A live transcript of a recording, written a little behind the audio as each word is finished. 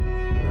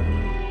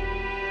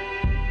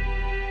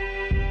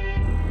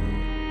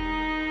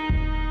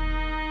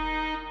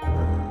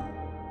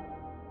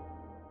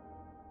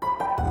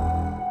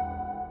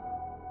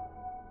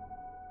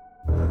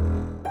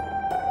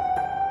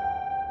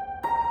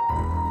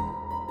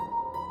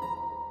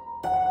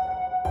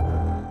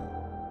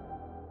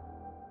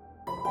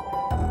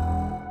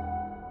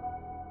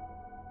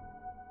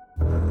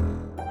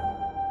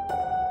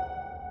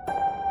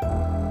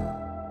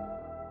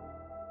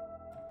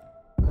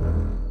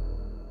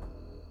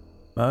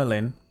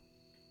Merlin,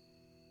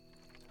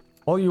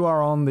 while you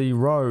are on the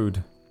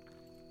road,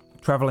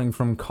 traveling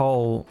from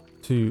Cole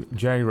to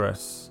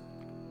Jairus,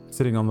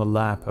 sitting on the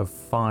lap of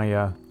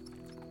fire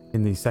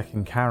in the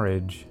second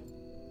carriage,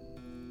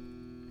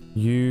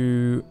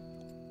 you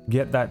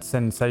get that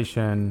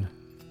sensation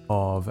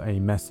of a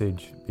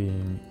message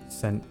being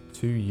sent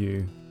to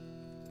you.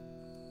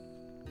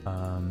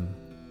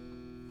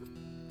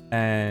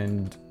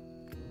 And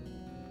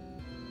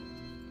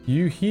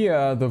you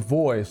hear the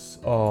voice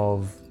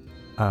of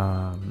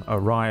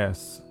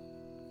Arias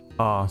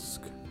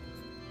ask,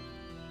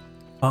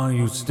 "Are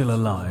you still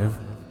alive?"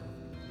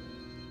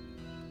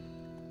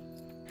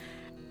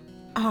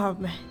 I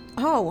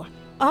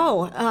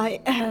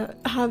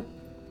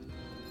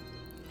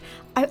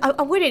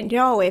wouldn't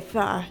know if,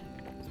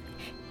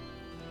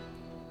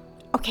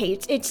 okay,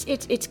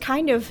 it's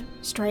kind of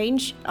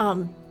strange.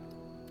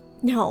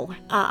 No,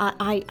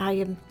 I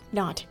am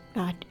not,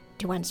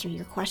 to answer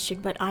your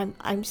question, but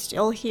I'm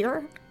still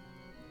here.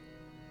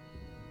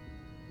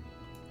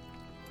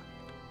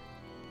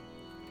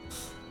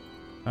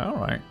 All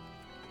right.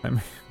 Let me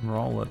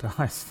roll a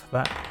dice for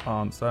that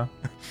answer.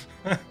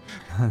 I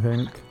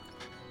think. To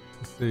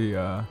see,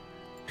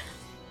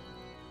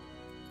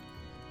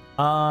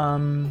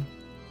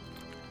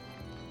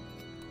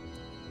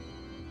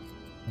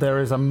 there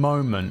is a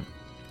moment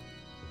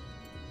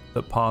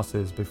that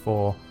passes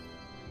before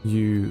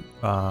you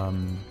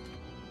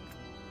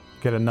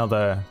get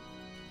another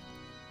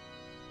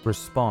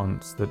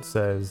response that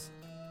says,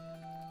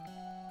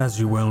 "As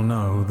you well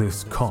know,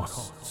 this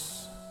costs.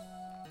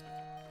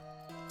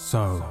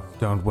 So,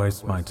 don't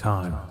waste my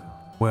time.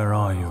 Where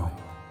are you?"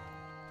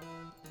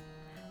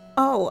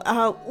 Oh,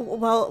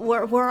 well,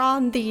 we're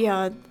on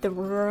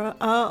we're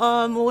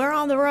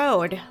on the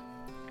road.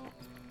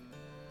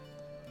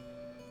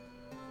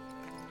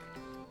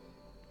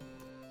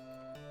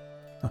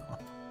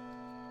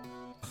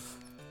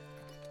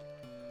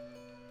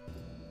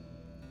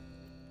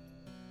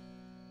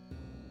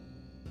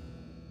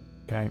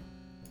 Okay.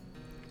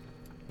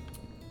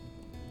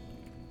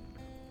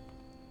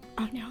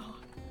 Oh no.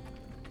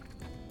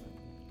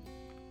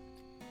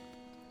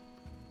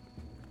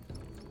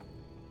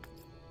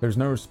 There's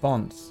no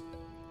response.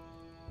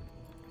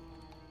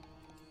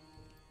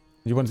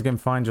 You once again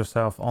find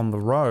yourself on the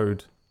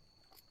road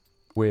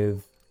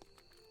with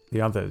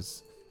the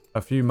others. A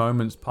few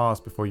moments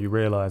pass before you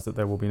realize that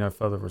there will be no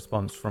further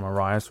response from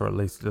Arias, or at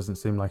least it doesn't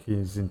seem like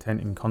he's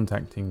intent in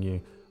contacting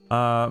you.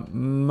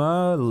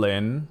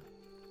 Merlin,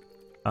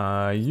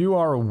 you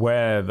are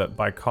aware that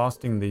by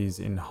casting these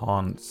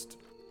enhanced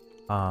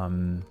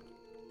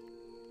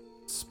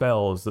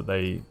spells that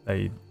they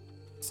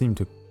seem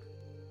to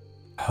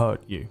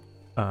hurt you.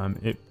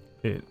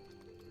 It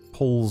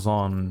pulls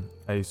on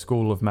a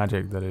school of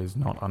magic that is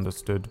not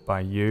understood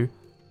by you,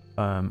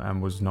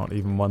 and was not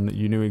even one that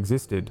you knew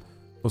existed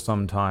for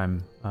some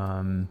time.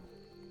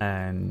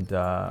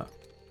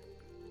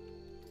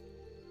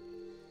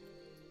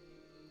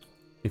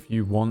 If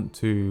you want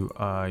to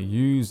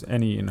use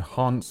any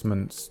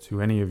enhancements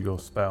to any of your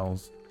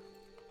spells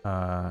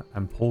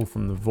and pull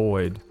from the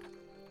void,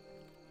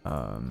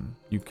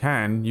 you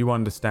can. You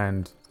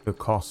understand the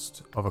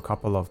cost of a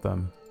couple of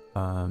them,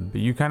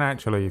 but you can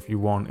actually, if you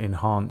want,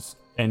 enhance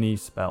any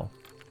spell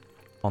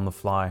on the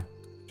fly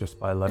just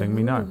by letting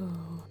me know,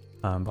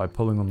 by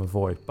pulling on the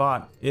void.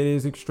 But it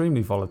is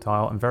extremely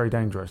volatile and very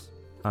dangerous.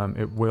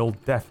 It will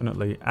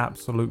definitely,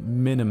 absolute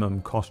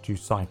minimum, cost you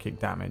psychic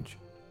damage.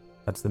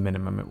 That's the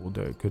minimum it will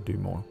do. It could do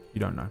more. You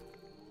don't know.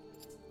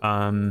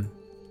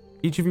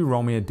 Each of you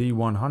roll me a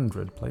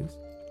D100, please.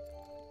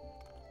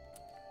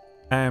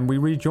 And we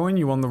rejoin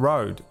you on the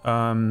road.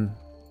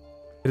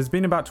 It has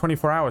been about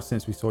 24 hours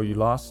since we saw you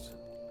last.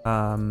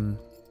 For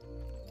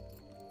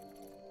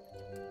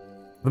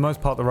the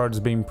most part, the road has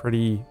been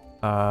pretty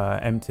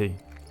empty.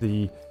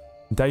 The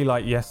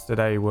daylight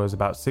yesterday was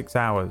about 6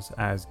 hours,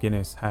 as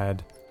Guinness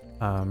had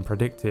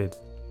predicted.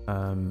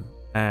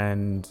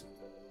 And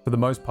for the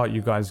most part,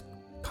 you guys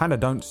kind of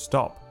don't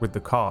stop with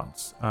the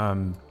carts.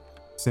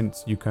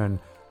 Since you can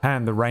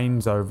hand the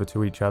reins over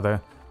to each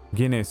other,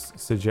 Guinness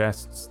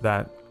suggests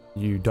that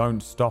you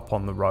don't stop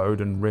on the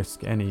road and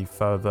risk any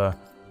further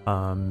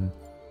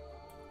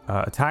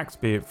attacks,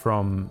 be it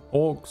from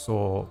orcs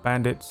or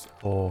bandits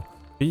or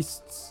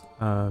beasts,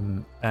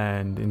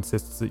 and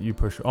insists that you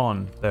push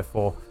on.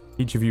 Therefore,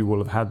 each of you will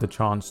have had the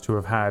chance to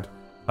have had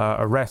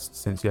a rest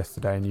since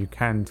yesterday, and you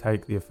can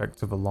take the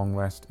effects of a long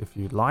rest if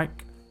you'd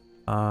like,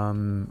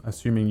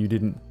 assuming you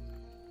didn't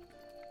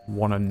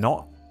want to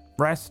not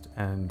rest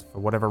and for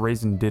whatever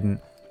reason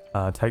didn't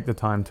take the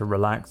time to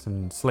relax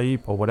and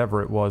sleep, or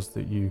whatever it was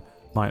that you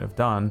might have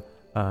done,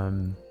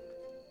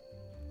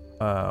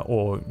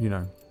 or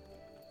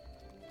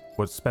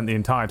was spent the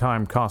entire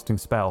time casting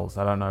spells.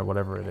 I don't know,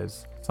 whatever it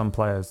is. Some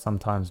players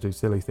sometimes do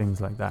silly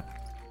things like that.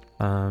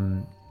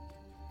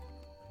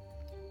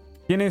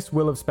 Guinness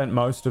will have spent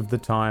most of the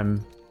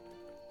time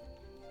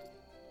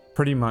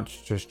pretty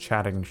much just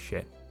chatting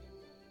shit.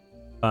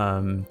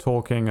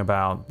 talking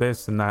about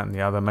this and that and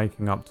the other,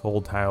 making up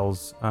tall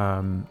tales.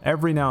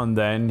 Every now and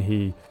then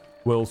he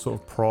will sort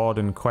of prod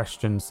and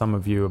question some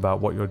of you about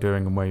what you're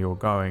doing and where you're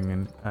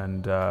going,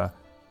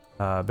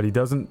 but he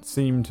doesn't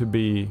seem to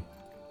be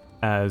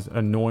as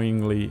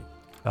annoyingly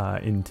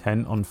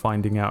intent on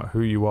finding out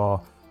who you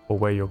are or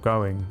where you're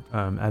going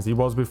as he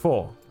was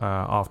before,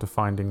 after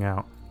finding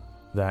out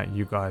that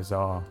you guys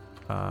are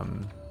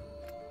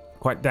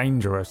quite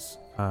dangerous.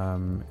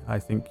 I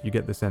think you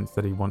get the sense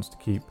that he wants to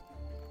keep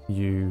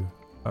you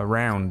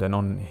around and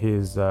on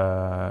his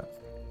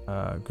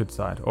good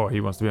side, or he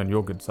wants to be on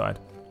your good side.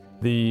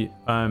 He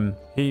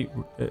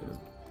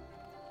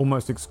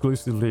almost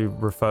exclusively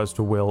refers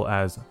to Will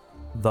as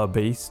the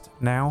Beast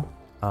now,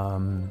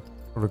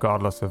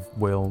 regardless of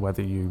Will,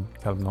 whether you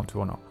tell him not to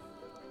or not.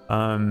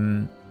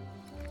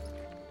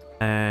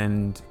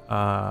 And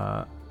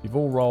you've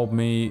all rolled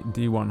me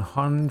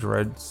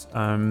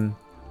D100s.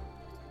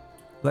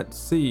 Let's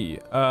see.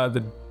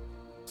 The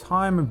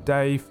time of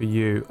day for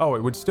you. Oh,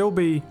 it would still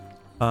be.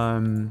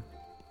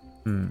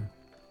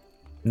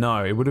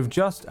 No, it would have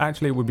just.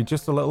 Actually, it would be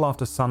just a little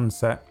after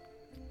sunset.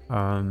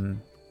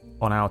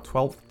 On our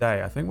 12th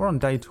day. I think we're on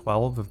day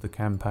 12 of the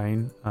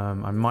campaign.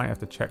 I might have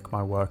to check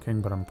my working,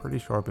 but I'm pretty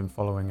sure I've been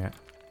following it.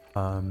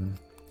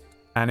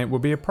 And it will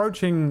be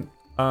approaching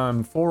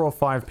 4 or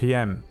 5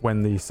 p.m.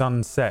 when the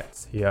sun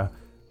sets here.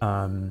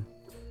 And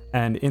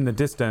in the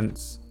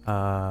distance,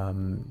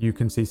 you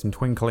can see some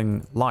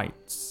twinkling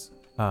lights.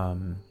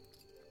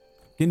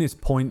 Guinness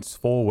points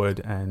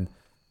forward and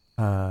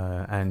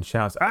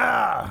shouts,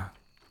 "Ah,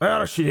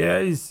 there she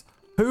is!"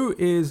 Who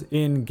is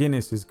in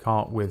Guinness's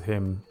cart with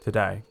him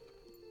today?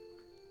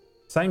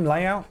 Same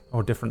layout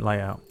or different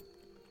layout?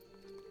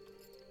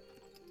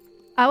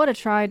 I would have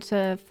tried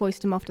to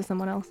foist him off to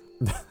someone else.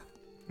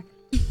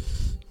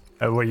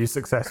 Were you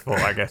successful,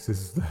 I guess,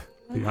 is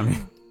the only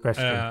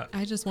question.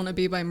 I just want to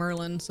be by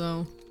Merlin,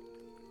 so...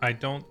 I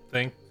don't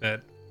think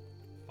that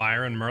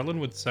Fire and Merlin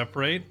would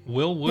separate.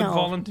 Will would No,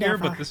 volunteer,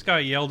 never. but this guy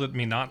yelled at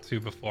me not to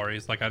before.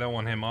 He's like, I don't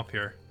want him up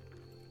here.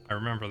 I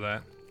remember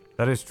that.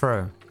 That is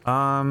true.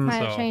 Might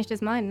have So- changed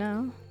his mind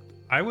now.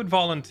 I would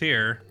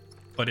volunteer,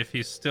 but if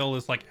he still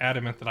is like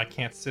adamant that I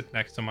can't sit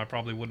next to him, I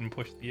probably wouldn't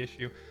push the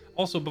issue.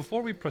 Also,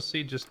 before we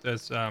proceed, just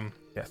as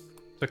Yes.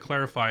 to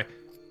clarify,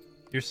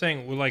 you're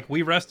saying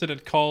we rested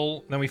at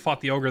Cull, then we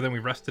fought the ogre, then we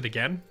rested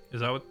again?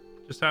 Is that what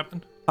just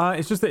happened?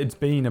 It's just that it's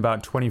been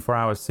about 24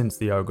 hours since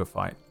the ogre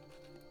fight.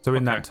 So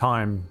in that Okay.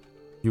 time,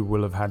 you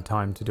will have had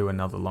time to do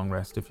another long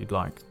rest if you'd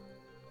like.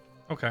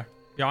 Okay.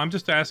 Yeah, I'm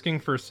just asking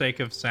for sake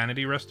of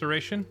sanity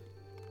restoration.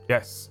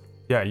 Yes.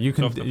 Yeah, you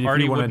can. So If if the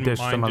party you want to wouldn't dish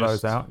some of mind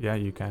those just- out, yeah,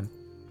 you can.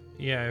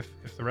 Yeah,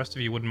 if the rest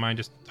of you wouldn't mind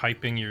just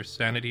typing your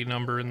sanity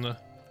number in the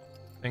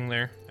thing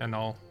there, and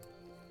I'll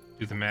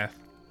do the math.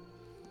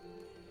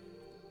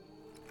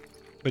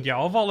 But yeah,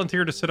 I'll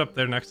volunteer to sit up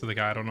there next to the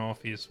guy. I don't know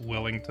if he's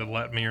willing to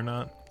let me or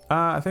not.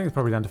 I think it's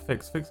probably down to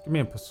Fix. Fix, give me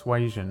a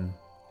persuasion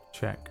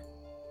check.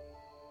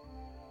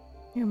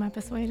 You're my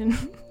persuasion.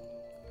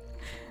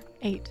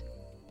 8.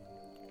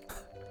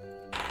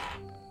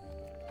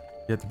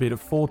 You have to beat a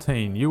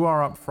 14. You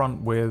are up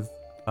front with,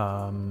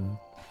 no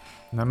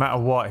matter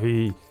what,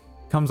 he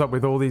comes up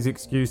with all these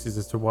excuses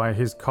as to why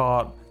his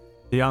cart,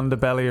 the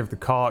underbelly of the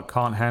cart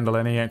can't handle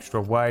any extra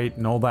weight,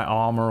 and all that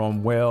armor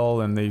on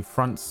Will, and the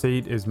front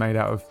seat is made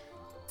out of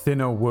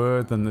thinner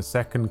wood than the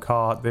second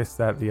cart, this,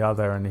 that, the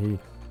other, and he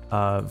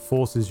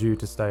forces you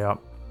to stay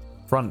up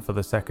front for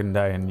the second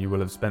day, and you will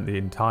have spent the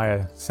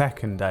entire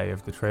second day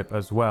of the trip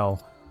as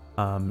well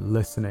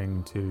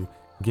listening to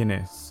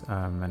Guinness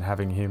and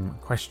having him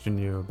question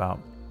you about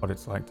what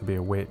it's like to be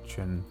a witch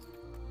and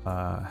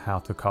how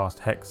to cast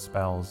hex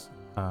spells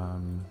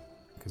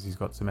because he's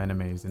got some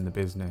enemies in the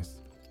business.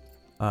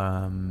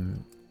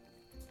 And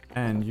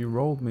you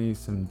rolled me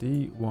some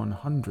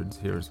D100s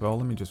here as well.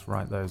 Let me just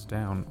write those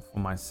down for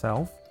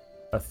myself.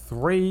 A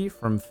 3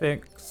 from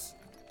Fix,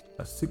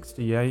 a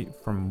 68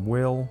 from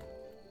Will,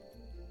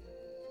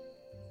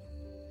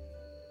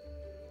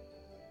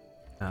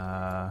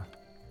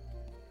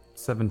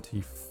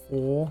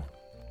 74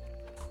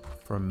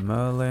 from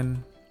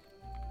Merlin,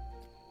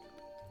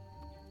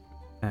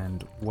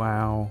 and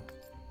wow,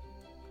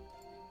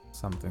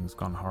 something's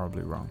gone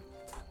horribly wrong.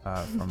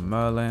 From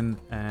Merlin,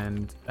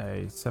 and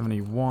a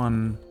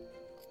 71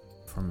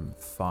 from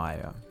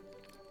Fire.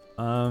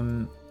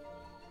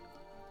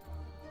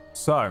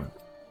 So,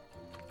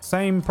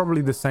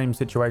 probably the same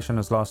situation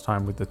as last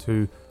time with the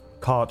two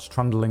carts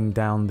trundling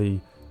down the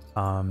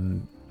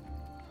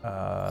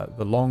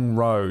long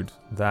road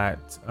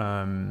that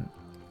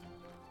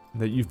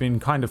you've been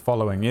kind of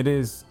following. It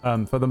is,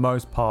 for the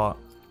most part,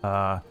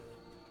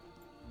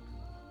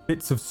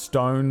 bits of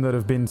stone that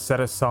have been set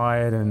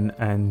aside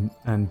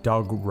and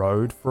dug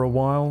road for a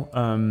while.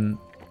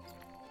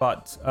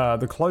 But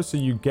the closer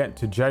you get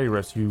to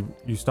Jairus,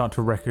 you start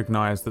to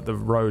recognize that the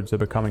roads are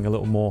becoming a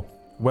little more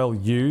well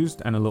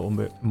used and a little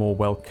bit more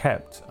well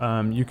kept.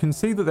 You can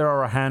see that there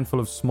are a handful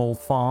of small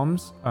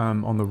farms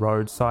on the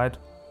roadside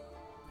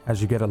as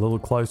you get a little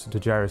closer to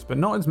Jairus, but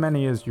not as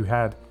many as you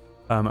had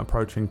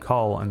approaching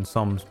Cole and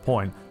Som's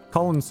Point.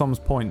 Cole and Som's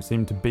Point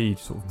seem to be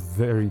sort of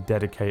very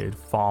dedicated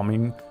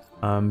farming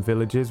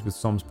villages, with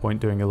Som's Point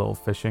doing a little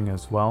fishing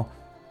as well.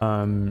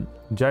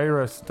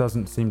 Jairus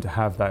doesn't seem to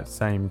have that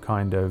same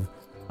kind of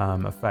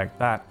effect.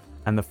 That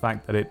and the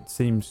fact that it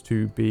seems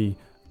to be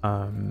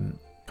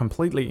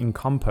completely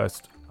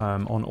encompassed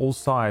on all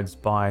sides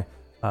by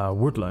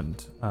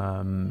woodland.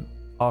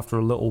 After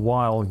a little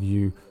while,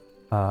 you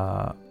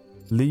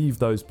leave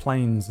those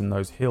plains and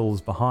those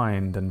hills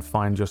behind and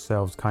find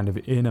yourselves kind of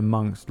in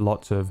amongst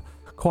lots of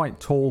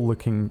quite tall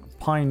looking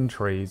pine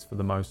trees for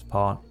the most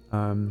part.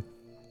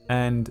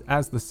 And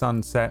as the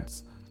sun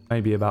sets,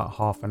 maybe about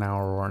half an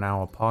hour or an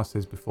hour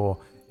passes before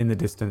in the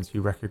distance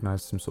you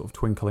recognize some sort of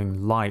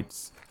twinkling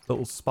lights,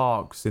 little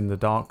sparks in the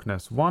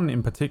darkness, one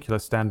in particular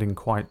standing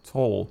quite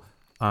tall.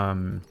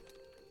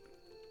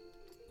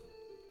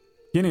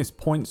 Guinness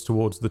points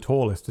towards the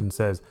tallest and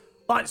says,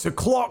 "That's a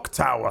clock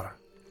tower.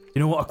 You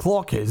know what a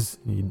clock is?"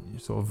 He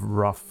sort of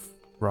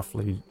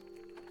roughly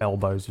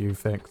elbows you,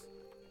 Fix.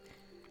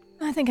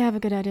 I think I have a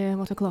good idea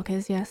what a clock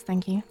is, yes,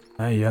 thank you.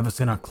 Hey, you ever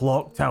seen a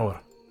clock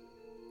tower?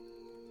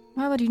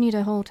 Why would you need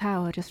a whole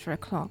tower just for a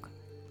clock?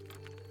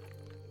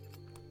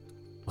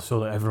 So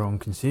that everyone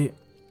can see it.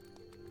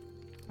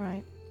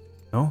 Right.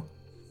 No?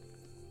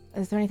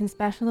 Is there anything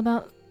special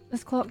about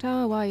this clock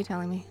tower? Why are you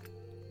telling me?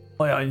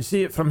 Oh, I can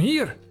see it from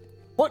here.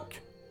 Look,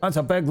 that's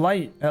a big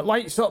light. It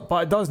lights up,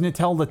 but it doesn't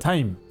tell the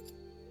time.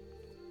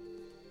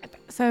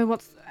 So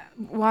what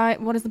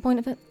is the point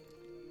of it?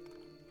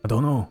 I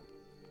don't know.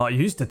 I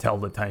used to tell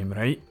the time,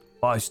 right?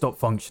 But I stopped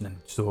functioning,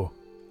 so...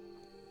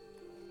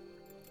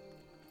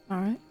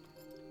 Alright.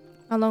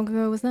 How long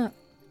ago was that?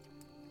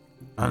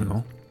 I don't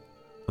know.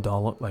 Would I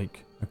look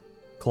like a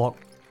clock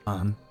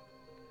man?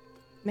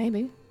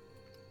 Maybe.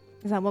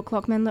 Is that what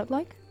clockmen look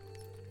like?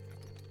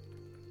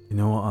 You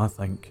know what I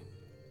think?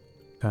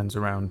 Turns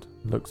around,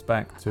 looks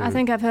back to... I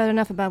think I've heard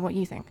enough about what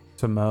you think.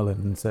 To Merlin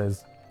and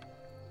says,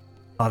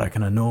 "I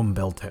reckon a gnome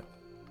built it."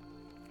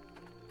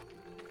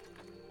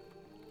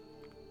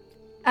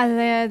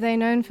 Are they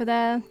known for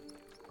their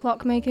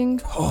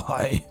clockmaking? Oh,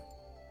 aye.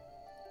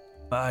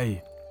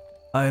 Aye.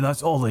 Aye,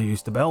 that's all they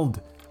used to build.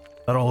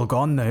 They're all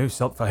gone now,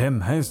 except for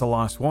him. He's the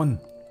last one.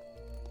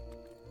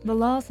 The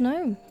last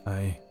gnome?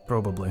 Aye,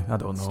 probably. I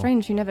don't know.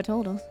 Strange you never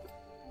told us.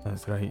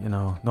 That's right, you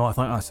know. No, I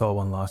think I saw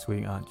one last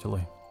week,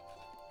 actually.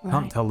 Right,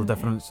 Can't tell the okay.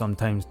 difference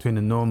sometimes between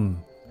a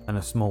gnome and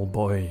a small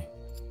boy.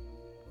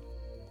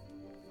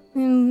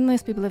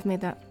 Most people have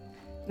made that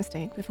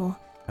mistake before.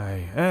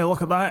 Aye. Hey,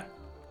 look at that!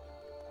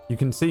 You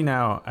can see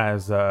now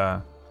as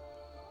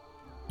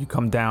you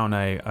come down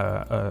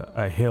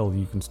a hill,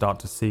 you can start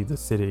to see the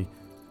city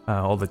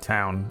or the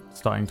town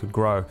starting to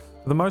grow.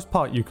 For the most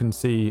part, you can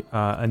see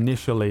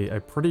initially a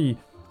pretty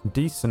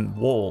decent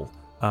wall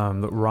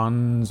that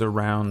runs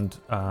around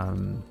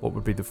what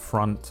would be the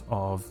front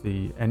of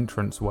the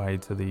entranceway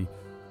to the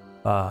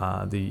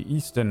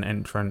eastern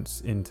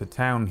entrance into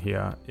town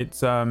here.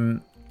 It's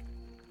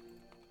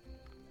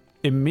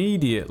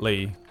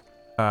immediately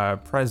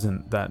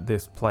present that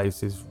this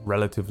place is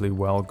relatively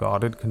well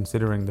guarded,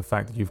 considering the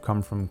fact that you've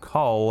come from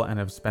Cole and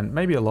have spent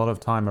maybe a lot of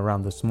time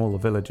around the smaller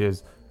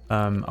villages.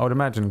 I would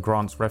imagine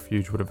Grant's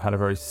Refuge would have had a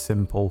very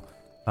simple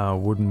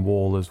wooden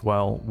wall as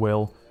well.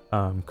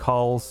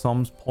 Cole,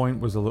 Som's Point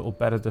was a little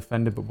better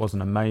defended but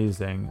wasn't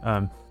amazing.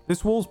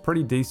 This wall's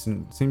pretty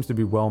decent, seems to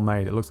be well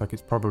made. It looks like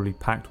it's probably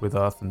packed with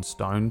earth and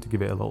stone to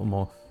give it a little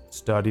more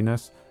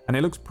sturdiness. And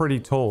it looks pretty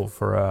tall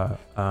for a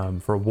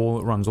wall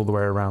that runs all the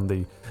way around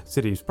the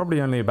city. It's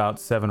probably only about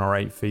 7 or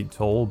 8 feet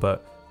tall,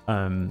 but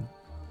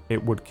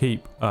it would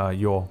keep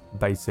your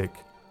basic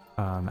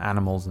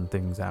animals and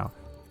things out.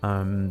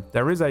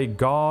 There is a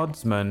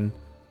guardsman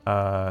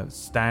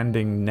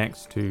standing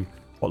next to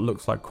what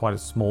looks like quite a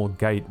small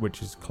gate,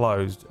 which is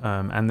closed.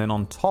 And then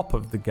on top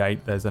of the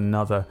gate, there's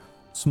another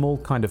small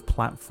kind of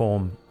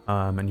platform,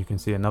 and you can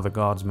see another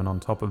guardsman on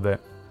top of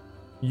it.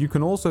 You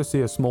can also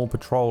see a small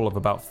patrol of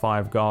about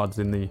 5 guards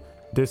in the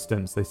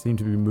distance. They seem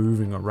to be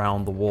moving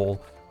around the wall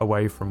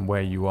away from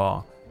where you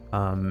are.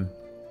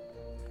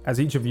 As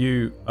each of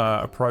you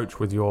approach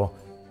with your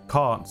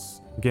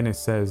carts, Guinness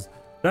says,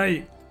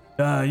 "Right,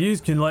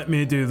 yous can let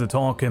me do the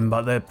talking,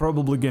 but they're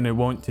probably going to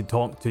want to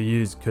talk to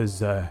yous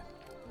because,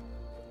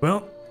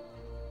 well,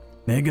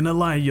 not gonna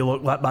lie, you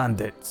look like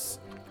bandits."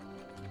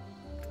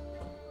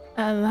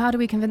 How do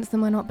we convince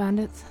them we're not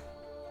bandits?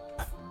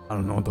 I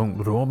don't know, don't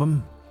rob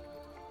them.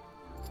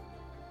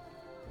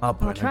 I'll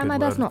put try my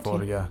best not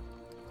to. You.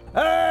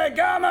 Hey,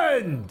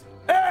 Gammond!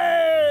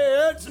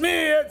 Hey, it's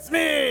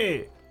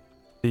me!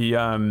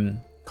 The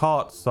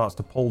cart starts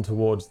to pull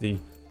towards the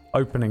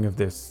opening of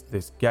this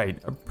gate.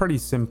 A pretty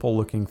simple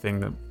looking thing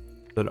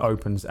that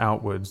opens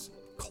outwards.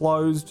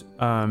 Closed,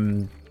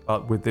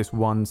 but with this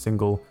one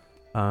single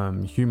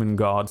human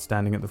guard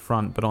standing at the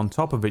front. But on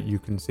top of it, you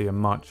can see a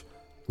much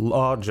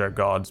larger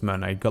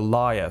guardsman, a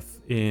Goliath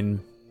in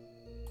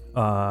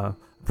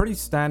pretty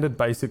standard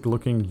basic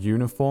looking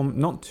uniform,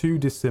 not too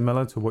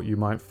dissimilar to what you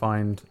might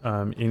find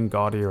in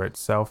Guardia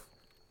itself,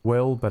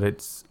 but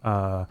it's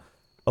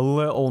a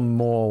little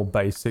more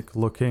basic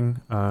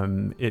looking.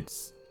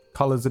 Its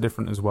colors are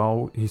different as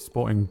well. He's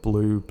sporting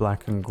blue,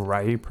 black, and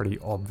grey pretty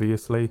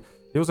obviously.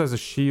 He also has a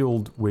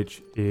shield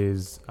which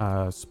is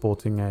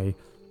sporting a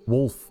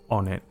wolf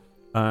on it.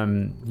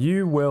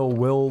 You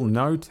will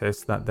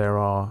notice that there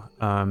are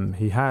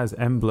he has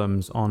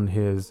emblems on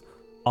his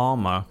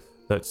armor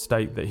that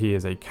state that he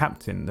is a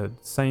captain, the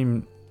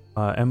same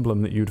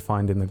emblem that you'd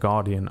find in the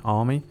Guardian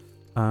army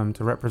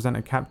to represent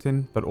a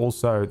captain. But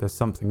also there's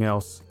something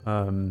else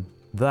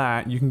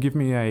that you can give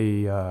me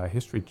a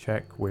history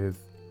check with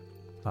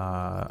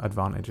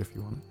advantage if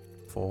you want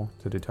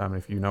to determine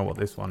if you know what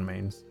this one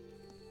means.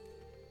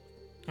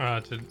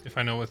 If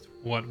I know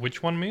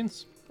which one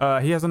means?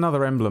 He has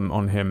another emblem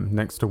on him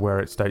next to where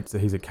it states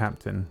that he's a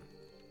captain.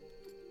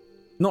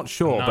 Not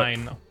sure,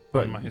 9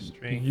 but on my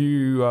history.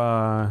 You,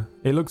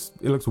 it looks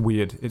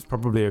weird. It's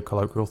probably a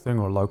colloquial thing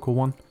or a local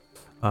one.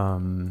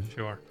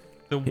 Sure.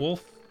 The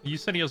wolf. You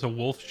said he has a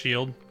wolf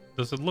shield.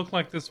 Does it look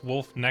like this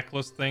wolf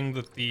necklace thing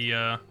that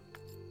the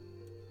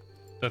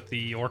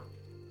orc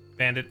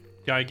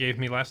bandit guy gave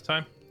me last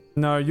time?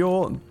 No,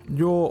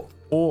 your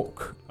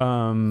orc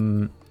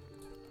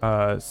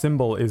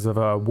symbol is of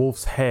a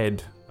wolf's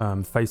head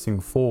facing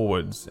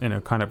forwards in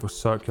a kind of a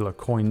circular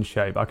coin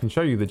shape. I can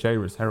show you the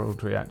Jairus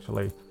heraldry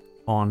actually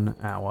on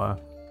our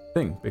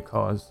thing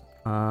because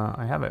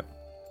I have it.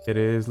 It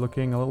is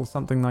looking a little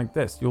something like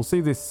this. You'll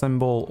see this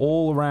symbol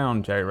all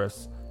around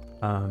Jairus.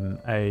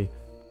 A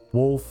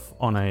wolf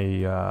on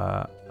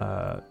a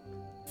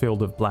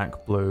field of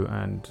black, blue,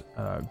 and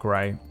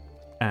grey.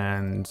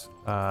 And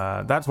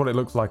that's what it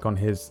looks like on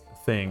his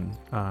thing.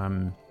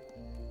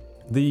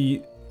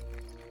 The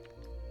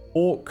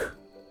orc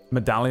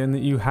medallion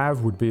that you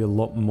have would be a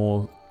lot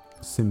more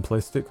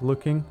simplistic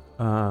looking,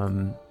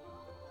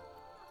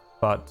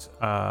 but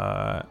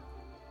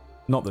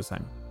not the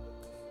same.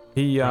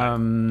 He,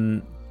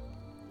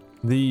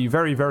 the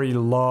very, very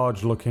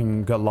large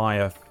looking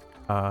Goliath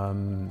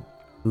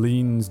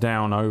leans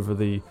down over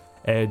the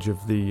edge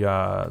of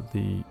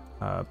the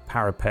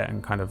parapet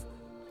and kind of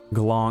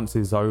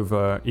glances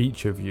over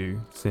each of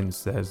you,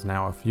 since there's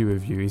now a few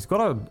of you. He's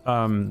got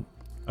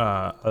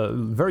a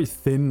very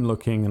thin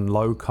looking and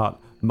low cut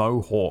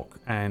mohawk,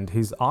 and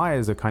his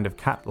eyes are kind of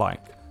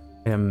cat-like.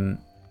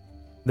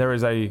 There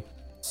is a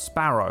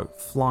sparrow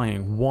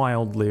flying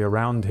wildly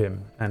around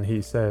him, and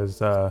he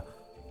says,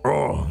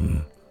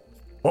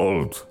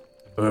 Halt!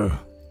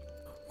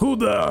 Who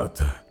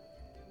that?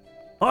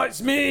 "Oh,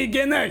 it's me,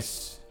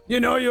 Guinness. You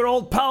know your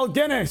old pal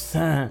Guinness."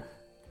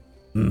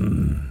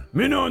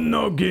 Me no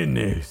know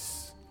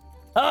Guinness.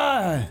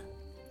 "Ah,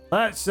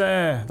 that's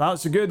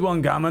a good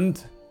one,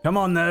 Gammond. Come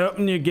on now,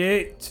 open your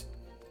gate."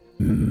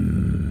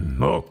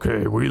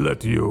 Okay, we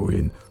let you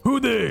in. Who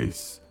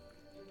this?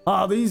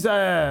 These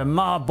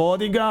my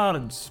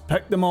bodyguards.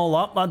 Picked them all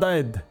up, I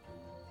did."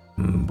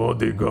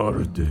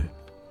 Bodyguard.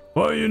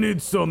 Why you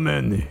need so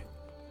many?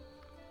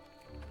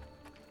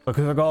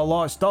 "Because I got a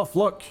lot of stuff,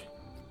 look.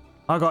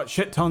 I got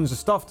shit tons of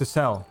stuff to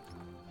sell."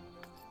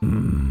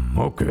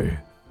 Okay,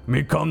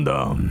 me calm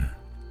down.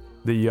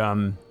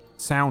 The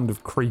sound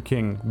of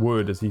creaking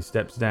wood as he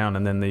steps down,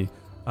 and then the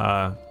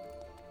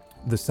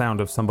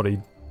sound of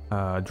somebody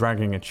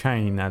dragging a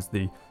chain as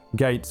the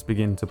gates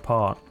begin to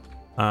part.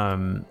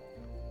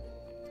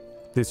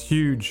 This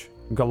huge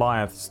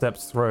Goliath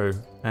steps through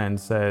and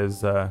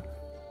says,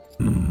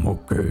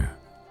 Okay.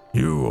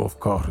 You off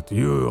card,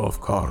 you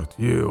off card,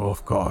 you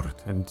off card.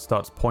 and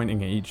starts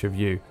pointing at each of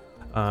you.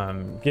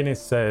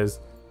 Guinness says,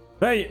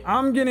 "Right,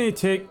 I'm gonna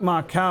take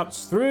my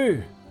carts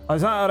through.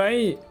 Is that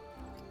alright?"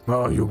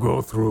 You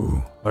go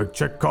through. Like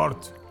check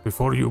cart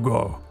before you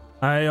go.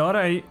 "Aye,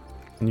 alright."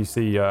 And you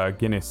see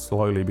Guinness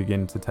slowly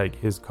begin to take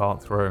his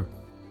cart through.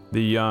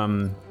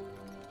 The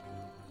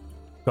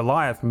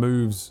Goliath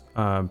moves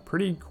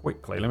pretty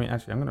quickly.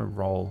 I'm gonna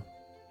roll.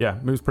 Yeah,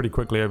 moves pretty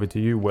quickly over to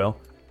you, Will.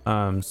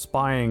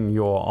 Spying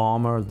your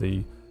armor,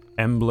 the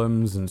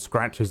emblems and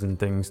scratches and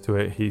things to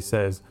it, he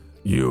says,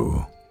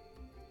 You.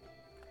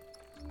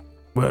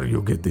 Where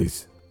you get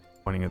this?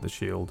 pointing at the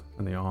shield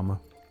and the armor.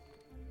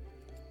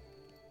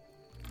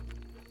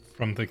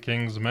 From the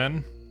King's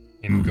Men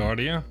in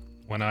Guardia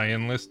when I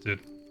enlisted.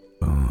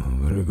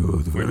 Very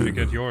good. Where'd Very you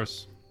get good.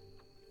 yours?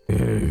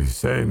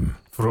 Same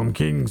from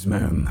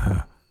Kingsman.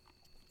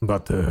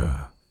 But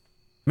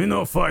me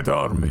no fight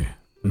army.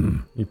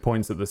 He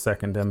points at the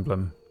second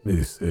emblem.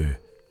 This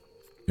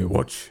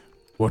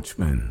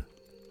watchman.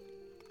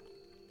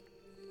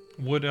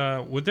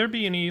 Would there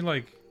be any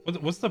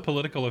what's the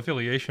political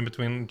affiliation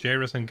between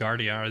Jairus and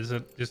Guardia? Is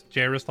it just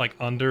Jairus like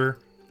under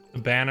the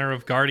banner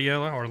of Guardia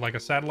or like a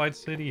satellite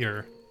city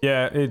or?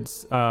 Yeah,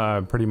 it's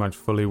pretty much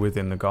fully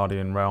within the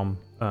Guardian realm.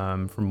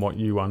 From what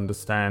you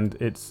understand,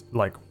 it's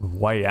like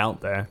way out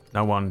there.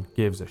 No one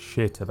gives a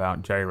shit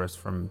about Jairus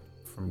from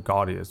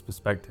Guardia's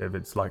perspective.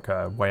 It's like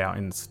way out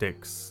in the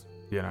sticks,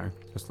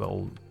 just a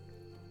little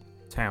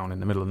town in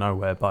the middle of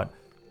nowhere. But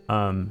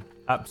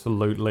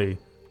absolutely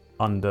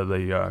under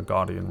the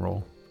Guardian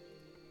rule.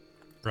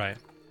 Right.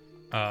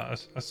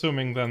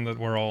 Assuming then that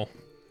we're all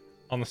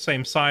on the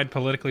same side,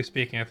 politically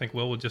speaking. I think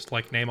Will would just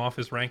like name off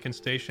his rank and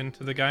station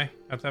to the guy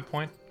at that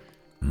point.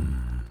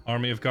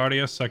 Army of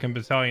Guardia, 2nd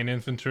Battalion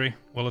Infantry,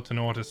 Willerton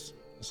Ortis,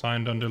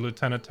 assigned under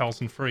Lieutenant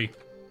Talson Free.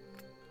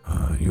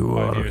 You 5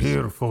 are years.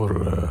 here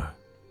for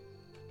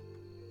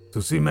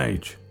to see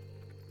Mage.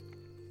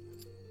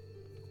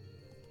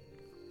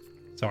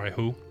 Sorry,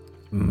 who?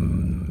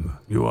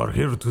 You are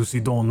here to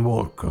see Don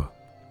Walker.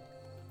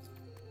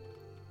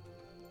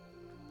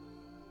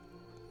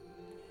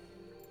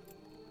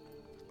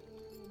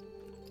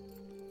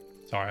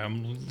 Sorry,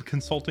 I'm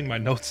consulting my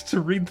notes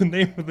to read the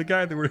name of the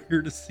guy that we're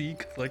here to see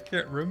because I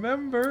can't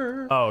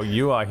remember. Oh,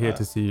 you are here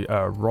to see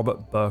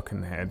Robert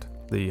Birkenhead,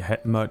 the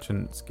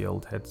Merchants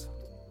Guild head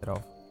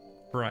of.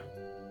 Right.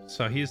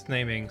 So he's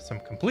naming some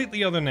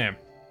completely other name.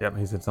 Yep,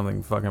 he said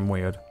something fucking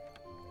weird.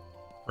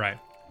 Right.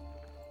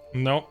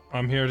 Nope,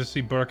 I'm here to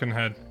see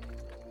Birkenhead.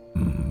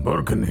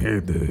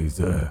 Birkenhead is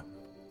a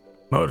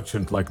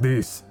merchant like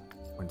this.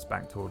 Points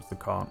back towards the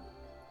cart.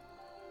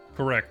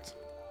 Correct.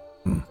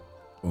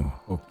 Oh,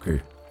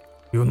 okay.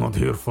 You're not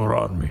here for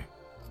army.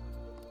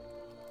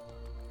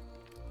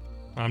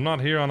 I'm not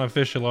here on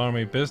official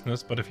army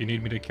business, but if you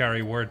need me to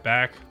carry word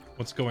back,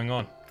 what's going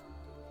on?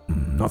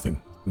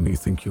 Nothing. Me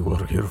think you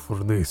are here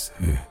for this.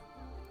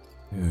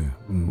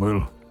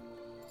 Well,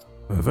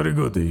 very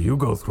good. You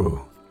go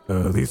through.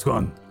 This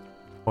one.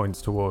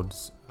 Points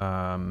towards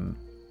you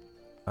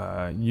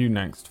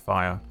next,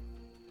 Fire.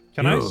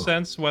 Can I Yo.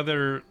 sense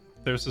whether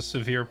there's a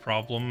severe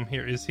problem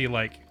here? Is he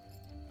like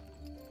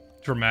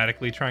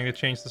dramatically trying to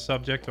change the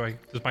subject?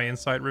 Does my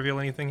insight reveal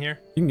anything here?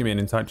 You can give me an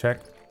insight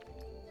check.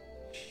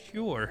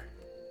 Sure.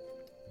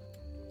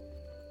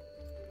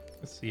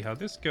 Let's see how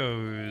this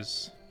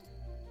goes.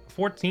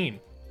 14.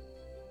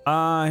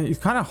 It's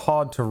kind of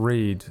hard to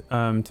read.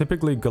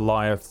 Typically,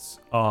 Goliaths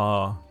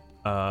are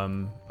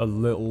a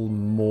little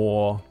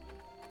more,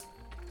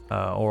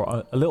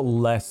 or a little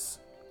less.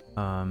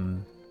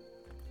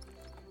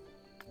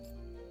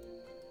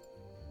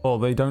 Well,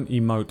 they don't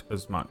emote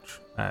as much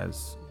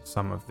as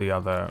some of the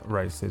other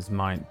races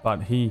might,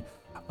 but he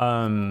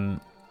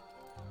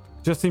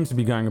just seems to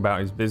be going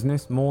about his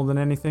business more than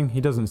anything. He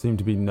doesn't seem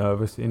to be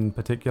nervous in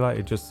particular.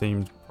 It just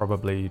seemed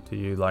probably to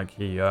you like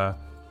he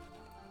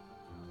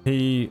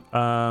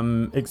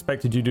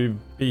expected you to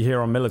be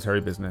here on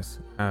military business,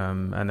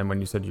 and then when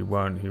you said you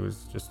weren't, he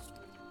was just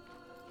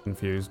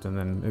confused and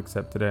then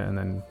accepted it and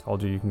then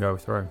told you can go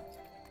through.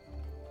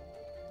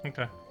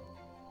 Okay.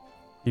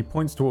 He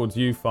points towards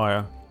you,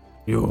 Fire.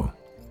 You.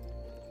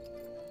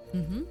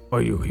 Mm-hmm. Why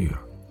are you here?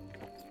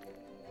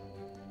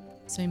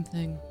 Same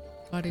thing.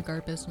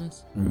 Bodyguard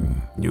business.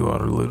 You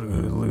are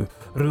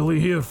really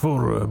here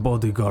for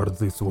bodyguard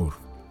this wolf.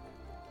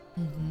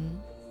 Mm-hmm.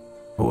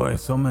 Why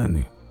so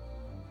many?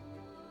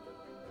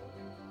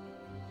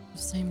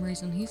 The same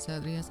reason he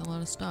said. He has a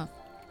lot of stuff.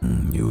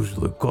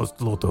 Usually cost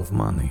a lot of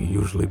money.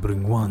 Usually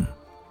bring one.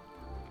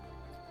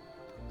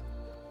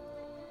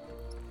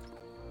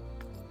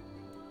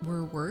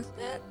 We're worth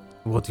it?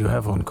 What you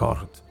have on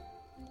cart?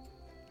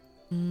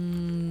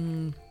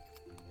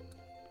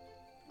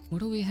 What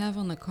do we have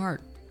on the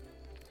cart?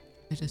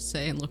 I just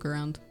say and look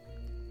around.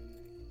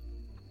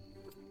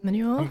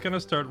 Manual? I'm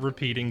gonna start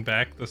repeating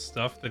back the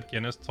stuff that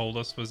Guinness told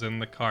us was in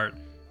the cart.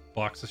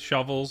 Box of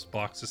shovels,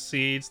 box of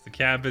seeds, the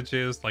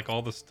cabbages, like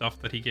all the stuff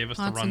that he gave us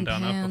the Pots and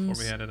rundown of before pans.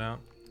 we headed out.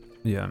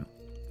 Yeah.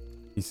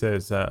 He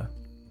says,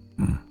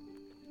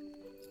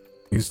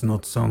 It's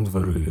not sound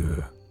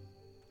very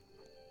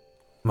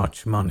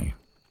much money.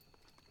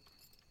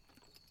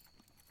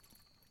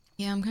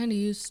 Yeah, I'm kind of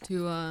used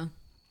to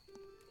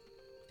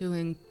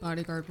doing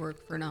bodyguard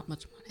work for not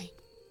much money.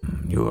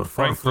 You are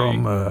far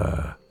Frankly-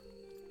 from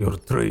your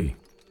tree.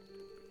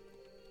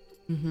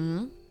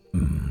 Mm-hmm.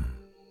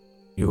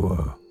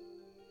 You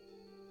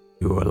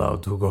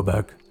allowed to go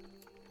back?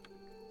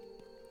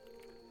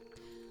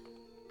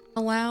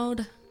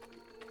 Allowed?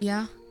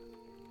 Yeah.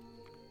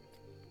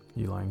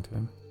 you lying to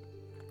him?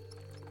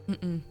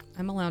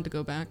 I'm allowed to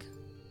go back.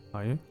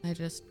 Are you? I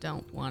just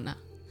don't wanna.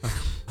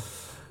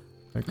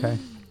 Okay.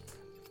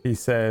 He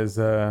says,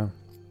 Okay,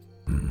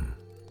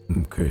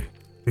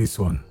 this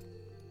one.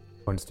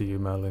 points to you,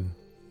 Merlin.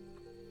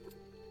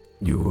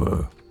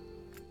 You,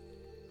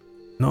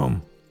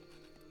 Gnome.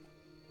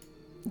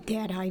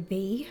 That I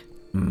be?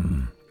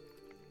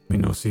 Me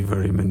no see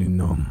very many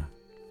gnome.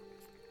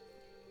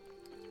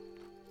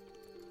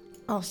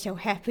 Also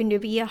happen to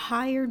be a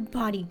hired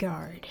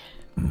bodyguard.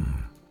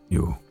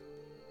 You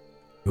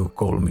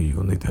call me,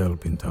 you need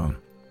help in town.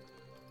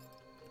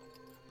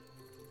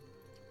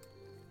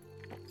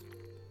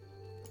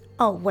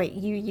 Oh, wait,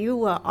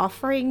 you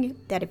offering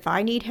that if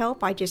I need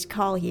help, I just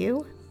call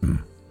you?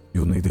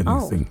 You need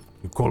anything,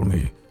 you call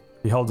me.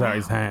 He holds out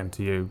his hand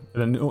to you.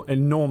 An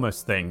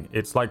enormous thing.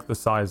 It's like the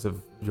size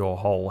of your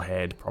whole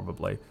head,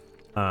 probably.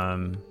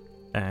 And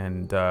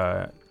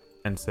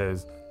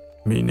says,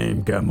 Me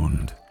name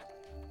Gammond.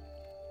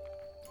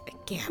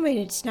 Gammon,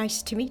 it's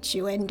nice to meet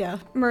you. And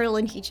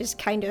Merlin, he just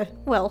kind of,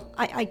 well,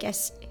 I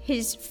guess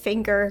his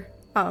finger,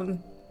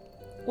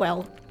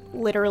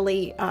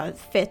 literally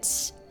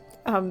fits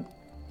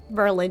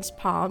Merlin's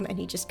palm, and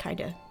he just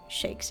kind of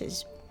shakes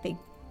his big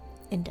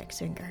index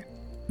finger.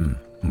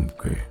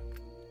 Okay.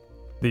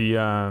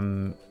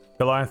 The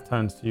Goliath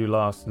turns to you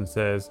last and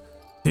says,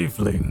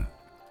 Tiefling.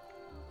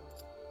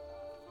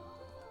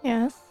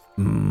 Yes.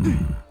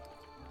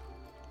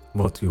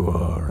 What you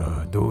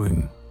are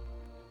doing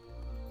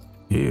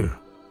here,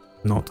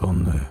 not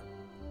on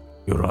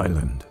your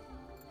island.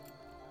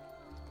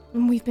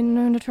 We've been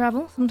known to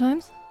travel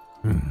sometimes.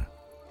 Hmm.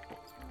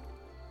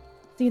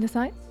 See the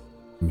sights.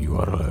 You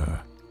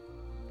are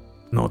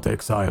not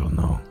exile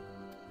now.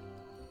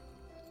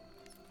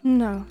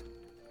 No.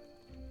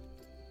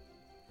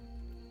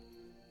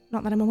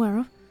 Not that I'm aware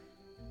of.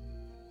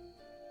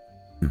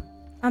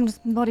 I'm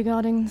just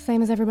bodyguarding,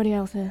 same as everybody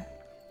else here.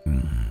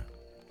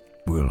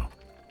 Well,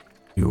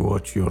 you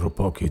watch your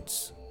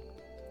pockets.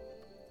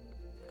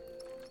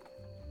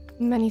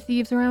 Many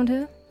thieves around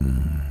here?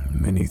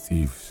 Many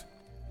thieves.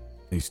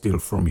 They steal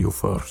from you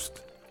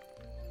first.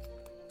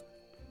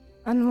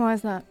 And why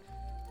is that?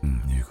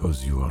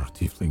 Because you are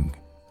tiefling.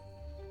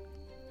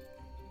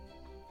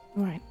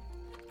 Right.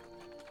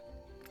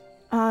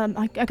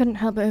 I couldn't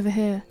help but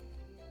overhear.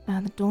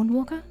 The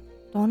Dawnwalker?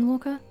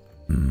 Dawnwalker?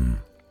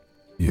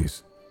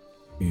 Yes.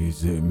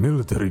 He's a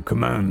military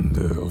command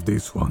of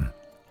this one.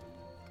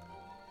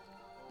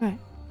 Right.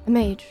 A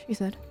mage, you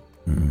said.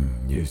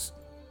 Yes.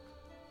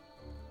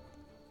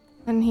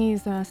 And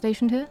he's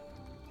stationed here?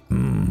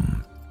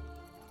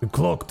 The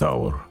clock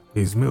tower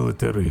is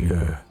military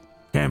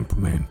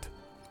campment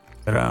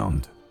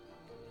around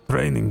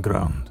training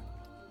ground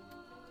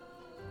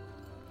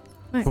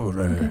Right. for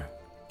okay.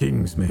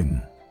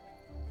 Kingsmen.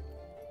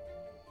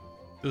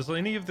 Does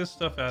any of this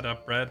stuff add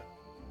up, Brad?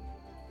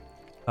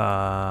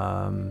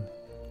 I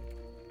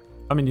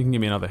mean, you can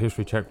give me another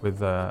history check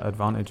with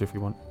advantage if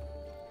you want,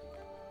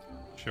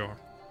 Sure.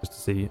 just to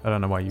see. I don't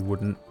know why you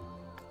wouldn't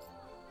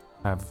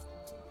have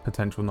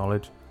potential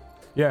knowledge.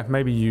 Yeah,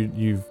 maybe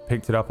you've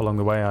picked it up along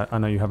the way. I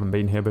know you haven't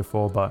been here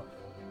before, but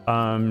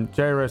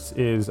Jairus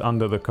is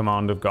under the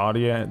command of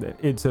Guardia.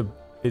 It's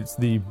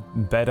the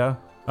better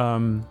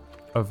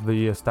of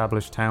the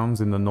established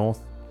towns in the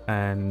north,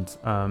 and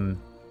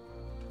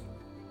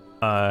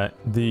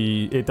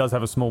it does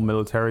have a small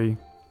military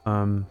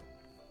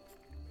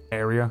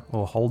area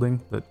or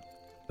holding that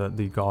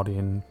the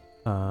Guardian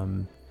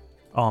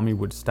army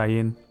would stay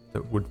in.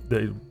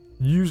 That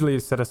usually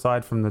is set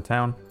aside from the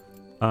town.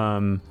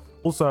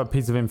 Also, a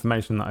piece of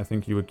information that I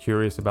think you were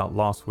curious about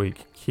last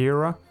week,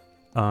 Kira,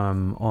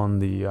 on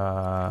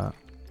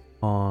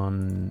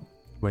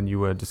when you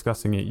were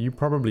discussing it, you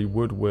probably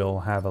will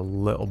have a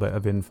little bit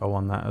of info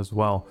on that as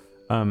well.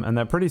 And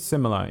they're pretty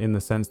similar in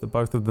the sense that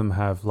both of them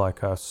have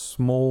like a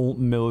small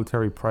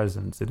military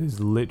presence. It is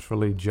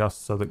literally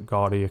just so that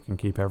Guardia can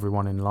keep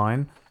everyone in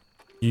line.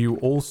 You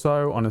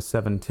also, on a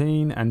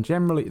 17, and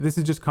generally, this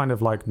is just kind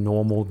of like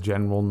normal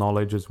general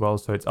knowledge as well,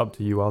 so it's up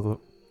to you other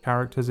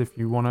characters if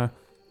you want to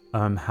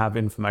have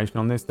information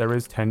on this. There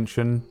is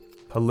tension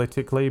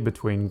politically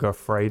between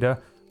Gofreda,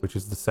 which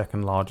is the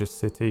second largest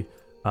city,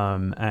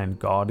 and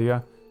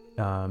Guardia.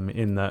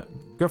 In that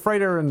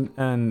Gofreda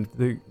and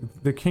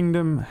the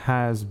kingdom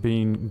has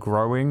been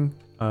growing,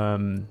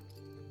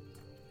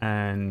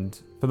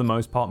 and for the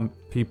most part,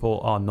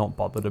 people are not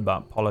bothered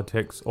about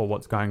politics or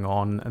what's going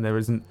on, and there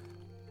isn't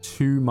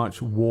too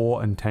much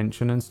war and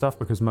tension and stuff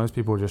because most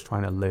people are just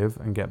trying to live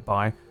and get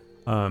by.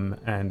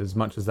 And as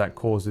much as that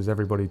causes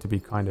everybody to be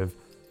kind of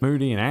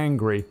moody and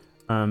angry,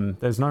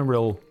 there's no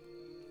real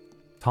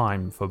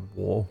time for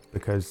war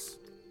because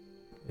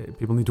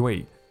people need to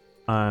eat.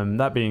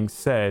 That being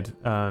said,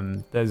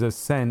 there's a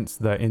sense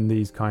that in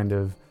these kind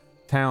of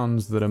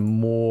towns that are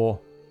more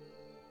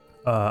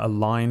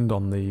aligned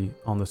on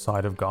the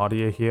side of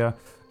Guardia here,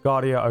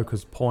 Guardia,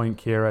 Oaker's Point,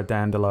 Kira,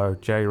 Dandalo,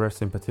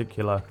 Jairus in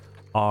particular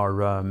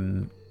are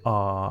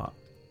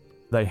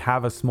they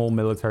have a small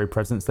military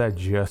presence there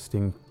just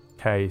in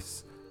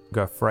case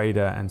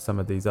Gofreda and some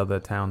of these other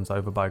towns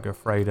over by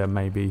Gofreda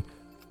maybe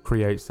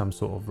create some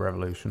sort of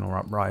revolution or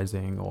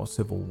uprising or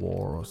civil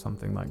war or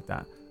something like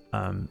that.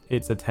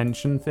 It's a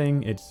tension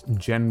thing, it's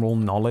general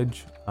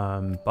knowledge,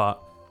 but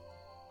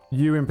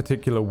you in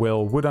particular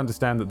would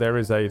understand that there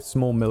is a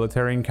small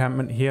military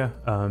encampment here.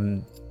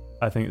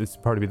 I think this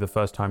would probably be the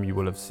first time you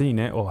will have seen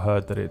it or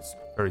heard that it's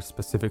very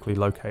specifically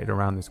located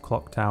around this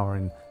clock tower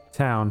in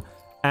town,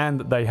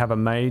 and they have a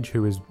mage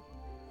who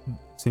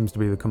seems to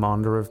be the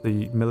commander of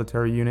the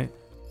military unit,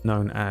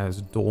 known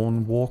as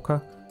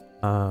Dawnwalker.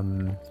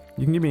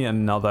 You can give me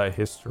another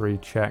history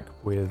check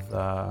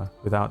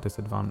without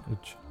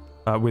disadvantage.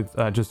 With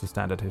just a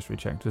standard history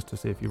check, just to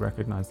see if you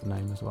recognize the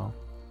name as well.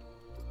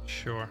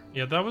 Sure.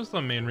 Yeah, that was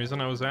the main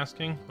reason I was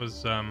asking,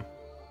 was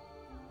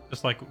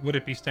just like, would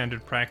it be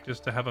standard practice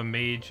to have a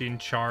mage in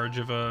charge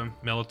of a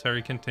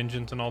military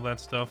contingent and all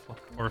that stuff?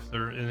 Or if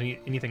there is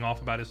anything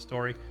off about his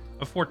story?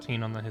 A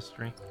 14 on the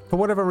history. For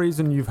whatever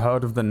reason, you've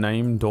heard of the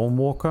name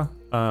Dawnwalker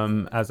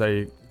as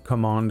a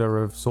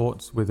commander of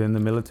sorts within the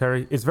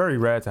military. It's very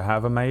rare to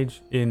have a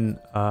mage in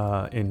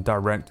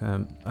direct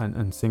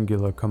and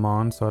singular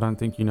command, so I don't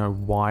think you know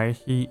why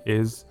he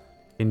is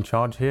in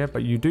charge here,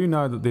 but you do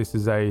know that this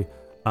is a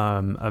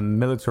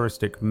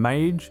militaristic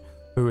mage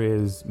who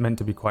is meant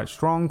to be quite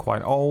strong,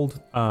 quite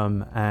old,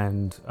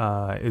 and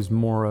is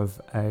more of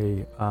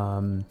a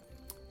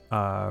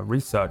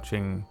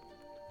researching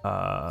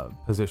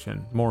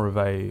position, more of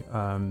a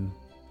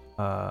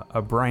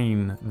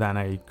brain than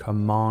a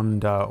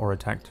commander or a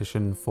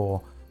tactician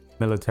for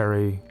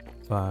military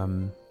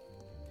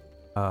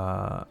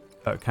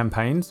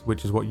campaigns,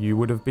 which is what you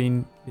would have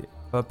been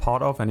a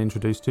part of and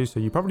introduced to. So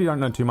you probably don't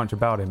know too much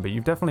about him, but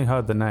you've definitely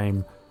heard the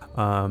name,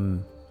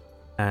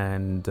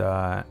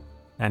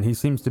 and he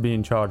seems to be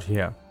in charge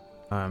here,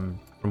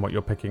 from what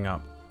you're picking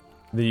up.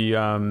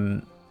 The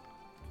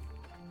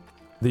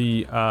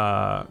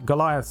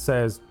Goliath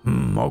says,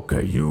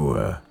 Okay,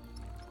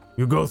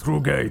 you go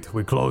through gate.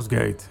 We close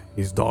gate.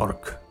 It's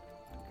dark.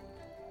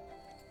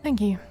 Thank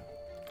you.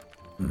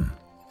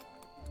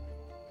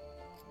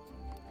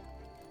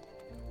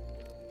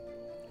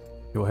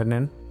 you're heading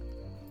in?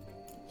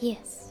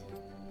 Yes.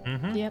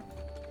 Mm-hmm. Yep.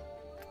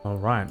 All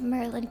right.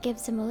 Merlin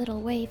gives him a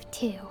little wave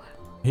too.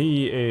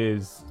 He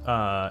is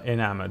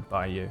enamored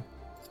by you.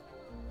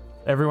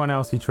 Everyone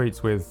else he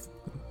treats with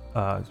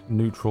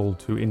neutral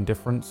to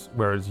indifference,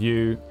 whereas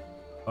you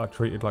are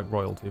treated like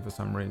royalty for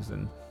some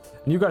reason.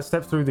 And you guys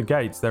step through the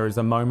gates. There is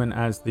a moment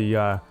as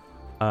the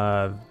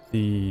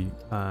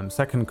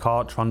second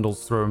cart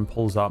trundles through and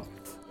pulls up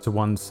to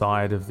one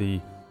side of the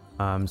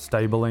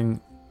stabling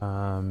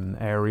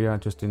area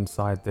just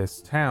inside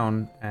this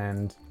town,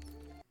 and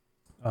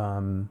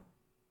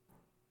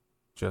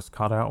just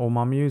cut out all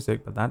my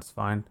music, but that's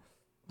fine.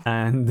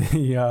 And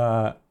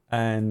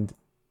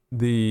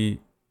the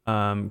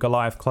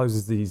Goliath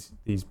closes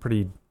these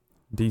pretty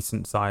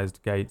decent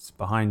sized gates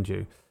behind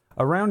you.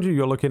 Around you,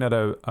 you're looking at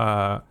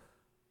a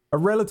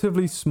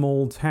relatively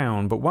small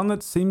town, but one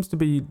that seems to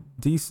be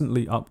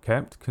decently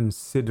upkept,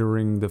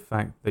 considering the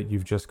fact that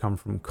you've just come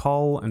from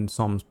Cull and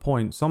Som's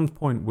Point. Som's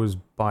Point was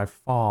by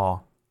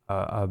far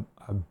a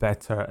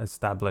better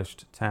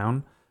established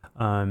town,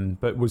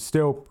 but was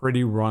still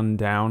pretty run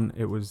down.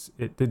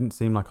 It didn't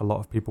seem like a lot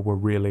of people were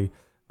really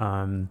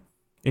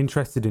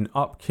interested in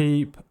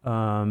upkeep.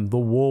 The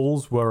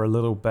walls were a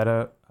little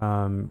better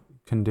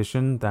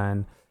condition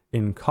than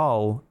in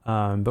Cull,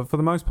 but for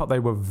the most part they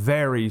were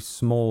very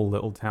small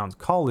little towns.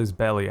 Cull is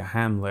barely a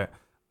hamlet,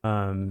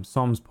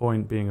 Som's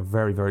Point being a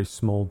very, very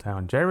small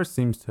town. Jairus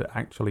seems to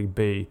actually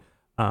be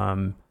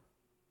a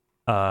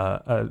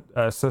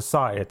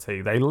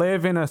society. They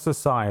live in a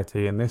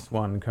society in this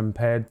one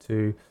compared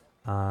to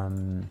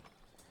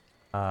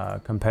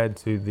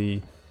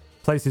the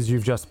places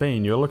you've just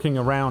been. You're looking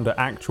around at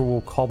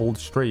actual cobbled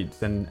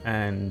streets and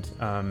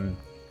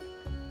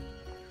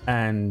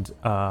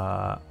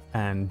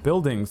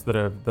buildings that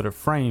are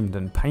framed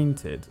and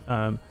painted.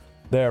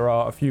 There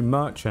are a few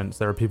merchants.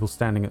 There are people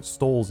standing at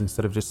stalls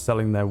instead of just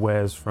selling their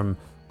wares from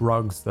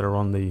rugs that are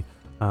on the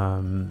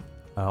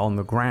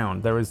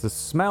ground. There is the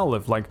smell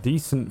of like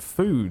decent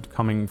food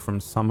coming from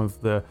some of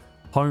the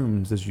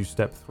homes as you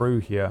step through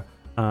here,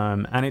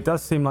 and it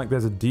does seem like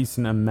there's a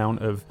decent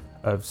amount of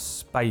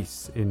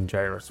space in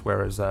Jairus,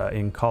 whereas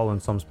in Cull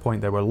and Som's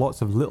Point there were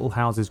lots of little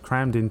houses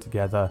crammed in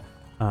together.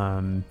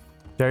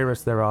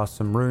 Jairus, there are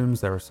some rooms,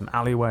 there are some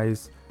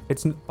alleyways.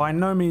 It's by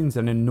no means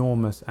an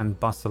enormous and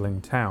bustling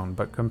town,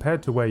 but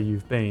compared to where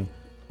you've been,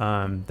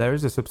 there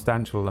is a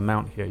substantial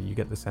amount here. You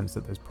get the sense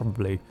that there's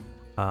probably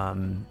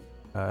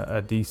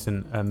a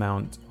decent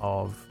amount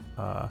of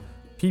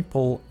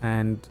people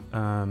and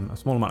a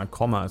small amount of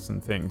commerce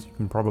and things.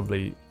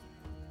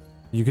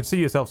 You could see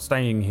yourself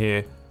staying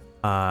here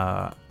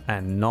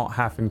and not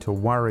having to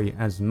worry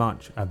as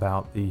much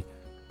about the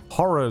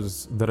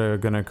horrors that are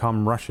going to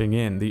come rushing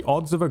in. The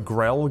odds of a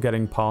Grell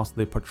getting past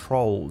the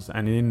patrols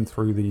and in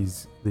through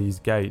these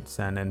gates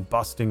and then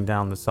busting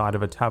down the side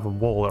of a tavern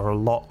wall are a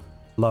lot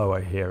lower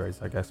here,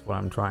 is I guess what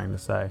I'm trying to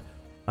say.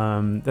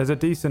 There's a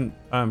decent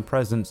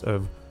presence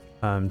of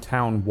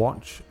town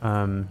watch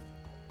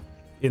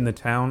in the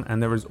town,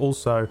 and there is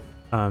also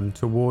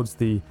towards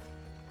the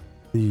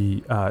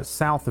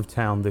south of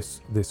town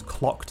this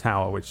clock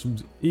tower, which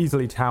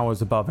easily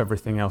towers above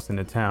everything else in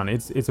the town.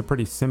 It's a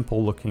pretty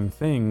simple looking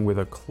thing with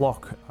a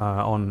clock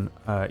on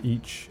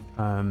each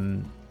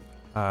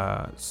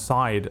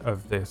side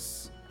of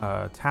this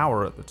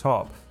tower at the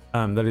top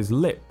that is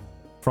lit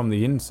from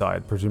the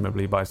inside,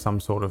 presumably by some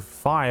sort of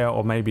fire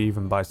or maybe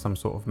even by some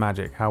sort of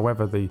magic.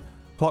 However, the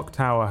clock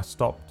tower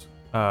stopped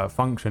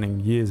functioning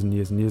years and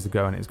years and years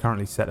ago, and it's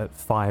currently set at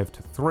 5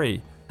 to 3.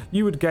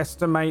 You would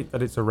guesstimate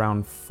that it's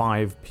around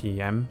 5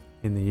 p.m.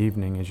 in the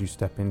evening as you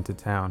step into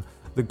town.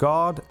 The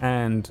guard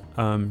and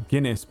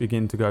Guinness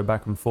begin to go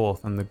back and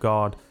forth, and the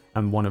guard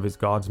and one of his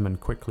guardsmen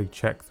quickly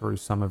check through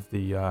some of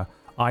the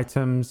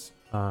items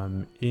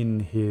in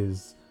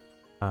his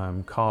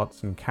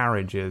carts and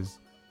carriages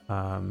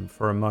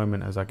for a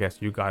moment, as I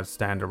guess you guys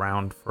stand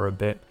around for a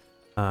bit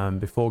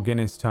before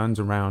Guinness turns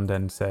around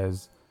and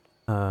says,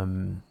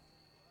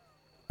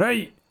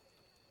 "Right,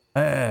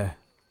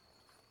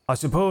 I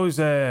suppose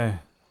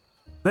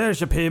there's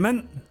your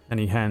payment," and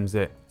he hands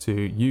it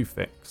to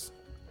Ufix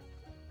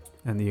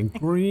And the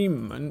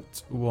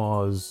agreement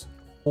was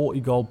 40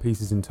 gold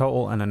pieces in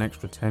total and an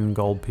extra 10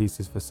 gold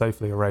pieces for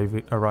safely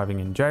arriving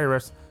in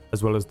Jairus,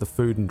 as well as the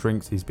food and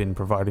drinks he's been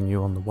providing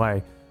you on the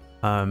way.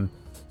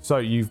 So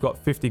you've got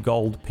 50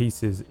 gold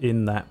pieces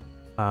in that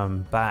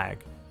bag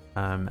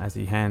as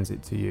he hands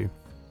it to you.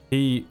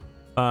 He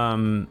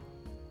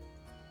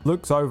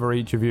looks over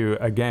each of you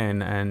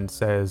again and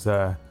says,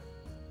 hey,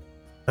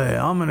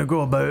 I'm going to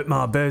go about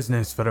my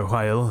business for a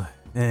while.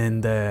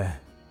 And,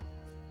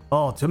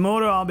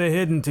 tomorrow I'll be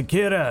heading to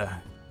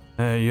Kira.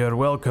 You're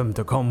welcome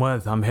to come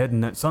with. I'm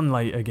heading at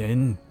sunlight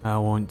again. I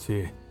want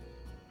to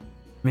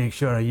make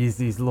sure I use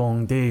these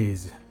long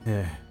days.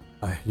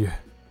 You're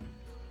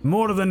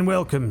more than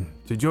welcome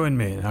to join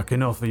me. I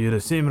can offer you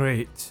the same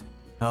rate.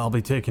 I'll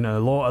be taking a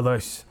lot of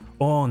this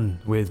on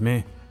with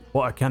me.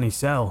 What can he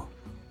sell?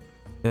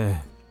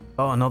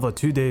 Another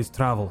 2 days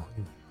travel.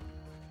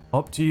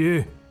 Up to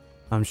you.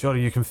 I'm sure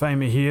you can find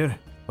me here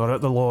or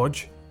at the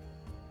lodge.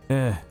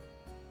 I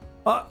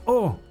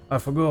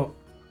forgot.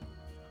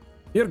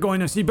 You're going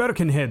to see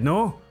Birkenhead,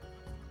 no?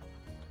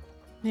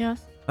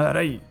 Yes.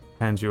 Right.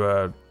 Hands you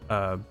a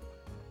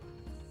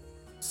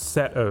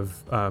set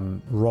of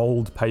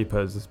rolled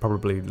papers. There's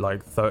probably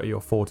like 30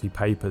 or 40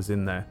 papers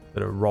in there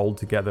that are rolled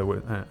together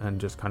with and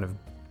just kind of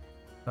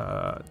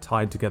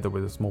tied together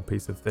with a small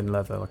piece of thin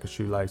leather, like a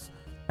shoelace.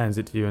 Hands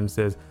it to you and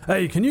says,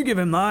 hey, can you give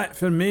him that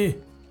for me?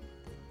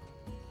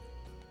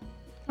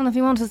 Well, if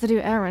you want us to do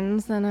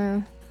errands,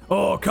 then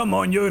Oh, come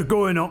on, you're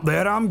going up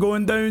there, I'm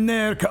going down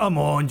there. Come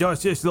on,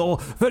 just this little,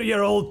 for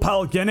your old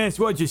pal Guinness,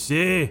 what'd you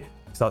say?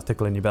 Starts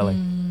tickling your belly.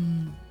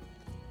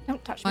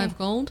 don't touch 5 me.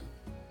 gold?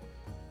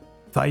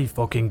 5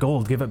 fucking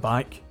gold, give it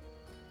back.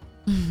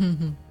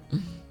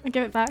 I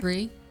give it back.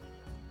 3?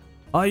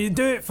 Oh, you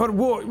do it for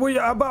what? What,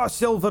 about a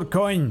silver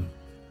coin?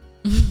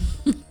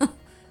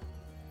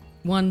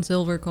 1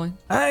 silver coin.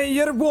 Hey,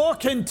 you're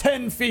walking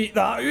 10 feet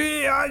that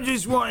way. I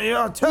just want you,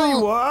 I'll tell you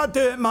what, I'll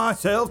do it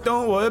myself,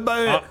 don't worry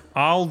about it.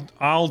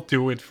 I'll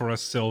do it for a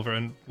silver,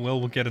 and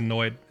Will get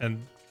annoyed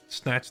and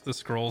snatch the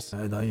scrolls.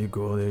 There you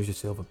go, there's your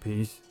silver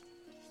piece.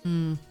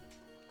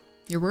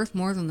 You're worth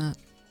more than that.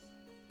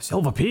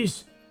 Silver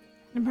piece?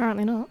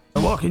 Apparently not.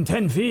 I'm walking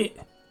 10 feet.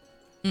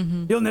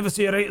 You'll never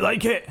see a rate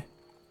like it.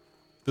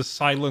 The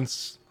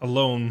silence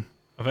alone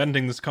of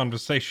ending this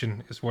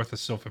conversation is worth a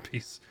silver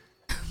piece.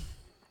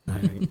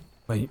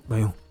 Right,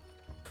 well,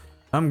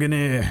 I'm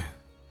gonna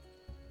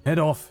head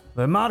off.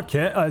 The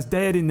market is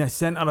dead in the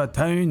centre of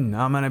town.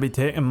 I'm gonna be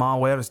taking my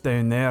wares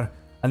down there,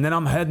 and then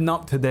I'm heading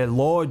up to the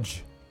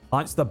lodge.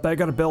 That's the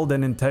bigger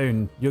building in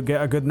town. You'll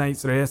get a good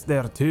night's rest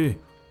there too.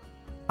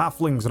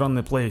 Halflings run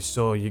the place,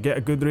 so you get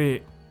a good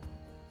rate.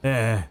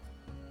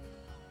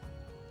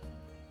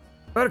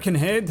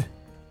 Birkenhead,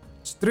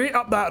 straight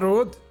up that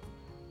road,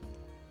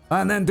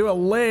 and then do a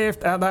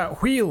left at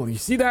that wheel. You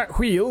see that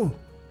wheel?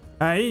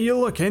 Aye, you're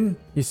looking.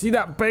 You see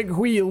that big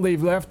wheel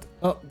they've left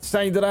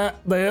outside of that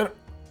there?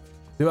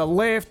 Do a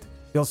left,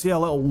 you'll see a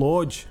little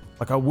lodge,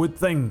 like a wood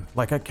thing,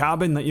 like a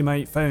cabin that you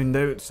might find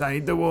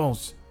outside the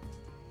walls.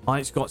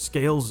 It's got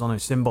scales on a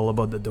symbol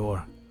above the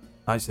door.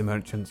 That's the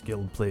Merchants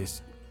Guild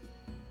place.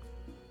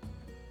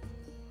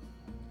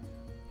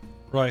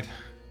 Right.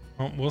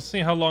 Well, we'll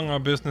see how long our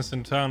business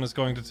in town is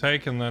going to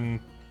take, and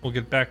then we'll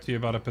get back to you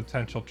about a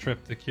potential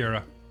trip to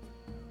Kira.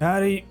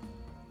 Alright.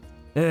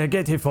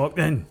 Get your fuck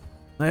then.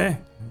 Gladly.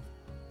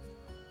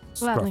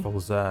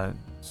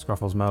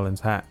 Scruffles Merlin's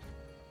hat.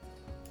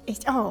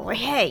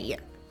 Hey.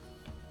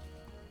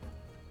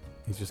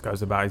 He just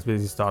goes about his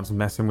business, starts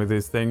messing with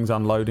his things,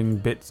 unloading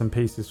bits and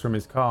pieces from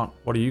his cart.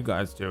 What are you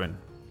guys doing?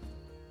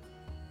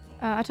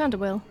 I turned to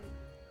Will.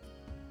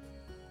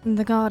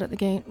 The guard at the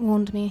gate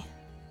warned me.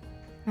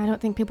 I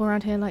don't think people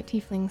around here like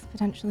tieflings,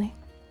 potentially.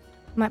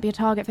 Might be a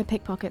target for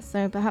pickpockets,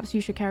 so perhaps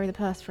you should carry the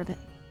purse for a bit.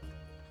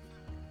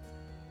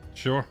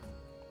 Sure.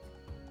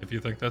 If you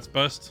think that's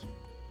best.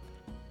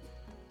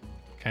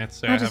 Can't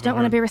say I just don't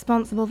want to be. be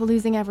responsible for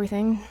losing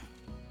everything.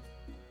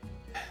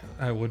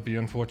 That would be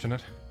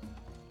unfortunate.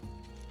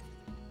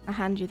 I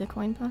hand you the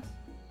coin purse.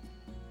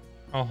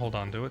 I'll hold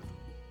on to it.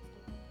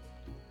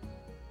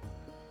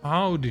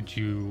 How did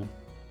you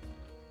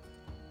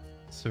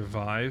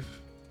survive?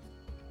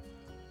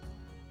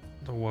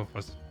 What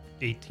was it,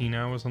 18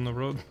 hours on the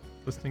road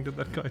listening to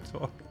that guy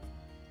talk?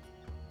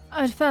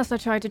 At first I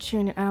tried to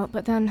tune it out,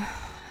 but then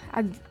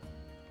I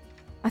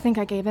think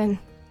I gave in.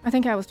 I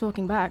think I was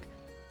talking back.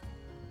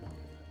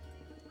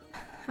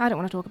 I don't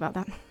want to talk about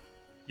that.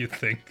 You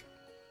think?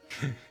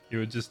 You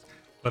were just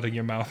letting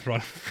your mouth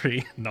run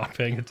free, not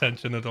paying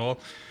attention at all.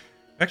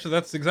 Actually,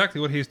 that's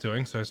exactly what he's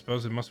doing, so I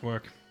suppose it must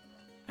work.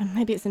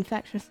 Maybe it's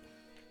infectious.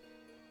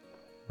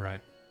 Right.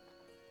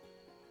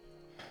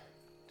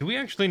 Do we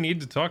actually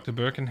need to talk to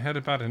Birkenhead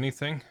about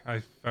anything?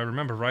 I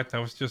remember right, that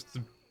was just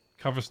the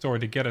cover story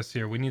to get us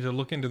here. We need to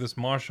look into this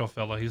Marshall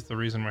fella. He's the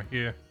reason we're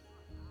here.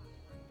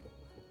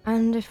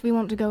 And if we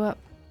want to go up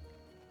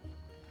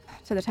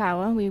to the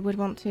tower, we would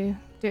want to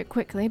do it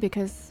quickly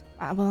because,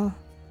 well,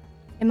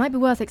 it might be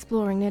worth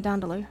exploring near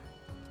Dandalo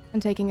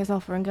and taking his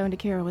offer and going to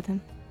Kira with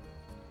him.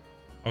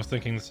 I was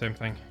thinking the same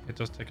thing. It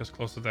does take us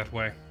closer that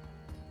way.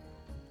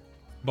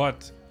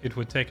 But it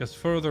would take us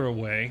further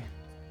away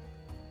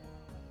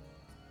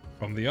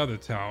from the other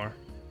tower.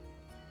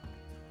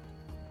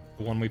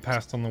 The one we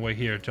passed on the way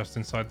here, just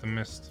inside the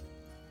mist.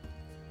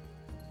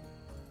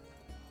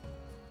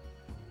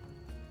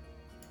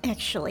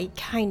 Actually,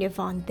 kind of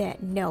on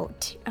that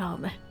note,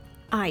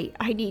 I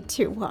need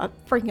to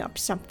bring up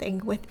something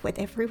with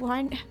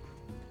everyone.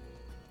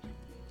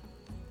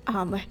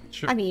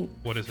 Sure. I mean,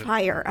 What is it?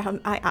 Fire.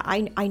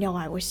 I know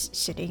I was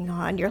sitting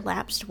on your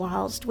laps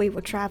whilst we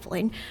were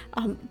traveling,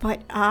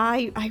 but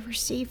I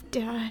received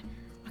a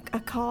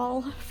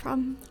call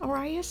from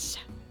Arias.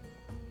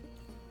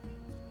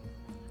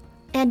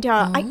 And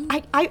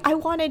I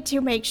wanted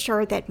to make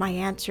sure that my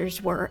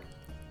answers were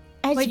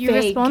as Wait, vague. you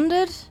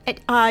responded?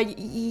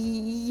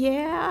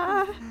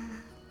 Yeah.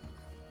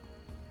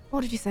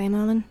 What did you say,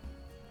 Merlin?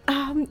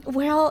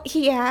 Well,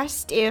 he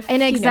asked if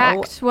In you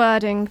exact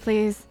wording,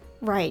 please.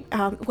 right.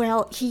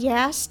 Well, he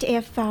asked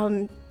if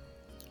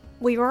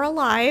we were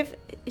alive,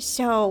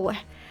 so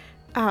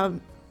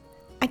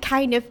I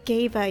kind of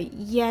gave a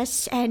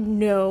yes and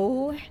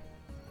no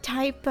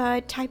type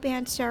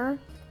answer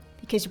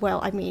because, well,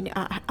 I mean,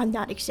 I'm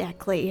not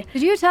exactly.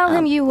 Did you tell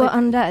him you were like-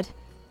 undead?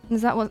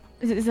 Is that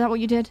what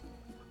you did?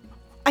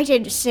 I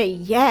didn't say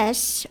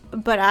yes,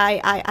 but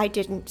I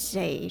didn't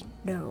say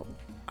no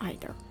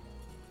either.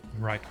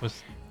 Right.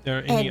 Was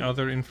there any And-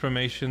 other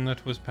information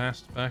that was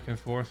passed back and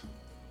forth?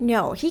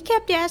 No, he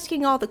kept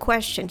asking all the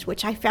questions,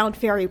 which I found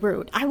very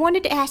rude. I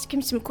wanted to ask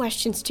him some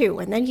questions too,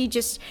 and then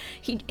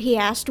he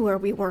asked where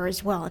we were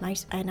as well,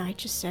 and I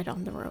just said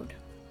on the road.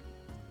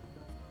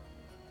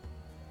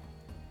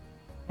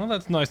 Well,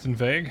 that's nice and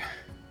vague.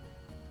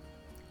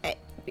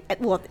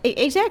 Well,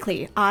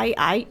 exactly.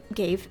 I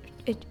gave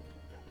it.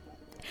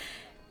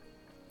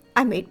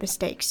 I made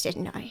mistakes,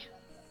 didn't I?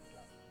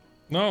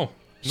 No.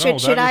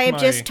 Should I have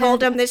just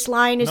told him this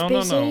line is No,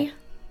 busy?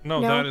 No,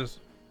 No? that is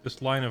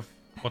this line of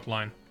what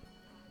line?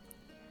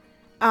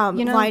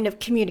 You know- Line of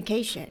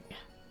communication.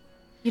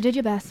 You did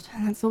your best,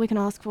 and that's all we can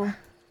ask for.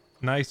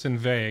 Nice and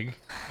vague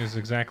is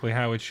exactly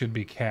how it should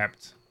be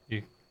kept.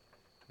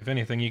 If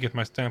anything, you get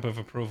my stamp of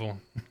approval.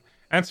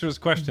 Answer his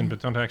question, but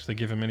don't actually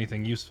give him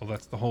anything useful.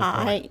 That's the whole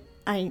point.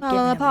 I ain't Well,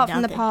 giving him apart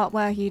from the nothing. part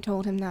where you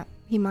told him that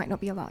he might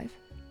not be alive.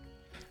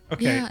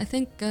 Okay, Yeah, I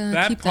think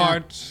that keep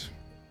part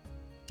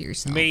that to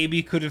yourself.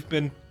 maybe could have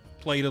been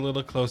played a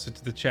little closer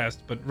to the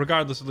chest, but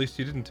regardless, at least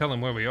you didn't tell him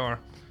where we are.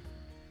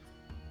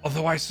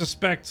 Although I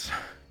suspect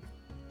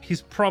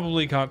he's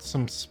probably got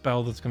some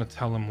spell that's going to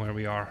tell him where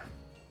we are.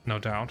 No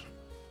doubt.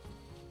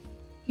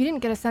 You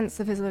didn't get a sense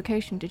of his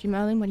location, did you,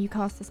 Merlin, when you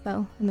cast the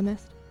spell in the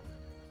mist?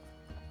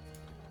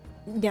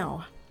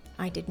 No,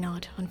 I did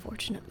not,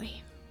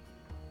 unfortunately.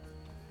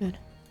 Good.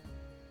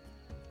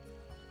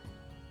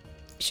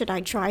 Should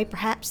I try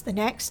perhaps the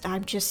next?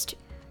 I'm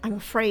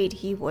afraid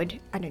he would,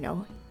 I don't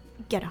know,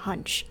 get a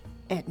hunch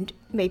and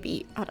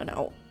maybe, I don't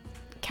know,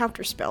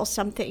 counterspell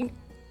something.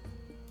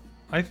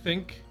 I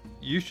think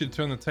you should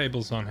turn the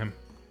tables on him.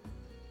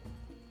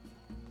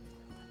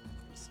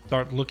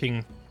 Start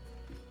looking,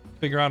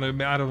 figure out, I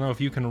don't know if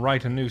you can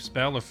write a new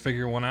spell or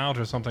figure one out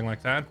or something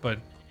like that, but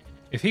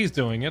if he's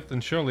doing it,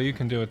 then surely you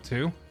can do it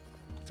too.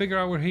 Figure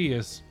out where he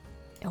is.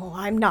 Oh,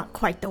 I'm not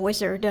quite the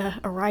wizard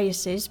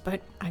Arias is,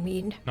 but I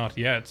mean, Not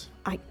yet.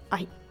 I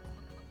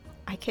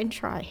can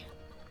try.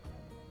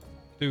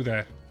 Do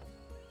that.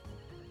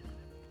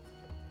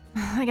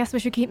 I guess we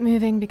should keep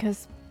moving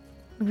because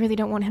we really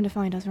don't want him to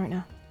find us right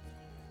now.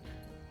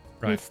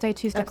 Right. We'd stay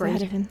 2 steps Agreed.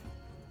 ahead of him.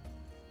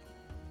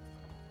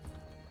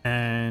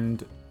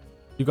 And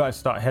you guys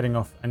start heading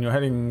off, and you're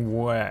heading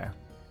where?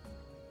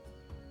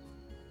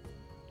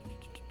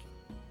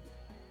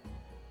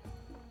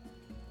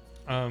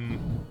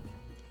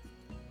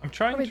 I'm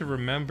trying to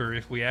remember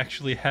if we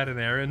actually had an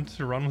errand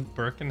to run with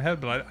Birkenhead,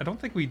 but I don't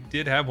think we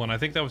did have one. I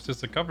think that was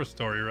just a cover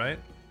story, right?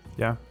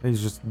 Yeah,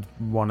 he's just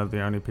one of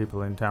the only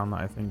people in town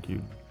that I think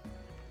you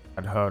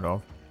had heard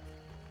of.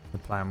 The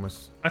plan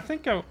was I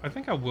think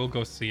I will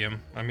go see him.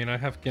 I mean, I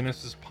have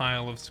Guinness's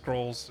pile of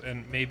scrolls,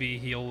 and maybe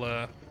he'll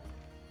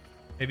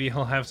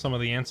have some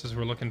of the answers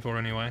we're looking for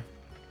anyway.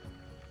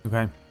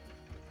 okay.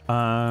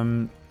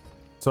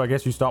 So I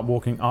guess you start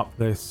walking up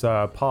this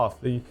path.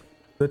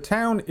 The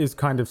town is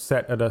kind of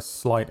set at a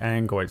slight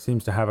angle. It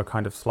seems to have a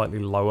kind of slightly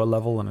lower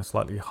level and a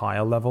slightly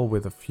higher level,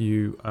 with a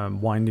few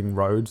winding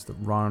roads that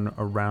run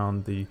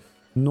around the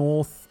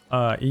north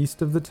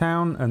east of the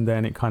town, and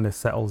then it kind of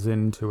settles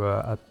into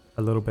a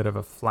little bit of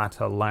a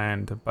flatter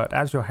land. But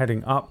as you're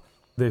heading up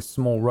this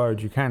small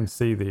road, you can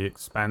see the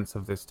expanse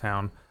of this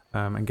town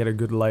and get a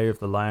good lay of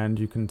the land.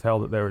 You can tell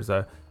that there is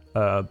a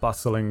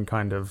bustling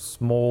kind of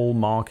small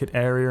market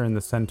area in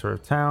the center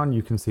of town.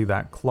 You can see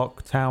that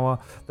clock tower.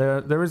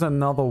 There is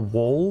another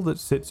wall that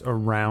sits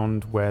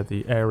around where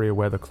the area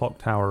where the clock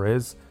tower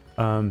is.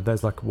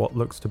 There's like what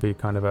looks to be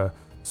kind of a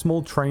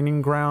small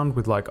training ground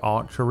with like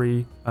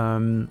archery.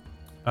 What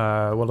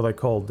are they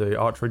called? The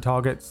archery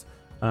targets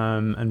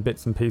and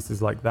bits and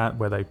pieces like that,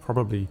 where they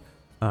probably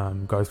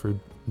go through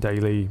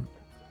daily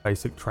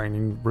basic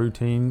training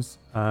routines.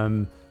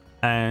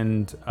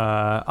 And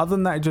other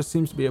than that, it just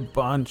seems to be a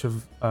bunch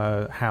of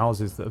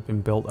houses that have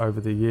been built over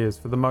the years.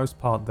 For the most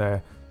part,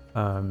 they're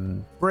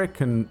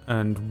brick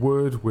and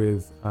wood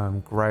with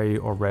grey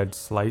or red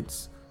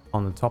slates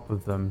on the top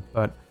of them.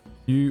 But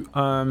you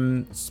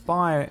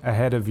spy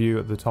ahead of you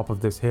at the top of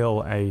this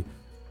hill a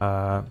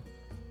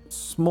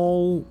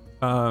small,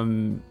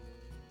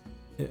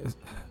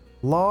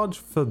 large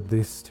for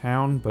this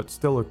town, but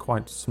still a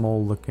quite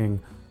small looking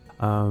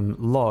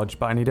lodge.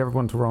 But I need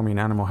everyone to roll me an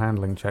animal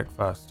handling check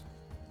first.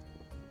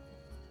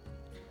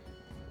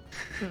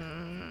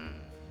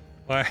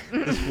 Why?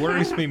 This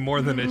worries me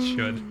more than it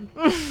should.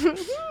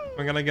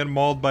 I'm gonna get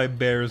mauled by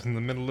bears in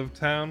the middle of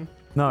town.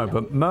 No,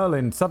 but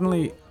Merlin,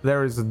 suddenly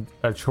there is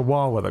a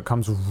chihuahua that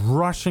comes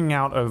rushing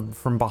out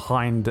from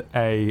behind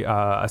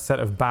a set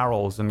of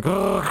barrels and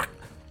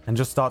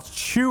just starts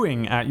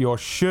chewing at your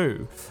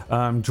shoe,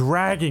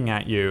 dragging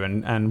at you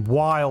and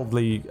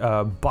wildly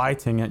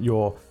biting at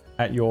your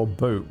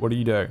boot. What do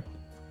you do?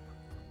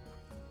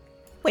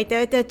 Wait,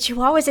 the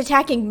chihuahua's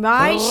attacking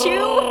my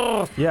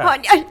shoe? Yeah.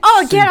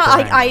 Get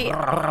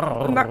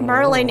out!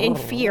 Merlin in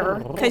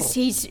fear, because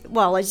he's,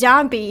 well, a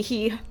zombie.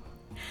 He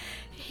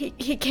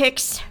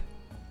kicks.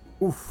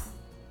 Oof.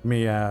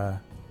 Me, Oh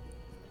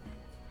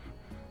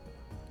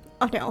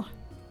no.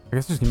 I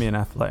guess just give me an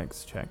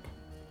athletics check.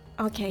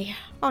 Okay.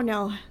 Oh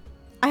no.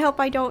 I hope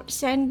I don't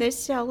send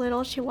this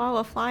little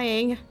chihuahua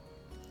flying.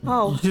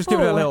 Oh. You just give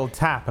it a little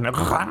tap and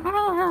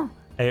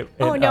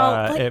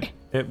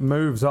it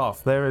moves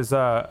off. There is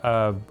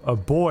a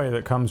boy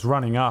that comes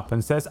running up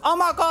and says, "Oh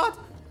my God!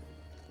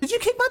 Did you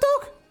kick my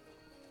dog?"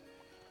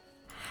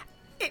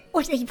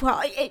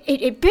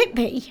 It bit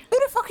me. Who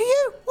the fuck are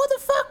you? What the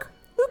fuck?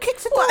 Who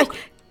kicks a dog?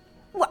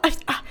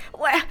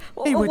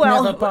 He would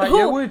never bite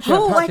you, would you,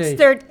 who Pudgy? lets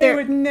their He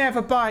would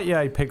never bite you.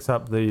 He picks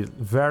up the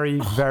very,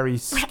 very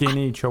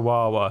skinny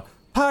chihuahua.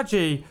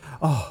 Pudgy!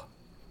 Oh,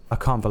 I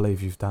can't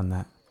believe you've done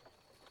that.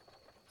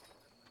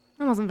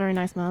 That wasn't very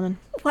nice, Merlin.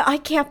 Well, I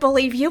can't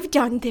believe you've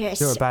done this.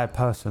 You're a bad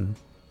person.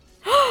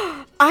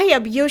 I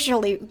am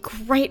usually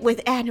great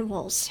with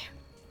animals.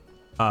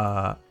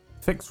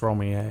 Fix, roll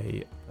me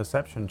a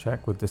perception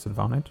check with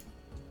disadvantage.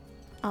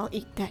 I'll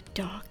eat that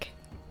dog.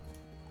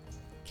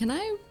 Can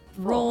I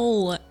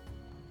roll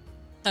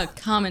a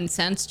common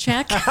sense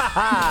check?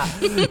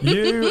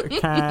 You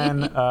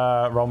can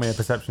roll me a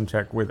perception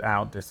check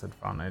without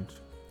disadvantage.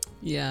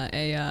 Yeah,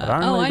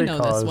 But only I know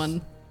this because-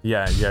 one.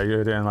 Yeah,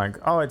 you're doing like,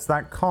 oh, it's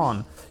that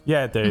con.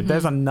 Yeah, dude,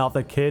 there's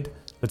another kid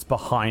that's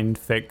behind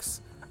Fix,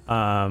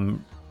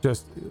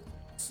 just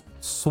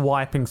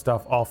swiping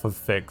stuff off of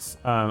Fix.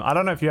 I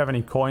don't know if you have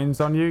any coins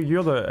on you.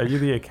 Are you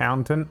the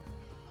accountant?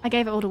 I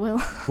gave it all to Will.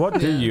 What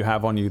do you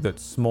have on you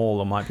that's small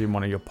or might be in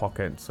one of your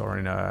pockets or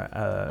in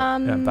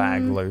a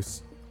bag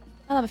loose?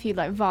 I'll have a few,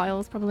 like,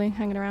 vials probably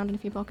hanging around in a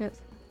few pockets.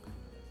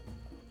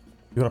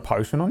 You got a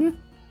potion on you?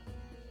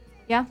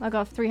 Yeah, I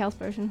got 3 health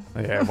potions.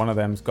 Yeah, one of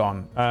them's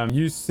gone.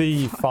 You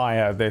see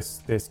Fire,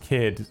 this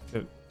kid,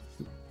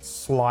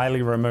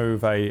 slyly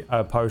remove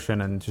a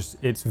potion, and just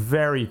it's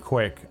very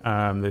quick.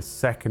 This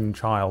second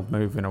child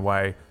moving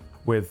away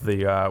with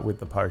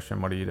the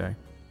potion. What do you do?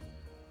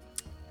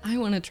 I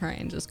want to try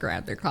and just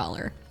grab their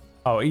collar.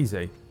 Oh,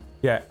 easy.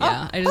 Yeah.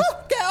 Yeah,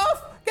 Get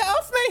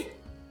off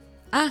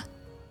me!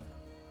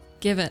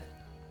 Give it.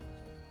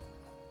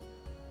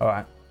 All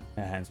right.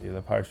 It hands you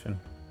the potion.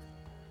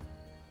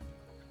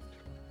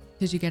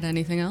 Did you get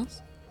anything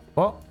else?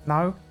 What?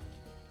 No.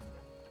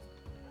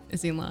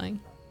 Is he lying?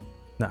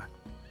 No.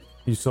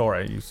 You saw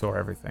it. You saw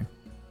everything.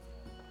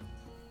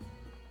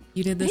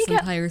 You did this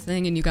entire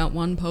thing and you got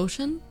 1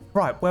 potion?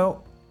 Right.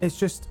 Well, it's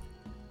just.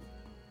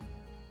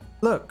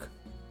 Look.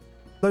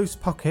 Loose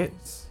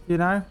pockets, you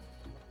know?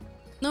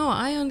 No,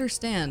 I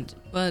understand,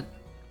 but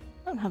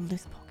I don't have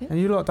loose pockets. And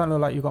you lot don't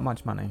look like you got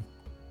much money.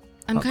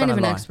 I'm Not kind of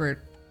gonna an lie. expert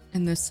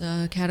in this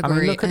I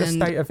category. mean, look at the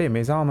and state of him.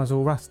 His armor's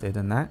all rusted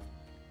and that.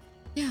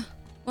 Yeah,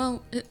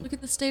 well, look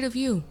at the state of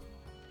you.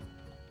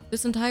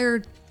 This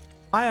entire...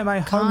 I am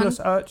a homeless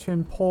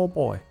urchin, poor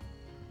boy.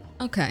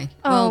 Okay.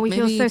 Oh, well, we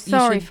feel maybe so you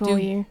sorry should for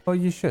you. Well,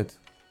 you should.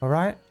 All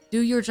right?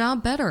 Do your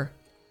job better.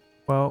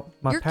 Well,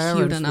 my You're cute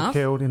parents were enough.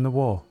 killed in the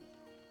war.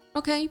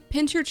 Okay,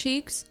 pinch your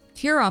cheeks,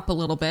 tear up a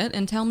little bit,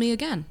 and tell me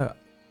again.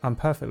 I'm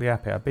perfectly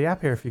happy. I'd be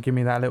happier if you give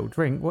me that little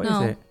drink. What is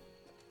No.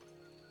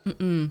 it?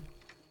 An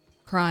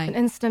Cry.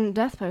 instant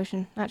death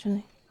potion,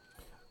 actually.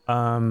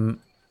 I'm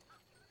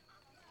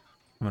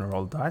gonna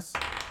roll the dice.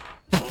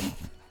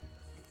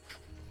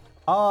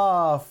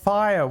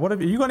 Fire. What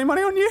have you got any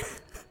money on you?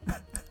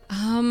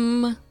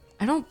 I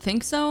don't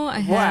think so. I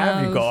have... What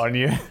have you got on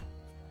you?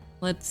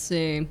 Let's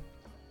see.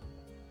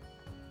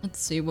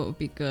 What would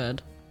be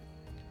good.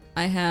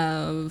 I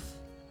have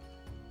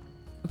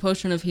a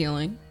potion of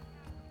healing.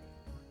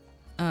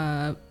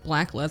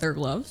 Black leather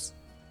gloves.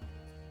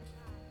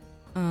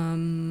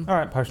 All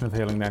right, potion of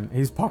healing then.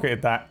 He's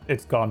pocketed that.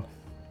 It's gone.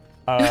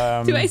 Do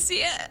I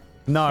see it?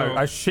 No, So-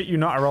 I shit you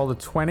not. I rolled a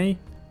 20.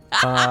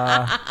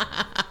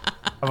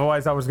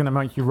 Otherwise, I was going to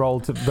make you roll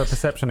to the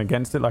perception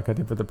against it like I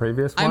did with the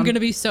previous one. I'm gonna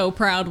be so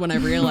proud when I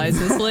realize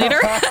this later.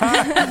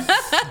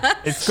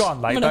 It's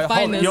gone. Like, I'm gonna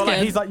find this you're like,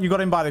 kid. he's like, you got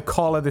him by the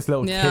collar, this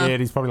little Yeah. kid.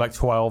 He's probably like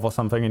 12 or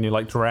something, and you're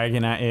like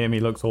dragging at him. He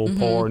looks all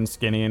poor and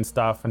skinny and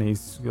stuff, and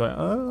he's like,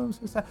 oh, I'm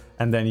so sad.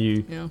 And then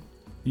Yeah.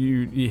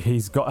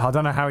 he's got, I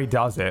don't know how he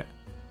does it,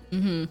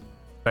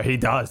 but he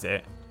does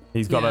it.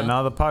 He's got Yeah.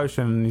 another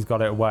potion, and he's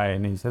got it away,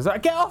 and he says,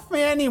 get off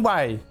me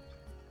anyway.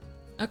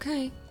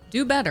 Okay.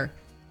 Do better.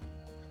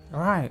 All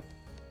right.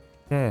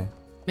 Yeah.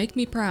 Make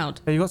me proud.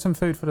 Hey, you got some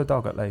food for the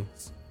dog at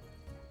least.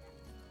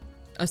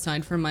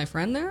 Aside from my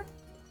friend there?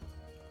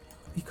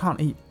 He can't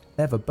eat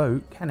leather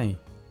boot, can he?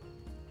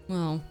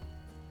 Well,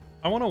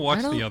 I want to watch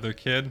I the don't- other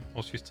kid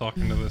while she's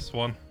talking to this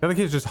one. The other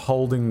kid's just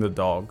holding the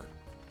dog,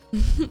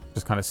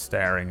 just kind of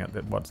staring at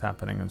what's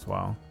happening as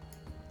well.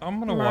 I'm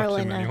gonna watch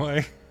him Marlon,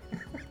 anyway.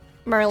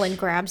 Merlin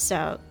grabs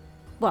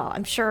well,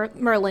 I'm sure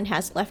Merlin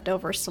has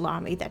leftover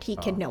salami that he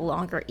can no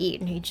longer eat,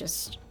 and he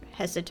just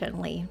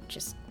hesitantly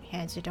just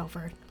hands it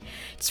over.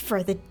 It's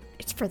for the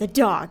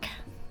dog,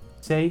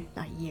 See?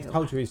 not you.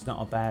 Told you he's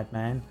not a bad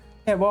man.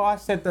 Yeah, well, I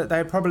said that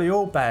they're probably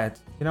all bad.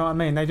 You know what I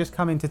mean? They just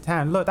come into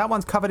town. Look, that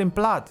one's covered in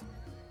blood.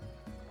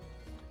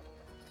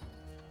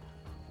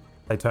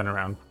 They turn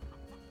around.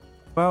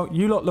 Well,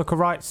 you lot look a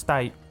right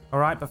state. All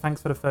right, but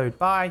thanks for the food.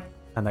 Bye.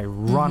 And they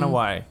run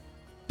away.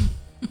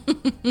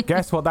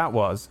 Guess what that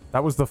was?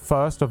 That was the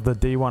first of the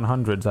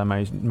D100s I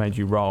made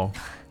you roll.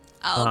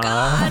 oh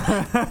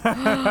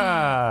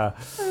god.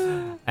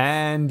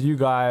 And you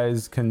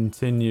guys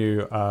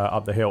continue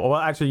up the hill. Well,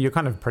 actually, you're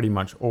kind of pretty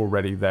much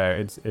already there.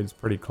 It's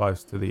pretty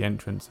close to the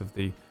entrance of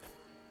the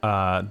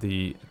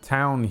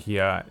town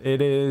here.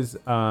 It is,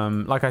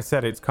 like I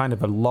said, it's kind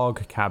of a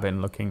log cabin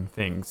looking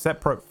thing,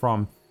 separate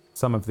from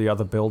some of the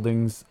other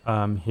buildings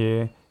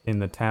here in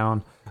the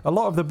town. A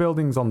lot of the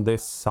buildings on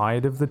this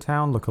side of the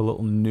town look a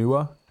little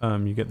newer.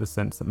 You get the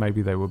sense that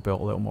maybe they were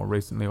built a little more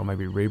recently, or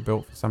maybe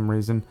rebuilt for some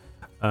reason.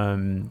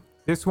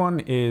 This one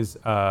is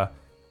a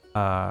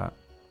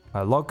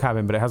log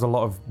cabin, but it has a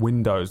lot of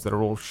windows that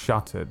are all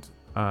shuttered.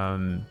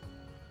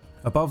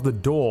 Above the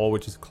door,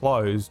 which is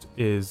closed,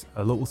 is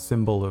a little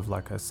symbol of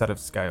like a set of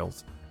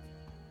scales.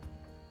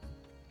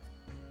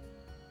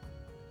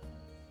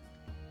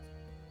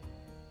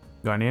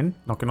 Going in,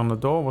 knocking on the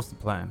door. What's the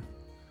plan?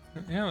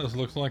 Yeah, this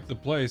looks like the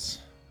place.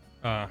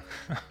 I'm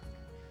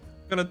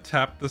gonna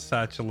tap the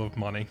satchel of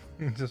money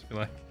and just be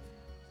like,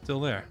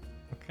 still there.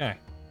 Okay.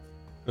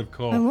 Good I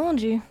call.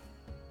 warned you.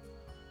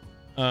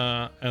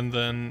 And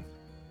then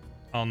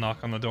I'll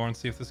knock on the door and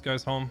see if this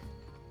guy's home.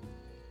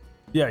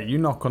 Yeah, you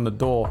knock on the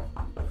door,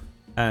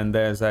 and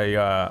there's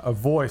a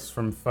voice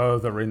from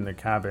further in the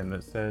cabin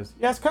that says,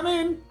 "Yes, come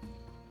in."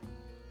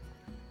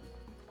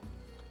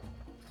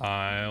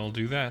 I'll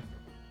do that.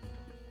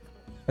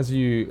 As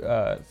you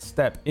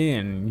step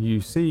in,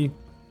 you see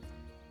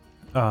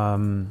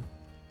the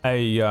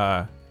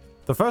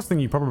first thing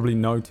you probably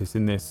notice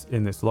in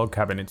this log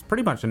cabin. It's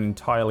pretty much an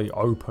entirely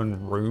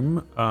open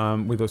room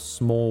with a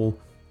small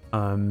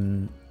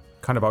kind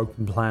of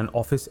open plan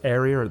office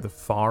area at the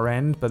far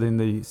end. But in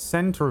the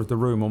center of the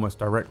room, almost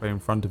directly in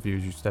front of you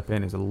as you step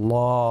in, is a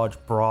large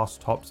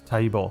brass-topped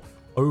table,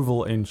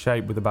 oval in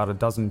shape, with about a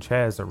dozen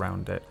chairs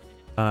around it.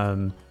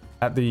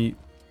 At the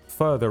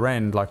further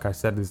end, like I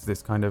said, is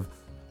this kind of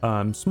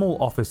small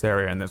office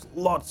area, and there's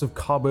lots of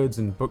cupboards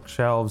and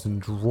bookshelves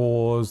and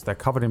drawers. They're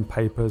covered in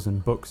papers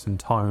and books and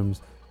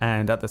tomes,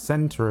 and at the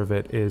center of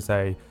it is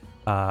a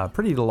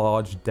pretty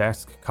large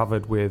desk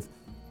covered with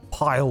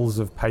piles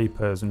of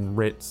papers and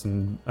writs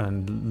and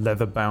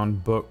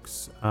leather-bound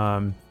books.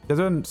 There's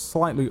a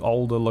slightly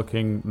older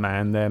looking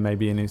man there,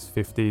 maybe in his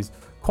 50s,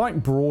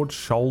 quite broad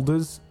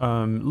shoulders,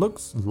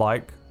 looks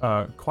like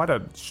quite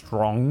a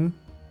strong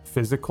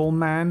physical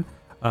man,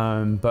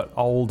 but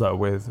older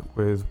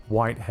with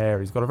white hair.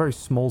 He's got a very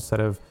small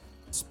set of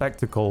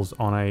spectacles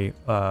on a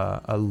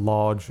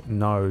large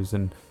nose,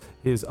 and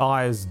his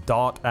eyes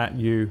dart at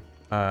you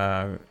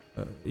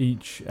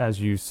each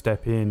as you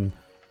step in,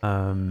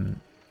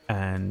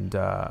 and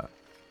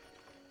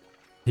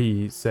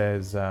he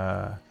says,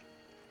 "Hello,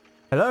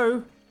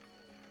 can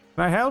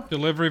I help?"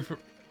 Delivery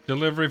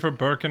for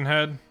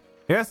Birkenhead.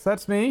 "Yes,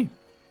 that's me."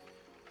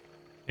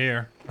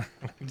 Here.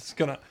 I'm just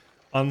gonna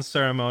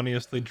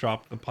unceremoniously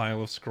drop the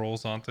pile of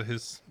scrolls onto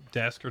his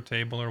desk or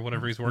table or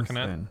whatever he's working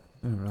at. Then.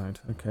 Oh, right.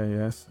 Okay.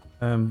 Yes.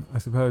 I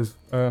suppose.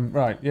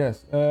 Right.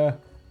 Yes. Let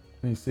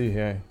me see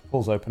here.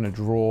 Pulls open a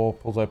drawer.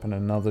 Pulls open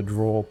another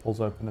drawer. Pulls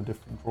open a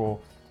different drawer.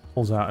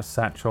 Pulls out a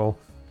satchel.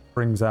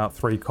 Brings out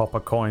 3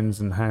 copper coins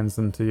and hands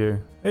them to you.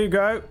 Here you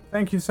go.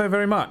 Thank you so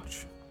very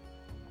much.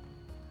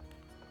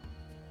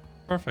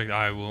 Perfect.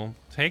 I will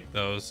take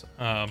those.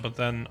 But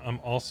then I'm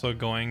also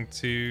going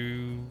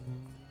to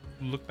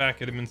look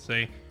back at him and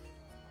say,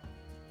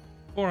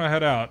 before I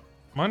head out,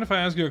 mind if I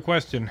ask you a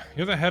question?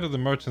 You're the head of the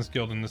Merchants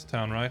Guild in this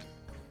town, right?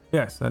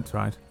 Yes, that's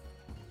right.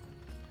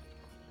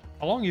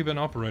 How long have you been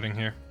operating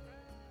here?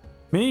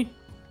 Me?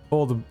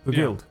 Or the Yeah.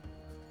 guild?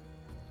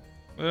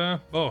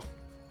 Both.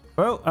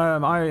 Well,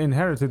 I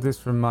inherited this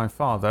from my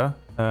father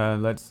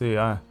Let's see,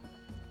 I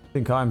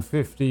think I'm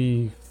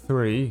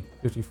 53,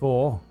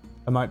 54.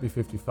 I might be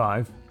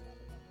 55.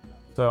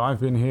 So I've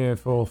been here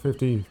for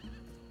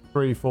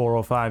 53, 4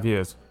 or 5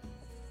 years.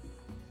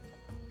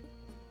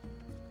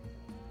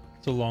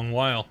 It's a long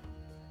while.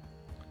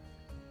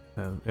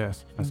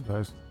 Yes, I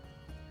suppose.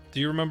 Do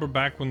you remember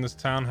back when this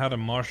town had a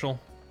marshal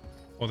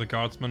or the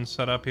guardsmen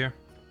set up here?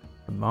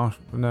 A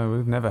marshal? No,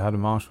 we've never had a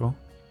marshal.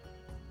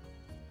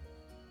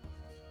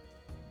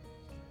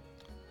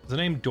 Does the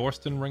name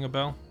Dorston ring a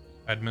bell?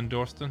 Edmund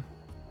Dorston?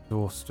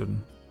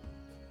 Dorston.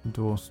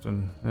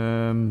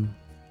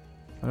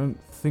 I don't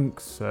think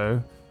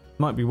so.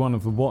 Might be one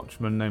of the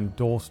watchmen named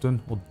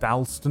Dorston or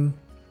Dalston.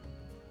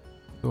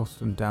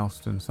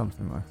 Dalston,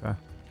 something like that.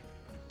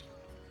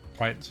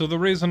 Right, so the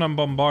reason I'm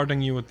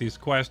bombarding you with these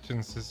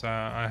questions is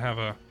I have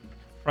a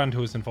friend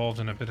who is involved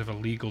in a bit of a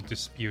legal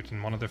dispute,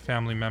 and one of their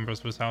family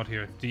members was out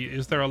here.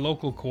 Is there a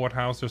local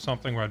courthouse or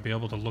something where I'd be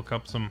able to look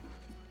up some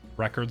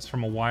records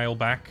from a while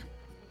back?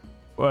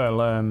 Well,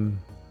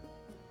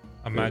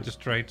 a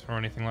magistrate or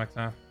anything like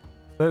that?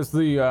 there's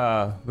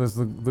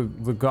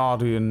the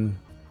Guardian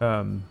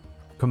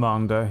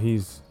commander.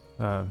 He's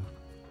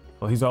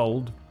he's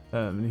old.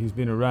 He's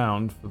been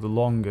around for the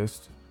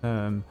longest.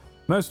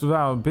 Most of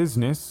our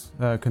business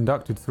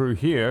conducted through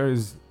here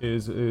is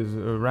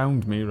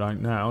around me right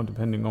now,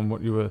 depending on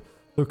what you were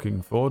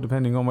looking for,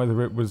 depending on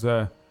whether it was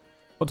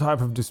what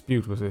type of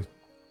dispute was it?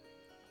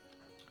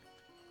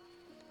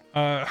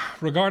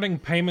 Regarding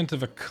payment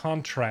of a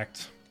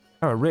contract.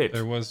 Oh, a writ.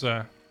 There was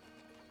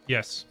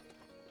yes.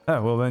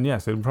 Oh, well then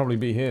yes, it'll probably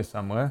be here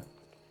somewhere.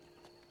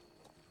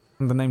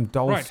 And the name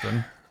Dalston.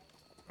 Right.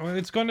 Well,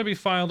 it's going to be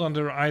filed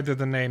under either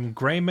the name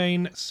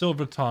Greymane,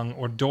 Silvertongue,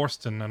 or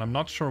Dorston, and I'm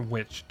not sure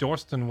which.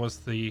 Dorston was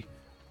the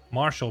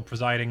marshal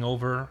presiding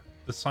over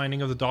the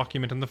signing of the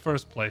document in the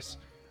first place.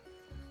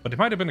 But it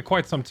might have been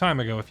quite some time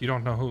ago if you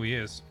don't know who he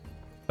is.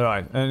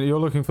 Right, and you're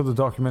looking for the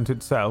document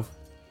itself?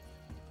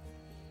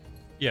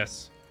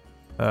 Yes.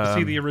 To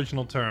see the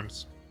original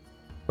terms.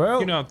 Well,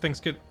 You know, things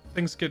get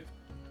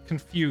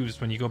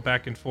confused when you go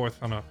back and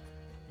forth on a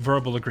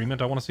verbal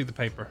agreement. I want to see the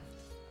paper.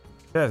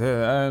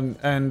 Yeah,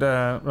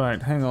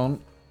 right, hang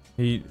on.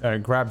 He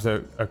grabs a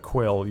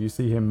quill. You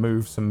see him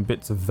move some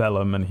bits of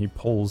vellum, and he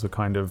pulls a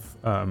kind of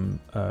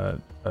a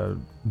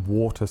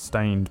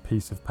water-stained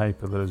piece of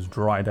paper that is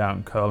dried out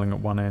and curling at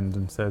one end,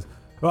 and says,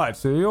 "Right,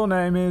 so your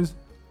name is?"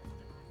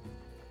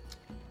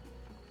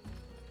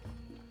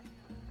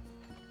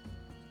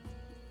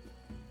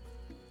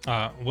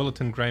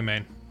 Willerton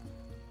Greymane.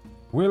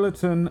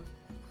 Willerton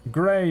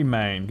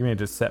Greymane. Give me a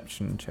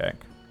deception check.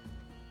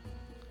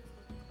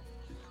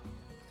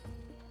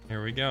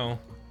 Here we go.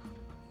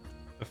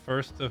 The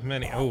first of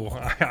many. Oh,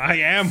 I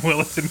am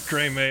Willerton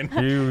Greymane.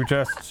 You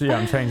just... Yeah,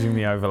 I'm changing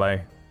the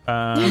overlay.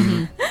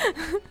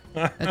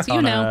 That's you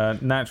On now. a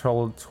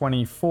natural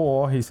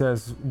 24, he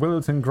says,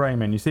 Willerton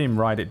Greymane. You see him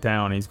write it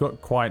down. He's got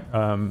quite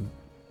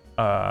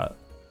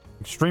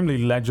extremely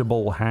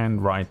legible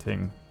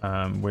handwriting,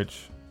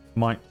 which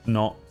might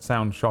not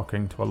sound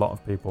shocking to a lot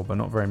of people, but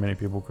not very many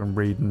people can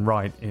read and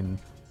write in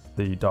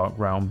the Dark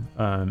Realm.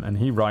 And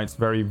he writes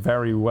very,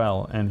 very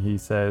well. And he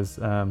says,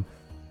 and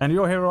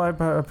you're here,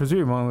 I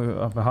presume,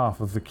 on behalf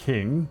of the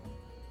king.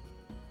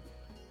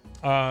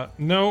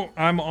 No,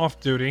 I'm off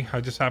duty.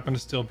 I just happen to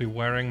still be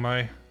wearing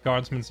my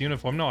guardsman's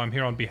uniform. No, I'm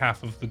here on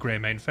behalf of the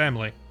Greymane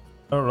family.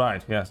 Oh,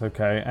 right. Yes,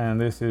 okay.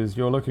 And this is,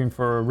 you're looking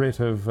for a writ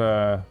of,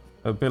 a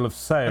bill of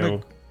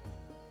sale.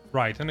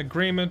 Right, an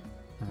agreement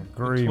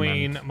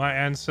between my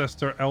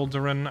ancestor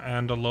Eldarin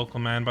and a local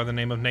man by the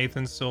name of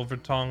Nathan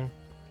Silvertongue.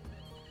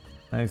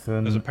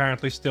 Nathan There's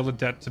apparently still a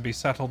debt to be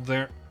settled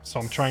there, so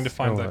I'm trying to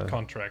find that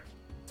contract.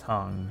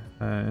 Tongue.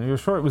 You're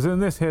sure it was in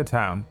this here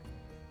town?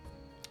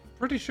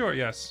 Pretty sure,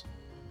 yes.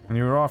 And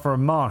you were after a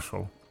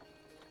marshal?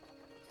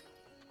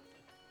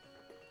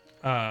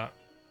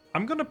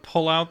 I'm gonna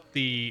pull out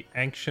the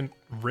ancient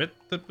writ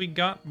that we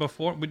got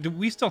before.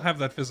 We still have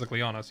that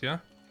physically on us, yeah?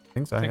 I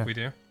think so, I think yeah. we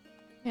do.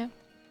 Yeah.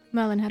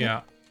 Merlin had it.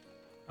 Yeah.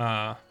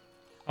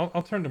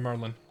 I'll turn to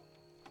Merlin.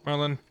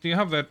 Merlin, do you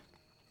have that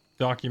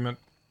document?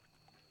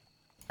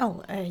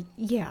 Oh,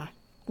 yeah.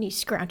 And he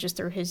scrounges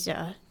through his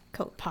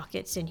coat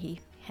pockets and he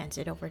hands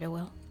it over to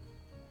Will.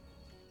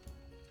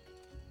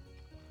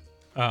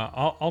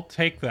 I'll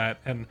take that,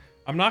 and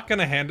I'm not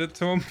gonna hand it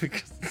to him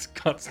because it's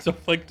got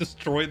stuff like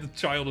 "Destroy the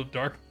Child of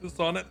Darkness"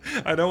 on it.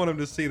 I don't want him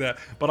to see that,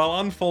 but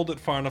I'll unfold it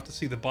far enough to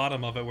see the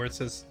bottom of it, where it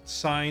says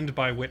 "Signed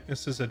by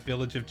witnesses at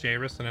Village of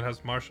Jairus," and it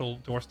has Marshal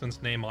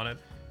Dorston's name on it.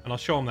 And I'll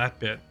show him that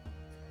bit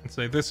and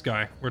say, "This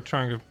guy, we're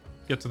trying to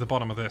get to the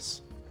bottom of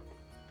this."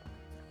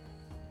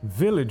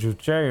 Village of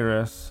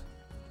Jairus.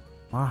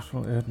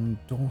 Marshal Edmund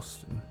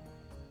Dorston.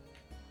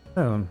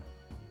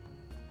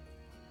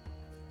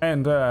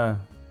 And,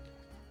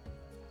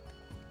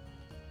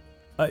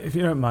 if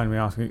you don't mind me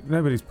asking,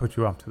 nobody's put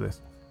you up to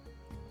this.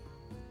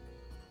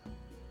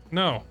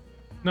 No,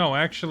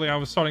 actually, I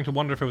was starting to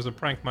wonder if it was a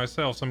prank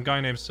myself. Some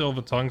guy named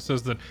Silvertongue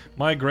says that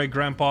my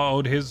great-grandpa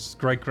owed his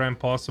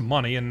great-grandpa some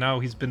money, and now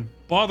he's been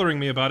bothering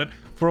me about it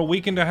for a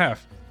week and a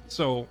half.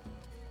 So,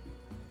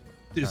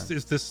 Does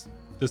this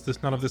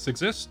none of this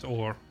exist,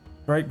 or?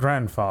 Great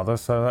grandfather.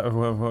 So that,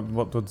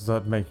 what does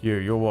that make you?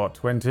 You're what?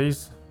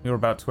 20s? You're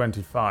about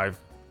 25.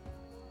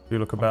 You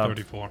look I'm about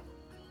 34.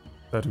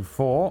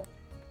 34.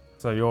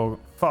 So your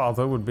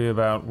father would be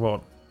about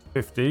what?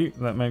 50.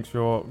 That makes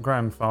your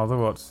grandfather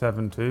what?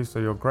 70. So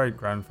your great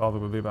grandfather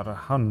would be about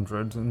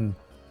 100, and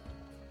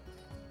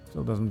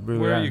still doesn't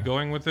really. Where are you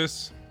going with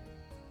this?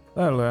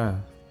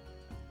 Well,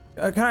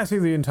 can I see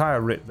the entire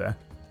writ there?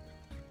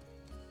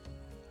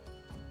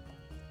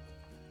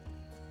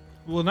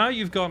 Well, now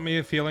you've got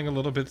me feeling a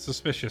little bit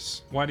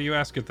suspicious. Why do you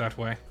ask it that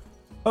way?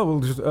 Oh, well,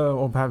 just,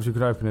 or perhaps you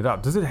could open it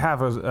up. Does it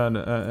have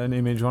an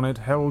image on it?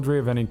 Heraldry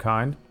of any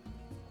kind?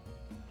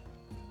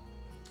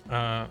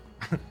 I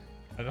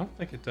don't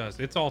think it does.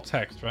 It's all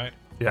text, right?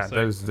 Yeah,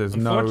 there's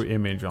no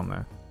image on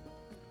there.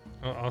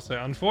 I'll say,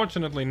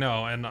 unfortunately,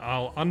 no, and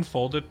I'll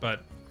unfold it,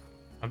 but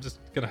I'm just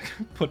gonna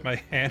put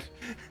my hand.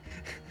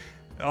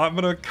 I'm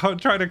gonna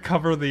try to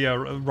cover the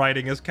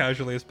writing as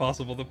casually as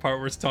possible. The part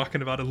where it's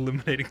talking about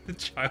illuminating the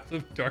child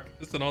of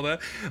darkness and all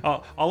that.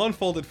 I'll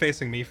unfold it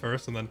facing me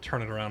first, and then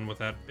turn it around with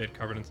that bit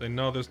covered and say,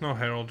 "No, there's no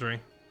heraldry."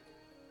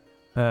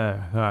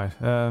 Right.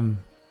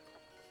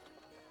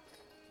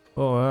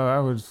 Well, I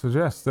would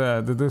suggest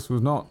that this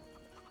was not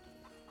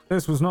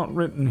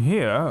written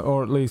here,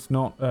 or at least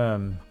not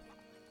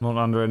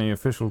under any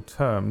official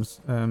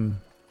terms.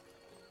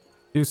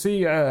 You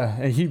see,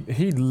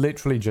 he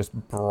literally just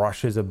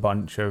brushes a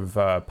bunch of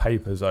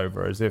papers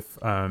over as if,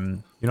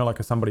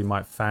 like somebody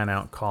might fan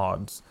out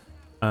cards.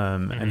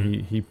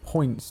 And he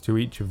points to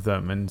each of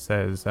them and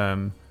says,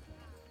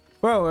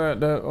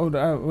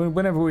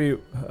 whenever we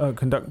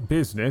conduct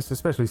business,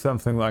 especially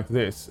something like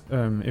this,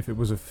 if it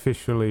was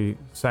officially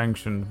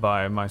sanctioned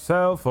by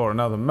myself or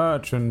another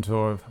merchant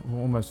or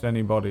almost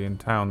anybody in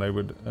town, they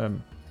would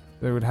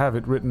have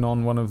it written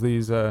on one of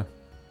these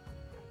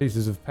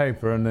pieces of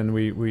paper, and then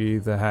we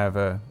either have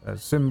a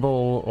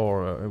symbol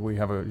or we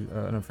have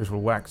an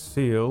official wax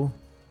seal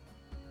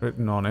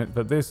written on it.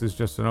 But this is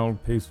just an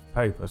old piece of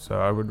paper, so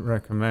I would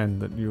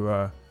recommend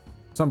that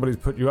somebody's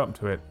put you up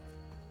to it,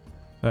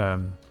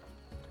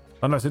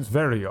 unless it's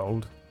very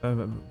old.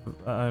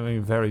 I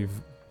mean, very,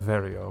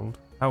 very old.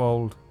 How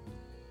old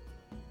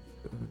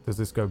does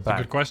this go back?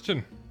 That's a good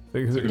question. Do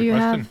you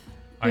have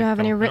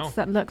any writs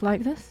that look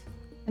like this?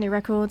 Any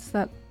records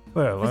that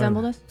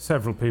resemble this?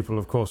 Several people,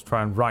 of course,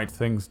 try and write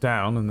things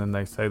down, and then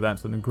they say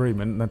that's an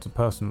agreement. That's a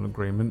personal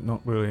agreement, not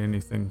really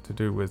anything to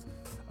do with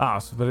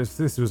us. But if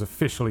this was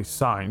officially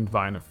signed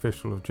by an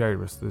official of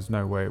Jairus, there's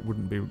no way it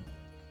wouldn't be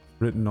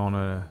written on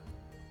a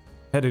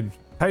headed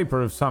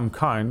paper of some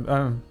kind.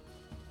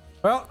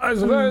 Well, I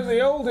suppose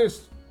the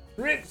oldest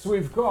writs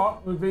we've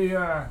got would be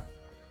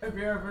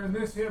maybe over in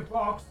this here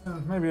box,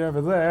 and maybe over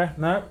there.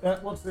 No,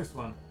 what's this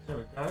one? There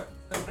we go.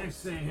 Let me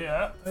see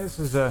here. This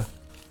is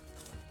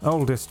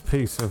oldest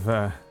piece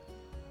of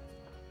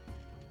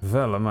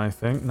vellum, I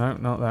think. No,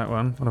 not that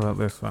one. What about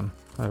this one?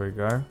 There we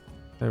go.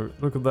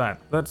 Look at that.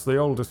 That's the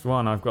oldest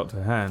one I've got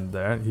to hand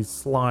there. He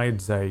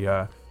slides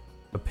a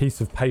piece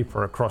of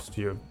paper across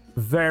to you.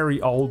 Very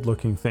old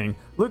looking thing.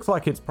 Looks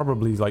like it's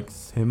probably like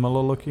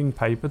similar looking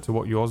paper to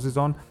what yours is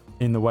on,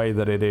 in the way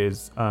that it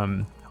is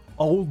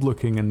old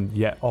looking and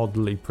yet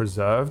oddly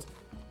preserved.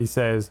 He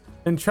says,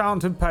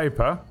 enchanted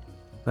paper.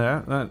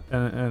 There,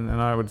 and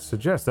I would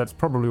suggest that's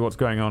probably what's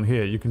going on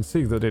here. You can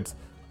see that it's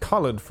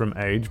coloured from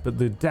age, but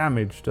the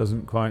damage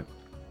doesn't quite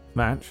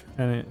match.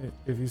 And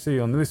if you see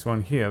on this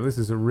one here, this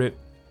is a writ.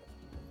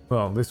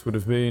 Well, this would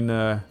have been,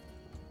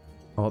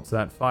 what's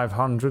that,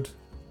 500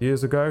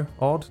 years ago?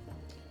 Odd.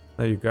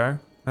 There you go.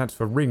 That's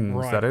for rings,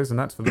 right. That is, and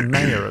that's for the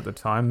mayor at the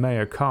time,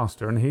 Mayor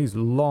Caster, and he's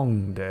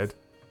long dead.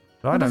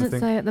 But what does it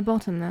say at the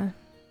bottom there?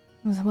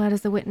 Where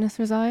does the witness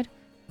reside?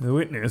 The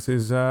witness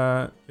is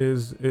the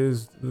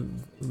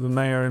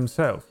mayor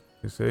himself,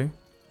 you see.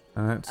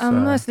 And that's,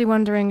 I'm mostly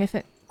wondering if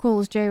it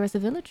calls Jairus a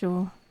village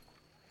or...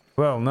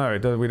 Well, no,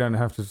 we don't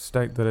have to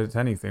state that it's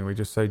anything. We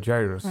just say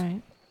Jairus.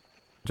 Right.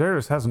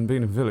 Jairus hasn't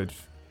been a village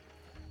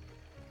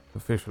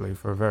officially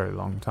for a very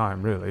long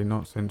time, really.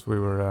 Not since we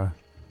were...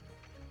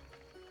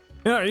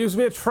 it used to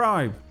be a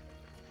tribe.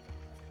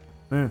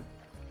 Yeah.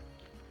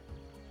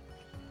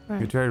 Right.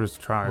 The Jairus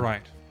tribe.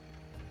 Right.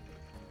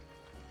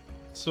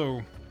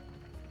 So...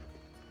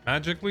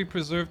 magically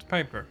preserved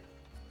paper.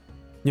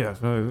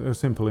 Yes, a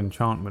simple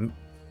enchantment.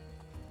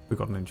 We've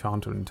got an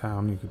enchanter in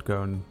town you could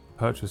go and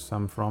purchase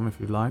some from if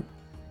you'd like.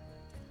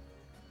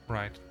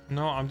 Right.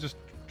 No, I'm just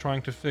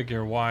trying to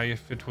figure why,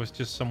 if it was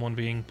just someone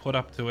being put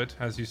up to it,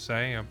 as you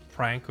say, a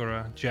prank or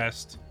a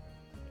jest,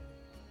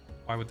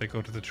 why would they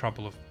go to the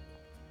trouble of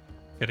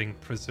getting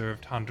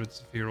preserved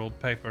hundreds-of-year-old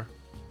paper?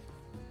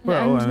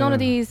 Well, and none of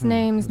these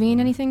names mean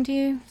anything to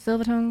you?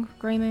 Silvertongue,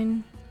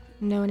 Greymane,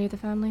 know any of the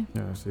family?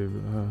 Yeah, see,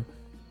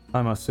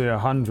 I must see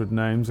 100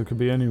 names. It could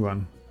be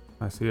anyone.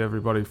 I see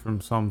everybody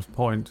from Som's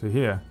Point to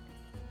here,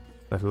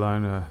 let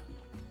alone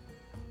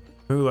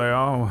who they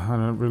are. I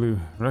don't really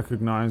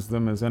recognize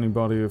them as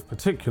anybody of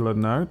particular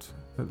note,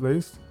 at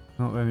least.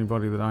 Not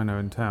anybody that I know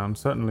in town.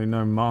 Certainly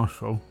no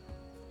marshal.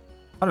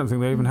 I don't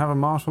think they even have a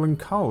marshal in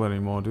Cull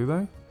anymore, do they?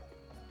 When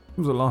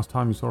was the last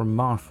time you saw a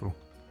marshal?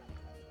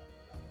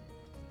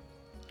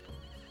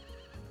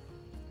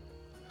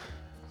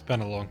 It's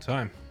been a long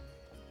time.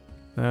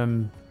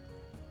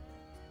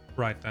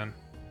 Right then.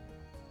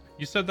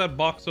 You said that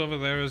box over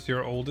there is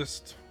your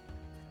oldest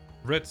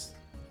writs?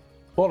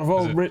 A lot of Is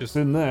old it writs just-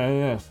 in there,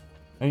 yes.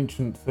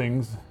 Ancient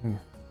things.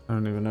 I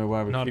don't even know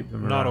why we keep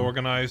them Not around.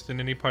 organized in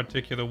any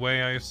particular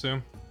way, I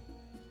assume.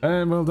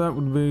 Well, that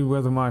would be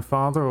whether my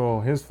father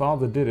or his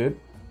father did it.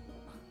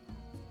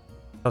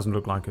 Doesn't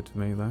look like it to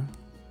me, though.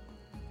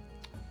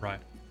 Right.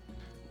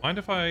 Mind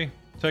if I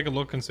take a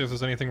look and see if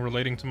there's anything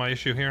relating to my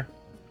issue here?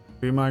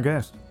 Be my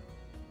guest.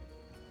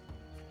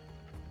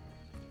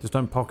 Just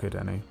don't pocket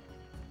any.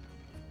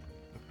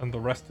 And the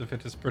rest of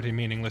it is pretty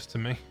meaningless to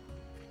me.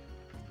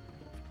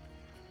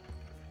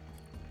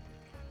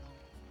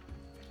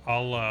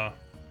 I'll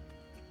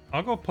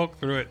go poke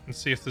through it and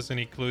see if there's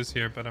any clues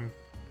here, but I'm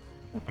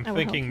I will help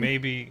thinking you.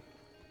 maybe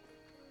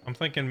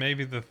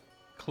the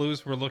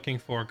clues we're looking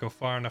for go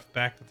far enough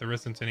back that there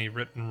isn't any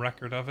written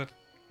record of it.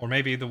 Or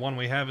maybe the one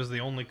we have is the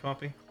only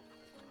copy.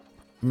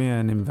 Give me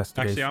an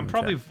investigation. Actually, I'm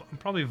check.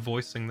 probably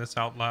voicing this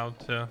out loud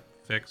to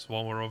Fix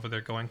while we're over there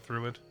going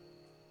through it.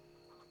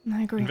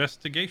 I agree.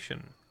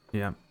 Investigation.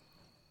 Yeah.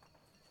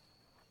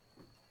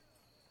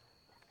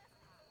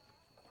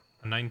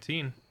 A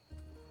 19.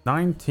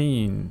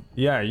 19.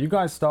 Yeah, you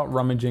guys start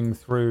rummaging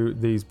through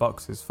these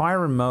boxes.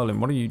 Fire and Merlin,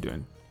 what are you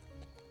doing?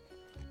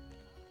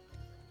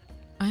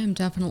 I am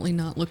definitely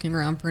not looking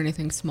around for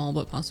anything small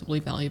but possibly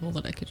valuable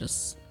that I could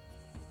just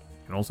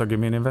You can also give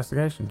me an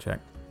investigation check.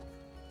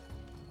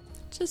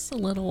 a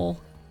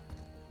little.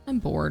 I'm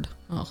bored.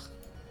 Ugh.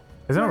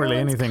 There's not really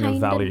Merlin's anything of kinda-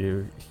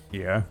 value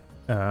here.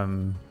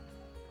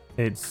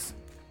 It's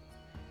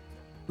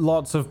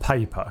lots of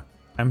paper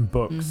and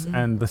books,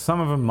 and some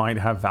of them might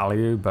have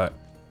value, but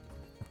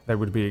they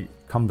would be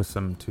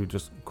cumbersome to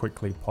just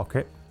quickly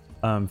pocket.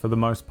 For the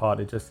most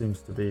part, it just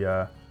seems to be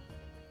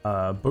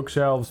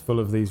bookshelves full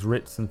of these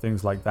writs and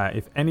things like that.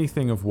 If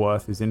anything of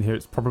worth is in here,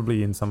 it's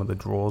probably in some of the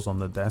drawers on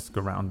the desk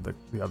around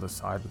the other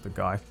side of the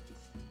guy.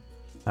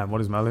 And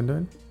what is Merlin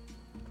doing?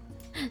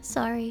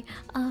 Sorry.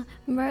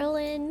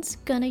 Merlin's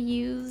gonna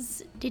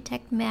use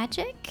detect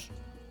magic.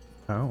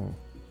 Oh,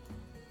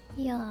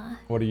 Yeah.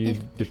 what are you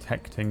If-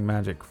 detecting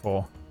magic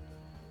for?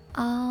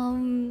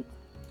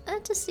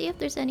 To see if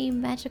there's any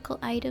magical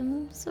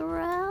items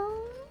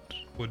around.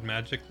 Would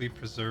magically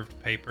preserved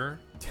paper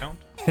count?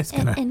 It's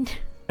gonna, And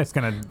it's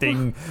gonna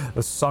ding.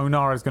 The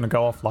sonar is gonna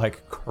go off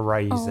like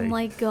crazy. oh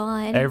my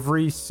god.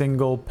 Every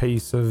single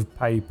piece of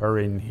paper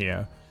in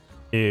here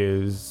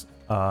is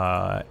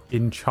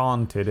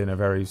enchanted in a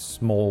very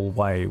small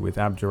way with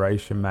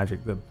abjuration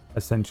magic that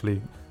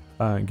essentially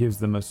gives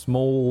them a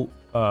small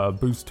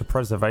boost to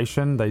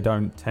preservation. They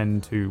don't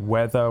tend to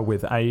weather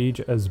with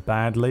age as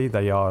badly.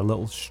 They are a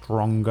little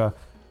stronger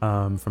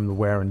from the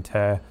wear and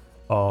tear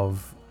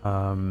of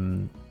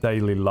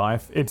daily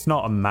life. It's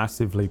not a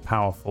massively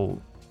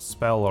powerful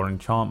spell or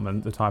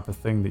enchantment, the type of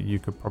thing that you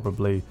could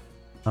probably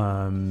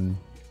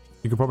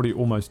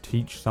almost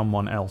teach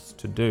someone else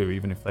to do,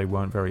 even if they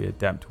weren't very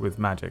adept with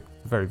magic.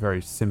 It's a very,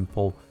 very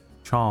simple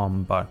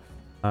charm, but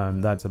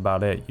that's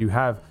about it. You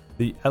have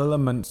the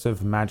elements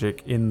of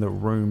magic in the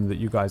room that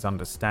you guys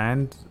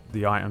understand,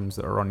 the items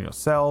that are on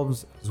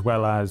yourselves, as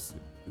well as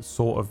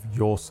sort of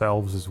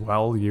yourselves as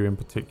well. You in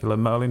particular,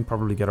 Merlin,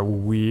 probably get a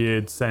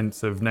weird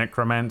sense of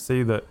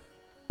necromancy that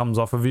comes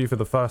off of you for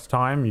the first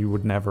time. You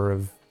would never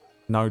have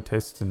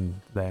noticed, and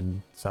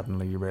then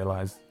suddenly you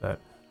realize that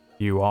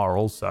you are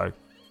also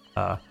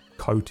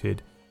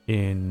coated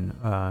in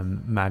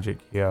magic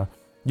here.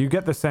 You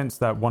get the sense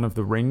that one of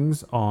the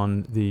rings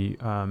on the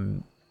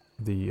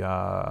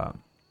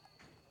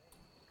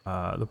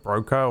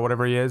broker or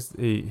whatever he is,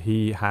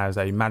 he has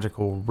a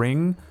magical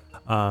ring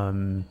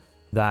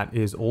that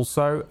is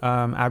also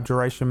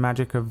abjuration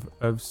magic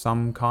of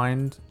some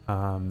kind.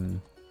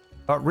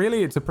 But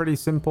really, it's a pretty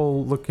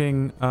simple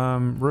looking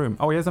room.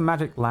 Oh, he has a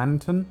magic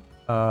lantern.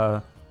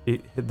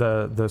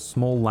 The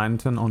small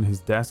lantern on his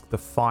desk, the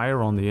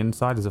fire on the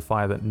inside is a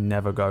fire that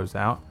never goes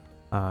out.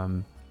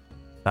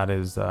 That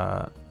is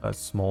a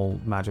small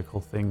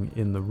magical thing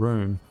in the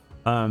room.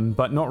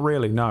 But not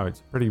really, no.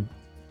 It's pretty...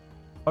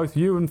 Both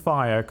you and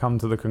Fire come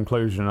to the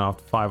conclusion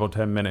after 5 or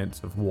 10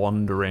 minutes of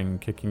wandering,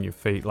 kicking your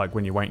feet, like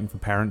when you're waiting for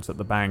parents at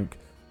the bank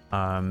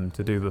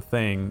to do the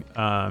thing,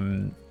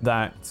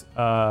 that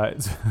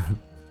it's a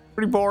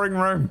pretty boring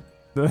room.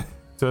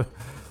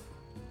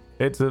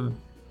 It's a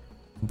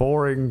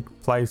boring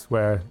place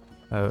where,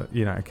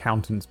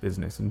 accountants'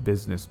 business and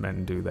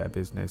businessmen do their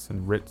business,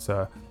 and writs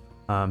are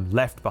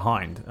left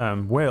behind.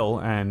 Will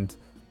and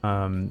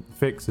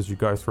Fix, as you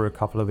go through a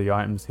couple of the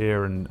items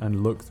here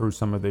and look through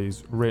some of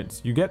these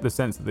writs, you get the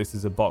sense that this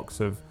is a box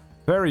of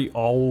very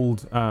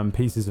old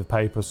pieces of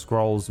paper,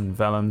 scrolls and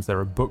vellums. There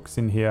are books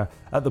in here.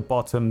 At the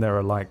bottom there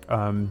are like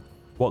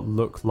what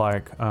look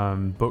like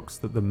books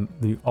that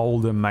the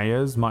older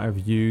mayors might have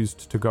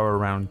used to go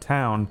around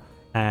town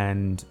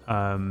and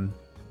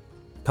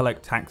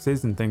collect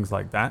taxes and things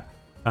like that.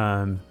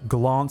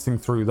 glancing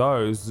through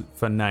those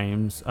for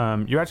names,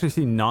 you actually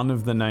see none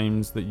of the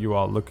names that you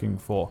are looking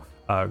for.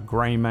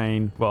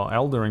 Greymane, well,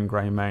 Eldarin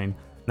Greymane,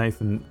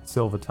 Nathan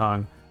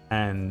Silvertongue,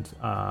 and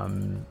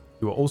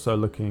you are also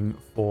looking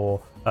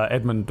for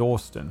Edmund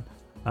Dorston.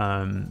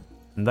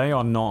 And they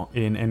are not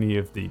in any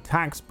of the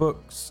tax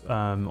books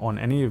on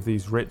any of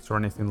these writs or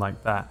anything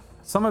like that.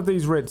 Some of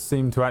these writs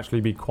seem to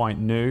actually be quite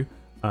new.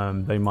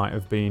 They might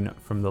have been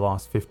from the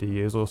last 50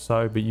 years or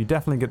so, but you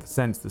definitely get the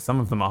sense that some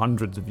of them are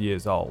hundreds of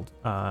years old,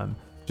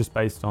 just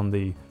based on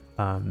the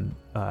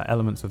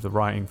elements of the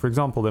writing. For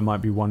example, there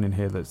might be one in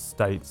here that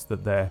states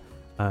that they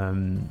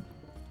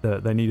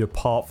need a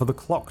part for the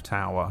clock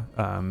tower,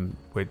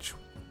 which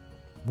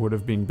would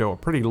have been built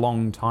a pretty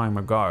long time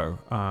ago.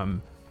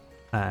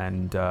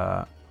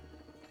 So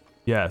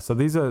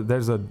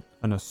there's an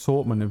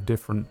assortment of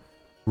different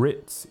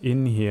writs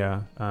in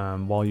here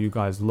while you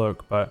guys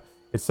look, but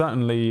it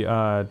certainly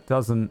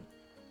doesn't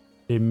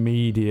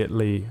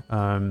immediately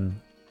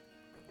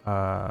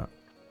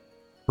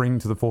bring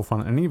to the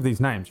forefront any of these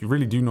names. You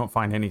really do not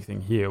find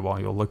anything here while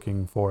you're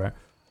looking for it.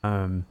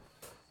 Are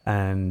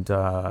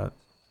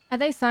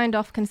they signed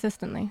off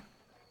consistently?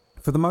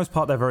 For the most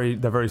part, they're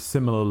very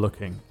similar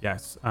looking,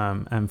 yes.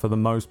 And for the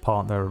most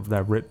part,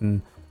 they're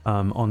written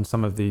on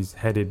some of these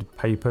headed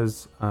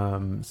papers.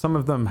 Some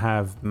of them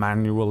have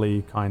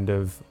manually kind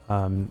of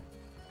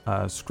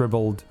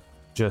scribbled,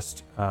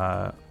 just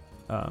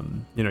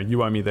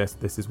you owe me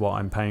this is what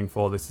I'm paying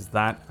for, this is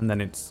that, and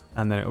then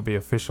it will be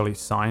officially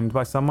signed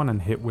by someone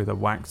and hit with a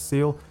wax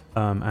seal.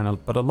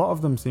 But a lot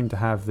of them seem to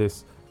have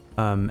this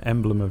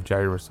emblem of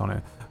Jairus on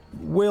it.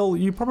 Will,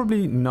 you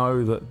probably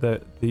know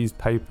that these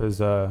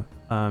papers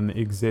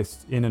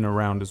exist in and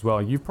around as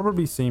well. You've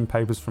probably seen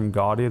papers from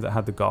Guardia that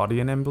had the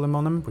Guardian emblem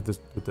on them with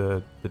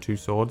the two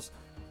swords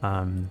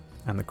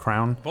and the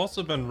crown. I've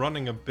also been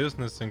running a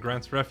business in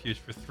Grant's Refuge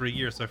for 3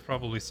 years. I've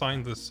probably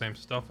signed this same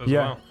stuff as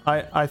well.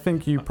 I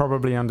think you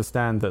probably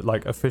understand that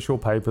like official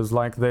papers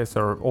like this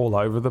are all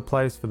over the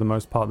place. For the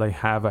most part, they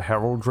have a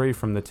heraldry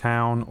from the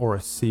town or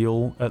a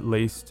seal at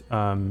least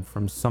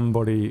from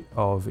somebody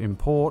of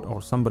import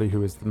or somebody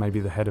who is maybe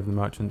the head of the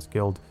Merchants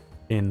Guild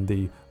in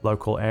the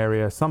local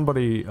area.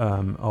 Somebody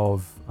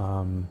of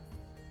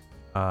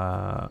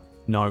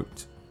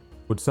note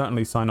would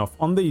certainly sign off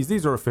on these.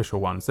 These are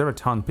official ones. There are a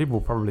ton. People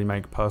probably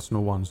make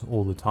personal ones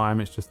all the time.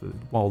 It's just that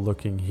while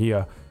looking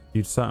here,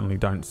 you certainly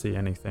don't see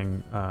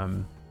anything.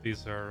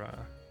 These are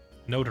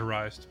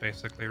notarized,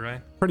 basically,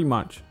 right? Pretty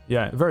much,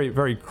 yeah. Very,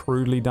 very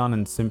crudely done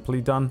and simply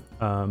done.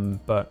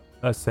 But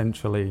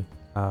essentially,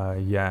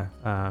 yeah.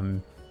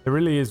 There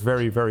really is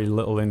very, very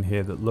little in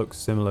here that looks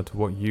similar to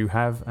what you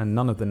have, and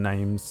none of the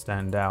names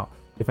stand out.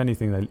 If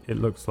anything, it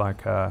looks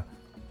like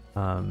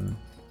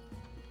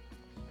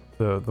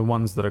the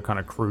ones that are kind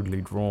of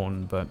crudely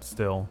drawn, but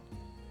still,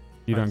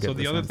 you don't get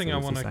the other thing.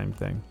 The same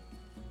thing.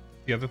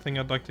 The other thing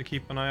I'd like to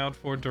keep an eye out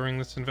for during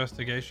this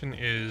investigation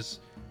is,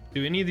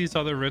 do any of these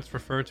other writs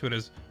refer to it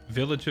as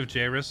Village of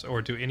Jairus,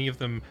 or do any of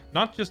them,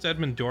 not just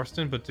Edmund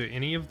Dorston, but do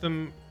any of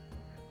them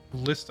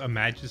list a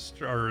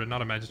magistrate, or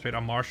not a magistrate,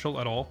 a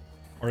marshal at all?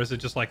 Or is it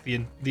just like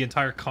the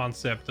entire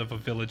concept of a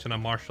village and a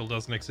marshal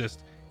doesn't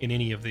exist in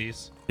any of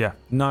these? Yeah,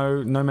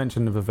 no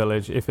mention of a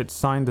village. If it's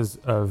signed as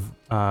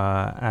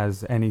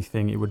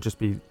anything, it would just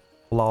be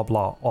blah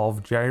blah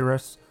of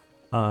Jairus.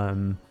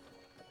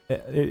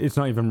 It's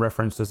not even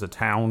referenced as a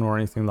town or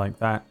anything like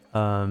that.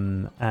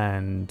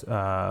 And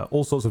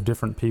all sorts of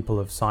different people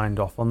have signed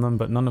off on them,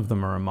 but none of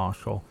them are a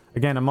marshal.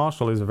 Again, a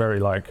marshal is a very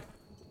like,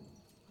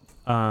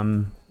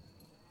 I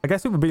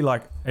guess it would be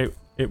like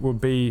it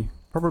would be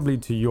probably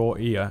to your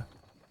ear,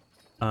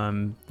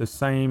 the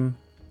same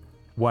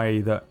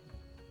way that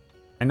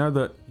I know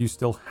that you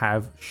still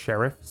have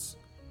sheriffs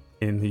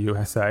in the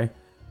USA,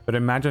 but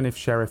imagine if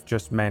sheriff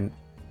just meant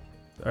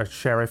a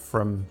sheriff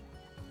from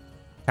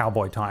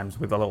cowboy times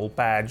with a little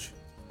badge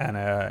and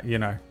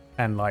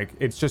and like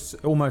it's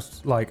just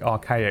almost like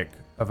archaic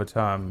of a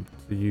term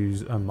to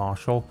use a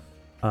marshal.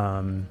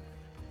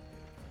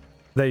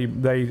 They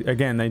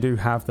do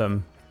have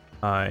them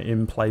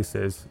in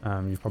places.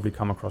 You've probably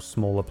come across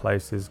smaller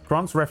places.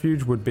 Grant's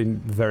Refuge would be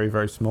very,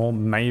 very small.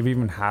 May have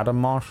even had a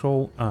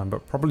marshal,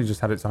 but probably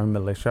just had its own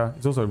militia.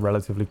 It's also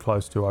relatively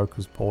close to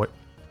Ochre's Port,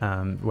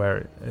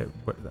 where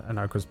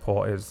Ochre's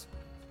Port is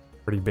a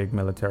pretty big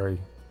military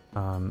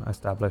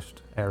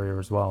established area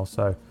as well.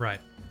 So right,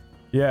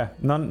 yeah,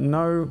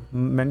 no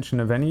mention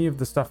of any of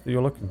the stuff that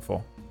you're looking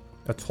for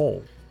at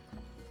all.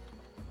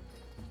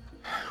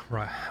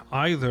 Right,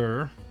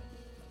 either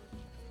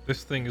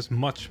this thing is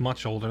much,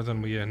 much older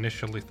than we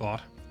initially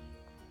thought,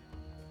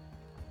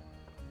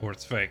 or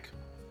it's fake.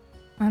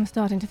 I'm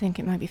starting to think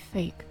it might be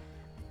fake.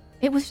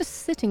 It was just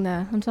sitting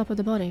there on top of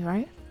the body,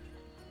 right?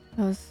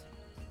 It was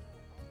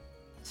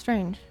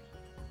strange.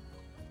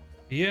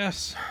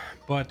 Yes,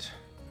 but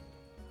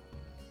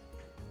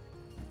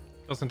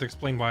doesn't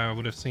explain why I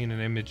would have seen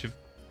an image of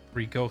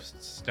 3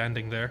 ghosts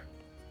standing there.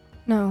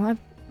 No,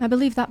 I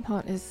believe that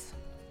part is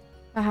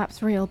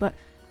perhaps real, but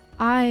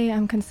I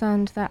am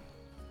concerned that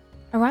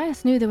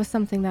Arias knew there was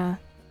something there,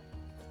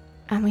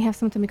 And we have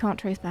something we can't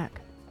trace back.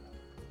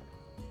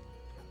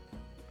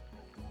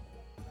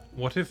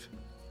 What if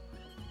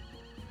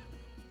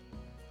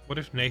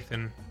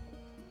Nathan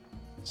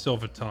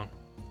Silvertongue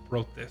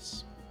wrote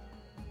this?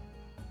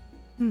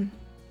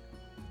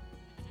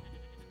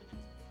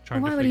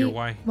 Trying to figure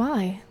why.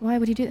 Why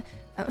would he do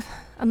that?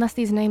 Unless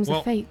these names Well-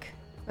 are fake.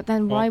 But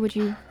then why would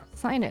you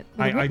sign it?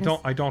 with a witness?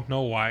 I don't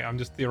know why. I'm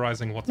just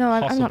theorizing what's No,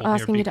 possible I'm not here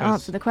asking you to because-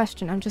 answer the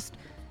question. I'm just.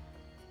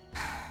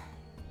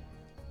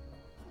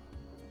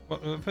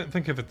 Well,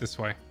 think of it this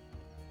way.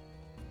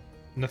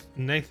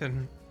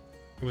 Nathan,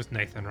 it was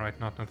Nathan, right?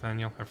 Not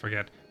Nathaniel. I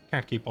forget.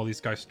 Can't keep all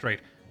these guys straight.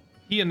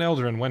 He and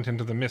Eldrin went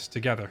into the mist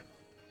together.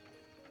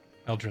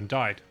 Eldrin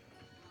died.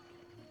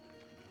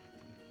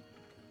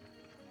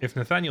 If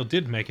Nathaniel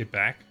did make it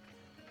back,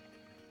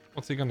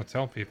 what's he gonna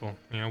tell people?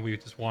 You know, we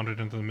just wandered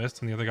into the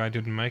mist and the other guy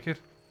didn't make it.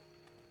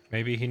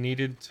 Maybe he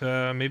needed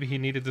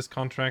this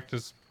contract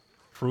as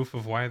proof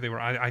of why they were.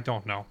 I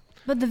don't know.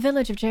 But the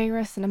village of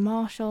Jairus and a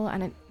marshal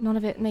and none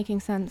of it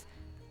making sense.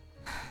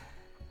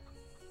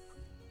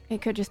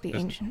 It could just be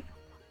There's- ancient.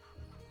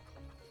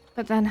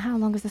 But then how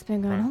long has this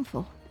been going Right. on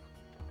for?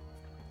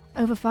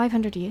 Over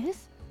 500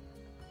 years?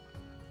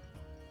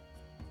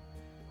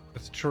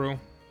 That's true.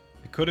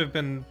 It could have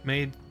been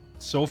made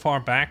so far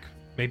back,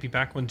 maybe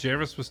back when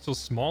Jairus was still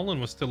small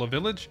and was still a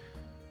village.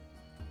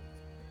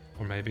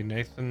 Or maybe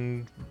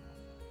Nathan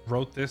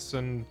wrote this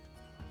and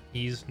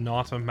he's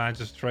not a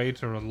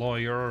magistrate or a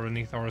lawyer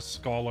or a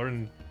scholar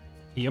and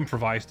he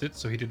improvised it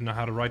so he didn't know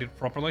how to write it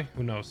properly.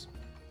 Who knows?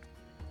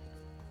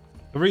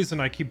 The reason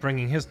I keep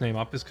bringing his name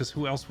up is because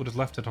who else would have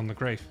left it on the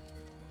grave?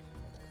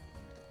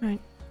 Right.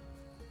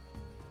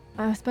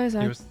 I suppose He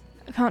I was-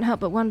 can't help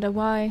but wonder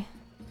why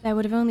there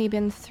would have only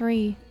been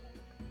 3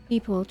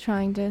 people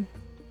trying to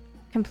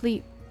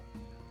complete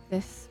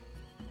this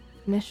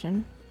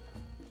mission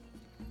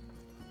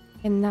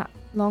in that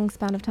long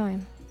span of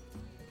time.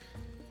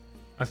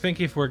 I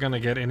think if we're going to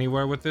get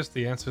anywhere with this,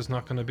 the answer's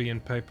not going to be in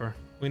paper.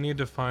 We need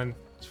to find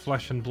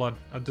flesh and blood.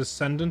 A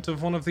descendant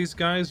of one of these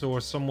guys or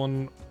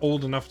someone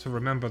old enough to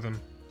remember them.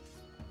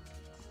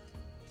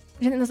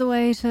 Do you think there's a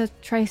way to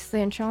trace the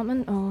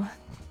enchantment, or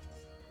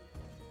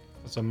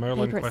That's a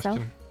Merlin Paper itself?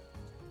 question.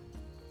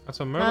 That's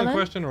a Merlin Merlin?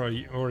 question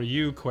or a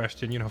you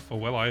question, you know, for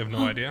Will. I have no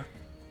idea.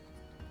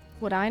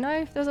 would I know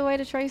if there's a way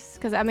to trace?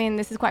 Because, I mean,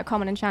 this is quite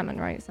common enchantment,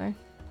 right? So, You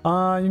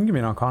can give me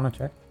an Arcana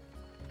check.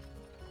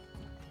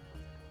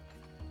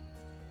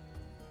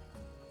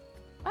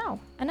 wow,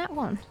 and that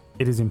one.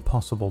 It is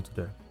impossible to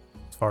do,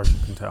 as far as you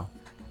can tell.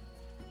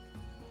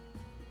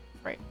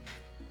 Right.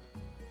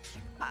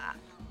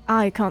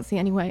 I can't see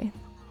any way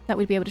that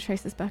we'd be able to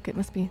trace this back. It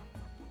must be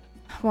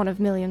one of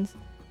millions.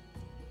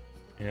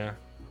 Yeah.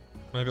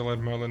 Maybe let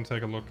Merlin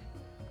take a look.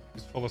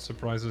 He's full of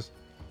surprises.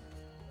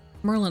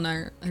 Merlin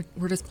and I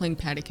we're just playing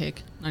patty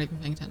cake, not even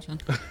paying attention.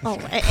 Oh,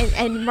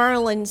 and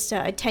Merlin's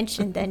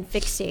attention then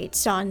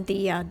fixates on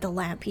the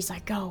lamp. He's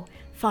like, "Oh,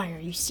 fire!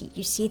 You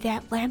see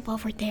that lamp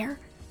over there?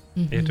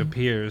 It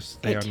appears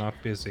they are It- not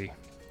busy.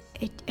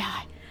 It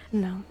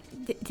No.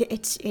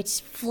 its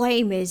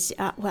flame is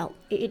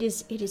it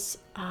is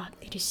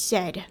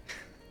said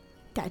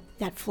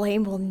that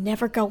flame will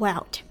never go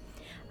out.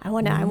 I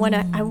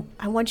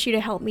want you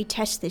to help me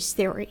test this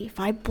theory. If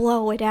I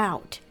blow it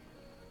out,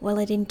 will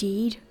it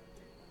indeed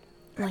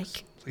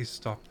like Please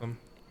stop them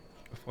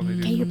before they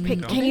do can you something pick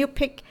dumb.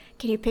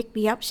 can you pick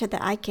me up so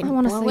that I can I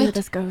want to blow see where it?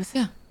 this goes.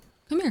 Yeah,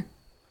 come here.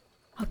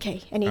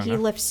 Okay, and Fair he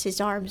enough. lifts his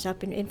arms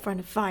up in front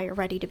of fire,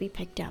 ready to be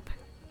picked up.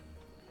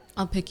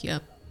 I'll pick you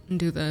up and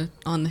do the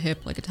on the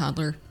hip like a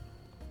toddler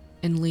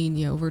and lean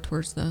you over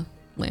towards the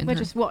lantern. We're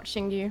just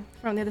watching you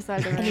from the other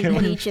side of the And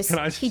room. he just Can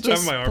I he just have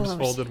just my arms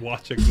blows. folded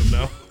watching them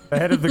now? The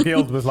head of the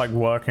guild was like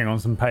working on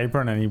some paper,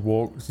 and then he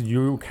walks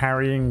you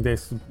carrying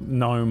this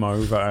gnome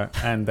over,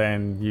 and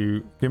then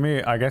you give me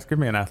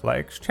an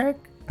athletics check.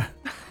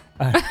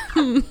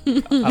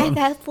 And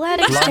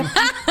athletics.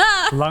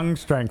 Lung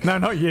strength. No,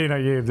 not you.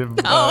 Merlin. You good.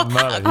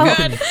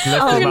 can lift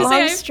him up.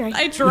 lung strength.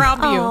 I drop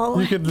you. Oh,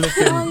 You can lift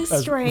him lung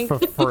strength. for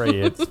free.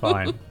 It's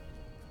fine.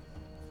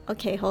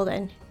 Okay, hold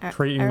on.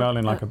 Treating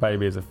Merlin like a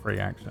baby is a free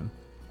action.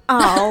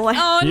 Oh,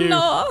 Oh You-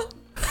 no!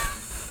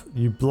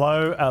 You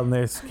blow on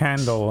this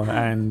candle,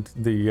 and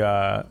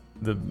the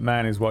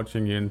man is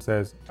watching you and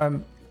says,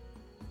 are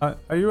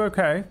you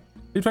okay? Are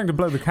you trying to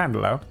blow the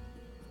candle out?"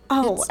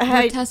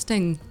 We're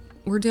testing.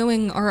 We're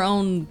doing our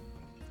own,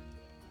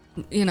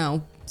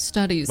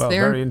 studies. Well,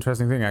 there. very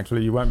interesting thing,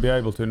 actually. You won't be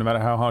able to, no matter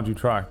how hard you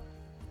try.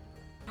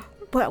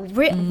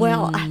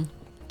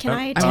 can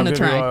I? I wanna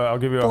try. I'll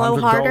give you Blow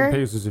 100 harder? gold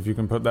pieces if you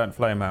can put that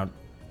flame out.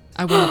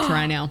 I want to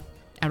try now,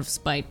 out of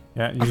spite.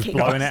 Yeah, you're just Okay,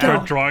 blowing it go. Start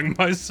out. drawing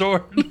my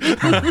sword.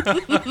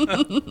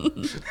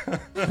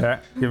 Yeah,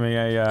 give me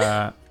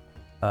a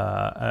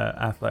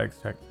athletics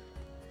check.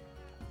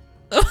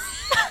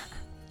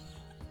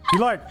 You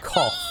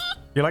cough.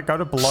 You go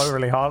to blow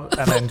really hard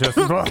and then just.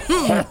 You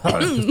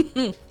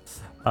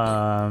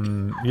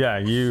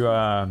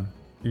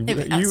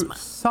asthma.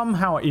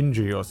 somehow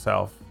injure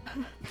yourself.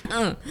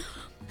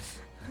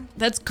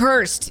 That's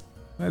cursed.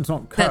 It's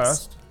not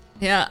That's- cursed.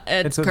 Yeah,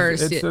 it's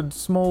cursed. It's a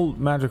small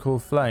magical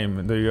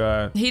flame.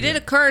 He did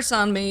a curse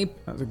on me.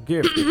 That's a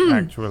gift,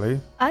 actually.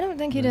 I don't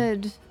think he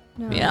did.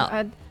 No.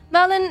 Yeah.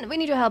 Merlin, we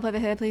need your help over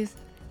here, please.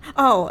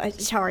 Oh,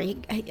 sorry.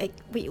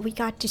 We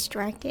got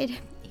distracted.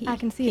 I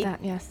can see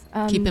that, yes.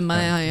 Keeping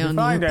my eye Did on you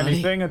find you, buddy.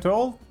 anything at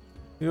all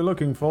you're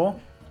looking for?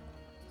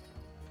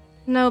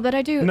 No, but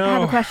I do No,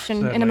 have a question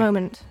in a sadly.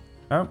 moment.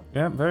 Oh,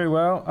 yeah, very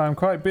well. I'm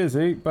quite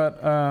busy, but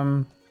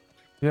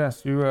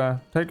yes, you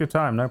take your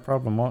time, no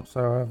problem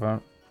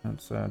whatsoever.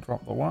 Let's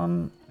drop the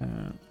one.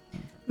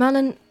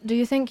 Merlin, do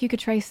you think you could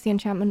trace the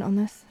enchantment on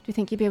this? Do you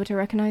think you'd be able to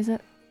recognize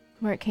it?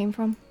 Where it came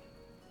from?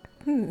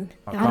 Hmm.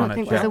 I don't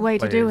think there's a way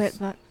to do it,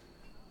 but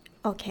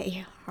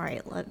Okay,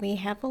 alright, let me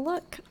have a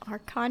look.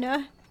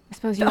 Arcana. I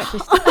suppose you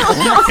actually...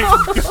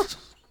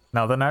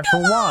 Now the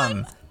natural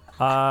one.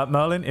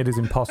 Merlin, it is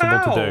impossible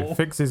to do. Ow.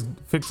 Fix is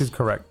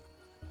correct.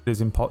 It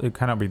is it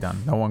cannot be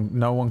done.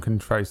 No one can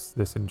trace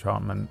this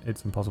enchantment.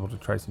 It's impossible to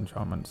trace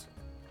enchantments.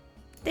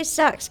 This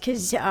sucks,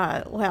 because,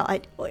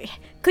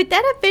 could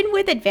that have been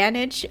with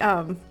advantage,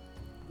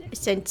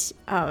 since,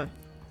 You're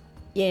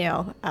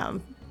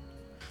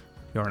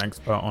an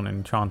expert on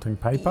enchanting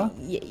paper?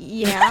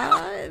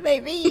 yeah,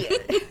 maybe.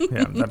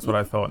 Yeah, that's what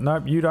I thought.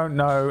 Nope, you don't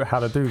know how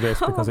to do this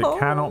because it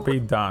cannot be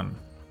done.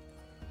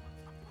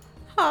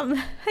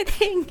 I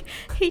think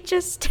he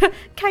just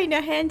kind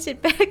of hands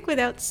it back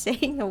without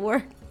saying a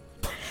word.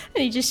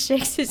 And he just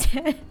shakes his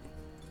head.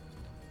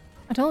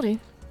 I told you.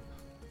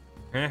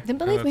 Didn't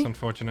believe that's me.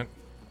 unfortunate.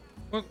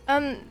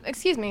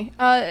 Excuse me.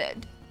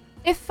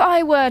 If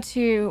I were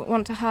to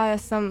want to hire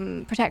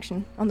some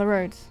protection on the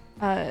roads,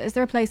 is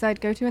there a place I'd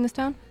go to in this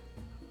town?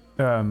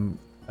 Well,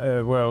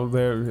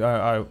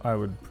 I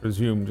would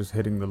presume just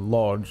hitting the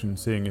lodge and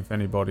seeing if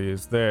anybody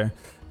is there.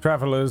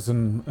 Travelers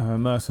and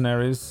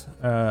mercenaries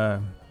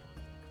come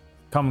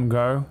and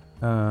go.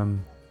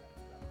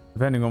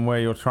 Depending on where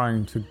you're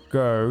trying to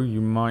go, you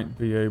might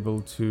be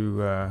able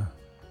to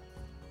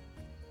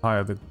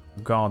hire the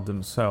guard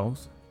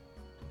themselves.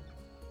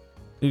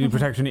 Do you need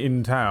protection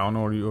in town,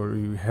 or are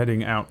you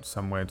heading out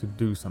somewhere to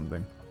do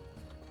something?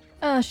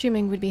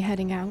 Assuming we'd be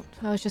heading out.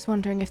 I was just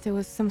wondering if there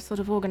was some sort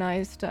of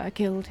organized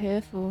guild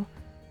here for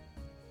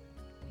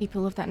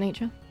people of that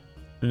nature.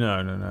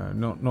 No,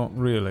 not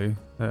really.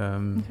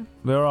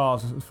 There are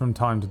from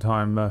time to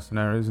time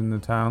mercenaries in the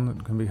town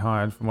that can be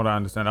hired. From what I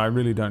understand, I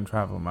really don't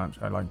travel much.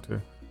 I like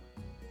to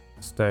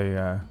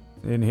stay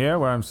in here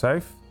where I'm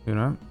safe. You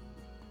know.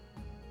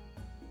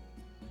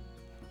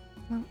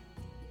 Well,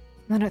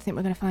 I don't think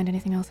we're going to find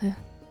anything else here.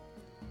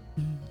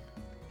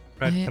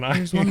 Right, can I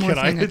There's one more can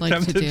I thing I'd like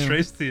attempt to to do.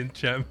 trace the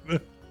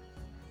enchantment?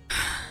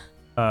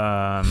 I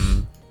Are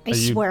you-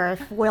 swear,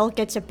 if Will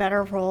gets a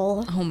better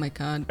roll. Oh my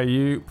god. Are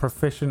you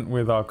proficient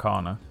with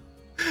Arcana?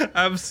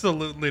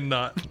 Absolutely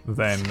not.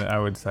 Then I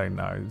would say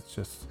no. It's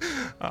just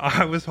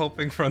I was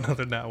hoping for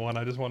another nat one.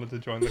 I just wanted to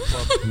join the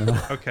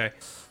club. Okay.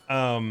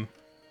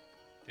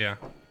 Yeah.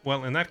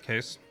 Well, in that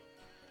case,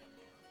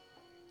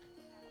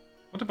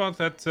 what about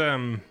that?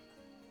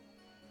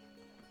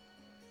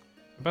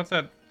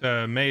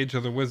 Mage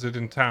or the wizard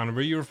in town?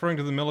 Were you referring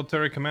to the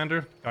military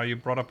commander guy you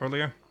brought up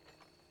earlier?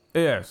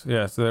 yes.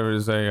 There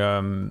is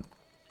a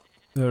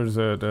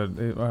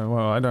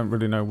well, I don't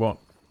really know what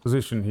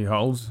position he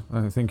holds.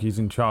 I think he's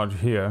in charge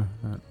here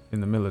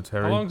in the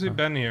military. How long's he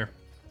been here?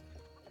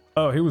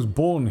 Oh, he was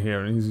born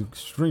here, and he's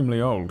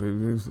extremely old.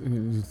 He's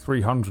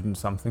 300 and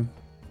something.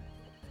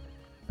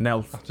 An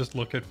elf. I'll just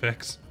look at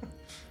Vix.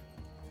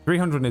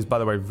 300 is, by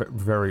the way,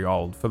 very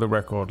old. For the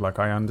record, like,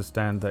 I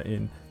understand that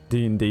in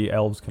D&D,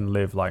 elves can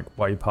live, like,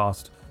 way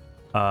past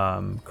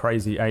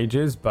crazy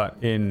ages, but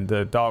in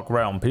the Dark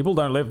Realm, people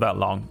don't live that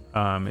long.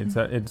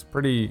 It's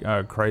pretty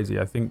crazy.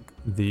 I think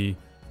the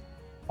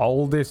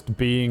oldest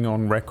being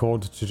on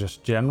record to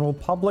just general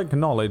public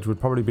knowledge would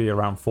probably be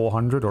around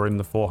 400 or in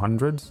the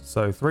 400s.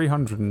 So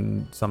 300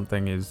 and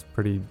something is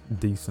pretty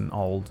decent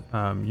old.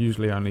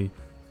 Usually only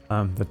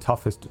the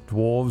toughest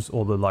dwarves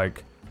or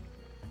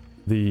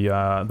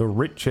the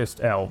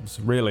richest elves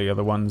really are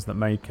the ones that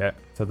make it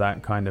to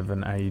that kind of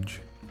an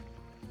age.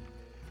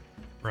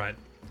 Right.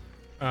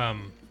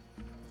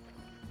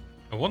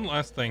 One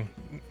last thing.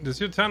 Does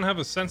your town have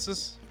a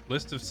census?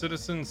 List of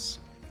citizens?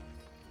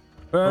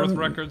 Birth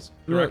records?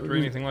 Directory?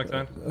 Anything like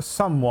that?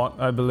 Somewhat,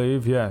 I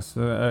believe, yes.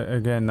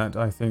 Again, that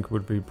I think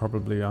would be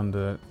probably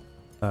under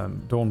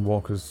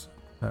Dawnwalker's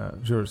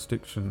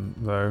jurisdiction,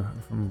 though,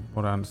 from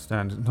what I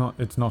understand.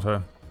 It's not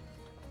a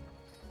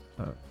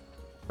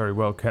very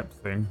well kept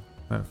thing,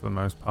 for the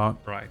most part.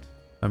 Right.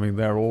 I mean,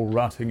 they're all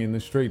rutting in the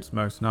streets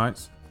most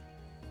nights.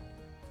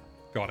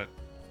 Got it.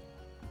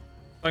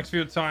 Thanks for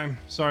your time.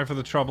 Sorry for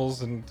the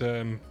troubles, and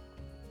And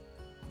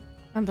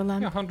the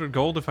lamp. 100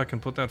 gold if I can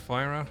put that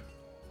fire out.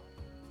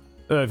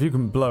 If you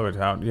can blow it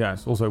out,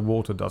 yes. Also,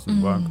 water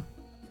doesn't work.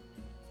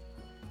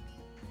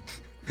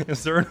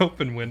 Is there an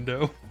open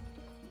window?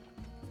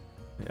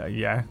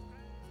 Yeah.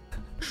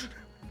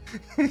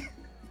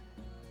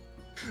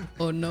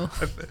 Oh no.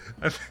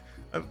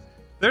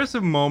 There's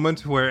a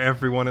moment where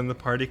everyone in the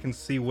party can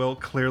see Will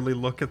clearly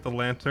look at the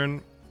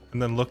lantern,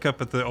 and then look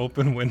up at the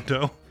open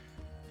window,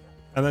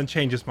 and then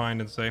change his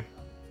mind and say,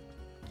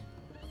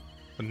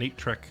 "A neat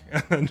trick,"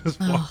 and then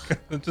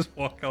just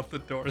walk out the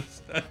door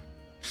instead.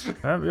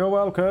 You're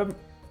welcome.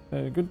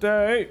 Good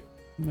day.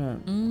 Yeah.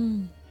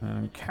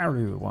 And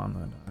carry the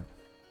one.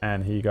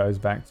 And he goes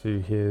back to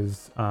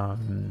his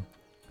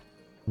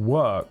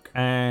work,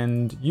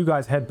 and you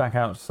guys head back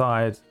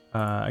outside.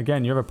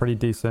 Again, you have a pretty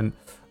decent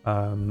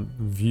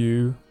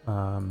view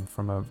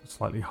from a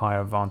slightly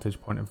higher vantage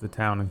point of the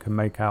town, and can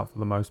make out for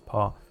the most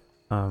part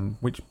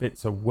which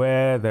bits are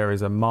where. There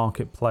is a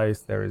marketplace,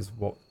 there is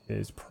what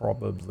is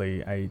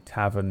probably a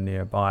tavern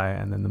nearby,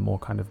 and then the more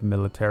kind of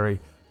military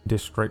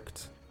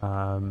district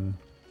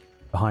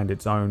behind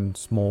its own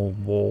small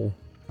wall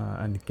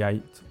and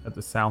gate at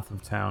the south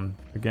of town.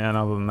 Again,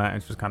 other than that,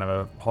 it's just kind of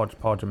a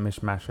hodgepodge, a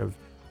mishmash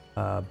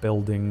of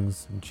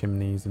buildings and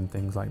chimneys and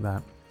things like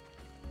that.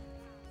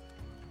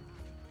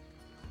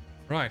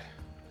 Right.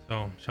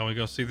 So, shall we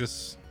go see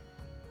this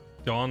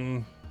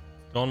Dawn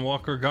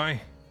Walker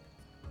guy?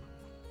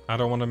 I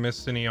don't want to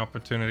miss any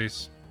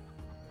opportunities.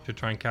 Should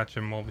try and catch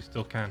him while we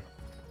still can.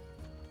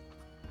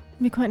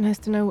 It'd be quite nice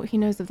to know what he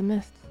knows of the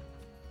mist.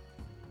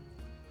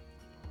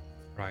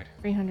 Right.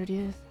 300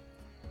 years.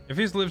 If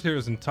he's lived here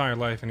his entire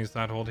life and he's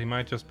that old, he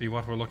might just be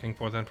what we're looking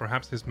for. Then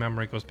perhaps his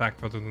memory goes back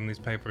further than these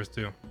papers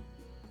do.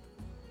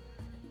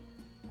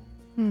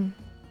 And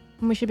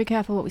we should be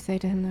careful what we say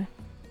to him, though.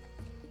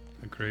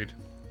 Agreed.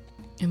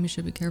 And we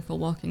should be careful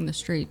walking the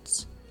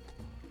streets.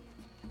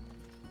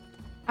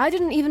 I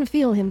didn't even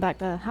feel him back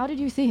there. How did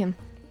you see him?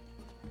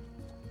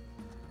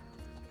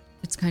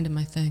 It's kind of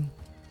my thing.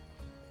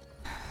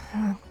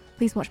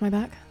 Please watch my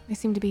back. They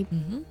seem to be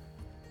Mm-hmm.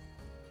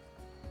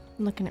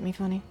 looking at me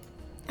funny.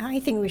 I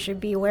think we should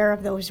be aware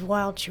of those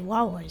wild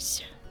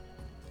chihuahuas.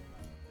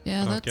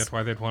 Yeah, I don't that's get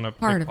why they'd want to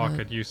part of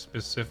pickpocket it. you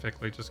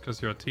specifically just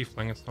because you're a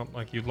tiefling. It's not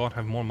like you lot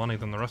have more money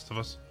than the rest of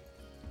us.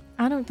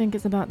 I don't think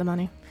it's about the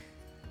money.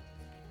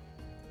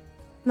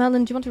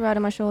 Merlin, do you want to ride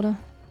on my shoulder?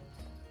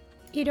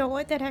 You know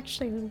what? That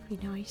actually would be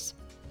nice.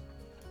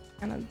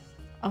 And I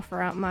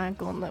offer out my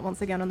gauntlet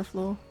once again on the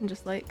floor and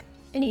just like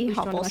And he Reached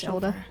onto my hopples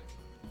shoulder. over.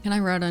 Can I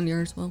ride on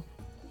yours, Will?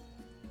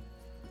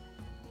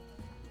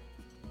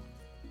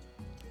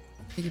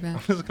 I'm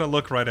Piggyback. just gonna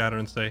look right at her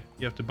and say,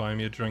 "You have to buy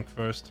me a drink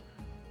first."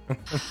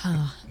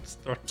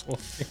 Start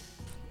walking.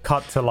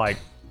 Cut to like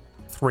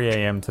 3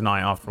 a.m.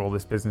 tonight after all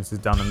this business is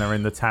done, and they're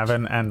in the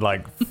tavern, and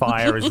like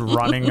fire is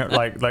running,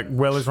 like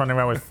Will is running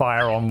around with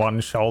fire on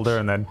one shoulder,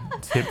 and then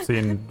tipsy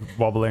and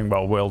wobbling.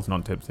 Well, Will's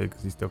not tipsy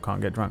because he still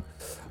can't get drunk.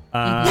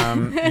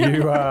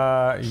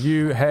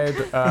 You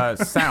head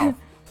south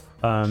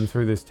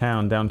through this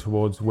town down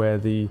towards where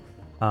the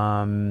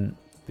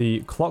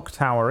clock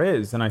tower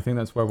is, and I think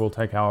that's where we'll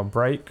take our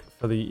break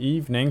for the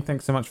evening.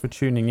 Thanks so much for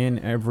tuning in,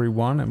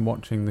 everyone, and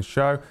watching the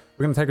show.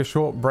 We're going to take a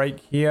short break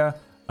here.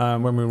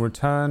 When we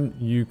return,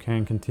 you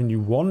can continue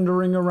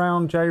wandering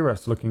around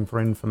Jairus looking for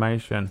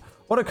information.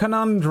 What a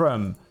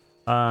conundrum!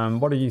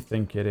 What do you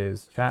think it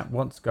is, chat?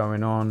 What's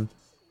going on?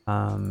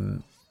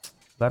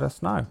 Let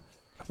us know.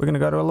 We're going to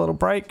go to a little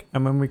break,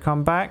 and when we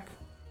come back,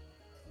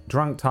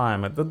 drunk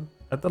time at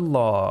the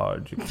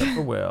lodge, except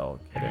for Will.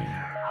 Kidding.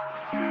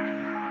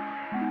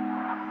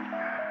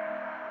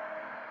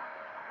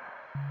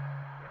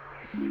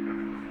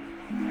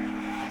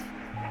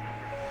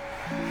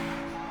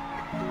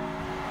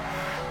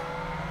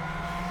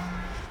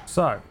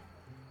 So,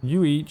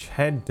 you each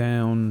head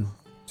down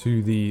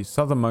to the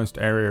southernmost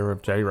area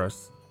of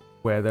Jairus,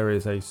 where there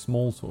is a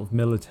small sort of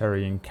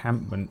military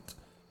encampment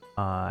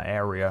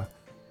area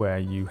where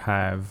you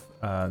have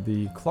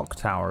the clock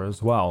tower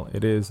as well.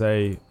 It is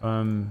a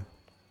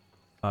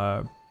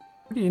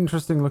pretty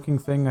interesting looking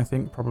thing, I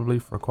think, probably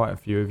for quite a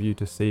few of you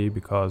to see,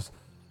 because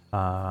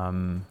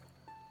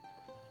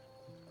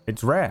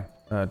it's rare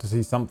to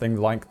see something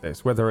like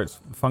this, whether it's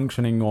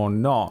functioning or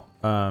not.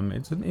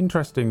 It's an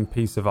interesting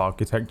piece of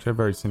architecture,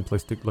 very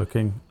simplistic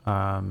looking,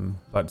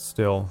 but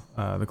still,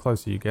 the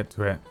closer you get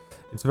to it,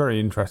 it's very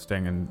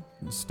interesting and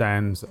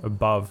stands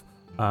above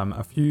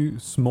a few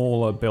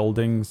smaller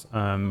buildings.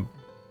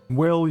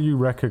 Will you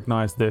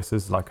recognize this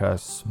as like a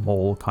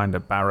small kind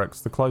of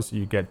barracks? The closer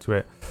you get to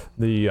it,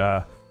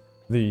 the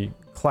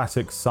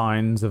classic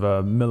signs of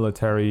a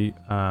military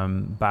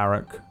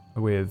barrack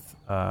with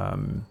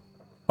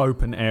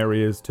open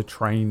areas to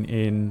train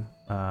in,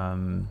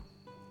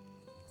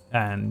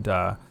 and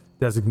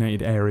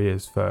designated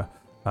areas for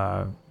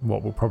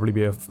what will probably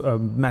be a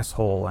mess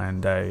hall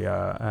and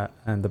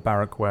the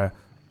barrack where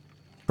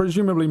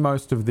presumably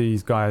most of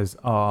these guys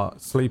are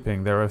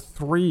sleeping. There are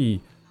 3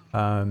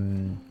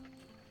 guardsmen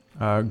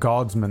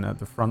at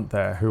the front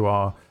there who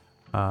are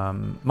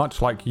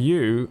much like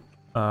you,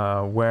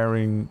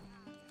 wearing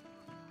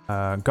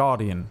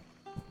guardian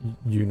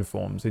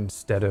uniforms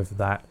instead of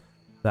that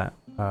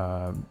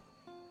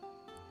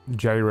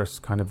Jairus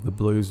kind of the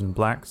blues and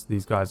blacks.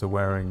 These guys are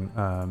wearing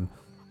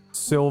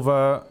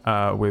silver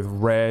with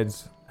red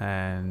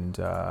and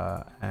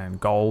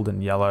gold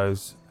and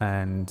yellows,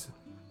 and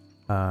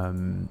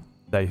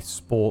they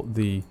sport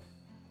the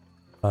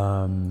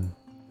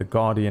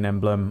guardian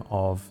emblem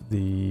of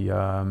the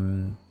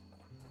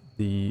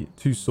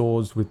two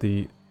swords with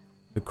the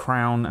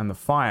crown and the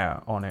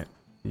fire on it.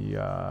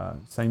 The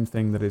same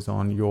thing that is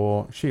on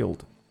your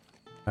shield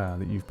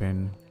that you've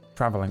been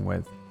traveling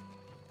with.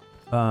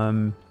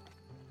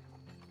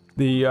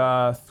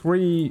 The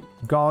three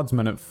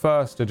guardsmen at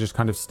first are just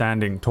kind of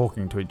standing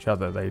talking to each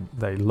other.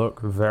 They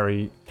look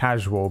very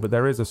casual, but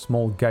there is a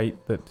small gate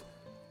that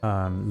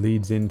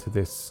leads into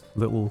this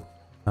little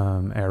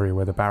area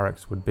where the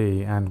barracks would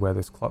be and where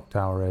this clock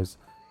tower is.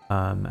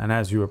 And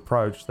as you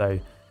approach,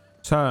 they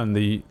turn.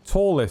 The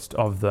tallest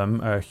of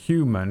them, a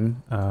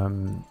human,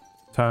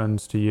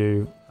 turns to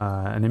you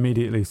and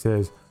immediately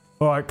says,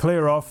 "All right,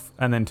 clear off,"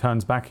 and then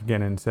turns back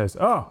again and says,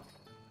 "Oh,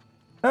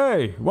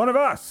 hey, one of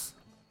us."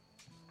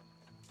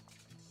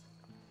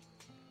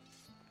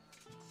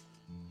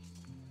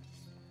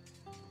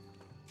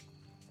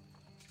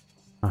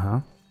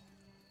 Uh-huh.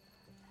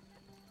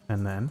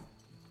 And then?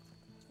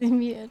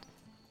 Weird.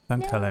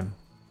 Don't tell him.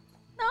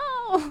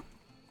 No!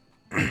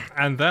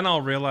 And then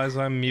I'll realize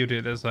I'm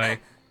muted as I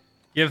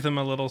give them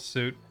a little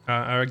suit,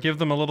 or give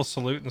them a little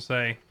salute and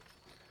say,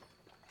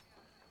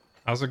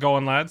 "How's it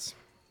going, lads?"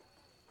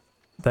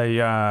 They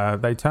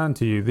turn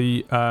to you.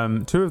 The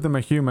two of them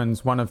are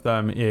humans. One of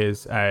them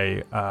is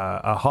a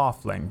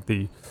halfling.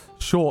 The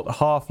short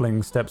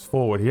halfling steps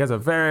forward. He has a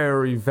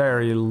very,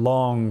 very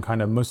long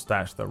kind of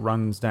mustache that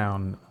runs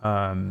down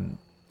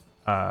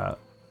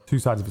two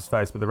sides of his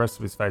face, but the rest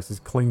of his face is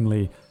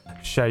cleanly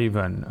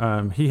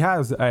shaven. He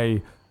has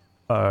a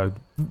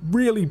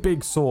really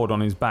big sword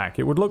on his back.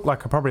 It would look like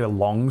probably a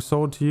long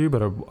sword to you,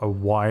 but a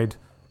wide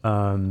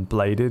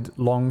bladed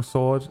long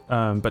sword.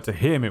 But to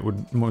him, it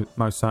would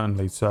most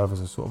certainly serve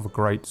as a sort of a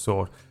great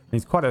sword. And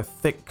he's quite a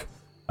thick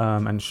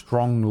and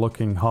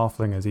strong-looking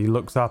halfling. As he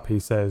looks up, he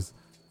says,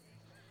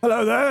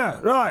 "Hello there.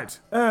 Right.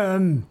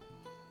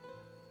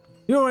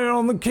 You're here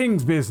on the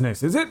king's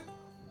business, is it?"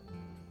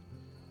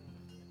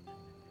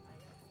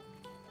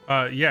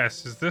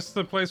 Yes. Is this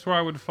the place where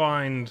I would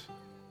find...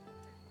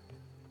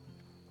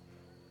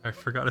 I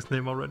forgot his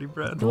name already,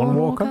 Brad. Dawn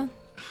Walker?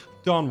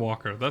 Dawn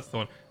Walker, that's the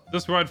one. Is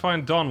this where I'd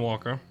find Dawn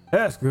Walker?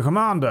 Yes, the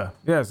commander.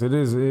 Yes, it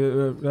is.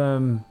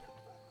 Would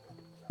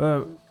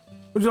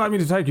you like me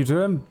to take you to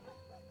him?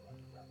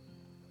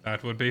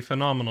 That would be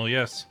phenomenal,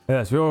 yes.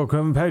 Yes, your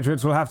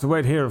compatriots will have to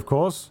wait here, of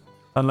course.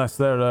 Unless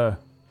they're,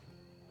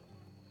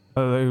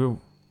 are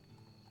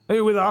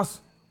you with us?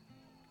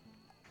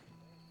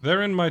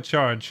 They're in my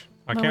charge.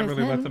 I Well, can't with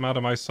really let him? them out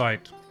of my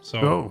sight, so...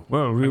 Oh,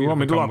 well, I you need want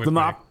me to come lock with them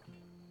me. up?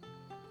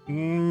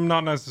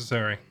 Not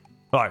necessary.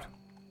 Right.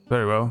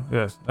 Very well,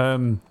 yes.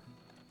 Well,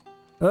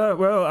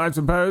 I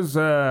suppose,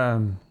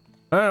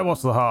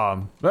 what's the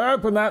harm?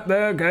 Open that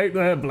there gate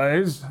there,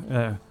 Blaze.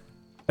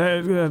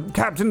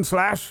 Captain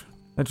Slash,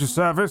 at your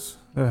service.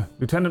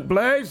 Lieutenant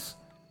Blaze.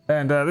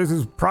 And this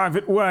is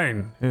Private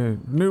Wayne,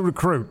 new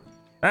recruit.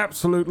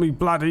 Absolutely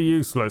bloody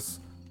useless.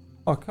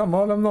 Oh, come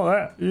on, I'm not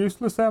that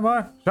useless, am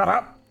I? Shut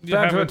up. You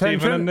haven't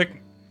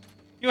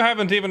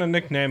even a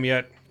nickname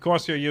yet. Of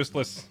course you're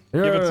useless.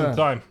 Give it some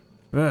time.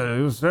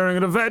 You're staring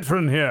at a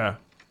veteran here.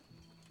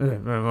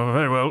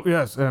 Very well,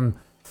 yes.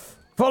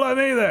 Follow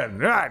me then.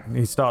 Right.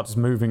 He starts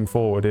moving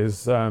forward.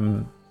 His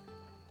armor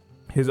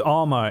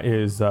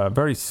is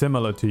very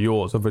similar to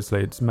yours.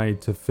 Obviously, it's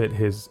made to fit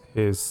his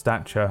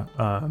stature.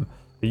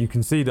 But you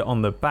can see that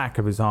on the back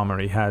of his armor,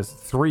 he has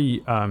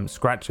three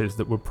scratches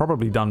that were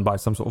probably done by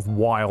some sort of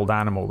wild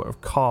animal that have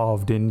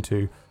carved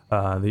into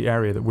the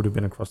area that would have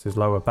been across his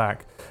lower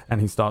back.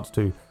 And he starts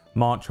to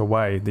march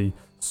away, the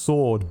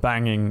sword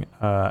banging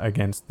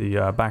against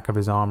the back of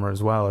his armor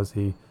as well as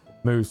he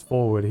moves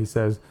forward. He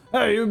says,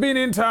 "Hey, you've been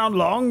in town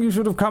long. You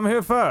should have come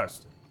here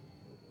first."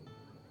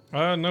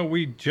 No,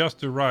 we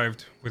just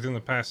arrived within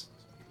the past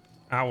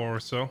hour or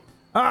so.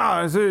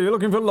 Ah, I see. You're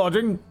looking for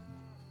lodging?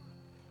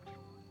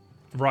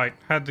 Right,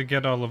 had to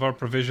get all of our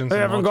provisions. They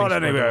and haven't got lodging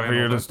squared anywhere away for and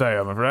you all to that. stay,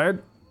 I'm afraid.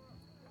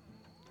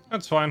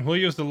 That's fine. We'll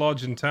use the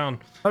lodge in town.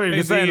 I mean, you Hey,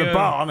 can stay in the the,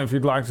 barn if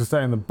you'd like to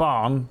stay in the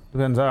barn.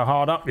 Depends how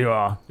hard up you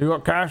are. You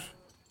got cash?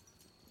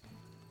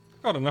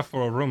 Got enough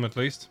for a room at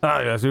least.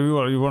 Ah, yes. You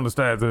want to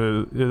stay at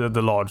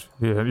the lodge.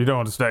 Yeah, you don't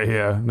want to stay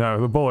here.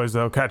 No, the boys,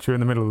 they'll catch you in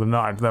the middle of the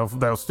night.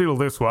 They'll steal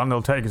this one.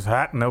 They'll take his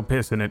hat and they'll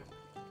piss in it.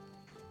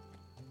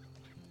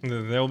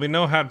 There will be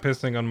no hat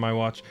pissing on my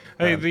watch.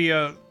 Hey,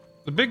 the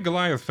big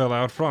Goliath fella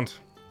out front.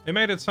 It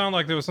made it sound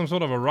like there was some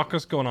sort of a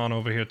ruckus going on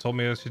over here. Told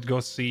me I should go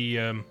see.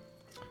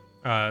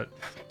 I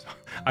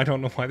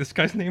don't know why this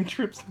guy's name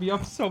trips me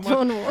up so much.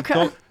 Dawn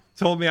Walker.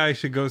 Told me I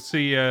should go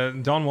see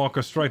Dawn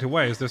Walker straight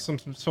away. Is there some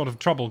sort of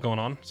trouble going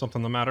on?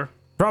 Something the matter?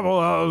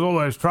 Trouble? There's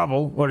always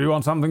trouble. What, do you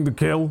want something to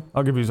kill?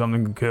 I'll give you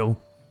something to kill.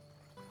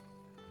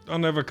 I'll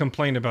never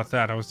complain about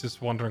that. I was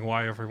just wondering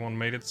why everyone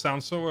made it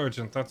sound so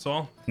urgent, that's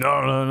all.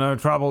 No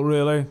trouble,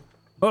 really.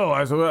 Oh,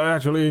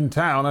 actually in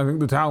town, I think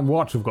the town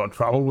watch have got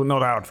trouble, but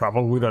not our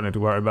trouble. We don't need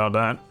to worry about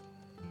that.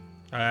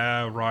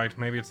 Right.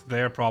 Maybe it's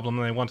their problem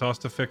and they want us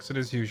to fix it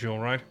as usual,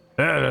 right?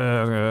 Yeah,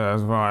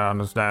 that's what I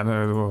understand.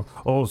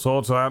 All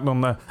sorts out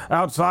on the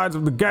outsides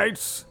of the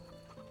gates.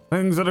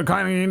 things that are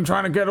kind of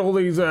trying to get all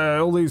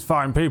these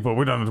fine people.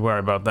 We don't have to worry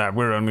about that.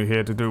 We're only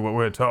here to do what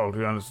we're told.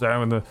 You understand?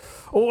 When the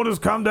orders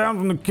come down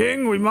from the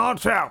king, we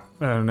march out.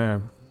 And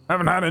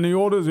haven't had any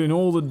orders in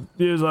all the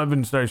years I've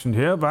been stationed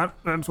here, but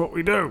that's what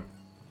we do.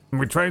 And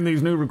we train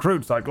these new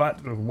recruits like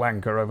that little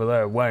wanker over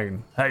there,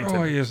 Wayne. Hate him.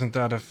 Oh, isn't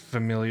that a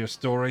familiar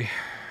story?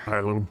 A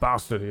little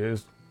bastard he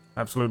is.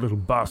 Absolute little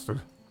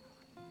bastard.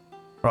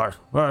 Right.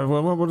 Well,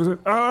 what is it?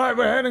 All right,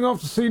 we're heading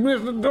off to see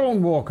Mr.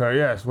 Dawnwalker.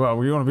 Yes.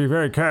 Well, you want to be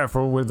very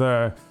careful with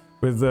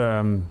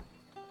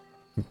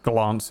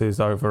glances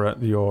over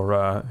at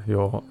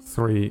your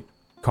three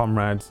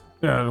comrades.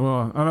 Yeah.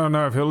 Well, I don't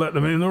know if he'll let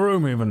them in the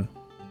room even.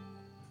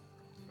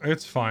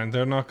 It's fine.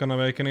 They're not gonna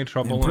make any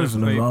trouble. They're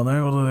prisoners, are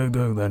they? What do they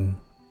do then?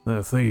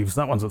 They're thieves.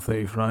 That one's a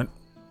thief, right?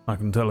 I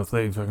can tell a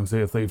thief. I can see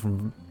a thief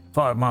from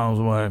 5 miles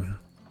away.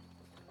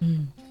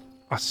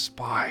 A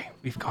spy.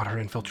 We've got her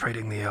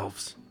infiltrating the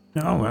elves.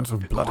 Oh, that's a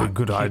bloody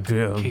good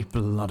idea.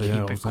 Bloody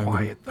elves. They're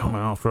gonna come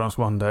after us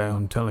one day,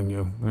 I'm telling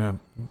you. Yeah,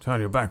 turn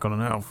your back on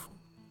an elf.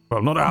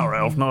 Well, not our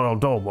elf, not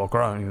old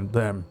Dawnwalker, only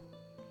them.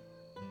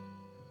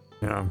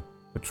 You know,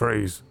 the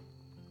trees.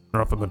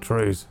 They're up in the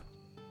trees.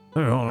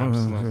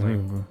 Absolutely.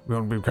 We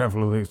want to be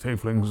careful of these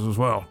tieflings as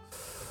well.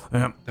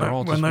 Yeah, They're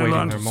all when just they waiting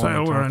learn their to moment,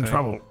 sail, we're aren't in they?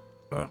 trouble.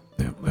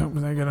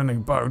 When they get any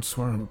boats,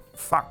 we're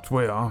fucked.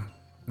 We are.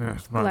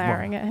 Yes, right,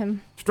 Glaring at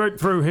him. straight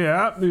through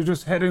here. You're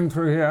just heading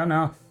through here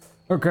now.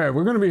 Okay,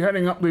 we're going to be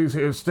heading up these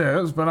here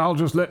stairs, but I'll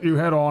just let you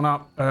head on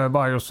up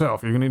by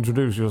yourself. You can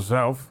introduce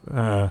yourself.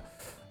 At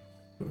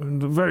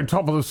the very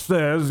top of the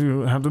stairs,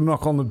 you have to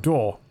knock on the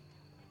door.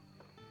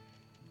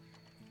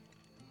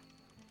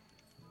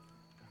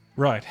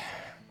 Right.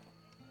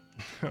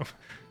 I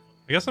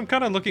guess I'm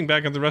kind of looking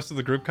back at the rest of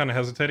the group, kind of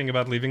hesitating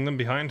about leaving them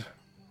behind.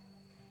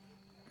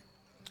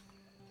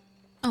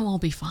 Oh, I'll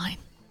be fine.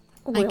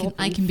 I Will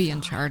can be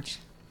in charge.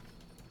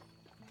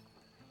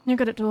 You're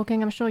good at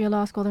talking. I'm sure you'll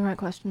ask all the right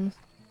questions.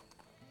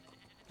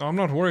 Oh, I'm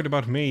not worried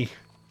about me.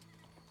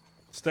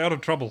 Stay out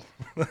of trouble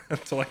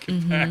until I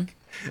get back,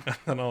 and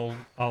then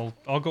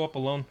I'll go up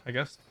alone, I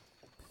guess.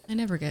 I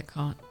never get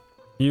caught.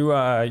 You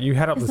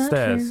head up Is the that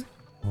stairs.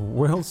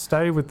 We'll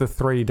stay with the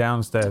three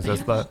downstairs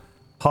as the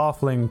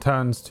halfling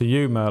turns to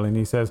you, Merlin.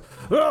 He says,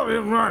 Oh, yeah,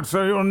 right,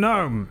 so you're a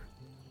gnome.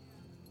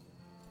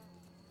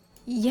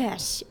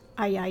 Yes,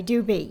 I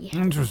do be.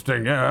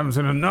 Interesting, yeah, I haven't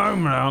seen a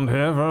gnome around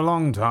here for a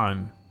long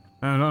time.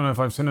 I don't know if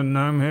I've seen a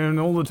gnome here in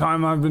all the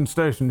time I've been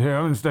stationed here.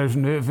 I've been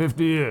stationed here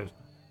 50 years.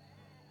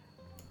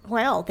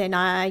 Well, then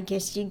I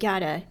guess you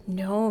gotta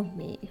know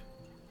me.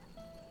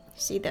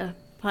 See the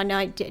pun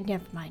I did?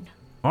 Never mind.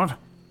 What?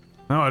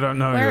 No, I don't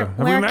know Where you. Have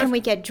where we met? can we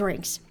get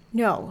drinks?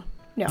 No.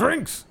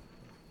 Drinks?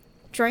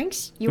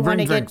 Drinks? You bring want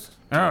to get? drinks?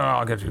 Oh,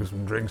 I'll get you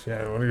some drinks,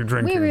 yeah. What are you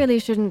drinking? We really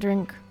shouldn't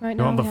drink right You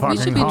now. want the We have-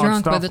 fucking should be hard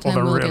drunk by stuff the or time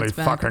the Will really gets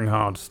back. fucking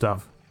hard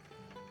stuff?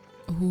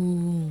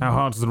 Ooh, How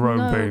hard's the road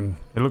No. been?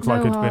 It looks No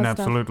like it's been hard stuff.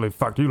 absolutely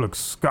fucked. You look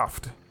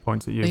scuffed.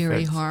 Points at you,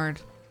 very Fitz.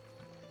 hard.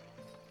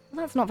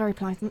 That's not very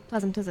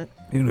pleasant, is it?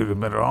 You need a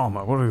better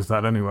armor. What is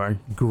that anyway?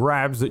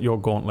 grabs at your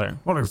gauntlet.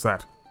 What is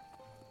that?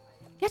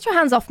 Get your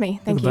hands off me,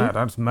 thank Look at you. that.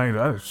 That's made.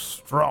 That is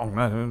strong.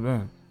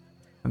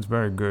 That's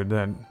very good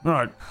then.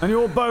 Right. And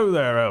your bow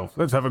there, Elf.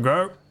 Let's have a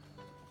go.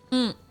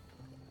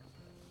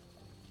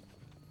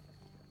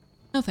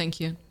 No, thank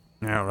you.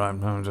 Yeah, right.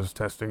 I'm just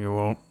testing you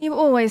all. You're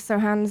always so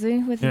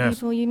handsy with the Yes.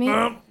 people you meet.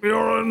 Well,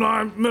 you're in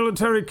my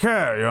military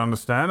care, you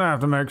understand? I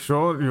have to make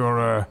sure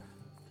you're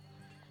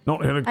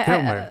not here to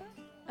kill me.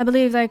 I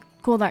believe they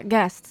call that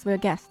guests. We're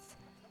guests.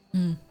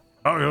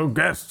 Oh, you're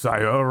guests, are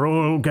you?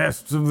 Royal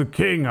guests of the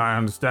king, I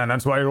understand.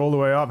 That's why you're all the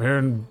way up here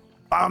in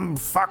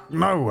bumfuck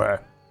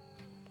nowhere.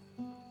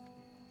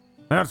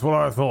 That's what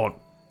I thought.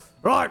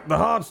 Right, the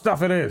hard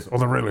stuff it is. Or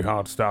the really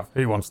hard stuff.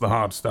 He wants the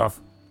hard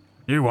stuff.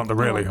 You want the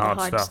really I want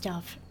hard the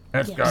stuff.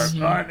 Yes. Let's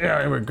go. Right,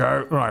 yeah, here we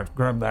go. Right,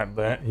 grab that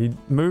there. He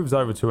moves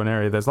over to an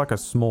area. There's like a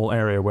small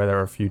area where there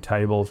are a few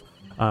tables.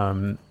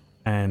 And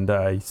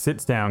he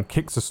sits down,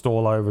 kicks a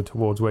stool over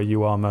towards where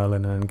you are,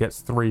 Merlin, and gets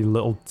 3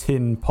 little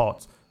tin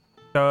pots.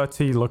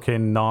 Dirty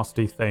looking,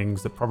 nasty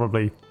things that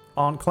probably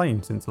aren't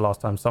clean since the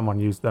last time someone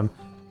used them.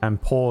 And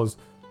pours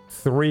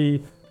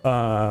 3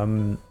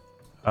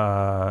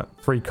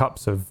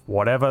 cups of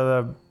whatever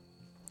the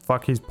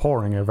fuck he's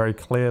pouring, a very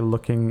clear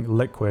looking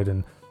liquid,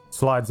 and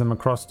slides them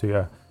across to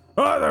you.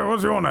 Hi there,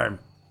 what's your name?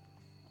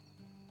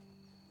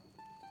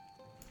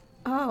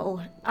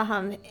 Oh,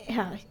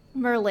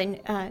 Merlin,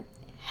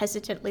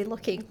 hesitantly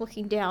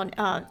looking down.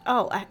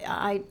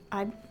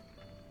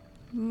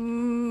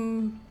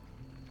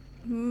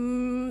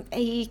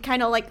 He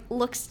kind of like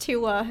looks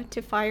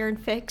to Fire and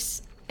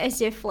Fix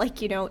as if like,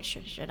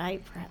 should I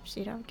perhaps,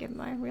 give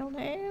my real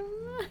name?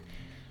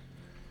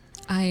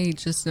 I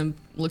just am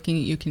looking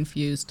at you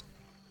confused.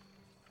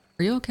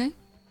 Are you okay?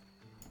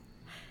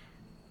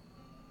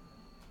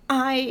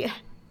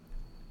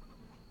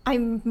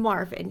 I'm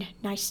Marvin.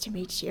 Nice to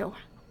meet you.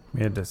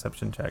 Give me a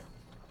deception check.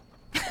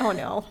 Oh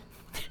no.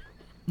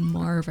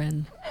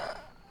 Marvin.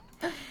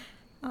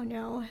 Oh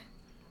no.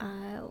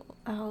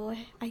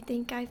 I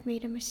think I've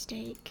made a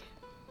mistake.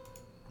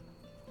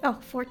 Oh,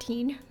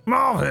 14.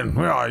 Marvin!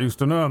 Yeah, I used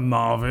to know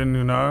Marvin,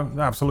 you know.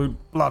 Absolute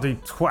bloody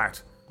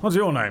twat. What's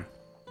your name?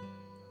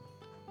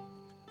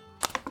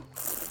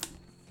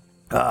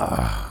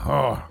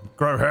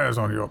 Grow hairs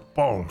on your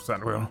balls,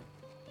 that will.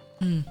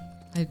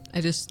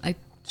 I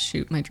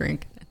shoot my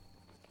drink.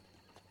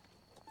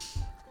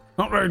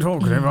 Not very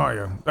talkative, are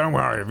you? Don't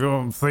worry, if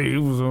you're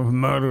thieves or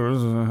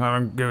murderers, I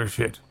don't give a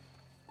shit.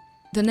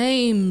 The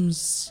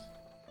name's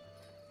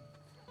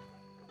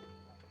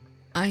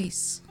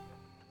Ice.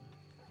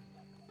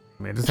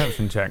 Give me a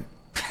deception check.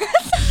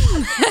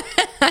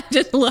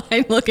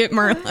 I look at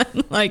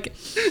Merlin like,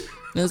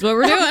 that's what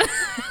we're doing.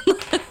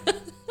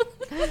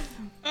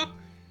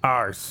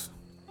 Ice.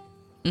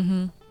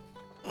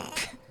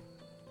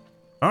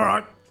 All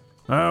right.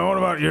 What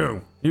about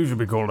you? You should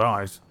be called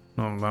Ice.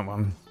 Oh, that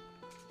one.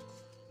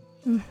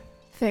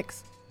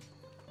 Fix.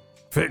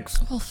 Fix.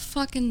 Well,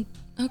 fucking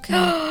okay.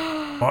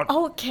 What?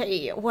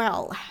 Okay,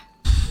 well,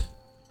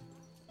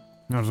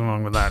 What's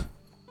wrong with that?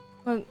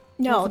 Well,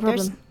 no, what's the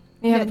there's... problem?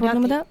 You have a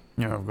problem with that?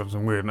 Yeah, I've got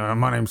some weird...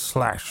 my name's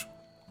Slash.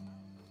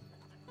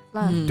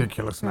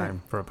 Ridiculous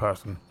name for a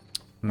person.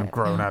 And a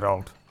grown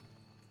adult.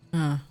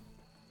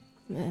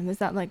 Is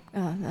that like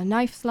a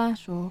knife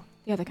slash or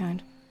the other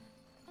kind?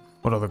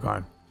 What other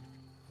kind?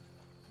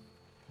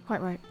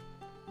 Quite right.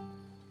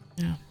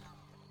 Yeah.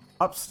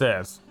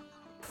 Upstairs,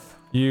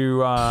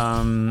 you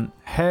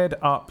head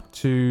up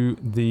to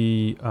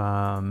the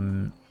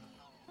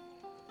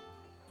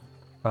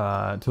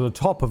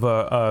top of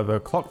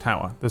the clock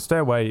tower. The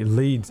stairway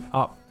leads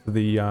up to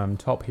the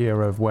top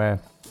here of where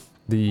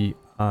the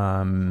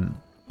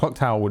clock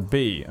tower would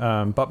be.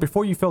 But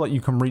before you feel like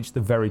you can reach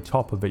the very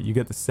top of it, you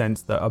get the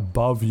sense that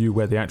above you,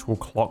 where the actual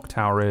clock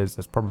tower is,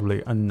 there's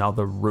probably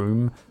another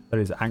room that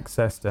is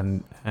accessed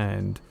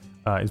and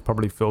is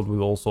probably filled with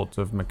all sorts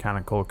of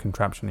mechanical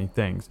contraption-y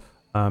things.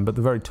 But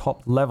the very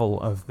top level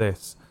of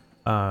this,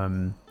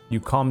 you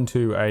come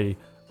to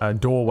a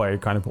doorway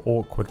kind of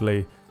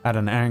awkwardly at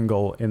an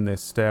angle in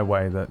this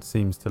stairway that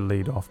seems to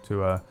lead off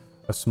to a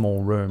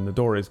small room. The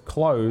door is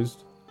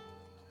closed.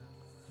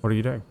 What do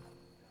you do?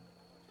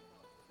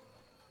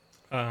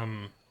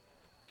 Can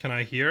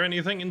I hear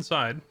anything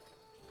inside?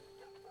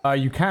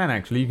 You can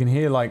actually. You can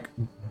hear like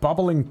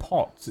bubbling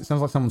pots. It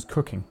sounds like someone's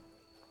cooking.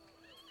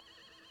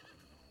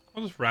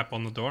 I'll just rap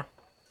on the door.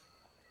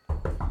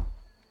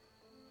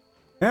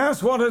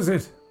 Yes, what is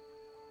it?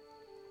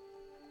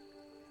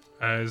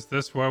 Is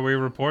this where we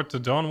report to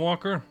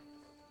Dawnwalker?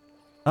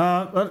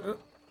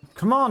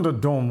 Commander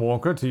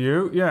Dawnwalker to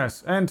you.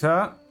 Yes,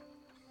 enter.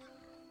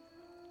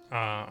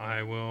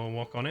 I will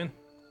walk on in.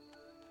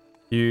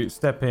 You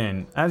step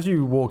in. As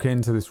you walk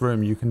into this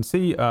room, you can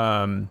see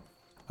that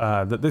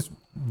this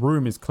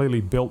room is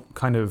clearly built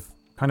kind of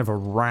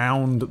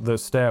around the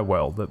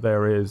stairwell. That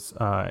there is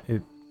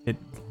it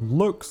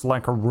looks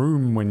like a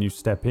room when you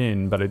step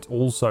in, but it's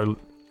also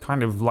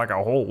kind of like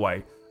a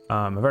hallway.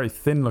 A very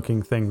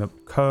thin-looking thing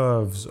that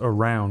curves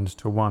around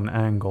to one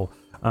angle.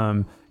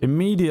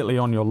 Immediately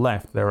on your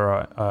left, there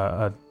are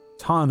a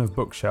ton of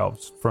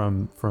bookshelves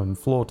from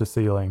floor to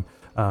ceiling,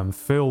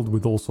 filled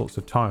with all sorts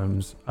of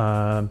tomes.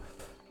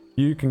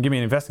 You can give me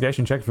an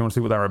investigation check if you want to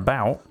see what they're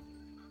about,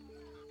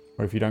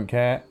 or if you don't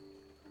care.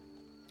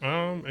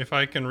 If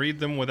I can read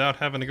them without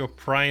having to go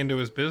pry into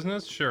his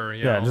business, sure.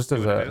 Yeah, I'll just see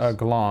as what it a is.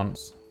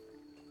 glance.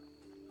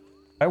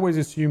 I always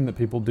assume that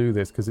people do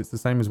this because it's the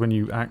same as when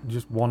you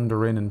just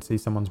wander in and see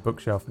someone's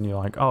bookshelf and you're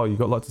like, oh, you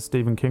got lots of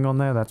Stephen King on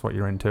there? That's what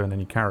you're into, and then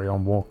you carry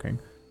on walking.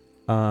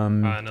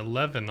 An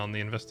 11 on the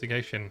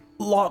investigation.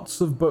 Lots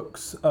of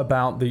books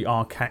about the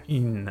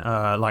arcane,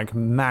 like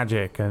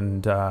magic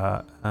and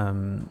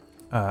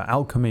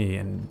alchemy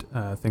and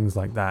things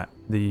like that.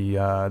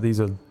 These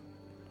are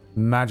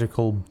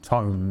magical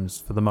tomes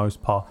for the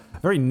most part,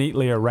 very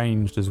neatly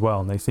arranged as well,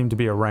 and they seem to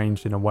be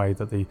arranged in a way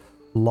that the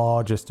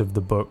largest of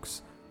the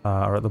books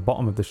are at the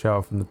bottom of the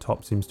shelf and the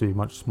top seems to be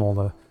much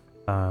smaller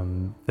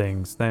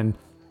things. Then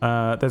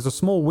there's a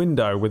small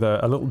window with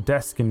a little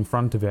desk in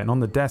front of it, and on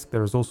the desk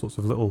there is all sorts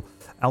of little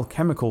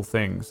alchemical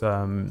things,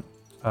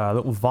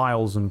 little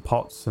vials and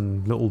pots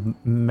and little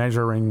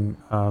measuring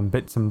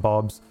bits and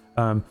bobs.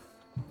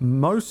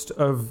 Most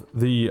of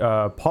the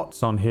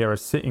pots on here are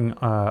sitting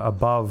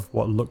above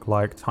what look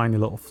like tiny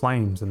little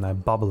flames, and they're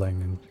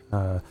bubbling,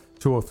 and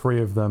 2 or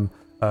 3 of them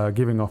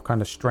giving off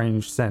kind of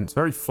strange scents,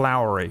 very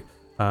flowery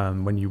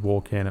when you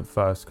walk in at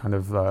first, kind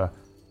of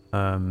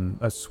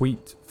a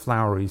sweet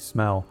flowery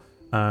smell.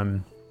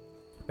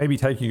 Maybe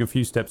taking a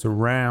few steps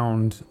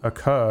around a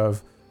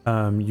curve,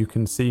 you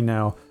can see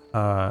now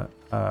a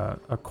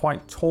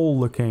quite tall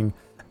looking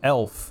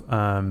elf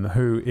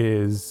who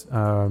is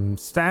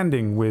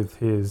standing with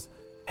his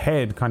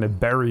head kind of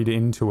buried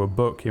into a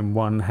book in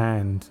one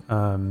hand.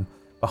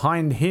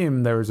 Behind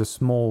him there is a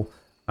small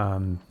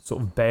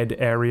sort of bed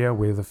area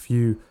with a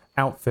few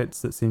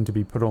outfits that seem to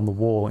be put on the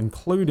wall,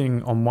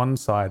 including on one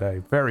side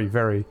a very,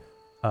 very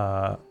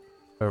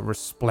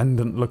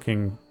resplendent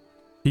looking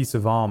piece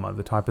of armor,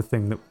 the type of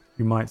thing that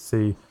you might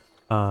see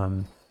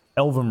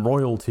elven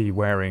royalty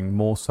wearing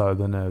more so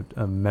than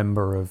a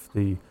member of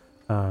the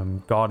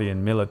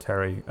Guardian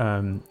military.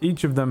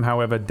 Each of them,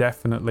 however,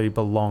 definitely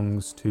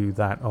belongs to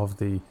that of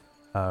the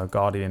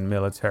Guardian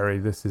military.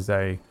 This is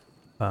a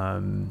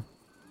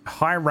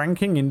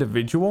high-ranking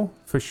individual,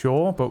 for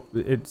sure, but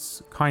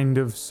it's kind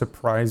of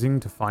surprising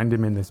to find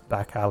him in this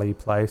back alley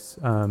place.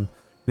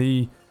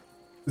 The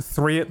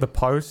three at the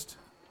post,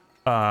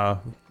 they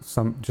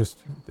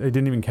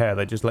didn't even care.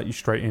 They just let you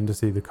straight in to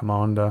see the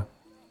commander.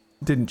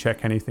 Didn't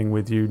check anything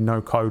with you,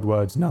 no code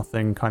words,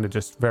 nothing, kind of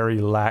just very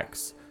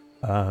lax.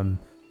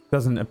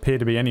 Doesn't appear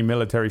to be any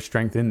military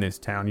strength in this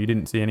town. You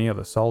didn't see any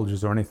other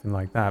soldiers or anything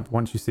like that. But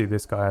once you see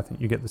this guy, I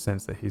think you get the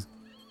sense that he's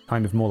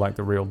kind of more like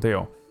the real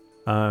deal.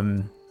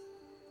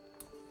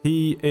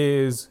 He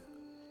is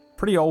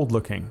pretty old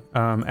looking.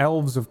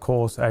 Elves, of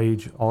course,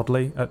 age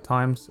oddly at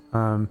times.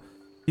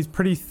 He's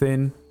pretty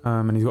thin,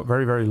 and he's got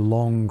very, very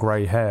long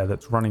grey hair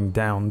that's running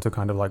down to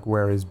kind of like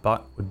where his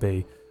butt would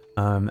be.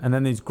 And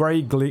then these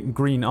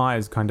green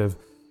eyes kind of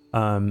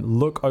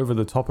look over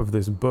the top of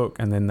this book,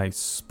 and then they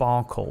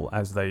sparkle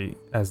as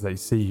they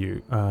see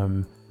you.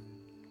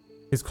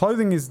 His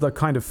clothing is the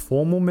kind of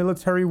formal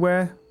military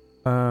wear,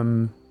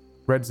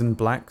 reds and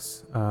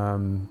blacks,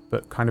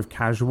 but kind of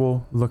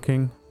casual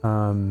looking.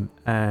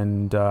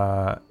 And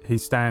he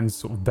stands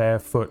sort of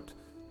barefoot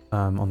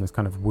on this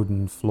kind of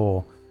wooden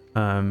floor.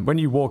 When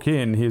you walk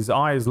in, his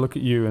eyes look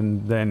at you,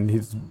 and then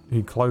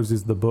he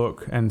closes the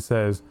book and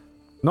says,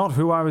 "Not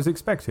who I was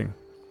expecting."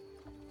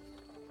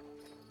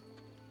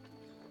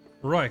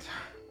 Right.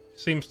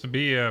 Seems to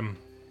be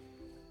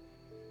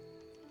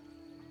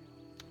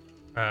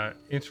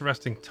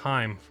interesting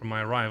time for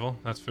my arrival,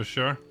 that's for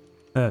sure.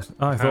 Yes,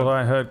 I thought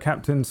I heard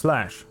Captain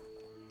Slash.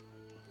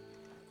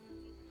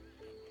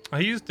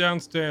 He's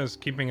downstairs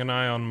keeping an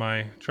eye on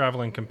my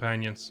traveling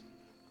companions.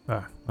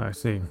 Ah, I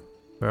see.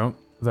 Well,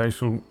 they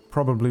shall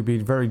probably be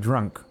very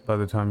drunk by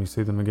the time you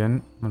see them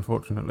again,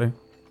 unfortunately.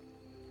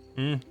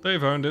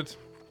 They've earned it.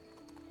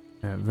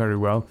 Yeah, very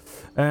well.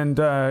 And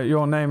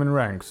your name and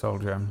rank,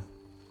 soldier?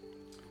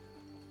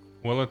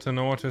 Willerton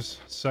Ortis,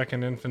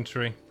 2nd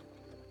Infantry.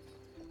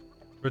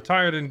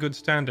 Retired in good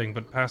standing,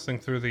 but passing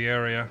through the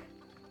area.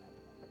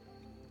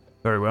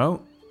 Very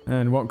well.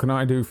 And what can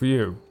I do for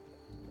you?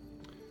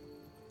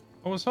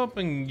 I was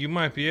hoping you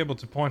might be able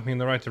to point me in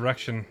the right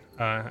direction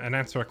and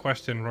answer a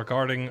question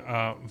regarding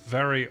a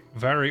very,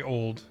 very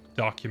old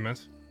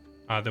document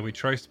that we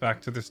traced back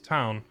to this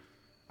town.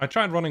 I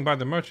tried running by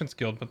the Merchants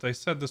Guild, but they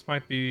said this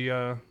might be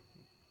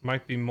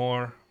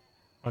more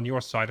on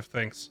your side of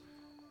things.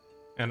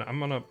 And I'm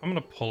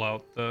gonna pull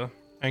out the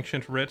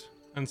ancient writ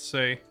and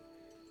say,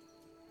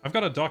 I've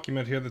got a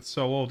document here that's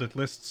so old it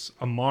lists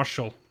a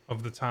marshal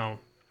of the town.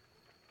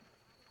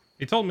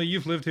 He told me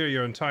you've lived here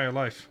your entire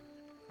life,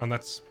 and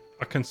that's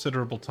a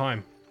considerable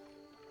time.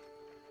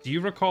 Do you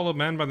recall a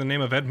man by the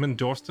name of Edmund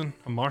Dorston,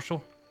 a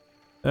marshal?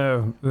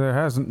 There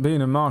hasn't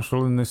been a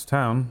marshal in this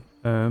town,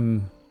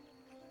 for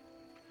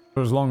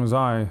as long as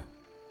I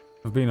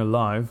have been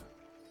alive.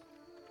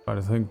 Try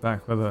to think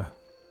back whether...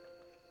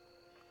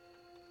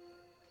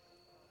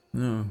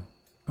 No,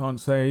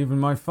 can't say even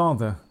my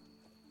father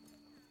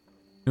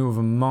knew of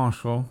a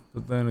marshal,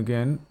 but then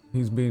again,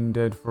 he's been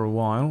dead for a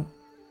while.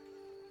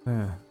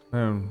 Yeah,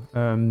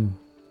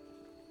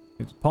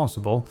 it's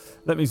possible.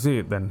 Let me see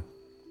it then.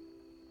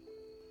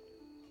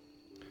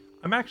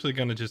 I'm actually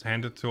gonna just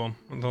hand it to him.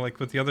 Like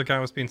with the other guy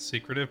was being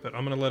secretive, but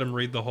I'm gonna let him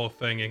read the whole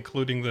thing,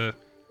 including the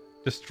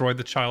destroy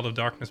the Child of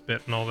Darkness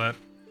bit and all that.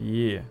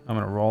 Yeah, I'm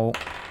gonna roll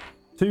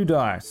 2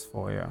 dice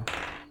for you.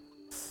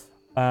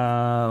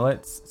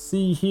 Let's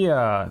see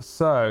here.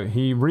 So,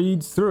 he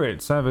reads through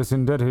it. Service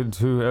indebted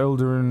to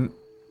Eldarin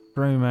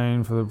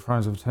Greymane for the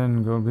price of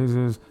 10 gold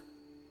pieces.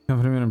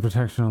 Accompaniment and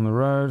protection on the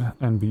road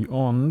and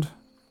beyond.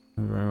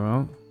 Very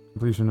well.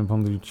 Completion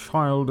upon the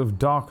Child of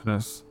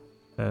Darkness.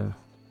 Nathan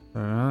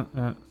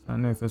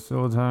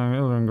Silvertongue,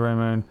 Eldarin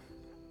Greymane.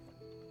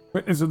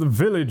 Witness of the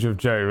village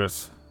of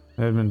Jairus.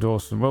 Edmund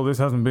Dawson. Well, this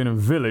hasn't been a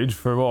village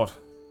for what?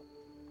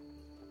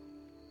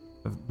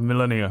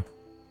 Millennia.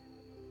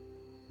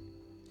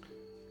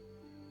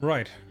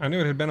 Right. I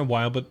knew it had been a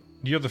while, but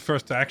you're the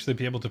first to actually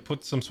be able to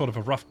put some sort of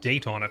a rough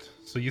date on it.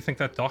 So you think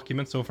that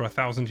document's over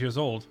 1,000 years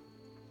old?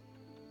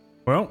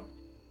 Well,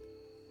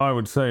 I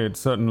would say it's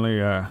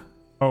certainly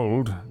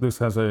old. This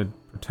has a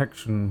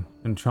protection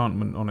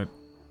enchantment on it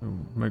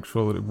to make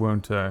sure that it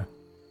won't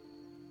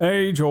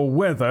age or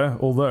weather,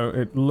 although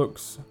it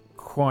looks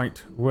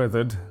quite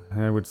weathered.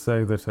 I would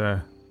say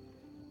that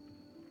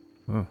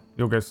well,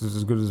 your guess is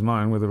as good as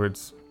mine whether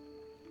it's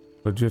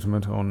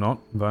legitimate or not,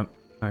 but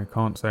I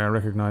can't say I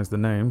recognize the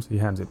names. He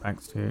hands it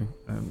back to you.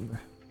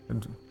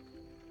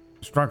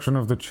 Destruction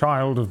of the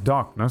Child of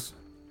Darkness.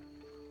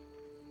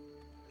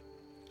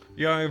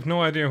 Yeah, I have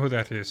no idea who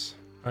that is.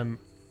 I'm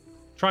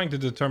trying to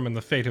determine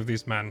the fate of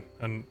these men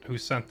and who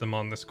sent them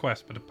on this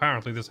quest, but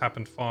apparently this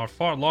happened far,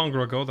 far longer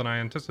ago than I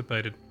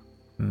anticipated.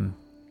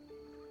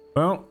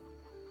 Well,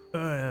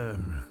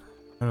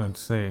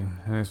 let's see.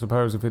 I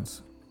suppose if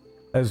it's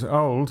as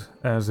old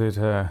as it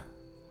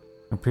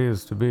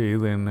appears to be,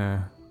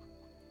 then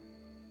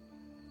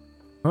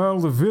well,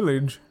 the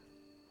village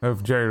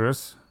of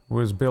Jairus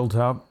was built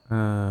up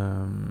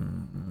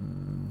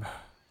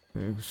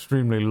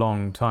extremely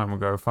long time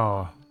ago,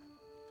 far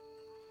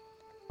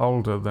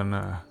older than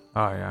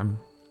I am,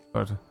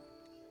 but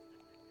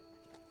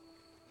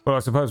well, I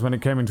suppose when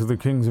it came into the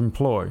king's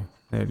employ,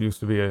 it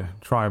used to be a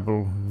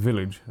tribal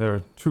village. There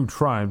are 2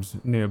 tribes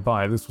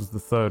nearby. This was the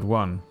 3rd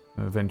one.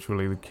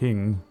 Eventually, the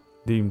king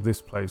deemed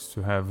this place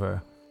to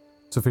have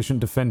sufficient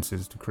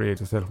defenses to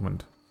create a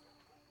settlement,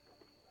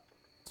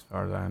 as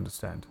far as I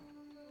understand.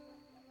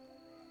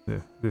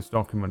 This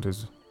document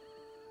is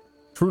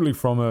truly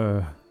from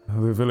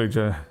the village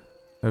of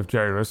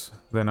Jairus.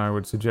 Then I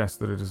would suggest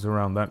that it is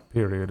around that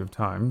period of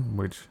time,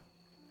 which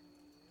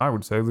I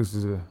would say this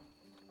is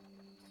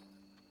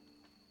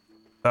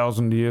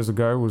 1,000 years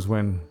ago was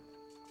when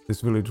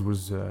this village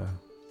was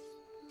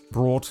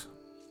brought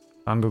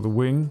under the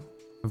wing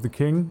of the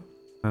king,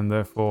 and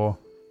therefore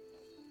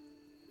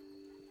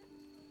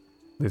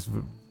this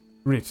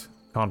writ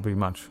can't be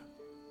much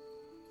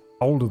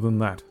older than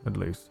that, at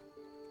least.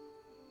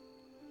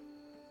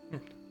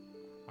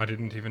 I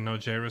didn't even know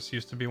Jairus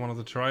used to be one of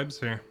the tribes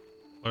here.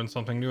 Learn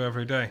something new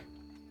every day.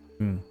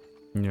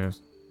 Yes,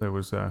 there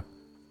was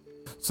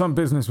some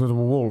business with a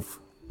wolf,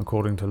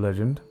 according to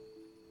legend.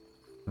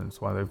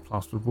 That's why they've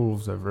plastered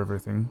wolves over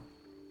everything.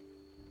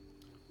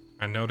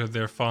 I noted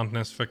their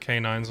fondness for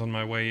canines on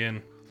my way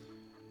in.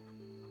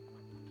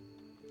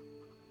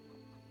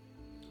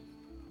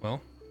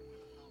 Well,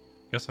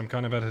 guess I'm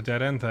kind of at a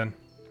dead end then.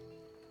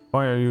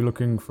 Why are you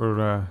looking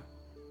for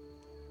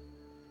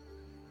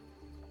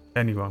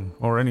anyone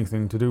or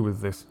anything to do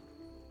with this?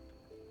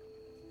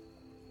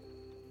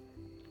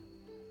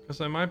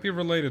 Because I might be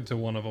related to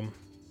one of them.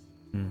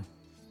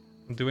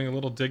 I'm doing a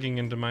little digging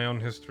into my own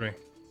history.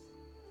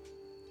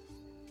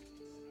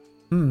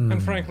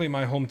 And frankly,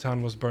 my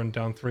hometown was burned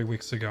down 3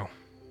 weeks ago,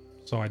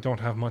 so I don't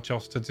have much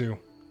else to do.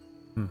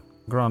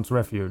 Grant's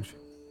Refuge.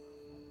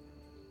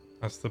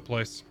 That's the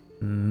place.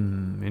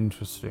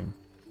 Interesting.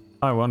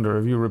 I wonder,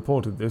 have you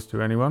reported this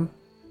to anyone?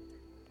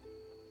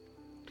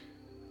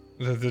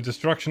 The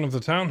destruction of the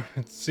town?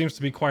 It seems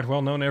to be quite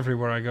well known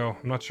everywhere I go.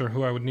 I'm not sure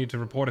who I would need to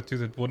report it to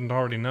that wouldn't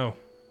already know.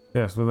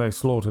 Yes, well, they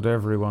slaughtered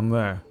everyone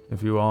there.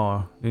 If you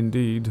are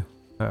indeed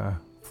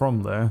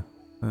from there,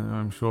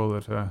 I'm sure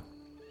that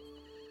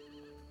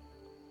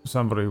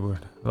somebody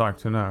would like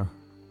to know.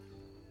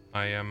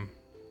 I am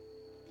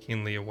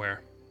keenly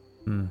aware.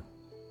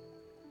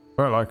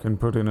 Well, I can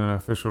put in an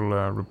official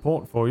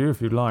report for you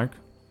if you'd like.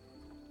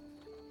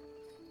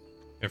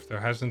 If there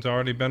hasn't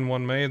already been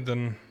one made,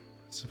 then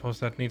I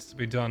suppose that needs to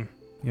be done.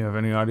 You have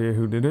any idea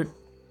who did it?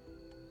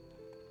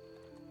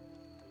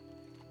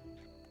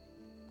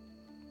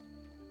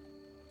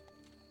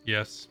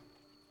 Yes,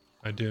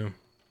 I do.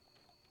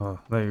 Oh,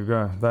 there you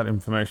go. That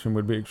information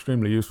would be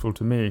extremely useful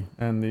to me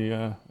and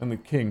the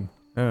king.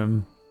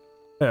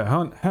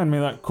 Yeah, hand me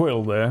that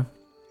quill there.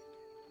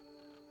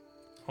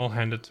 I'll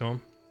hand it to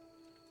him.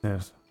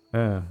 Yes.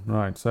 Yeah,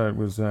 right. So it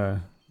was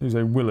a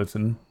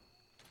Willerton.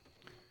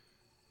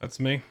 That's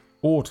me.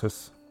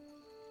 Ortus.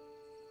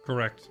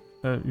 Correct.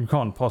 You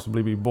can't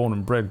possibly be born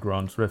and bred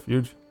Grant's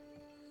Refuge.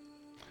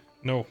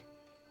 No.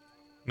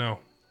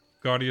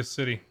 Guardia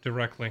City,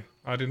 directly.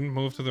 I didn't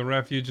move to the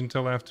refuge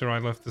until after I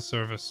left the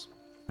service.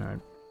 Right.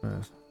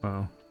 Yes.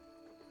 Well.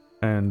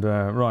 And,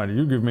 right,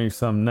 you give me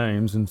some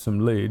names and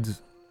some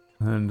leads,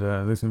 and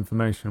this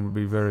information would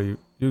be very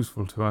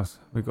useful to us.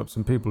 We've got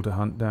some people to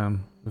hunt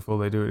down before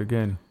they do it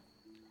again.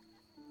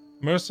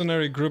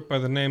 Mercenary group by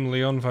the name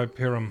Leon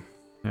Viperum.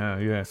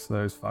 Yes,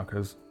 those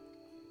fuckers.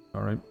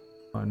 Sorry,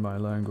 mind my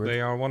language.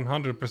 They are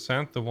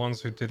 100% the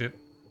ones who did it.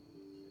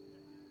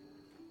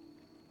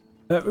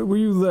 Were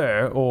you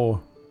there,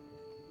 or...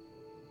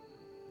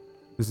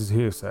 This is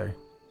hearsay.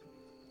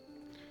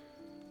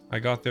 I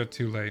got there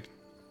too late.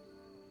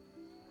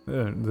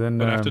 Then,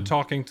 But after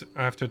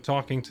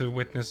talking to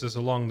witnesses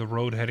along the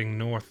road heading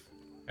north,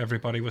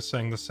 everybody was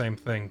saying the same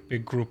thing.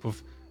 Big group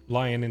of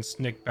lion and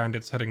snake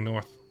bandits heading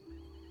north.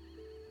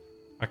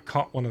 I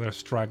caught one of their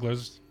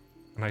stragglers,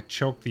 and I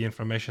choked the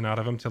information out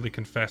of him till he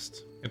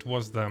confessed. It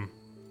was them.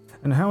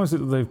 And how is it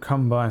that they've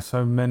come by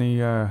so many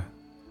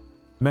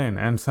men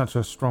and such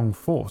a strong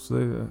force?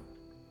 They're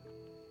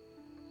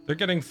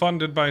getting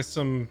funded by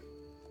some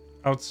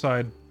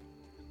outside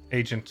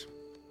agent.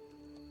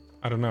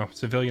 I don't know,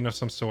 civilian of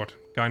some sort.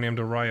 Guy named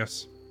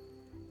Arias.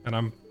 And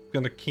I'm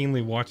gonna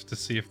keenly watch to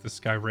see if this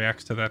guy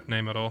reacts to that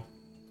name at all.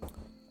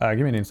 Give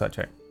me an insight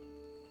check.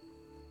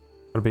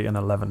 It'll be an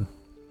 11.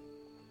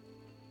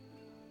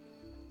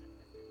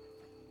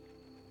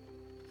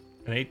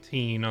 An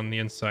 18 on the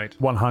insight.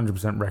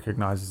 100%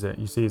 recognizes it.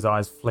 You see his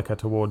eyes flicker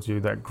towards you,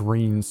 that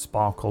green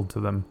sparkle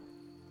to them.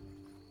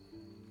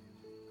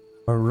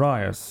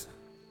 Arias.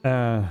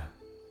 Any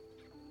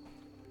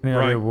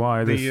idea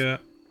why this...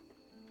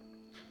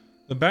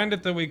 The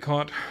bandit that we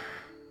caught,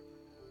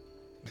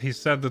 he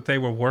said that they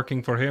were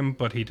working for him,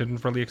 but he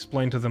didn't really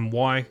explain to them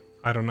why.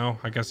 I don't know.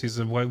 I guess he's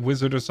a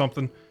wizard or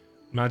something.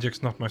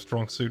 Magic's not my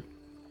strong suit.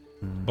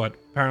 But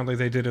apparently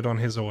they did it on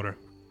his order.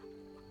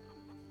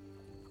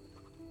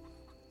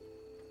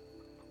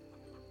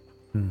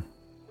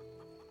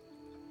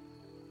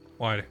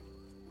 Why? Do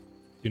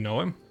you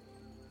know him?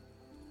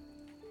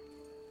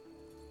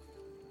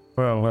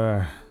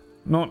 Well,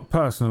 not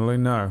personally,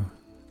 no.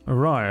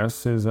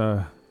 Arias is,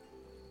 doesn't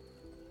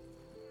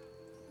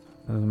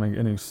make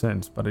any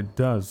sense, but it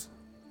does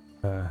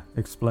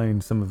explain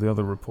some of the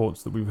other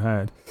reports that we've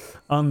had.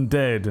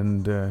 Undead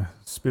and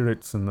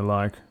spirits and the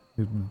like,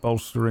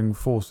 bolstering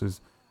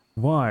forces.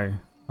 Why?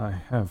 I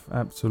have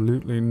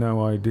absolutely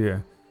no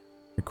idea.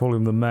 They call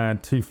him the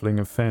Mad Tiefling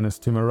of Fairness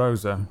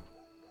Timorosa.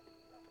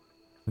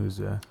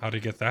 Who's, How do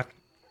you get that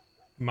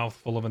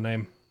mouthful of a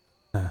name?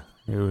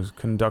 he was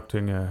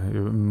conducting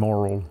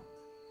immoral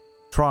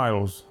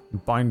trials,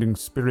 binding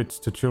spirits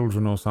to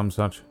children or some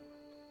such.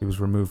 He was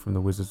removed from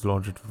the Wizard's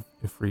Lodge at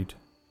Ifrit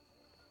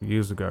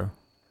years ago.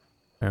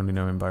 I only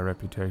know him by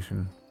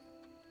reputation.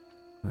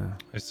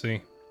 I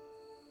see.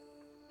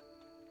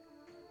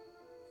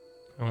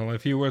 Well,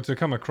 if you were to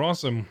come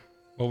across him,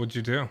 what would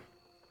you do?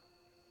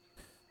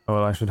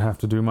 Well, I should have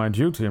to do my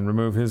duty and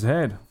remove his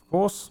head, of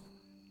course.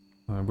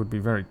 I would be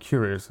very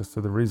curious as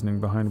to the reasoning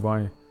behind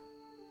why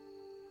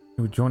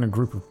he would join a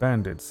group of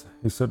bandits.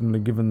 He's certainly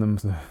given them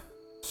the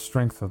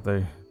strength that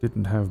they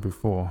didn't have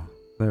before.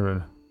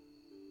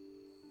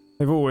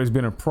 They've always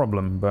been a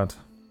problem, but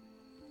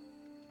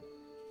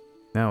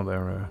now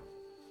they're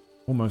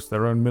almost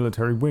their own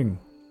military wing.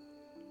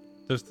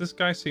 Does this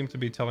guy seem to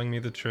be telling me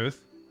the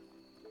truth?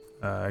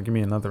 Give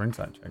me another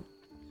insight check.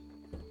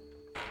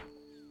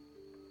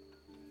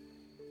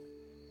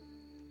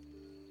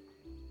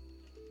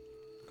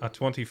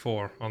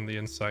 24 on the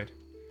inside.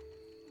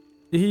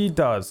 He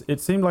does. It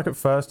seemed like at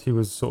first he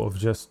was sort of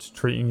just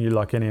treating you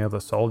like any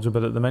other soldier,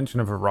 but at the mention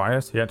of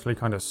Arias, he actually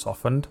kind of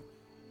softened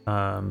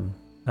and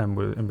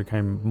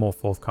became more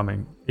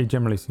forthcoming. He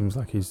generally seems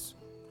like he's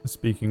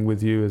speaking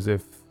with you as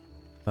if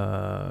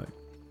the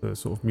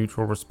sort of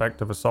mutual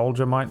respect of a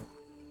soldier might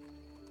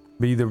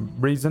be the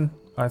reason,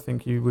 I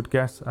think you would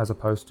guess, as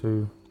opposed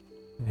to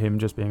him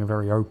just being a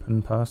very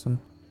open person.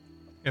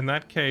 In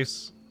that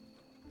case,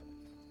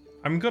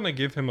 I'm gonna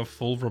give him a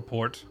full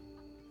report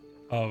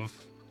of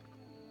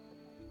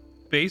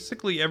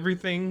basically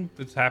everything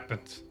that's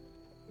happened.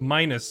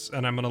 Minus,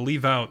 and I'm gonna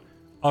leave out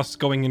us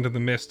going into the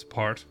mist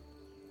part.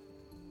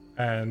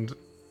 And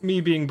me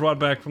being brought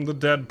back from the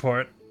dead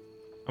part.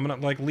 I'm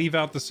gonna leave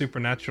out the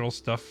supernatural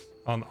stuff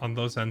on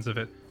those ends of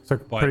it. So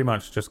pretty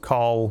much just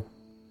call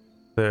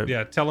the...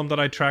 Yeah, tell him that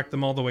I tracked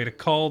them all the way to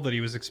Cull, that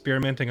he was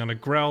experimenting on a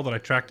Grell, that I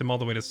tracked him all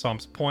the way to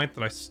Psalm's Point,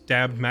 that I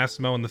stabbed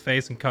Massimo in the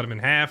face and cut him in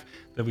half,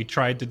 that we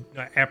tried to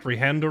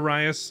apprehend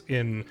Arias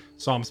in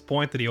Psalm's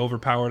Point, that he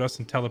overpowered us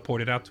and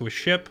teleported out to a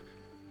ship,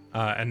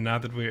 and now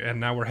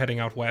we're heading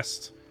out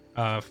west,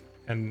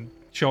 and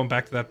show him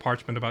back to that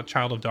parchment about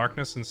Child of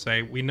Darkness and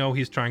say, we know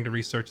he's trying to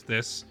research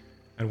this,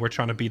 and we're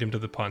trying to beat him to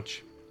the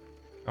punch.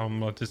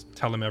 I'll just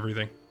tell him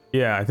everything.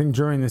 Yeah, I think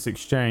during this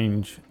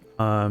exchange,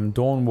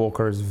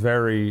 Dawnwalker is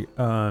very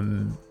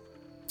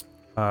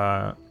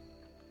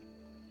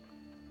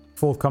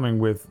forthcoming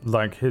with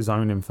his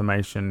own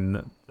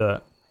information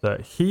that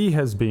he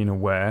has been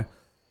aware.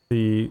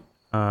 The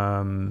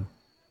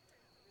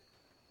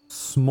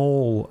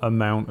small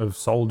amount of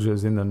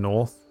soldiers in the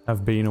north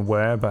have been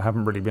aware but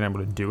haven't really been able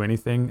to do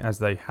anything, as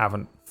they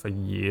haven't for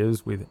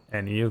years with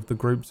any of the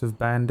groups of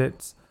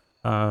bandits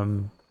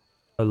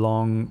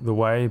along the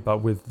way.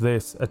 But with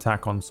this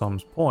attack on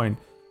Psalm's Point,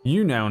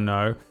 you now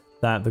know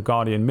that the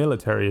Guardian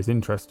military is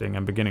interesting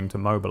and beginning to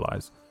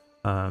mobilize,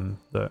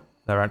 that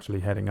they're actually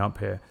heading up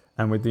here.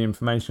 And with the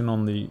information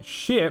on the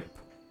ship,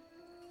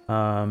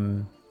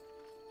 the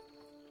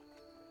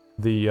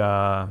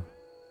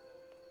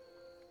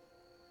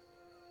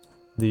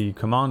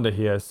commander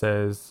here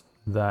says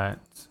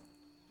that,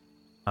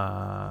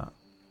 well,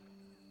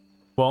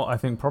 I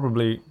think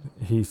probably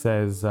he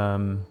says, are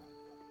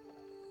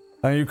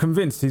you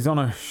convinced he's on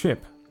a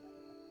ship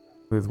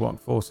with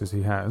what forces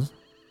he has?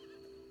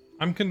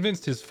 I'm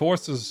convinced his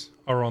forces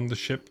are on the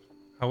ship.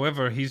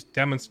 However, he's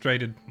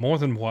demonstrated more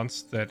than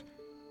once that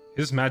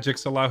his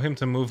magics allow him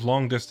to move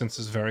long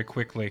distances very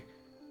quickly.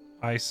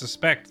 I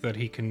suspect that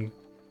he can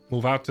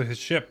move out to his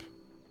ship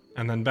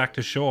and then back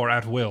to shore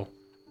at will.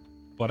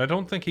 But I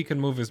don't think he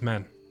can move his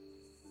men.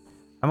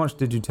 How much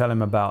did you tell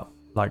him about,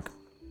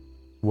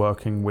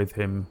 working with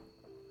him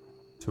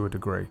to a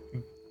degree?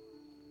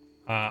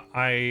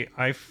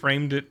 I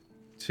framed it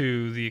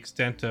to the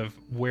extent of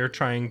we're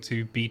trying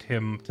to beat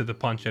him to the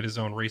punch at his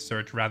own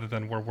research rather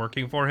than we're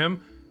working for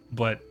him.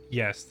 But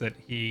yes, that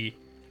he...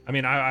 I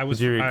mean, I was...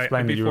 Did you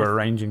explain that you were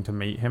arranging to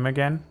meet him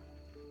again?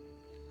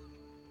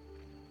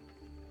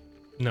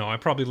 No, I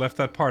probably left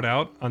that part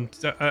out.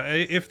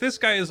 If this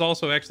guy is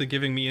also actually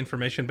giving me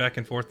information back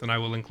and forth, then I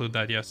will include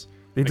that, yes.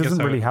 He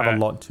doesn't really have a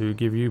lot to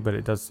give you, but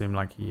it does seem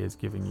like he is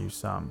giving you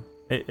some.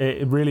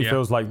 It really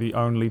feels like the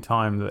only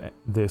time that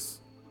this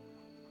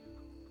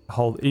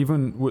whole...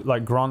 Even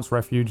Grant's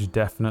Refuge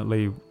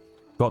definitely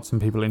got some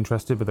people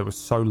interested, but there was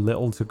so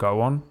little to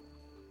go on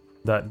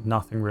that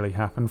nothing really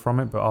happened from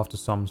it. But after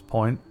Psalm's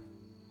Point,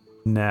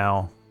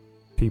 now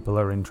people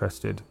are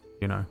interested,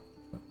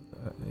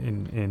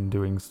 in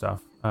doing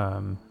stuff.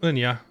 Then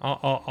yeah,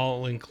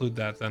 I'll include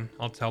that then.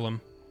 I'll tell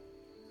him.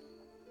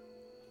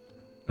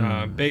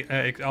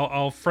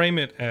 I'll frame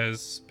it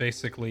as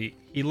basically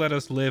he let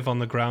us live on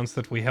the grounds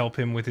that we help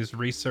him with his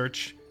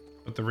research,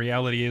 but the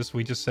reality is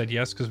we just said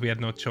yes because we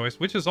had no choice,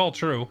 which is all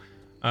true.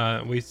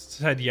 We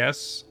said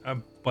yes,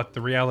 but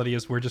the reality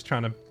is we're just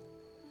trying to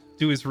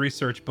do his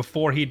research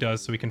before he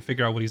does so we can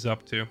figure out what he's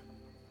up to.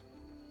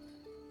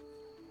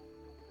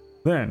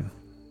 Then,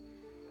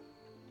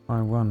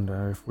 I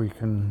wonder if we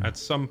can... At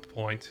some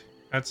point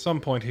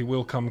he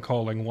will come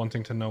calling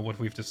wanting to know what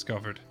we've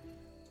discovered.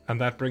 And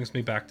that brings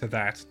me back to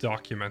that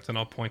document, and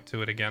I'll point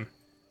to it again.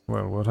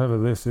 Well, whatever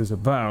this is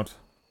about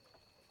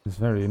is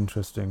very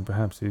interesting.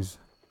 Perhaps he's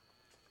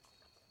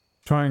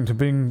trying to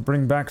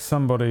bring back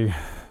somebody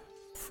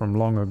from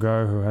long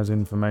ago who has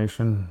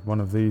information. One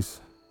of these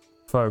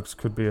folks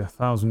could be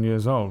 1,000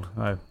 years old.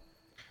 I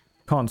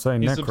can't say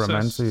He's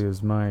necromancy obsessed.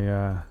 is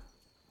my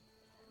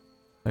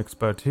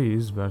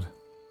expertise, but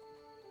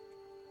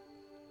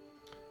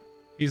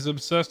He's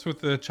obsessed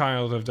with the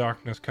Child of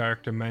Darkness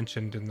character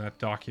mentioned in that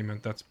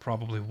document. That's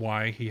probably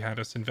why he had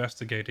us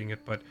investigating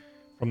it, but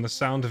from the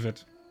sound of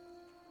it,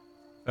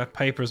 that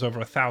paper's over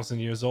 1,000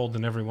 years old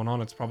and everyone on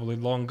it's probably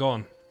long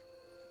gone.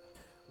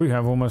 we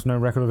have almost no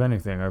record of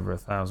anything over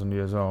 1,000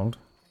 years old.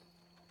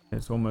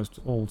 It's almost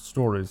all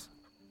stories.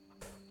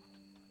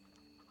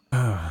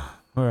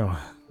 Well,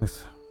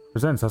 this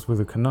presents us with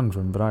a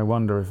conundrum, but I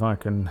wonder if I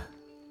can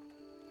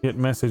get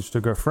message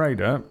to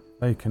Gofreda.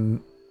 They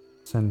can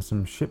send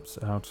some ships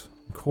out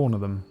and corner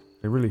them.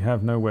 They really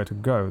have nowhere to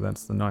go.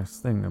 That's the nice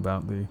thing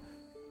about the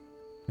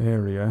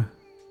area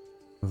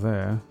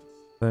there.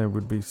 They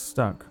would be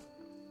stuck.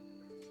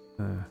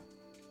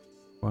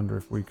 Wonder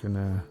if we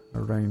can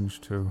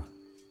arrange to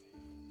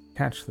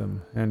catch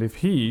them. And if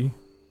he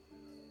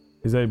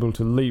is able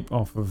to leap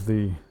off of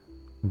the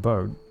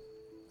boat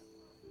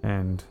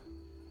and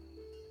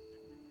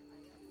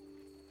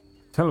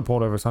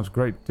teleport over such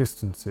great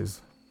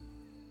distances,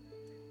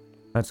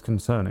 that's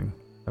concerning.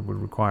 That would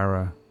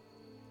require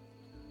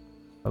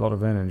a lot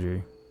of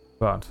energy,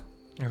 but...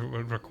 It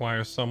would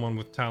require someone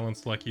with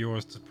talents like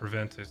yours to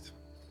prevent it.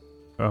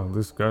 Well,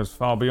 this goes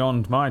far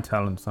beyond my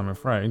talents, I'm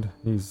afraid.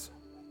 He's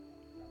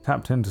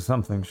tapped into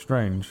something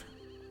strange.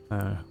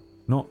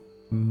 Not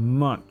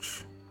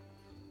much.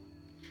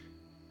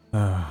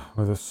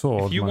 With a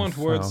sword. If you want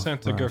word myself,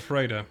 sent to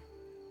Gofreda,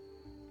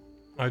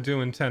 I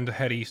do intend to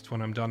head east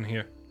when I'm done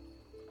here.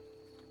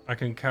 I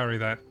can carry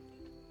that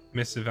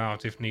missive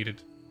out if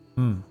needed.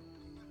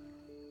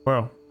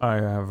 Well, I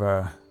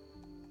have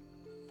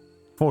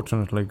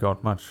fortunately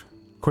got much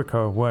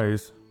quicker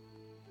ways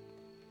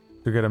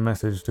to get a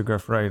message to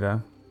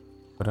Gofreda,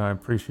 but I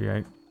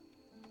appreciate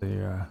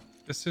the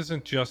This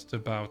isn't just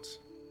about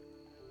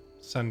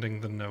sending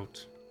the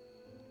note.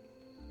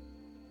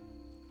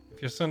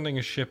 If you're sending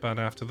a ship out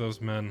after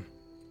those men,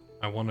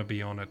 I want to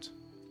be on it.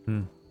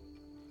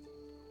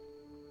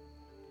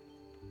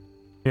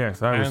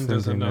 Yes, I was And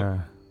there's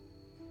thinking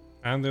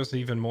And there's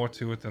even more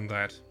to it than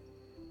that.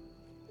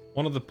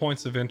 One of the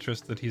points of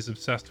interest that he's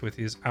obsessed with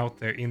is out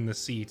there in the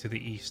sea to the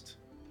east.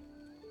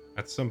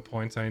 At some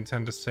point, I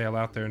intend to sail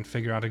out there and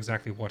figure out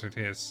exactly what it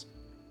is.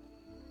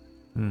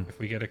 If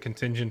we get a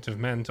contingent of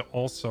men to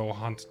also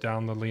hunt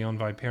down the Leon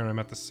Viperum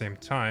at the same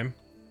time,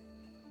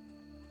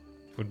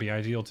 it would be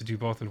ideal to do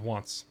both at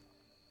once.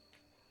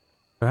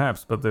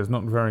 perhaps, but there's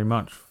not very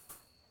much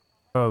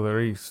further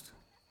east.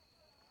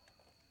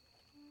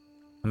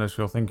 Unless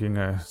you're thinking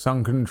a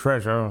sunken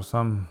treasure or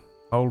some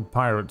old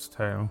pirate's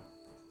tale.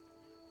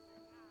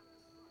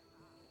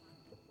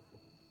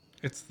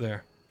 It's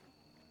there.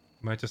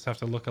 Might just have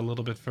to look a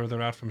little bit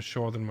further out from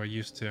shore than we're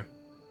used to.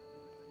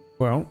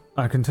 Well,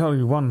 I can tell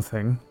you one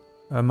thing.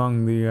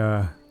 Among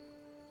the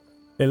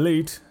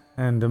elite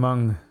and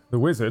among the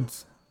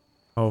wizards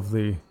of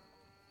the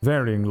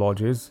varying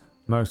lodges,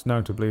 most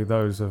notably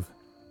those of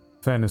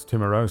Fairness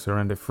Timorosa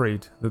and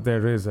Ifrit, that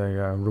there is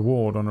a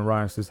reward on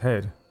Arias'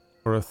 head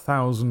for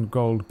 1,000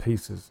 gold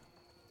pieces.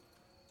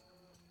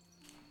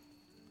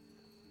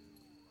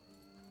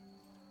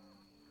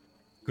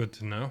 Good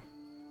to know.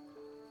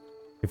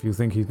 If you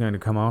think he's going to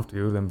come after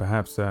you, then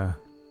perhaps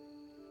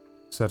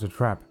set a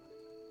trap.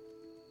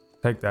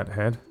 Take that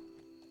head.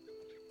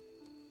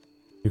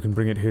 You can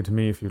bring it here to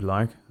me if you'd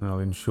like, and I'll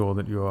ensure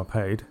that you are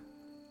paid.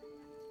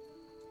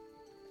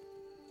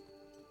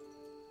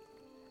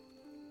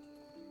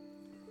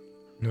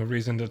 No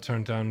reason to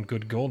turn down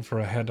good gold for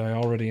a head I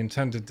already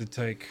intended to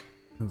take.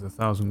 With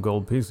 1,000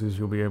 gold pieces,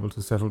 you'll be able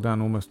to settle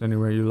down almost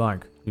anywhere you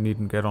like. You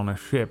needn't get on a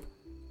ship.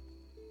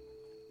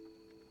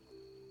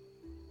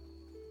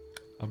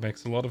 That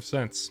makes a lot of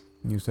sense.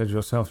 You said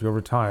yourself you're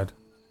retired.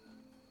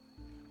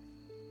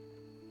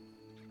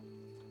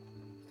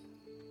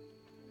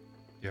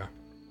 Yeah.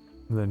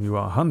 Then you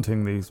are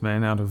hunting these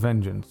men out of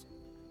vengeance.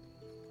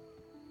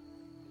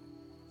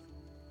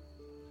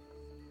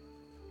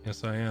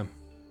 Yes, I am.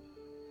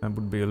 That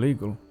would be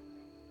illegal.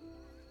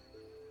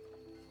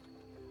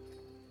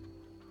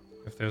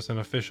 If there's an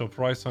official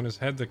price on his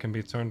head that can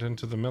be turned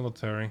into the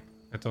military,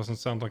 it doesn't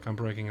sound like I'm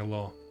breaking a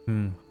law.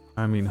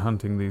 I mean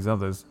hunting these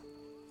others.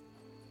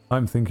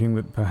 I'm thinking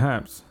that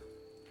perhaps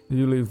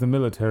you leave the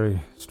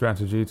military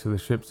strategy to the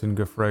ships in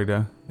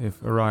Gafreda.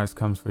 If Arias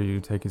comes for you,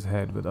 take his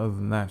head, but other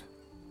than that,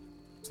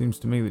 it seems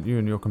to me that you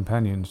and your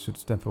companions should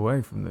step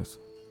away from this.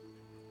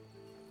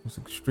 It's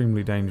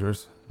extremely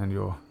dangerous, and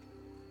you're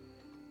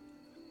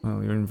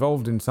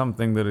involved in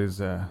something that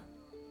is,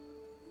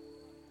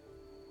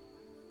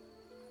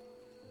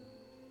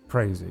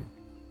 crazy.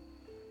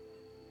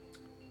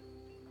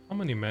 How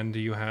many men do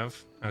you have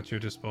at your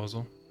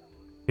disposal?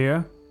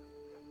 Here?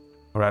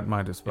 Or at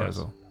my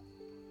disposal?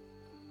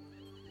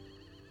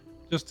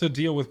 Just to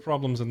deal with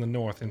problems in the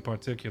north in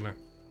particular.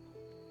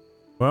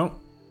 Well,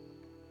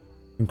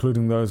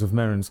 including those of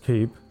Merrin's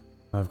Keep,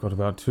 I've got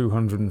about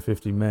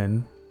 250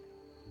 men.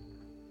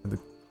 At the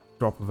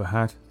drop of a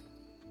hat,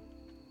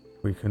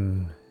 we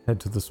can head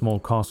to the small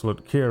castle at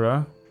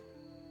Kira.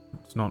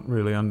 It's not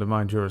really under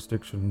my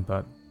jurisdiction,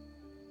 but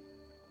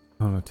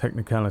on a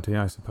technicality,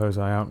 I suppose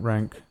I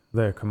outrank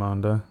their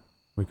commander.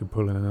 We could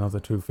pull in another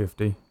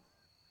 250.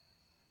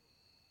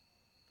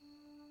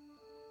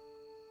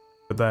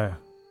 But they're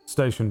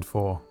stationed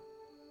for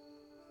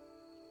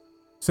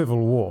civil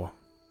war,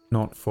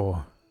 not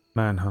for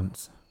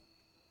manhunts.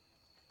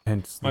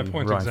 Hence the My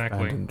point Rice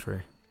exactly.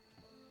 Banditry.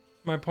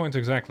 My point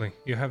exactly.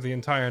 You have the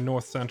entire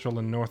north central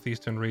and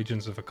northeastern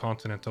regions of a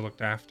continent to look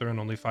after and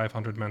only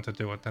 500 men to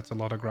do it. That's a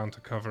lot of ground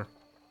to cover.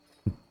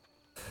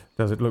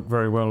 Does it look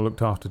very well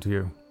looked after to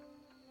you?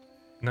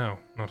 No,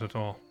 not at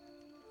all.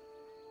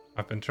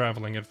 I've been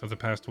traveling it for the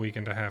past week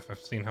and a half. I've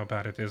seen how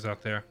bad it is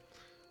out there.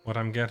 What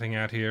I'm getting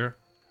at here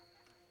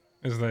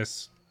is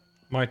this.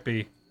 Might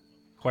be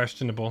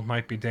questionable,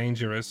 might be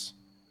dangerous,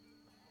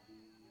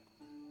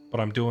 but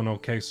I'm doing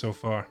okay so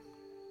far.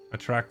 I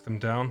tracked them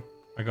down.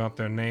 I got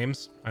their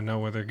names. I know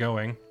where they're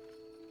going.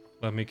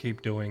 Let me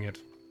keep doing it.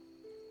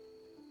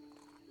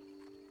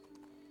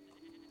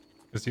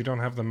 Because you don't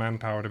have the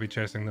manpower to be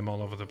chasing them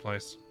all over the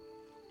place.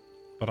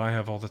 But I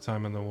have all the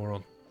time in the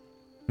world.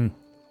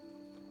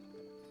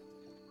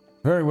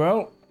 Very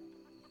well.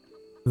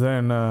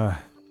 Then,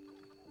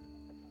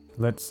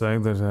 let's say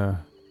that,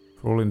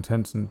 for all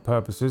intents and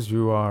purposes,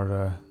 you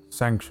are,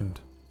 sanctioned.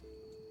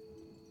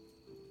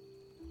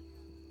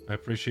 I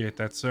appreciate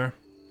that, sir.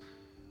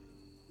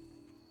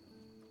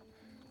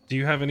 Do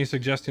you have any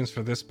suggestions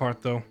for this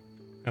part, though?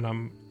 And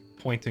I'm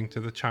pointing to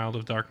the Child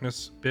of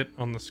Darkness bit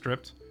on the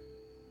script.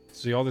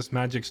 See, all this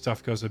magic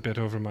stuff goes a bit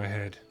over my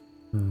head.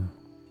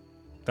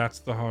 That's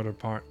the harder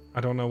part.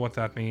 I don't know what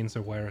that means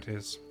or where it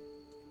is.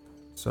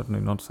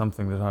 Certainly not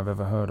something that I've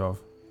ever heard of.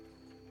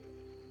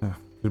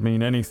 Could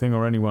mean anything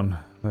or anyone.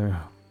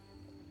 They're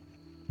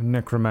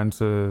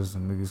necromancers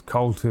and these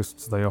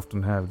cultists, they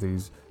often have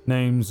these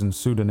names and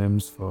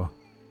pseudonyms for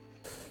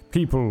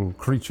people,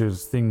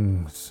 creatures,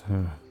 things,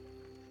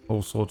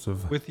 all sorts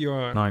of With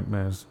your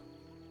nightmares.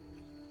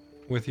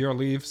 With your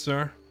leave,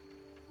 sir,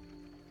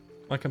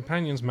 my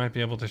companions might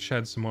be able to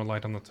shed some more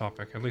light on the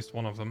topic. At least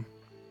one of them.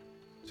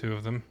 Two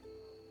of them.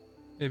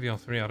 Maybe all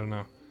three, I don't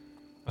know.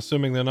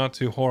 Assuming they're not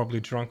too horribly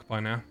drunk by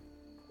now.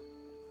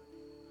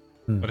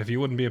 But if you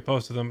wouldn't be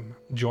opposed to them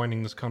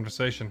joining this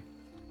conversation,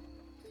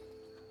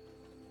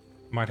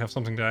 might have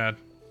something to add.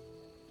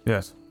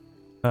 Yes.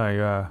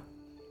 I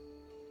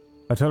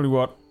tell you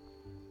what.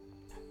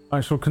 I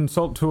shall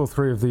consult 2 or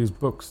 3 of these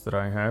books that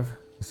I have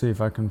to see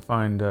if I can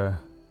find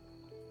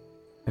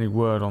any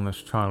word on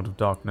this Child of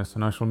Darkness,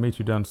 and I shall meet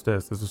you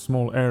downstairs. There's a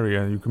small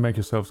area. You can make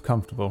yourselves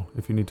comfortable.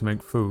 If you need to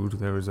make food,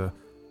 there is a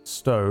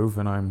stove,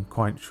 and I'm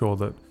quite sure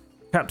that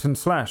Captain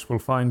Slash will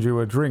find you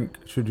a drink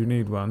should you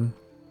need one.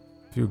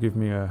 If you give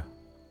me a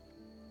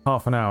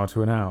half an hour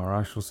to an hour,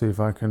 I shall see if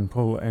I can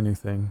pull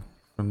anything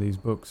from these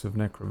books of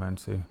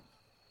necromancy.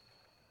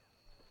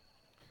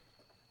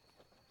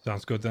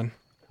 Sounds good then.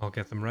 I'll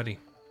get them ready.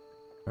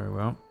 Very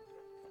well.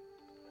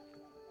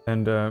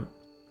 And,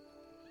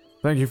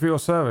 thank you for your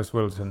service,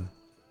 Wilton.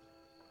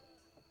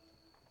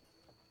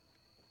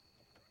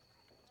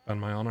 It's been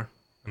my honor,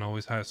 and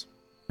always has.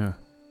 Yeah.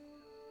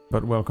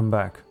 But welcome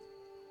back.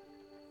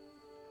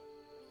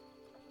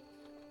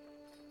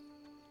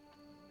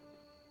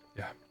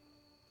 Yeah.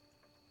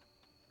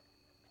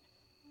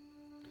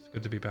 It's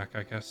good to be back,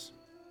 I guess.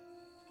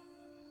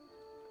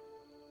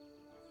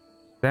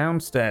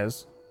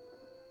 Downstairs,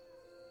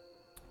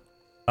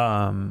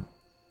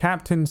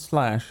 Captain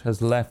Slash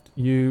has left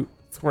you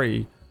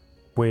 3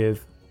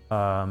 with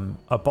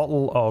a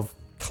bottle of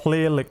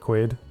clear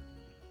liquid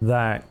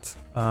that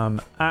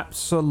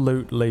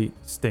absolutely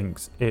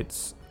stinks.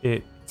 It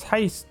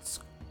tastes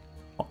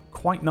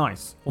quite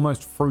nice,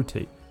 almost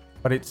fruity,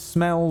 but it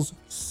smells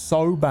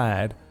so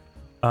bad.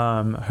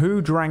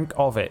 Who drank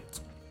of it?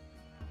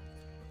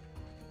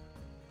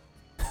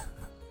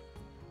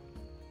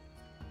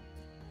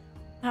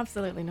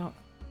 Absolutely not.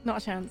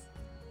 Not a chance.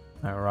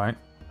 All right.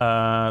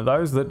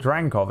 Those that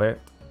drank of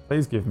it,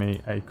 please give me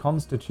a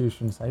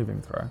Constitution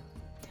saving throw.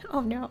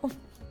 Oh no.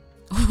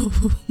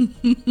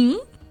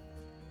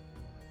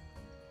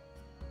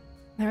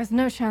 There is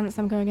no chance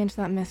I'm going into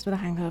that mist with a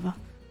hangover.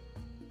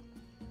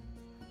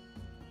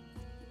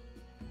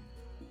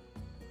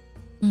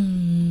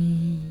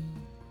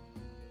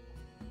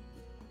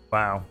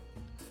 Wow.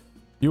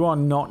 You are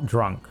not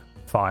drunk,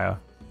 Fire.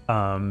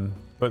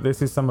 But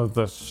this is some of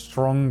the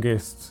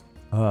strongest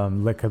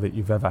liquor that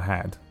you've ever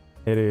had.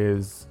 It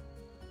is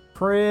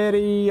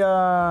pretty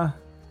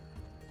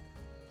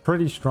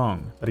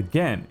strong. But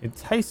again, it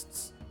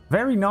tastes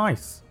very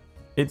nice.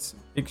 It's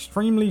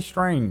extremely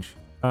strange.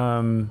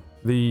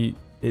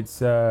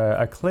 It's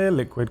a clear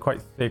liquid,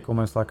 quite thick,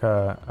 almost like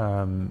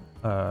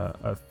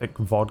a thick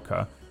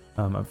vodka.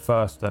 At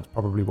first, that's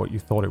probably what you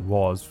thought it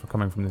was for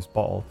coming from this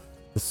bottle.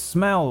 The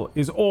smell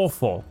is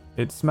awful.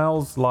 It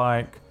smells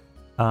like...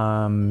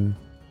 and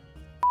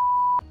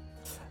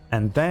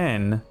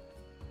then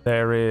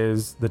there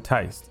is the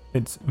taste.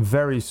 It's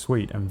very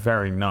sweet and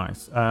very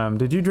nice.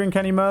 Did you drink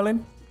any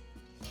Merlin?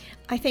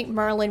 I think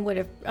Merlin would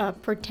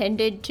have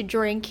pretended to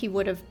drink. He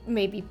would have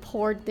maybe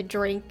poured the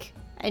drink,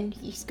 and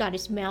he's got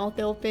his mouth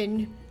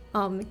open,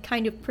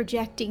 kind of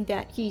projecting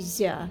that he's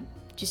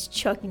just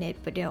chugging it.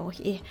 But no,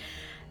 he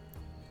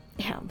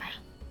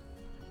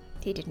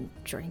didn't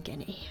drink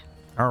any.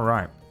 All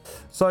right.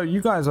 So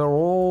you guys are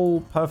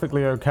all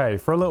perfectly okay.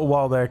 For a little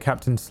while there,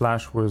 Captain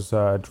Slash was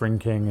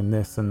drinking and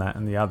this and that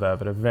and the other,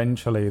 but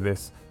eventually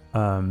this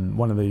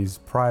one of these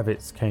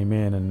privates came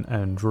in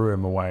and drew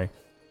him away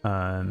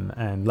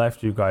and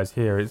left you guys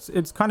here.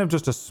 It's kind of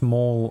just a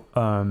small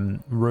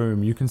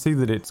room. You can see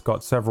that it's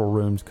got several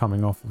rooms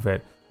coming off of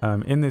it.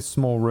 In this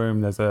small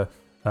room, there's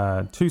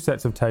two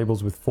sets of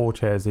tables with 4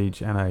 chairs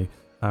each and a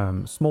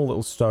small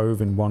little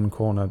stove in one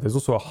corner. There's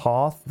also a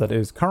hearth that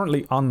is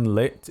currently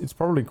unlit. It's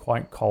probably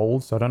quite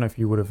cold, so I don't know if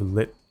you would have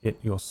lit it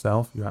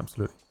yourself. You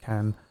absolutely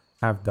can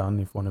have done,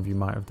 if one of you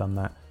might have done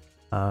that.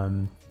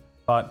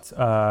 But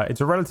it's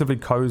a relatively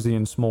cozy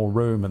and small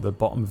room at the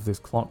bottom of this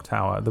clock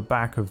tower. At the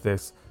back of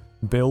this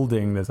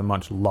building, there's a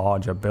much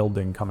larger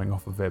building coming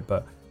off of it,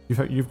 but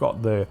you've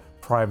got the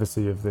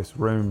privacy of this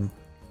room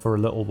for a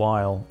little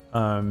while.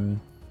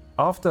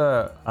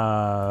 After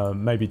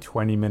maybe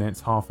 20 minutes,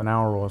 half an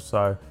hour or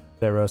so,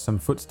 there are some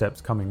footsteps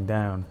coming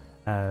down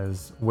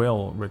as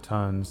Will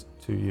returns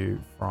to you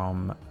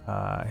from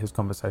his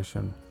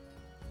conversation.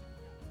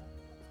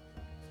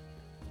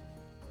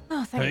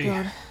 Oh, thank Hey.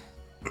 God.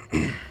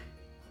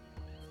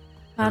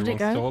 How did it Everyone's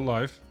go? still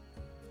alive.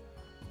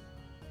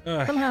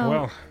 Somehow-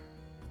 Well,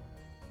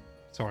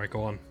 sorry,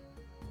 go on.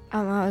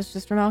 I was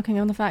just remarking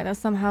on the fact that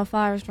somehow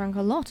Fire has drunk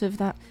a lot of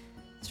that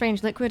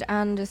strange liquid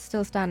and is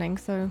still standing,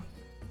 so...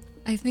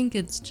 I think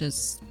it's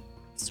just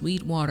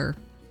sweet water.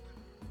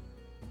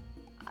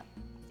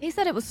 He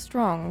said it was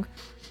strong.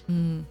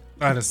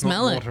 That is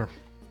Smell not it.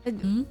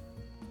 water.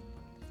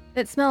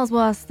 It smells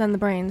worse than the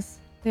brains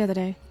the other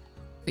day.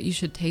 But you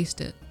should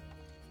taste it.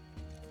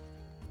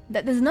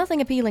 There's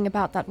nothing appealing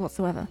about that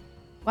whatsoever.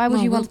 Why would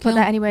Well, you want Will to put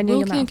that anywhere near Will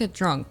your can't mouth? get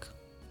drunk,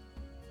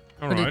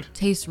 All but right. it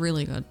tastes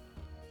really good.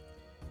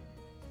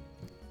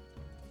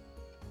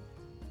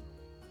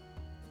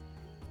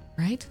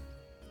 Right?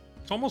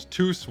 It's almost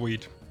too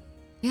sweet.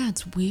 Yeah,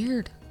 it's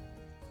weird.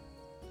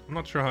 I'm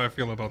not sure how I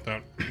feel about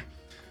that.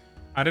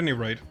 At any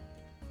rate,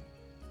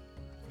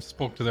 I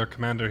spoke to their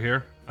commander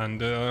here,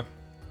 and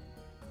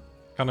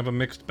kind of a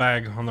mixed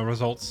bag on the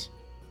results.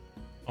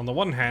 On the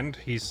one hand,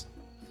 he's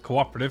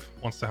cooperative,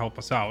 wants to help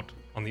us out.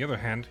 On the other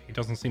hand, he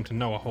doesn't seem to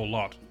know a whole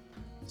lot.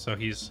 So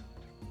he's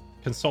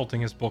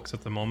consulting his books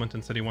at the moment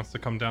and said he wants to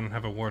come down and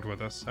have a word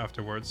with us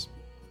afterwards.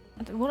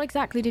 What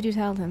exactly did you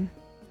tell him?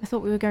 I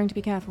thought we were going to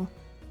be careful.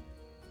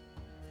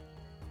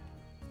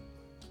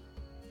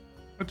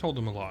 I told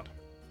him a lot.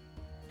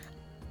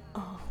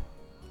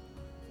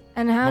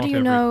 And how Not do you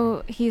every-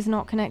 know he's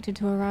not connected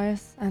to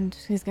Arias and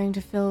he's going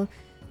to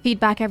feed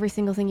back every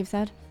single thing you've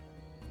said?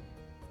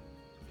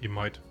 He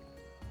might.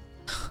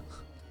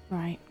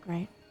 Right,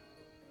 great.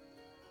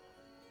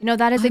 You know,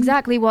 that is I'm-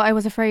 exactly what I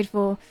was afraid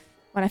for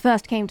when I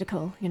first came to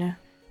Cull, you know.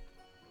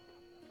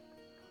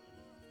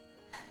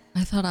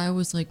 I thought I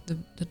was like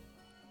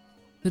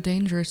the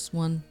dangerous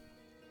one.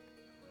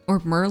 Or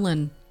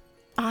Merlin.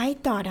 I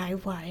thought I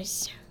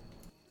was.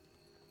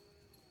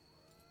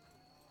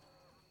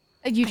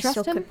 You I trust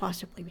still him? could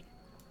possibly be.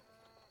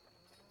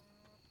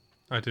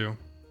 I do.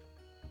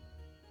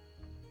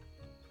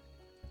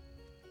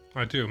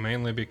 I do,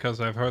 mainly because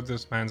I've heard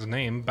this man's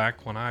name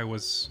back when I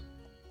was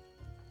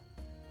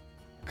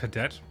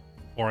cadet,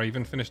 or I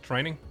even finished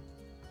training.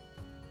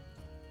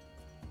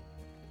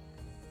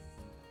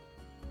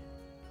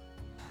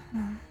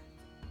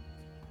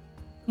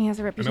 He has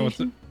a I know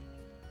reputation.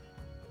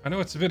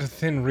 it's a bit of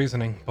thin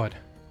reasoning, but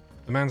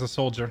the man's a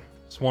soldier,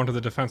 sworn to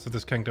the defense of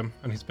this kingdom,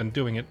 and he's been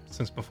doing it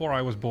since before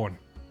I was born.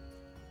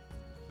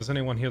 If there's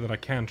anyone here that I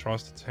can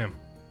trust, it's him.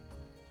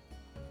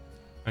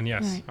 And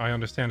yes, Right. I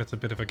understand it's a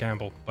bit of a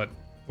gamble, but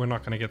we're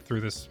not going to get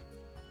through this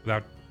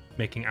without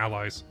making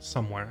allies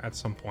somewhere at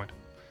some point.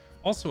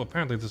 Also,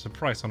 apparently there's a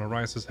price on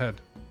Arias'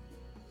 head,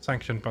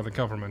 sanctioned by the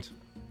government.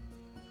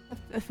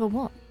 For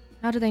what?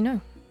 How do they know?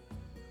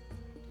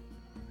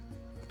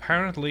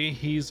 Apparently,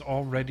 he's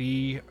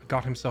already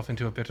got himself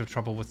into a bit of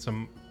trouble with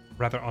some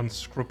rather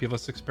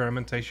unscrupulous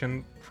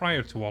experimentation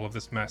prior to all of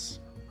this mess.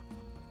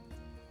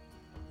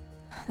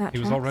 That He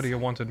was tracks. already a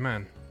wanted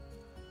man.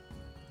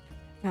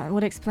 That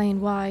would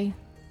explain why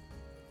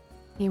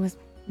he was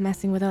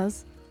messing with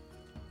us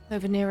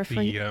over near a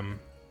free.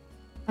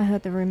 I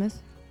heard the rumors.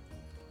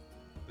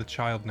 The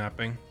child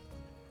napping.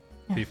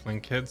 Yeah.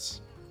 Tiefling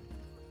kids.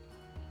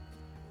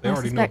 They I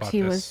already know suspect about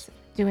he this. was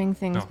doing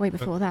things No, way but-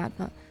 before that,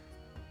 but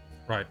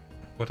Right.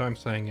 What I'm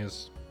saying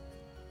is,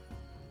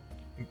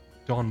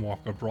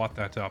 Dawnwalker brought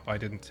that up. I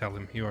didn't tell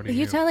him. He already are knew.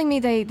 you telling me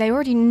they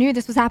already knew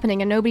this was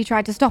happening and nobody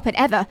tried to stop it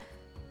ever?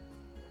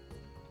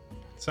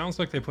 Sounds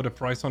like they put a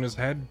price on his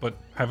head, but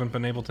haven't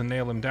been able to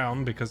nail him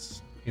down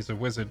because he's a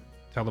wizard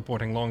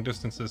teleporting long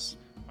distances.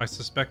 I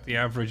suspect the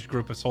average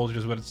group of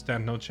soldiers would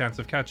stand no chance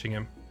of catching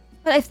him.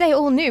 But if they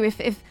all knew,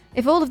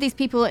 if all of these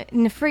people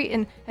in the free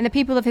and the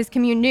people of his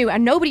commune knew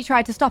and nobody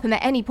tried to stop him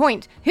at any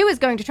point, who is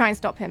going to try and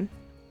stop him?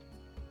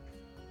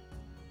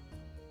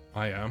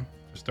 I am,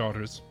 for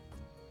starters.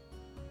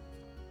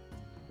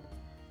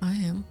 I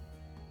am.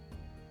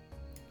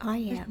 I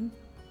am.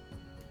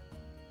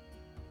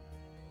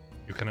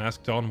 You can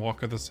ask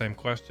Dawnwalker the same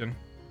question.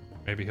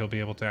 Maybe he'll be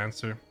able to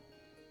answer.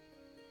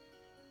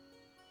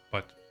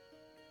 But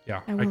yeah,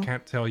 I I will.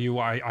 can't tell you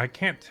why. I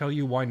can't tell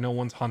you why no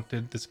one's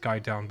hunted this guy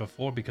down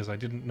before because I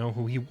didn't know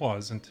who he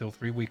was until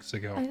 3 weeks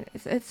ago.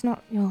 It's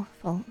not your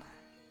fault.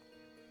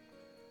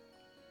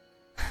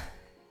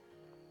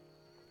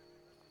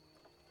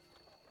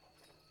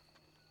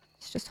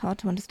 It's just hard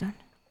to understand.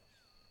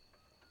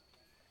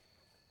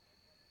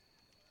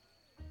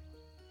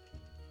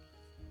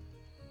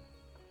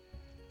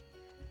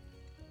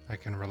 I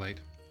can relate.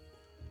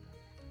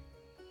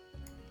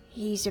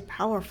 He's a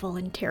powerful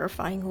and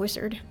terrifying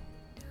wizard.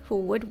 Who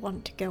would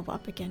want to go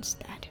up against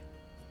that?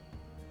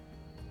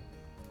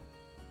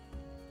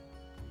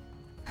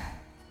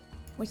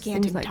 We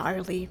can't Seems like-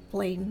 entirely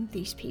blame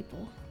these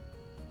people.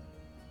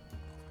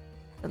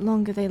 The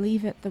longer they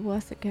leave it, the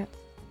worse it gets.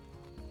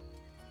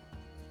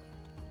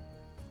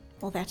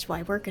 Well, that's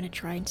why we're gonna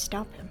try and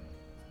stop him.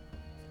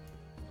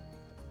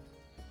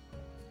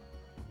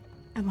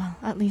 Well,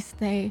 at least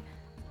they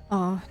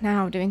are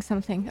now doing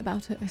something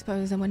about it, I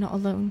suppose, and we're not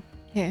alone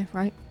here,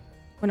 right?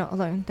 We're not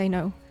alone. They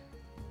know.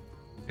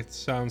 It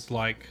sounds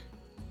like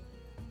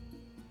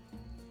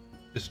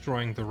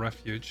destroying the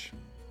refuge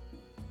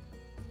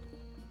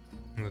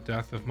and the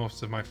death of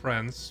most of my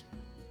friends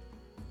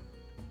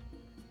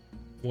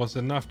was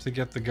enough to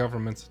get the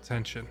government's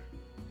attention.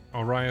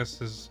 Orias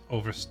has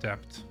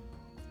overstepped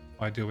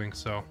by doing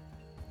so.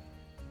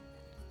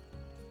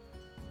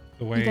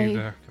 The way They-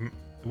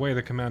 the way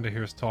the commander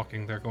here is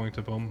talking, they're going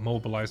to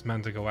mobilize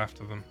men to go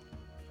after them.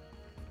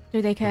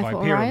 Do they The care for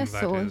Viperum, Orias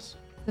that or is.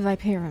 the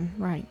Viperum?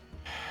 Right.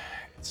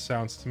 It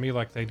sounds to me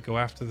like they'd go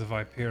after the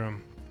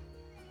Viperum.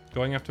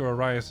 Going after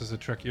Orias is a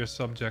trickier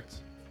subject.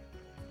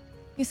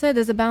 You said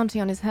there's a bounty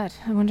on his head.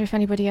 I wonder if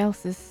anybody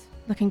else is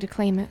looking to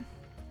claim it.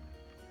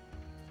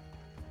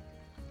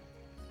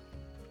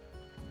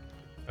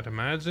 But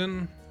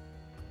imagine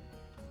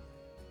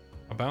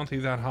a bounty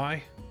that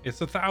high. It's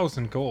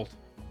 1,000 gold.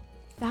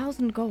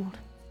 1,000 gold.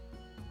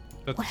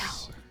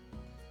 That's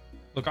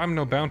Look, I'm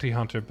no bounty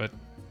hunter, but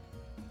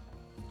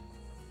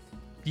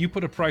you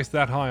put a price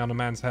that high on a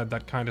man's head,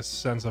 that kind of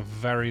sends a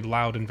very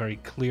loud and very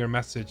clear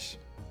message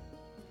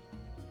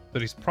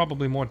that he's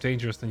probably more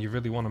dangerous than you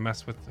really want to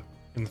mess with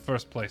in the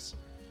first place.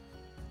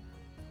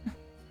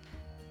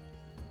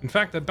 In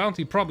fact, that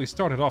bounty probably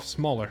started off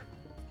smaller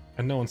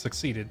and no one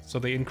succeeded, so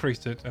they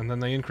increased it and then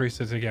they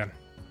increased it again.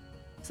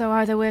 So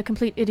either we're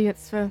complete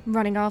idiots for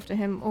running after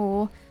him,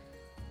 or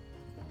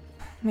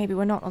maybe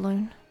we're not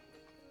alone.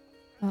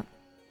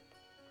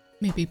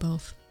 Maybe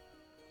both.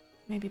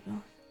 Maybe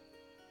both.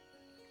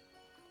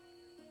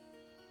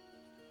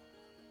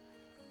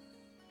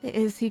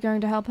 Is he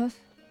going to help us?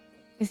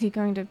 Is he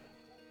going to...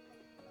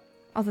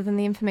 other than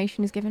the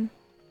information he's given?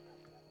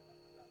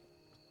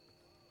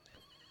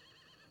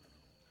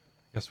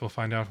 Guess we'll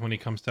find out when he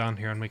comes down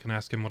here and we can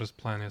ask him what his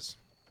plan is.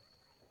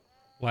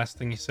 Last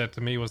thing he said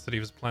to me was that he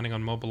was planning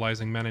on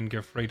mobilizing men in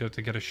Gifrida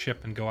to get a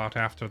ship and go out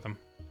after them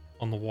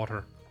on the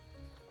water.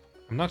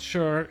 I'm not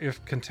sure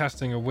if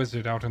contesting a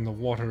wizard out in the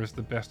water is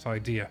the best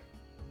idea.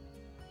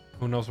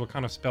 Who knows what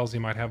kind of spells he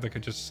might have that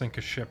could just sink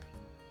a ship.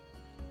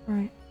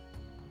 Right.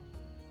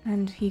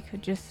 And he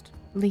could just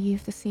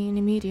leave the scene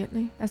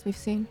immediately, as we've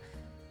seen.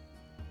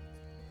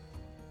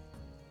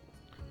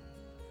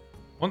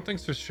 One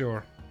thing's for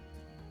sure.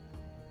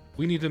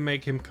 We need to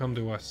make him come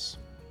to us.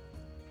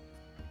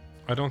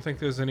 I don't think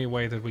there's any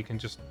way that we can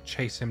just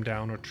chase him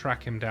down or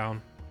track him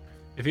down.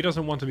 If he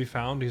doesn't want to be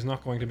found, he's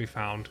not going to be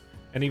found.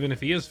 And even if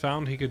he is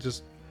found, he could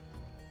just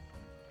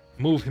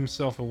move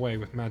himself away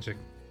with magic.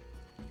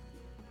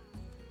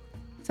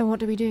 So what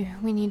do?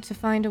 We need to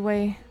find a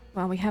way...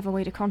 Well, we have a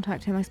way to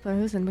contact him, I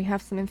suppose, and we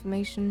have some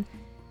information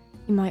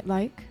he might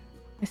like.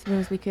 I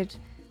suppose we could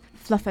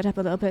fluff it up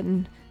a little bit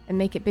and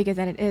make it bigger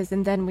than it is,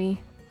 and then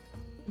we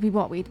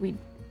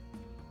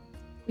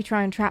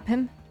try and trap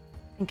him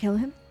and kill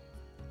him?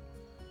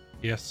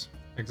 Yes,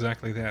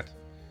 exactly that.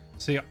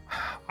 See,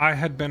 I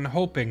had been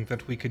hoping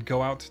that we could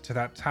go out to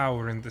that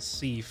tower in the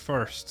sea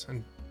first,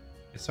 and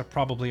it's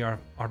probably our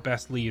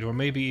best lead, or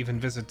maybe even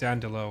visit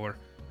Dandelo,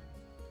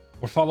 or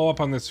Or follow up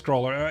on this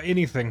scroll, or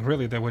anything,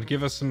 really, that would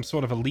give us some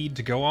sort of a lead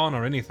to go on,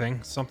 or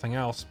anything. Something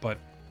else, but...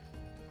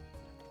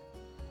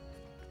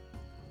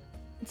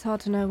 It's hard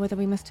to know whether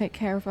we must take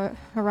care of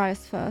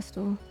Arias first,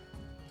 or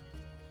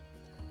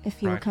if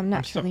he will Right. come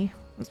naturally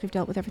once we've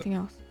dealt with everything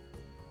else.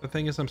 The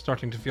thing is, I'm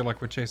starting to feel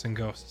like we're chasing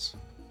ghosts.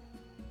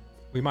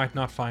 We might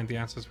not find the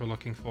answers we're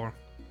looking for.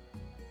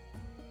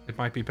 It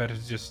might be better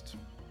to just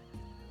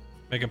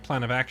make a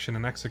plan of action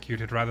and execute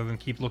it rather than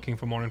keep looking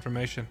for more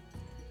information.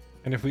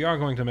 And if we are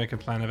going to make a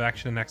plan of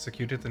action and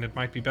execute it, then it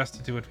might be best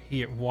to do it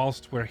here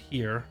whilst we're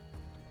here,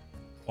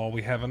 while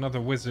we have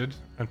another wizard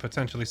and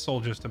potentially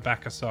soldiers to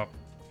back us up.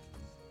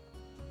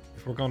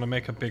 If we're going to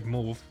make a big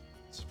move,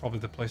 it's probably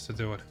the place to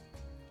do it.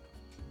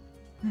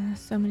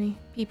 So many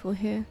people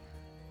here.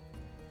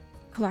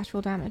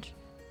 Collateral damage.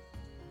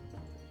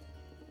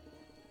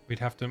 We'd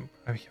have to...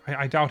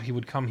 I doubt he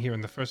would come here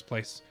in the first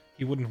place.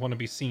 He wouldn't want to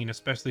be seen,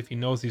 especially if he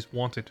knows he's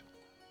wanted.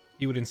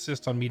 He would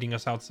insist on meeting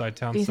us outside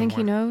town Do you think he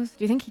somewhere. knows?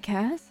 Do you think he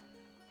cares?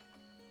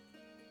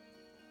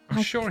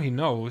 I'm sure he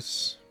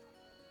knows.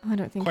 I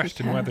don't think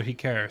Question he cares. whether he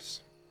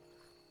cares.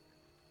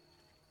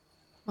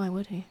 Why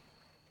would he?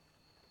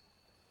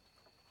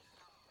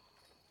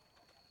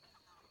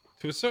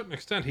 To a certain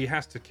extent, he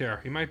has to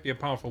care. He might be a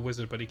powerful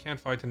wizard, but he can't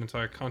fight an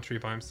entire country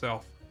by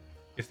himself.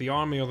 If the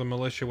army or the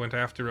militia went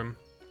after him,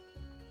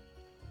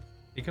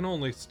 he can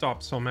only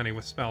stop so many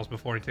with spells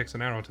before he takes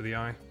an arrow to the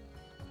eye.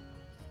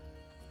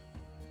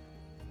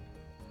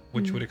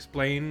 Which would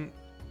explain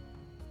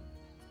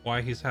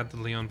why he's had the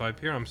Leon by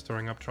Pyram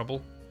stirring up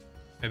trouble.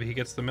 Maybe he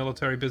gets the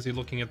military busy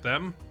looking at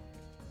them,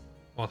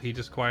 while he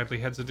just quietly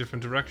heads a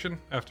different direction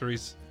after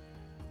he's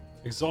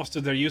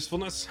exhausted their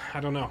usefulness. I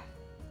don't know.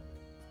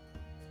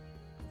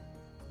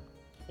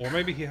 Or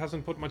maybe he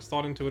hasn't put much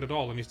thought into it at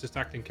all and he's just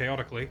acting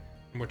chaotically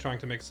and we're trying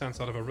to make sense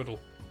out of a riddle.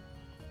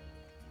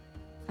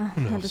 That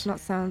knows? does not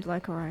sound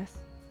like Arias.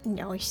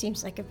 No, he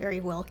seems like a very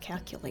well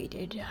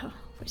calculated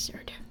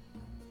wizard.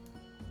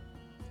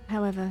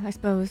 However, I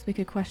suppose we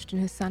could question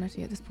his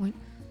sanity at this point.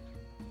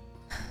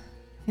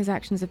 His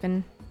actions have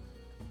been,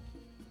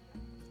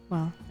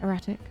 well,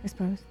 erratic, I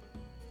suppose.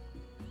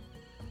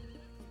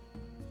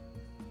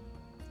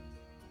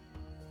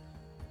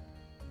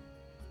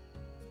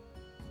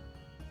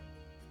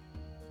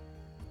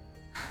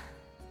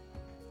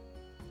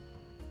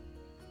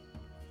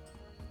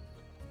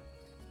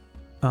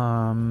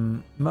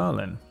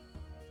 Merlin,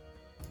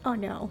 Oh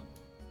no.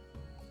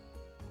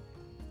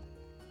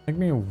 make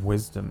me a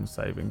wisdom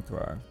saving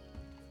throw.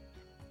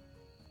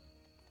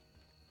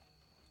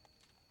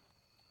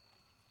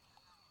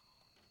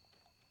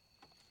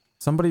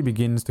 Somebody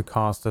begins to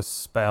cast a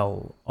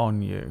spell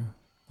on you.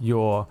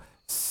 Your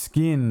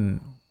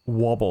skin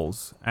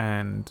wobbles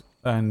and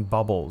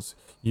bubbles.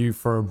 You,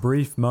 for a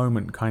brief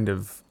moment, kind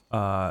of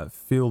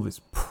feel this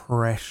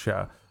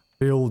pressure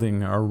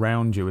building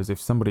around you as if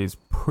somebody's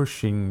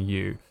pushing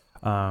you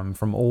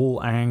from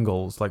all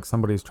angles, like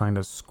somebody's trying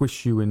to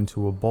squish you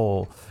into a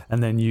ball,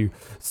 and then you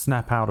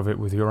snap out of it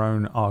with your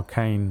own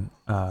arcane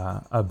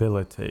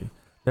ability.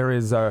 There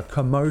is a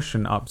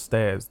commotion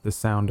upstairs, the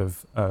sound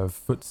of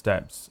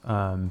footsteps,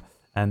 and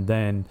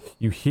then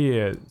you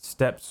hear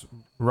steps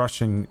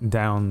rushing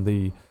down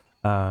the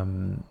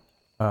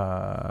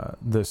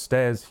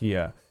stairs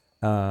here.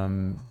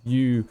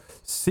 You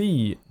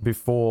see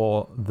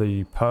before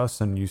the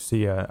person, you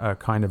see a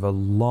kind of a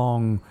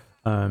long,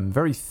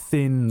 very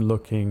thin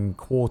looking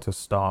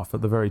quarterstaff.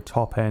 At the very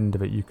top end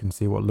of it, you can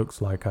see what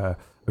looks like a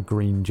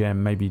green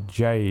gem, maybe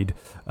jade,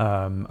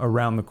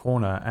 around the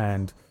corner.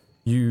 And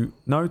you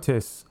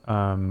notice,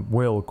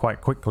 Will, quite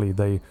quickly,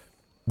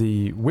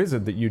 the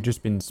wizard that you've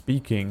just been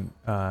speaking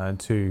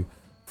to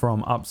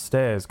from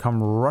upstairs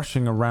come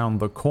rushing around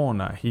the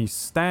corner. He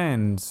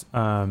stands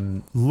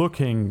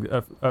looking,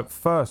 at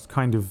first,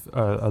 kind of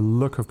a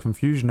look of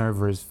confusion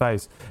over his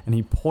face, and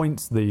he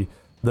points the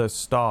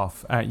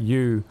staff at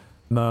you,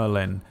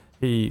 Merlin.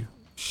 He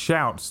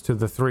shouts to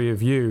the three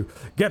of you,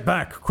 "Get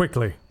back,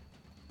 quickly!"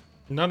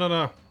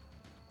 No.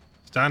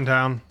 Stand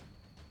down.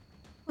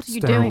 What are you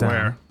Stand doing? down.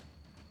 Where?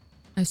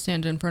 I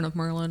stand in front of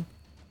Merlin.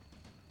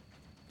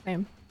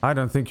 Same. I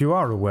don't think you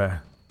are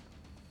aware.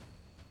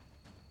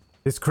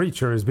 This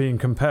creature is being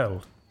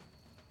compelled.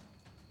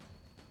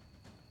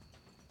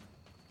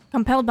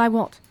 Compelled by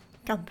what?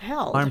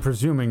 Compelled. I'm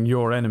presuming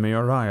your enemy,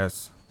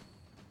 Arias.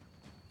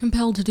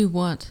 Compelled to do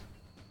what?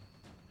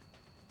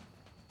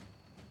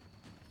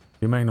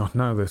 You may not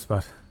know this,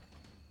 but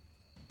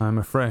I'm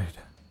afraid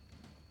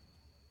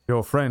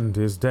your friend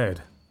is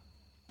dead.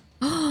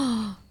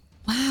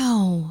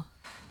 Wow.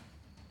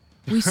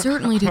 We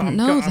certainly didn't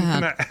know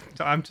that.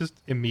 I'm just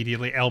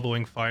immediately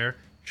elbowing fire.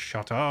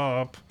 Shut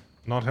up.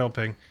 Not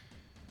helping.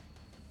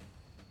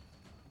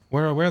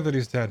 We're aware that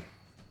he's dead.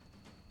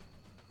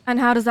 And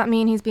how does that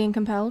mean he's being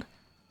compelled?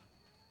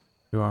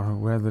 You are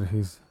aware that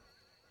he's...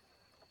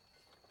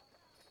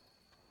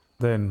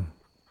 Then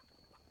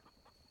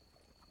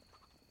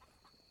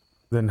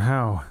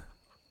how?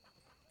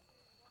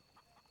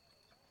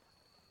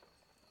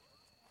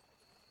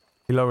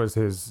 He lowers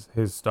his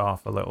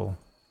staff a little.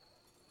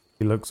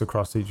 He looks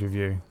across each of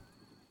you.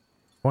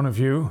 One of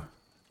you.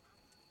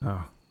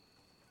 Oh.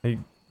 He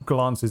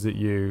glances at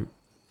you.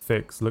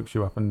 Fix looks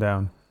you up and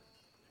down.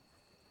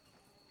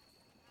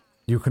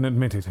 You can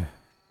admit it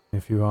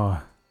if you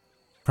are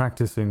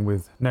practicing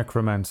with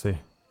necromancy.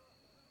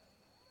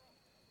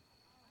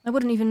 I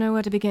wouldn't even know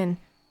where to begin.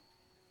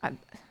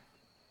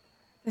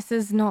 This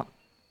is not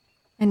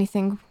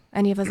anything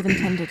any of us have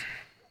intended.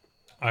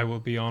 I will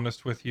be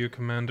honest with you,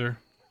 Commander.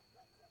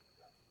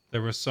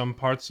 There were some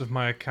parts of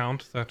my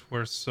account that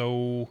were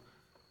so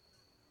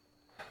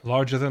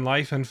larger than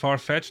life and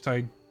far-fetched,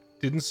 I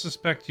didn't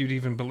suspect you'd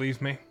even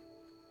believe me.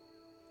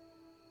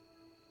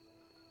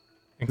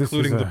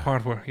 Including the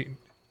part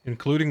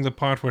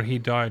where he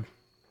died.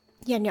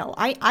 Yeah, no,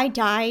 I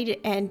died,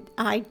 and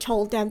I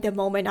told them the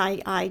moment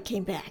I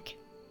came back.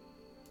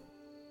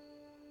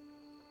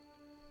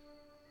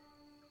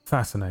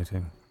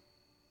 Fascinating.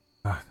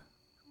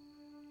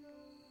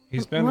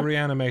 He's been What?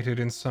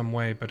 reanimated in some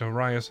way, but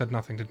Arias had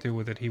nothing to do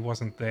with it. He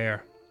wasn't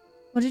there.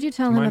 What did you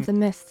tell him of the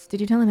mists? Did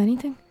you tell him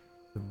anything?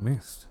 The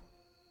mist.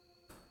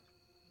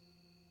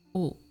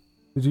 Oh,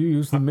 Did you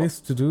use the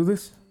mist to do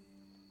this?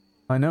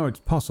 I know it's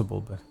possible,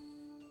 but...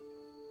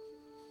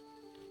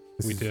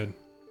 We did.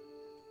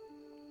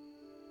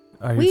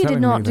 Are you We did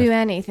telling not me that- do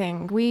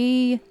anything.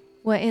 We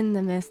were in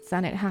the mists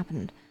and it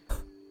happened.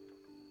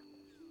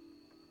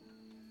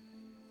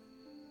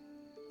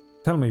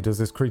 Tell me, does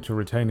this creature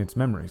retain its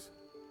memories?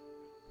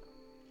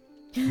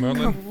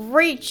 Merlin?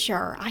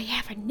 Creature, I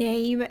have a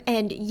name,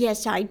 and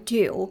yes, I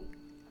do.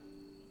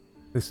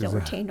 This Still is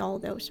retain all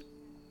those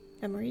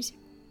memories.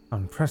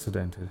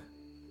 unprecedented.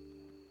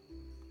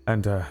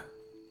 And,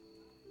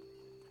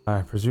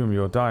 I presume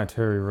your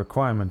dietary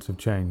requirements have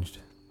changed.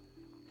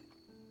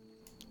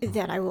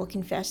 That I will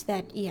confess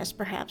that, yes,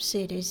 perhaps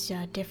it is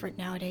different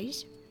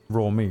nowadays.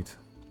 Raw meat.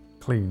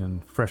 Clean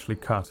and freshly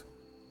cut.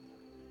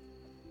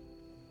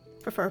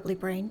 Preferably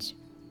brains.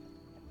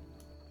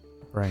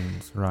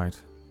 Brains, right.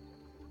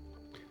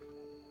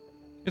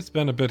 It's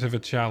been a bit of a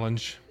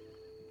challenge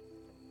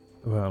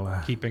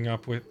Well, keeping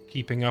up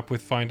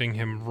with finding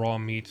him raw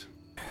meat.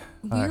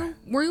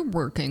 we're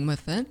working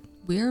with it.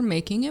 We're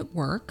making it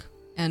work,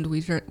 and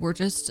we're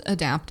just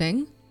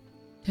adapting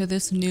to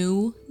this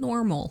new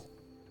normal.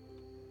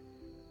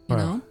 You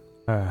Well,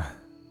 know?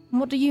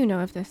 What do you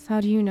know of this?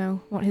 How do you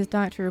know what his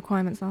dietary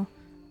requirements are?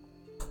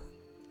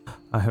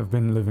 I have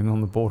been living on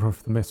the border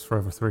of the mist for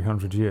over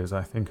 300 years,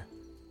 I think.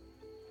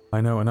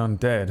 I know an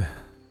undead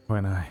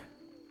when I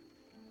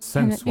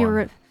sense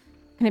one.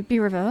 Can it be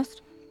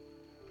reversed?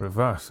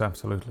 Reverse,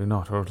 absolutely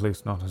not, or at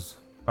least not as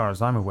far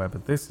as I'm aware,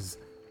 but this is...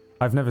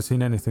 I've never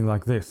seen anything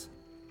like this.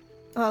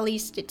 Well, at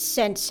least it's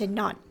sense and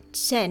not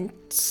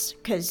sense,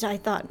 because I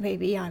thought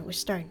maybe I was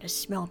starting to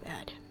smell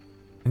bad.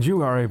 And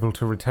you are able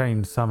to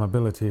retain some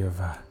ability of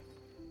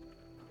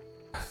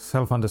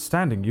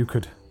self-understanding. You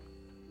could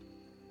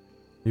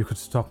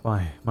stop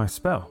my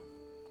spell.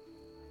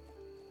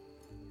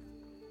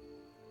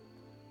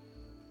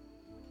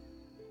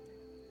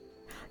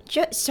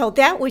 So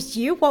that was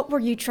you? What were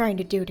you trying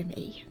to do to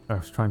me? I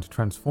was trying to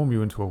transform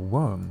you into a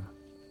worm.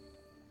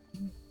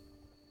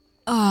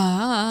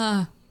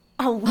 A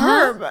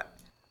worm?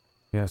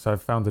 Yes,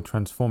 I've found that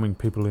transforming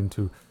people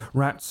into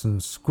rats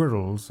and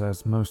squirrels,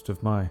 as most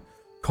of my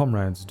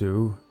comrades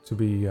do, to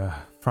be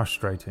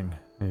frustrating.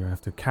 You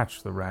have to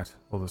catch the rat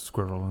or the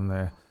squirrel, and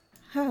they're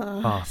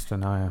fast,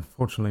 and I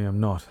unfortunately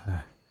am not.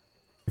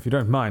 If you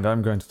don't mind,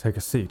 I'm going to take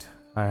a seat.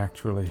 I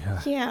actually...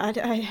 Yeah,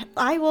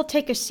 I will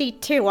take a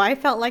seat too. I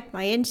felt like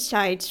my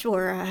insides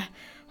were,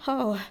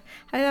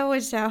 that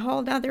was a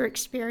whole nother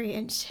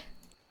experience.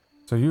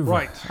 So you've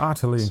Right.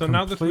 utterly So and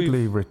now that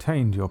completely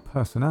retained your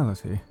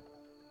personality.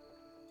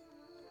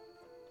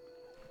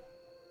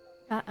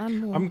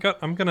 And more.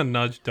 I'm gonna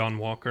nudge Don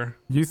Walker.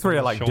 You three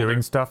are like Shoulder.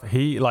 doing stuff.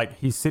 He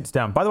sits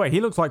down. By the way, he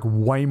looks like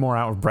way more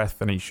out of breath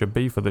than he should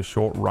be for the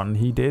short run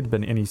he did.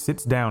 And he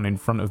sits down in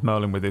front of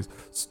Merlin with his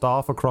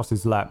staff across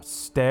his lap,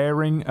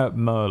 staring at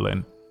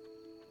Merlin.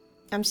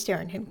 I'm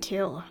staring him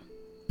too.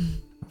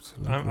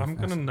 Absolutely I'm gonna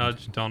fascinating.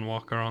 nudge Don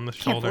Walker on the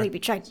Can't shoulder. believe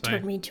you tried to Say,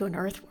 turn me into an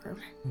earthworm.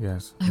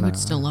 Yes. I would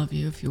still love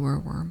you if you were a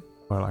worm.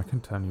 Well, I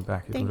can turn you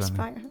back. It Thanks, would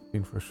only Fire.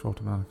 been for a short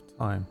amount of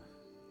time.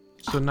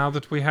 So now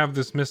that we have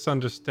this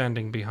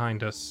misunderstanding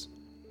behind us,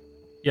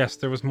 yes,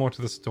 there was more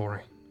to the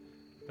story.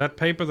 That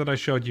paper that I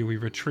showed you, we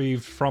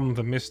retrieved from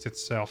the mist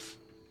itself.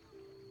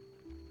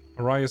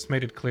 Arias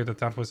made it clear that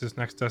that was his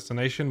next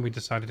destination. We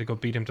decided to go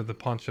beat him to the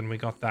punch, and we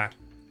got that.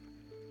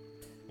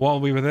 While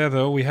we were there,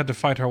 though, we had to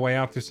fight our way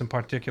out through some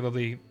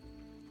particularly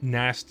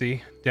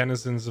nasty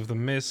denizens of the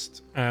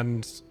mist,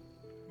 and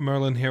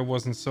Merlin here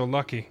wasn't so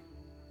lucky.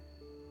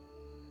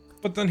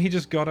 But then he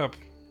just got up,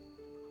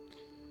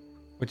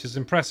 which is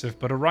impressive,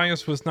 but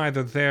Arias was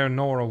neither there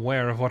nor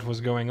aware of what was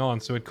going on,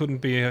 so it couldn't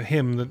be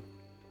him that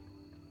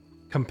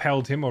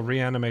compelled him or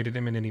reanimated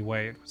him in any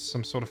way. It was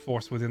some sort of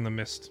force within the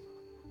mist.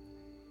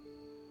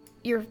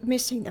 You're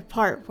missing the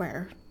part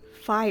where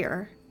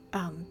Fire,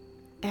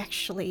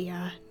 actually,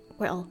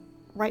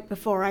 right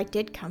before I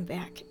did come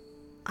back,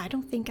 I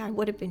don't think I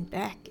would have been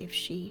back if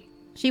she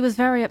She was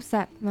very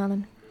upset,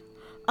 Merlin.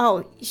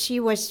 Oh, she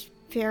was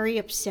very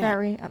upset.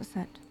 Very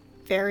upset.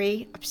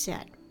 Very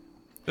upset.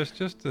 There's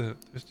just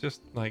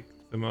like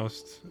the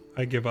most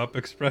I give up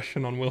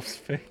expression on Will's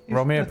face.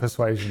 Roll me a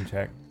persuasion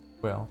check,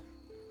 Will.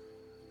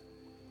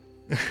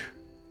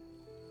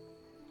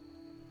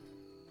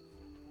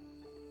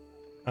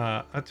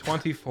 A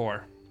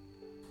 24.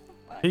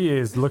 He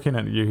is looking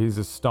at you. He's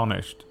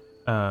astonished.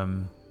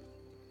 I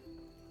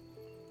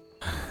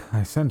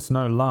sense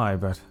no lie,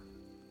 but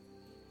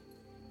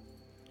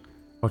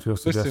what you're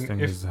Listen, suggesting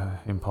if- is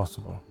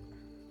impossible.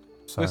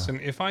 So, Listen,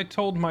 if I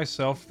told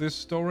myself this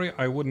story,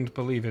 I wouldn't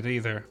believe it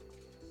either.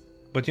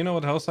 But you know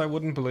what else I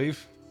wouldn't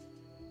believe?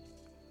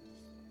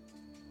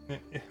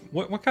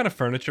 What kind of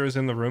furniture is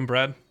in the room,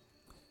 Brad?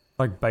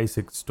 like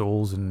basic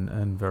stools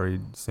and very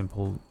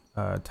simple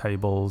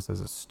tables.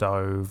 There's a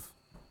stove.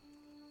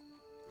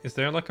 Is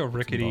there like a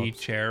rickety bobs.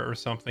 chair or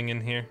something in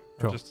here?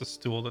 Or Sure. just a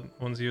stool that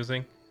one's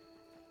using?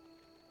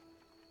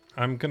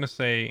 I'm gonna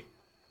say...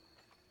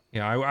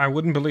 Yeah, I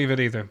wouldn't believe it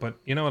either, but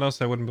you know what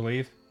else I wouldn't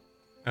believe?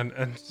 And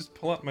just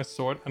pull out my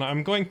sword, and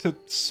I'm going to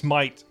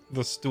smite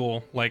the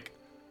stool, like,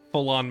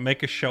 full on,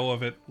 make a show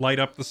of it, light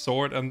up the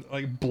sword, and,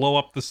 like, blow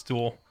up the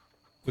stool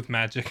with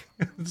magic.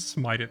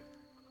 Smite it.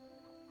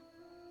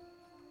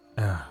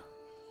 Well,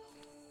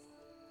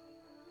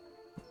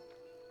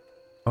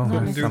 I that's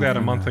didn't do that a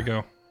something, month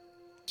ago.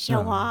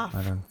 Show no, off.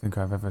 I don't think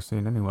I've ever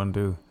seen anyone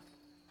do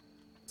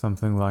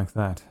something like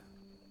that.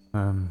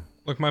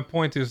 Look, my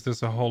point is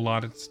there's a whole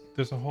lot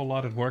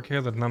at work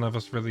here that none of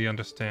us really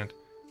understand.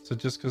 So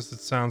just because it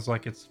sounds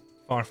like it's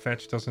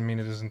far-fetched doesn't mean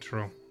it isn't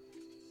true.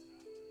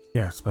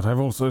 Yes, but I've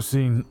also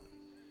seen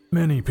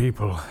many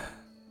people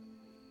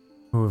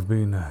who have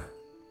been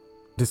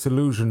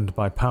disillusioned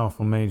by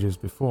powerful mages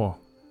before.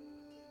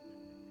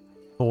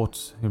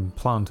 Thoughts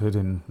implanted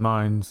in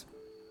minds.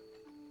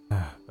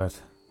 But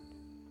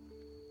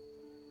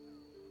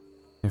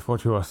if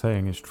what you are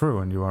saying is true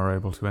and you are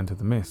able to enter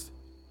the mist,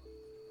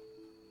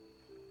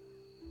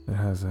 it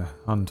has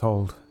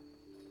untold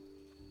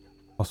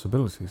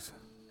possibilities.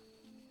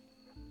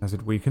 As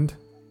it weakened,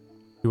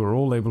 you are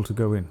all able to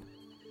go in.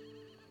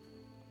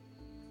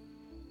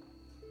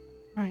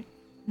 Right.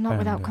 Not And,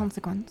 without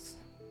consequence.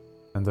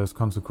 And those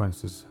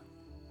consequences,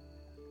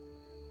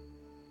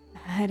 A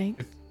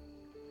headache.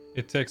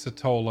 It takes a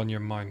toll on your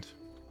mind.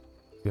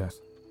 yes.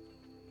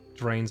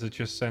 Drains at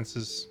your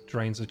senses,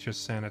 drains at your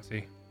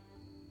sanity.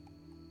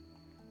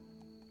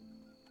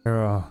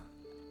 There are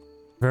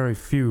very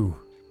few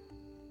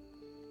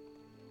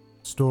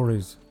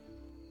stories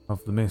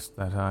of the mist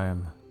that I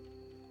am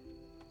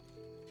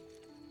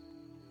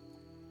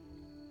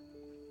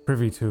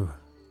privy to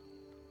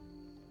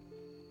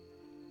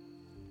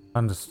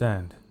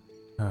understand.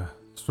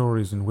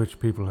 Stories in which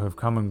people have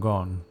come and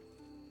gone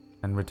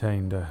and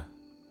retained a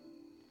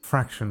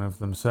fraction of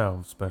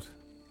themselves, but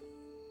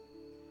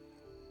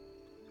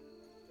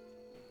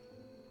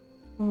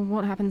Well,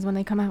 what happens when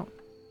they come out?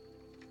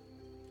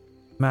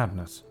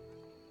 madness,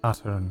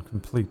 utter and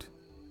complete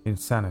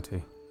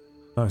insanity.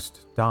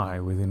 Most die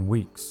within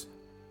weeks.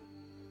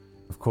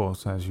 Of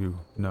course, as you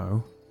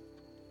know,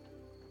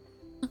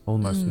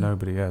 almost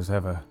nobody has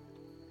ever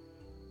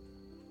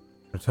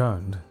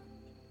returned,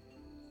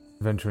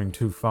 venturing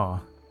too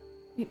far.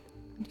 Did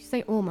you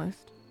say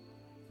almost?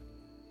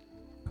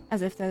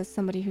 As if there's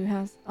somebody who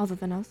has, other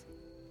than us.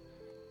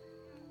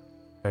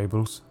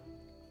 Fables,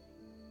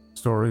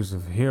 stories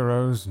of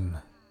heroes and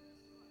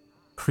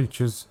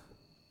creatures.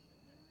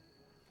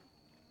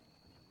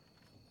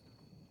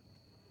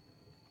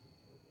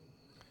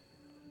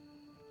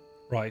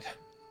 Right.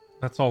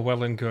 That's all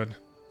well and good.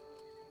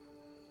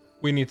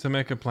 We need to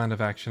make a plan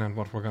of action on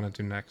what we're gonna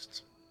do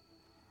next.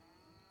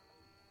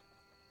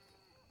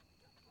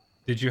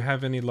 Did you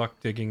have any luck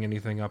digging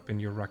anything up in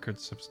your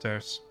records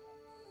upstairs?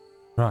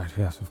 Right,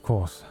 yes, of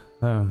course.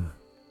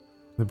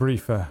 The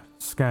brief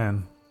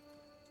scan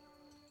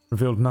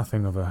revealed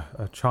nothing of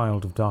a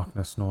child of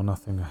darkness, nor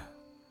nothing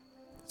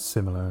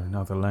similar in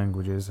other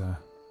languages.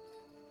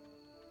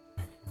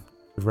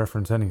 Could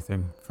reference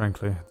anything,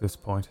 frankly, at this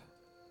point.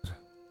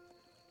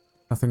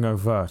 Nothing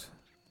overt.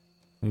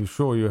 Are you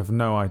sure you have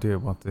no idea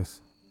what this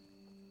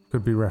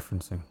could be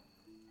referencing?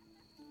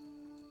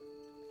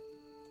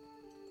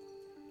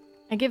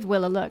 I give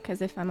Will a look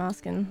as if I'm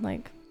asking,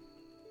 like,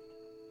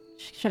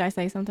 should I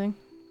say something?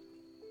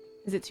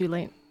 Is it too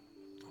late?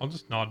 I'll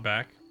just nod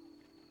back.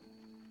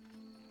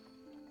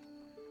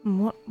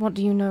 What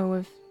do you know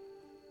of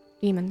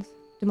demons,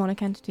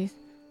 demonic entities?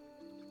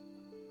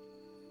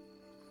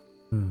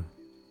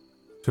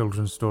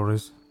 Children's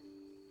stories.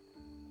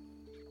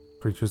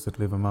 Creatures that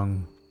live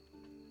among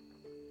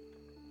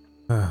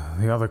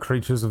the other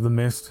creatures of the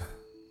mist.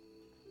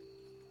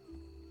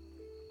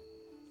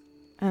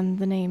 And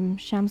the name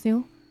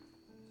Shamsil?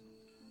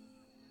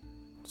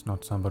 It's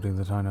not somebody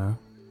that I know.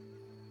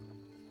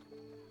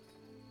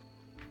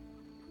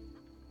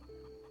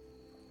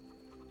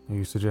 Are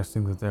you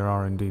suggesting that there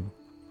are indeed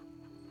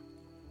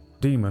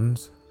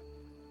demons?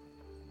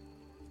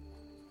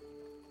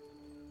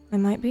 There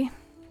might be.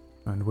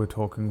 And we're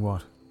talking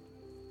what?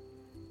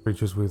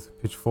 Creatures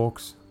with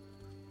pitchforks?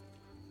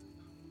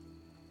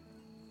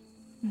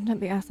 Don't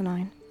be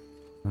asinine.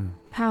 Hmm.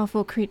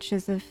 Powerful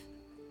creatures of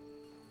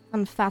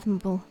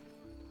unfathomable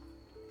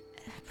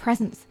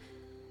presence.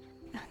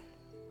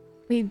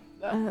 We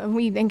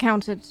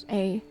encountered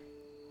a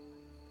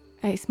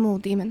small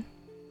demon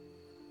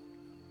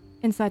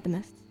inside the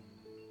mist.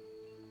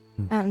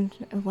 Hmm. And,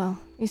 well,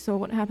 you saw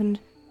what happened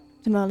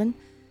to Merlin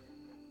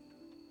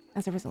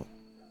as a result.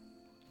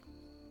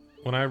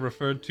 When I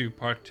referred to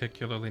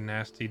particularly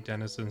nasty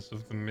denizens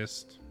of the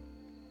mist,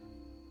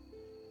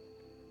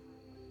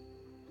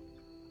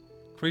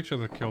 creature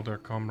that killed our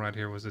comrade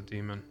here was a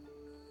demon.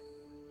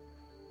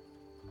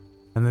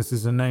 And this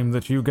is a name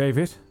that you gave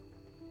it?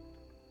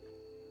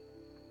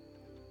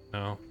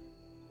 No.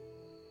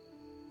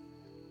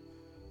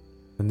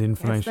 And the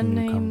information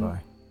you come name. by?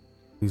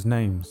 These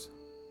names?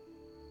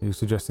 Are you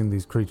suggesting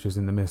these creatures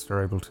in the mist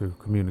are able to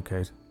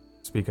communicate,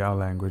 speak our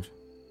language?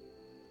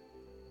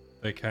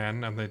 They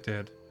can, and they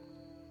did.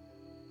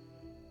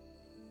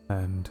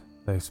 And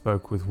they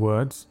spoke with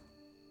words?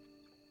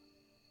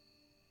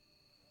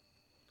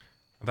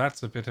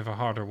 That's a bit of a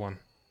harder one.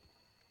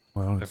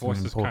 Well, Their it's an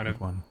voices important kind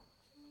of- one.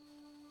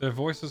 Their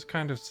voices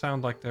kind of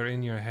sound like they're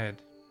in your head.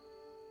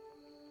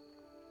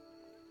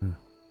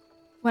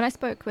 When I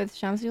spoke with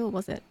Shamsiel,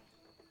 was it,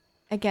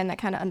 again, that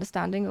kind of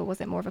understanding, or was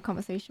it more of a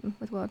conversation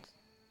with words?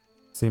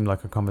 Seemed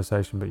like a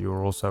conversation, but you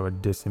were also a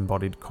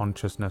disembodied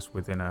consciousness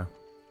within a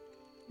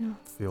Yeah.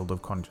 field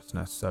of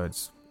consciousness, so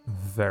it's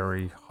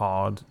very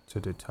hard to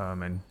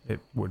determine. It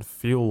would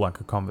feel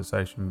like a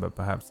conversation, but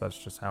perhaps that's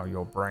just how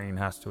your brain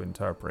has to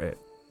interpret it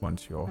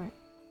once you're Right.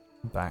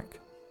 back.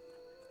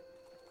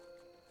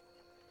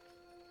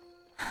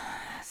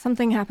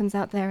 Something happens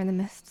out there in the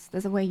mists.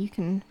 There's a way you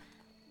can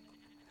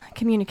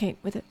communicate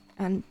with it,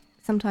 and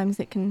sometimes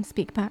it can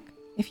speak back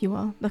if you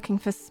are looking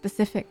for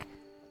specific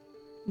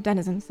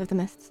denizens of the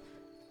mists.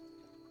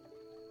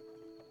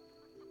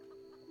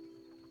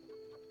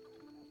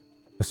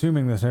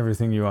 Assuming that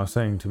everything you are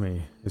saying to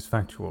me is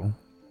factual,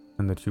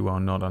 and that you are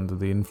not under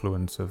the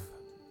influence of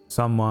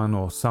someone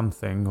or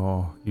something,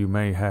 or you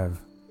may have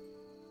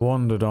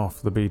wandered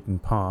off the beaten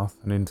path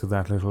and into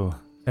that little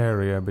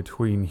area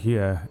between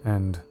here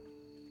and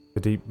the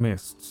deep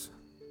mists.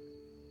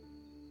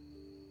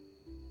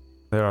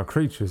 There are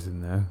creatures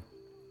in there.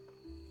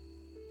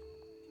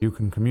 You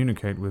can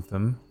communicate with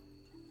them,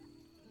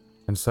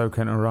 and so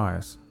can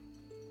Arias.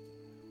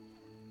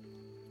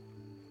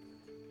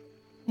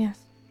 Yes.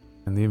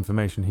 And the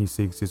information he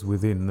seeks is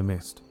within the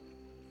mist.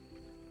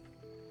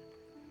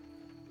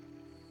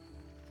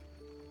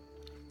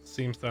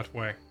 Seems that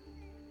way.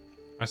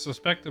 I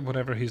suspect that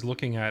whatever he's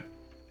looking at,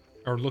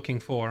 or looking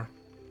for,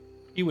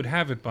 he would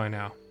have it by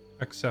now,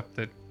 except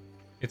that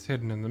it's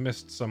hidden in the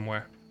mist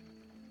somewhere.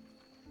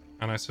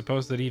 And I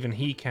suppose that even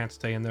he can't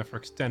stay in there for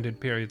extended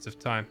periods of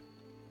time.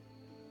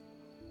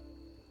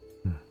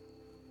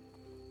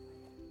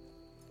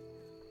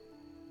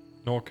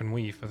 Nor can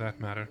we, for that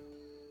matter.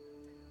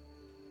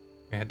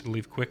 We had to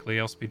leave quickly,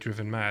 else be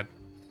driven mad,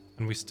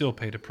 and we still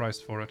paid a price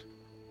for it.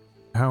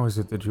 How is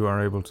it that you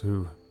are able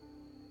to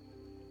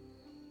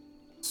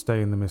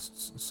stay in the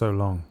mists so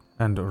long,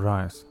 and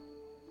Arias?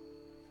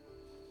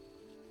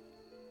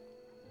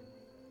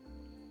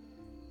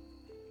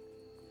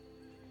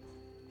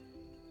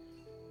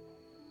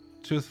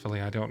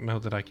 Truthfully, I don't know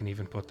that I can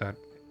even put that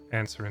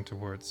answer into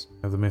words.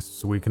 Are the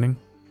mists weakening?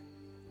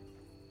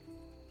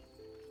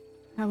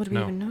 How would we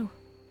No. even know?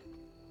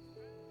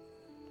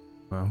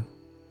 Well,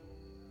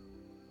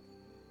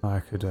 I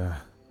could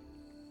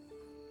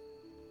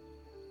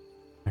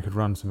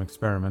run some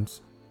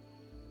experiments.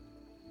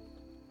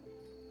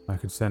 I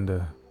could send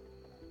a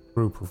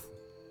group of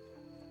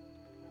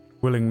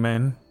willing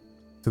men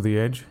to the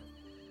edge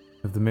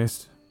of the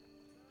mist,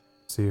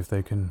 see if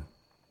they can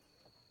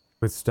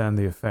withstand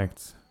the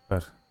effects,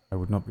 but I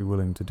would not be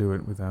willing to do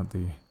it without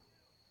the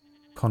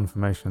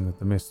confirmation that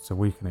the mists are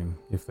weakening.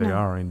 If they No.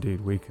 are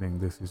indeed weakening,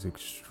 this is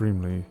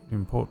extremely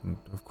important,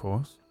 of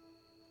course.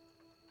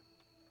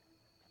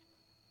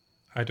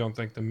 I don't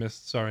think the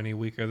mists are any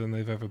weaker than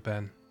they've ever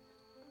been.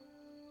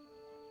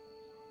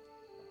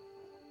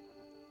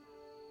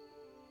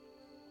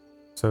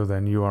 So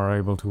then you are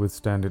able to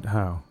withstand it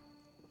how?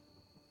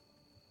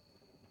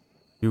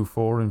 You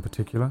four in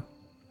particular?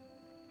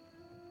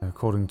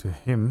 According to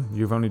him,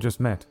 you've only just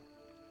met.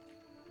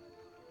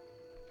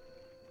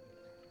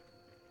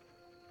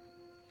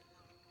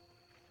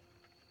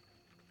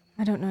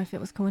 I don't know if it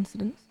was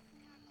coincidence.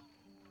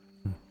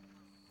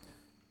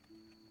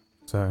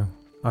 So,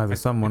 either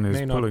someone it is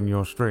may not- pulling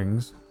your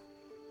strings,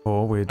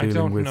 or we're I dealing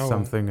don't with know.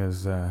 something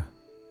as, I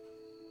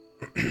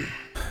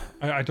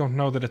don't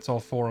know that it's all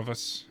four of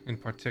us in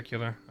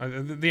particular.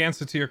 The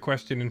answer to your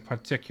question in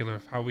particular,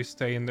 of how we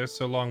stay in there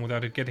so long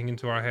without it getting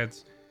into our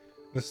heads,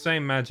 the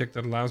same magic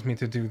that allows me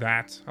to do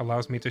that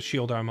allows me to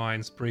shield our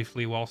minds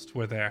briefly whilst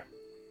we're there.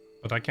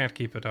 But I can't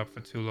keep it up for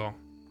too long.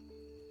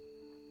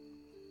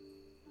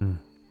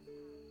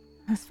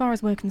 As far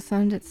as we're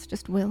concerned, it's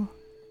just will.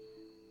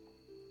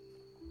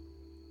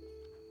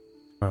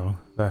 well,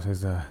 that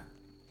is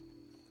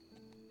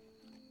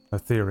a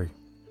theory,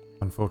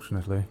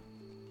 unfortunately.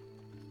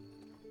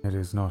 It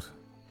is not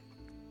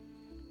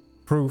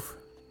proof.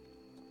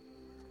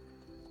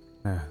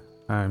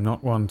 I'm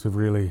not one to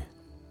really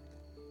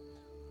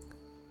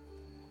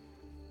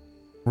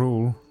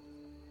rule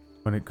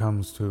when it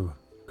comes to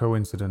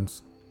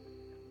coincidence.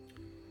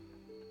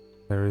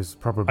 There is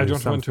probably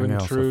something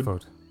else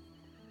afoot.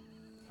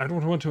 I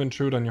don't want to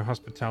intrude on your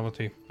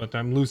hospitality, but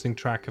I'm losing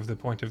track of the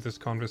point of this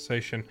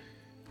conversation.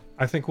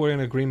 I think we're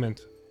in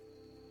agreement.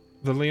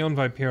 The Leon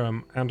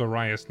Viperum and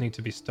Arias need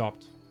to be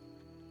stopped.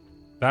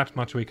 That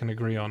much we can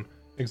agree on.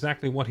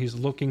 Exactly what he's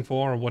looking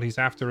for or what he's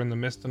after in the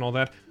mist and all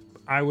that,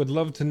 I would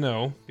love to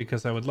know,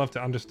 because I would love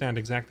to understand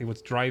exactly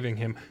what's driving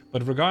him.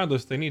 But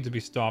regardless, they need to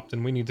be stopped,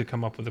 and we need to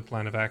come up with a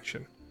plan of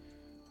action.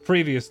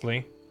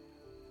 Previously,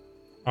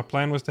 our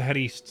plan was to head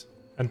east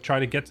and try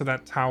to get to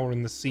that tower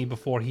in the sea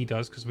before he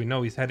does, because we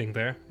know he's heading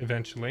there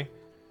eventually.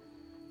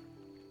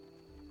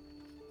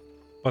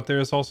 But there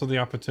is also the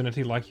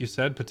opportunity, like you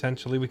said,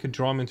 potentially we could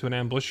draw him into an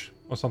ambush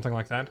or something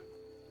like that.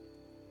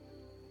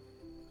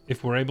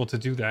 If we're able to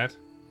do that,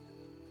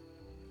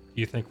 do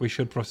you think we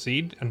should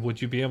proceed, and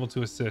would you be able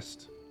to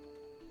assist?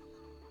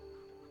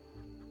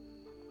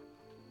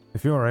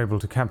 If you're able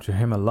to capture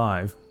him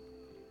alive,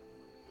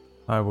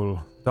 I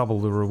will double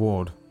the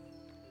reward.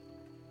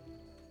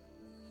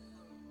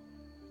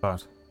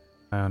 But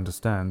I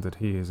understand that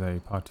he is a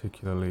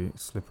particularly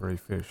slippery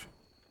fish.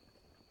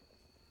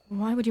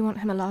 Why would you want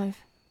him alive?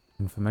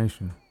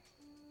 Information.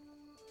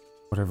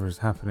 Whatever is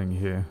happening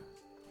here,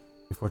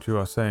 if what you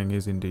are saying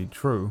is indeed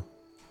true,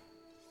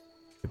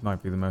 it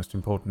might be the most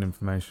important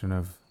information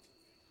of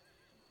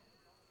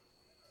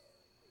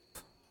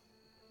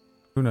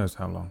who knows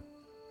how long.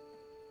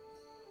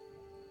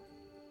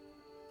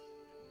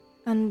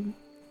 And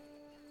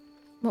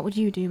what would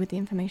you do with the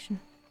information?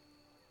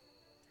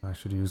 I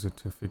should use it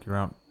to figure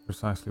out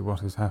precisely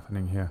what is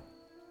happening here.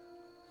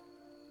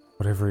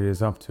 Whatever he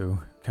is up to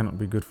cannot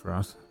be good for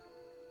us.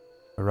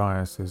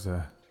 Arias is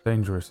a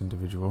dangerous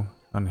individual,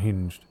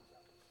 unhinged.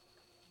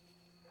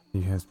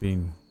 He has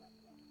been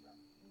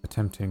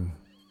attempting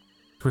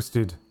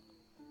twisted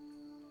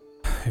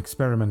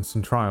experiments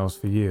and trials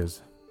for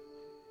years.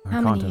 How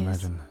I can't many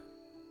years? imagine.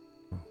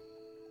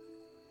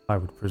 I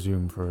would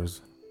presume for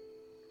as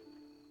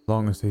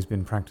long as he's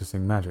been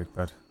practicing magic,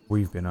 but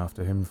we've been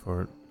after him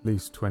for at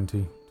least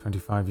 20,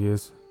 25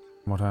 years,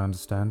 from what I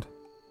understand.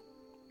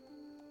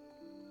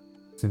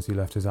 Since he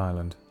left his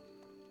island.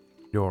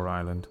 Your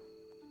island.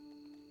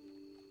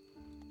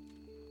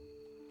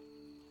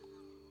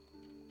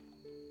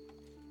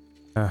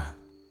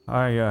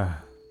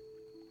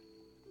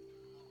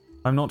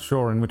 I'm not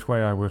sure in which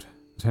way I would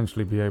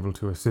potentially be able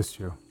to assist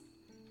you.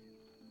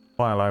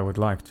 While I would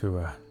like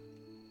to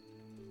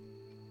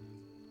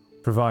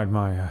provide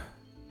my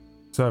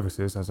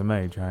services as a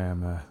mage, I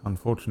am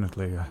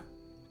unfortunately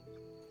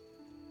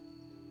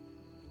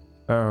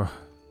for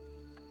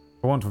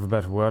want of a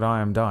better word,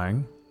 I am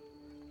dying.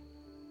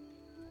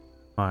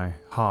 My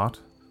heart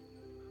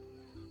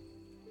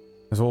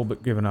has all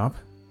but given up.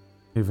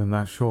 Even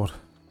that short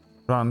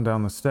run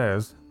down the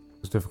stairs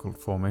was difficult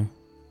for me.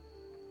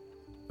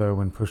 Though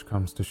when push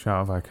comes to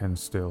shove, I can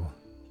still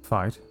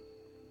fight.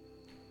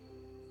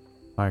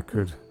 I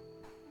could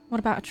What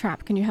about a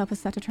trap? Can you help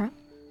us set a trap?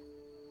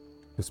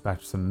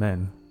 dispatch some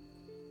men.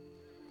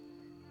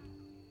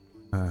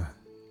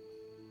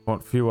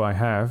 What few I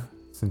have,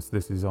 since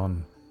this is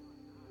on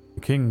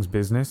the king's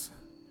business,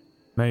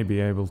 may be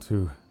able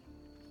to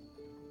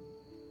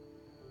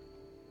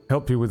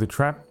help you with a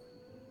trap.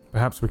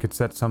 Perhaps we could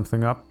set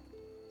something up.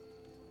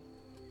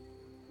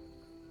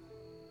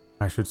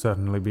 I should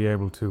certainly be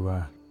able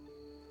to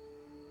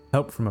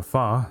help from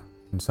afar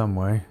in some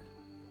way.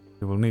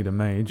 You will need a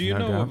mage, Do you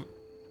no doubt.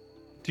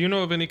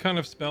 know of any kind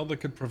of spell that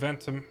could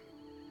prevent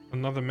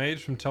another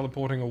mage from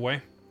teleporting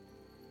away?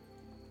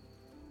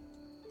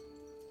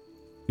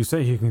 You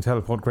say he can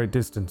teleport great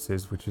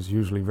distances, which is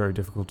usually very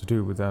difficult to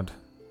do without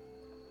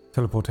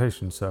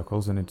teleportation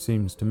circles, and it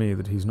seems to me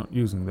that he's not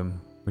using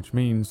them, which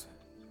means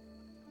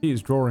he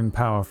is drawing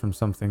power from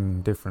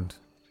something different.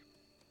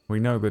 We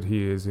know that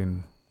he is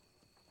in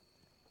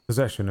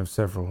possession of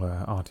several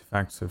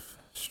artifacts of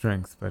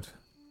strength, but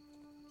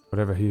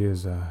whatever he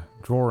is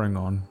drawing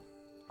on,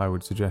 I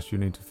would suggest you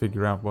need to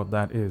figure out what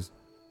that is.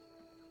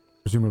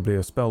 Presumably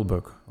a spell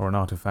book or an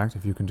artifact.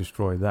 If you can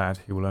destroy that,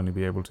 he will only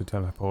be able to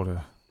teleport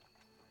a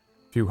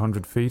few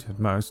hundred feet at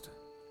most.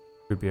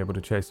 We'd be able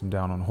to chase him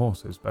down on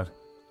horses, but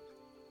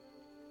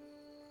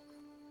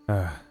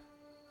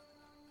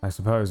I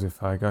suppose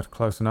if I got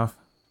close enough,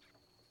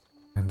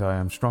 and I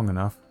am strong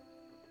enough,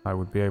 I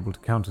would be able to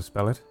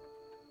counterspell it.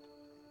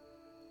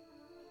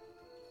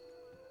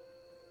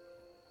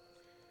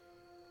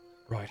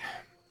 Right.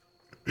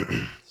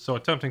 So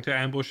attempting to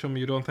ambush him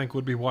you don't think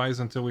would be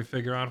wise until we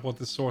figure out what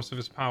the source of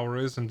his power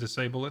is and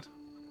disable it?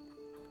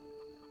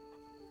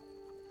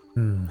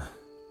 Not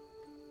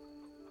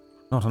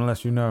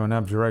unless you know an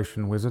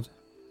abjuration wizard.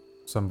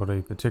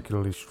 Somebody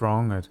particularly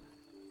strong at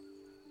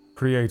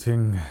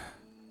creating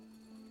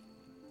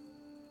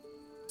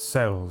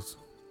cells,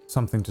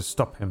 something to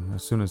stop him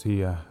as soon as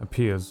he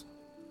appears.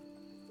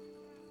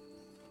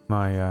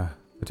 My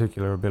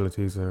particular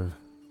abilities are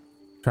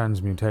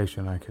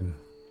transmutation. I can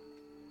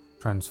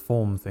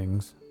transform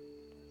things.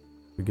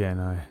 Again,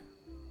 I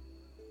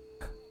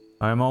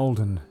am old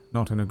and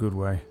not in a good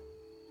way.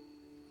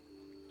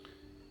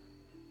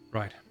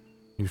 Right.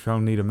 You shall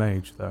need a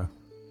mage, though.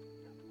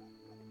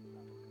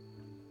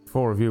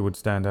 4 of you would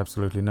stand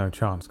absolutely no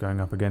chance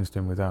going up against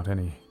him without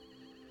any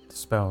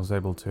spells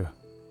able to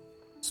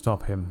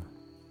stop him.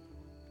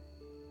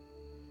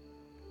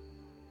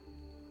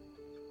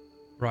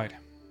 Right.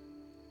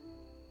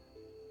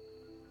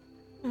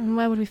 And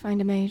where would we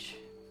find a mage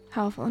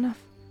powerful enough?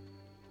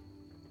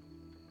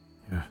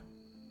 Yeah.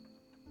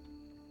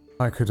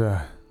 I could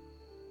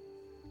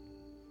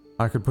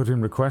put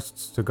in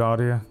requests to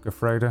Guardia,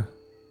 Gafreda.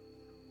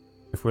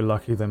 If we're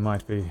lucky, there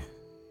might be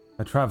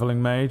a traveling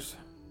mage,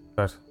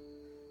 but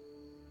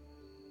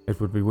it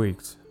would be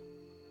weeks.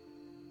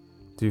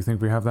 Do you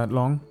think we have that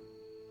long?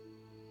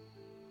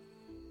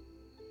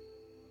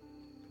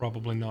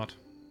 Probably not.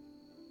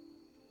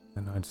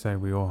 Then I'd say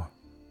we are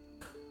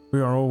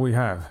all we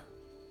have.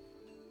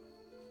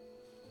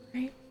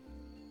 Right.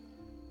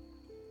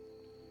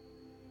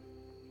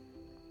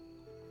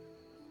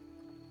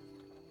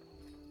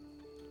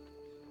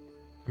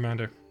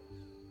 Commander,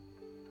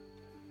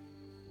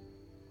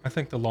 I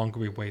think the longer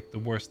we wait, the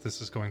worse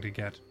this is going to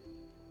get.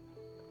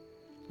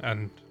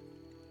 And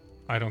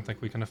I don't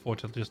think we can afford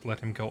to just let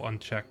him go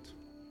unchecked.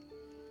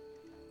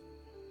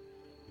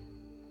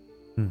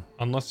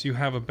 Unless you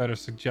have a better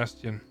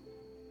suggestion,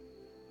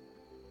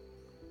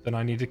 then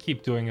I need to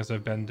keep doing as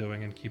I've been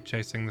doing and keep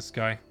chasing this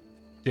guy.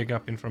 Dig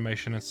up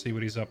information and see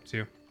what he's up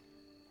to.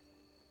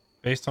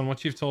 Based on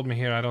what you've told me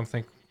here, I don't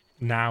think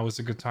now is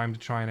a good time to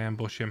try and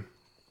ambush him.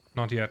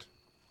 Not yet.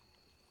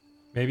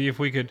 Maybe if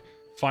we could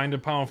find a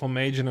powerful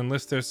mage and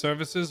enlist their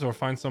services, or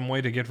find some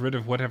way to get rid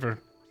of whatever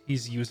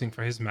he's using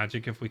for his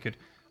magic. If we could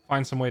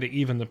find some way to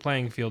even the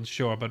playing field,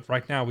 sure, but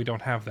right now we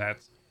don't have that.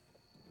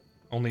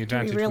 Only Do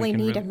advantage we really we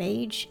can need a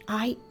mage?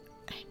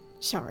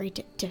 Sorry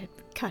to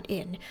cut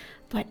in,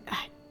 but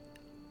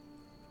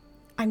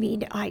I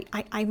mean,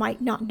 I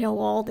might not know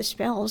all the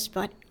spells,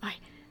 but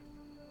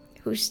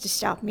who's to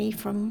stop me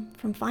from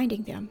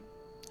finding them?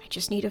 I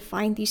just need to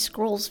find these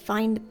scrolls,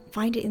 find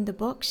it in the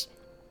books.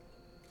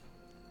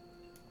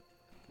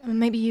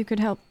 Maybe you could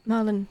help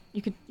Merlin.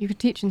 You could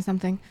teach him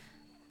something.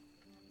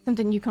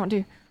 Something you can't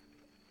do.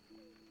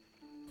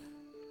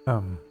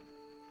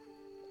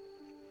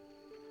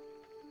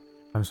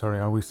 I'm sorry,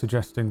 are we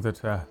suggesting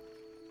that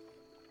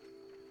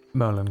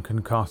Merlin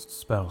can cast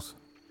spells?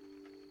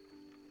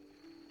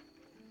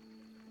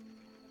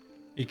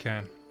 He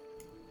can.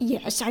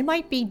 Yes, I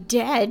might be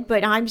dead,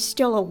 but I'm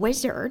still a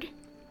wizard.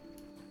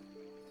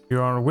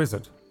 You are a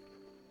wizard.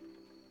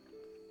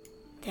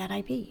 That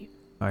I be.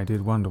 I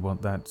did wonder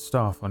what that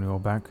staff on your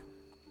back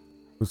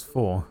was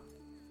for.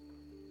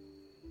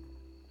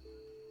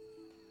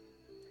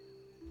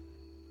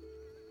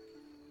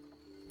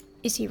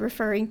 Is he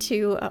referring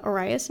to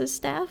Arias'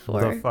 staff, or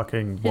The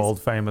fucking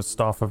world-famous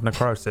staff of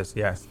necrosis,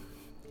 yes.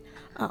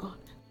 Oh,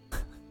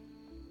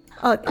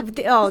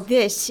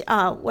 this.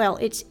 Well,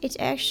 it's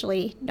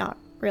actually not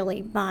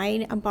really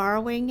mine. I'm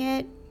borrowing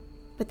it,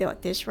 but though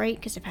at this rate,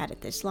 because I've had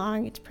it this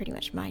long, it's pretty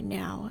much mine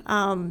now.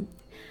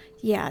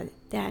 Yeah,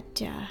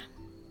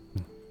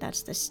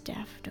 that's the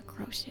staff of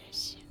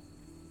necrosis.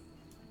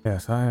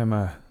 Yes, I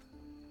am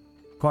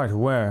quite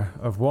aware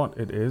of what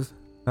it is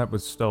that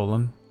was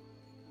stolen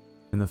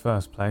in the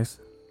first place.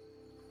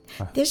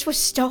 This was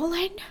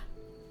stolen?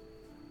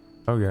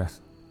 Oh, yes.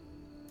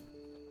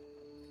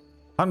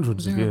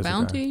 Hundreds Was of there a years ago.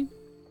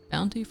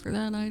 bounty for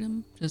that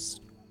item?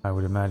 Just I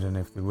would imagine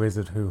if the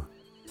wizard who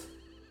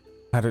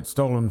had it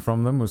stolen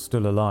from them was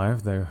still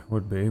alive, there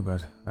would be,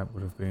 but that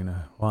would have been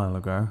a while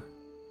ago.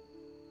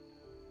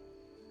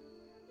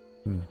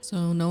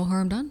 so no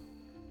harm done.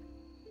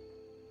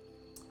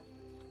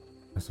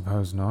 I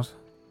suppose not.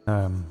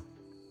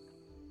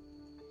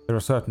 There are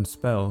certain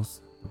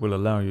spells that will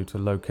allow you to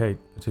locate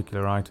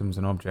particular items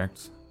and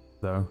objects,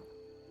 though.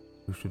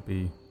 You should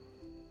be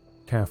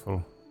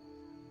careful.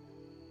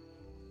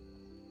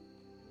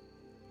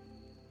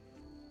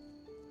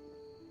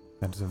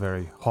 That is a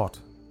very hot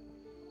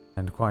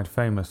and quite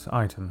famous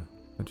item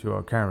that you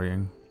are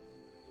carrying.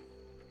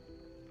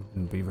 It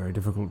wouldn't be very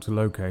difficult to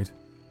locate,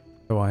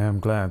 though I am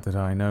glad that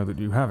I know that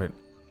you have it.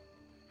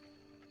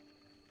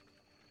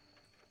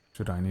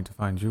 Should I need to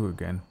find you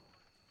again?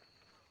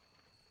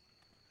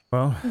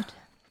 Well, Good.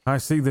 I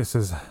see this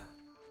as...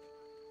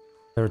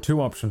 There are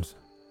two options.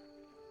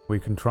 We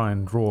can try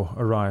and draw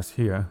Arias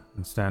here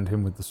and stand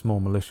him with the small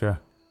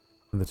militia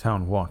and the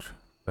town watch,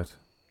 but...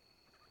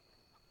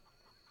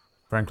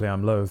 Frankly,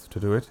 I'm loath to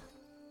do it.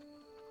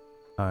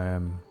 I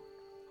am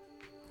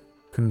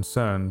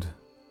concerned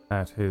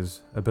at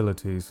his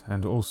abilities,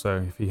 and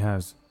also if he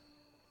has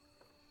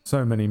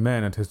so many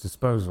men at his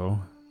disposal,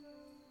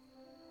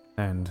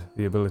 and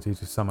the ability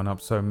to summon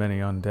up so many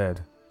undead,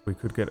 we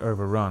could get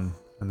overrun,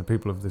 and the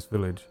people of this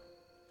village...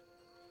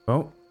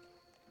 Well,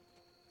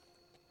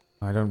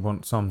 I don't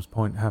want Som's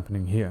Point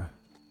happening here.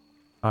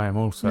 I am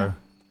also No.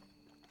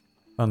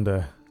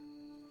 under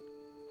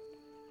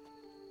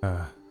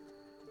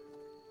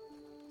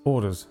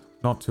orders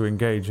not to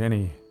engage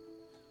any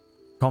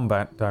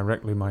combat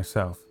directly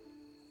myself.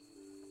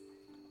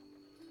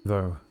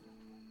 Though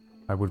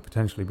I would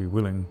potentially be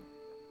willing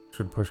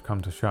should push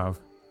come to shove.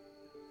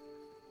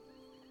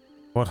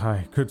 What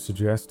I could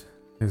suggest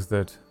is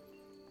that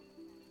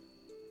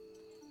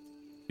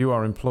you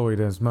are employed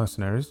as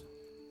mercenaries,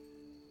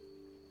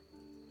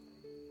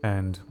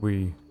 and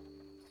we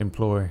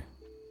employ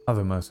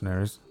other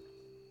mercenaries,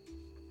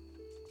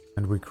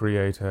 and we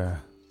create a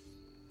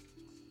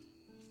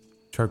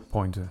choke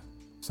point or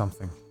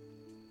something.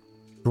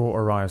 Draw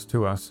Arias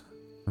to us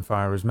and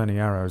fire as many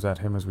arrows at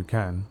him as we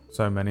can,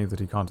 so many that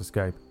he can't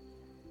escape.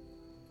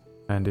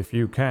 And if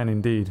you can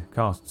indeed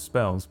cast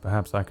spells,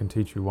 perhaps I can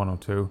teach you one or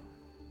two.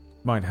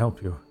 Might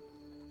help you.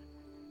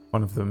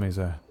 One of them is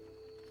a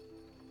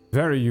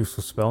very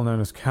useful spell known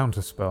as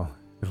Counterspell.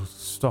 It'll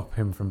stop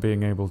him from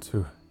being able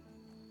to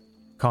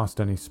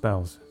cast any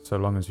spells, so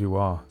long as you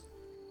are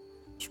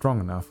strong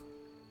enough.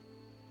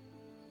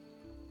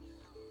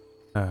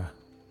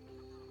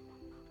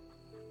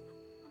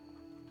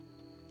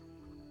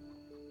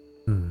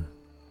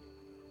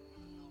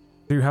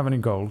 Do you have any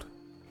gold?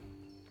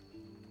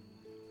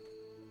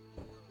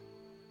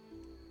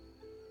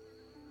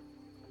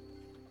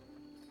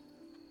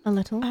 A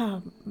little.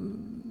 A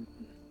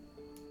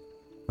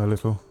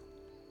little.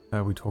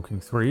 Are we talking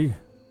 3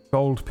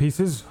 gold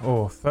pieces,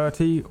 or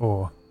 30,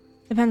 or...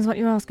 Depends what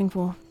you're asking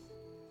for.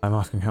 I'm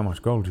asking how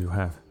much gold you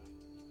have.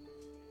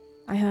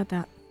 I heard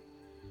that.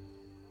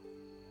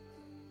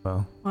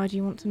 Well, Why do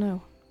you want to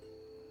know?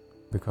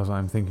 because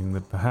I'm thinking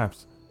that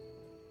perhaps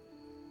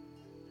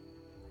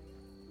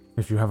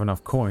if you have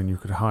enough coin, you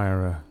could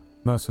hire a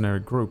mercenary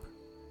group,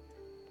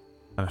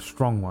 and a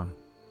strong one.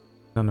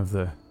 None of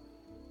the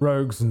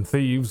rogues and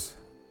thieves.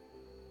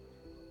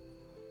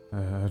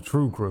 A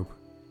true group,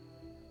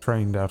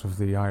 trained out of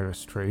the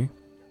iris tree.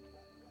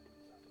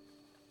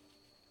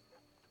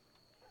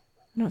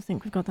 I don't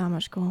think we've got that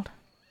much gold.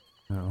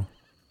 No.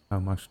 How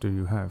much do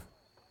you have?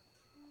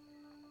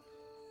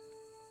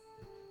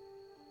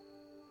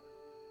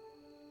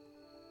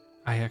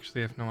 I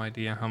actually have no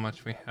idea how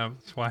much we have.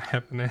 That's why I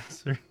haven't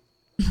answered.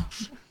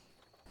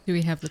 Do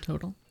we have the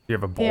total? Do you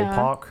have a Yeah.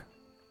 ballpark?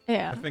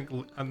 Yeah. I think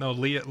no.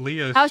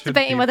 Leah. I was should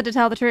debating be- whether to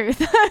tell the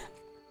truth.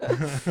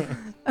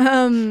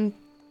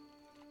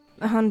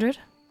 100.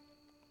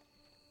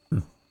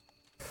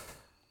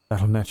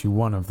 That'll net you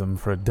one of them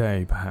for a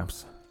day,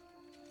 perhaps.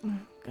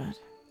 Good.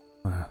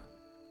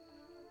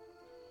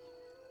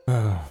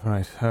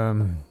 Right.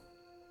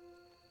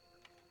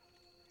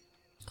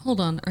 Hold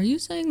on. Are you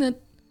saying that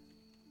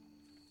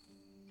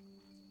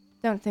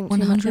Don't think too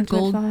much 100 into it,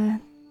 gold? Fire.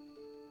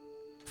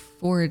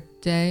 for a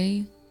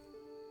day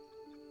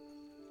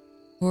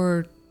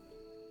for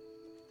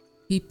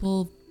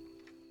people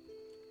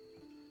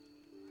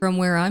from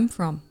where I'm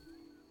from?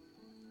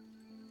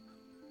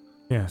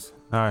 Yes,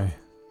 I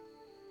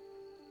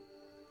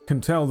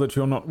can tell that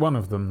you're not one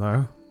of them,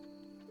 though.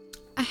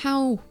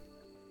 How?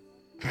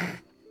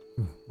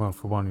 Well,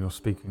 for one, you're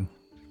speaking.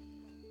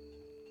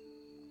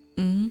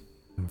 Mm-hmm.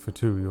 And for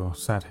two, you're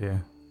sat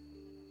here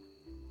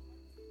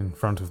in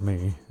front of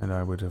me, and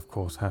I would, of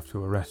course, have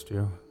to arrest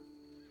you.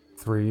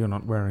 3, you're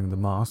not wearing the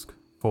mask.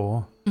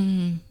 4,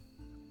 Mm-hmm.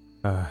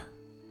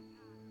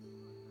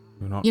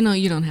 you're not... You know,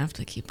 you don't have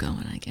to keep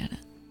going. I get it.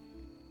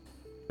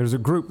 There's a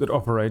group that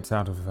operates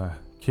out of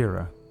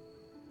Kira,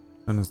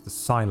 known as the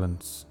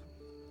Silence.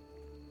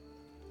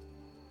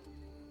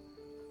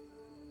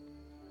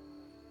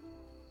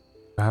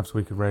 Perhaps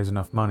we could raise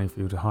enough money for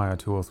you to hire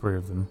 2 or 3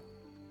 of them.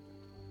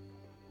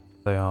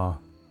 They are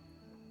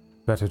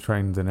better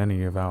trained than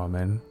any of our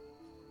men.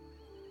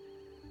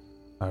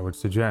 I would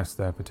suggest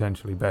they're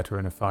potentially better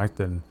in a fight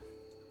than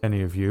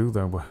any of you,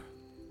 though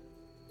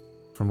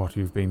from what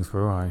you've been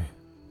through, I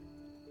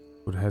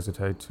would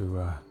hesitate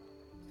to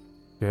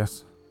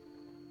guess.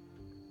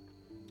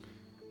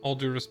 All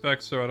due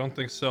respect, sir, I don't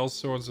think cell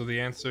swords are the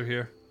answer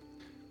here.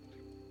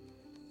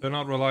 They're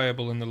not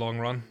reliable in the long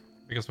run,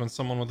 because when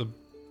someone with a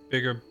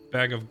bigger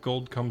bag of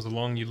gold comes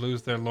along, you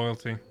lose their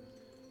loyalty.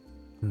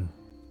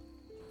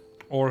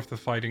 Or if the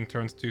fighting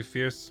turns too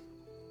fierce,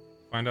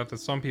 find out that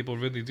some people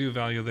really do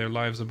value their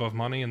lives above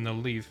money and they'll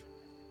leave.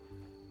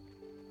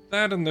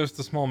 That, and there's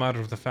the small matter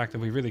of the fact that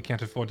we really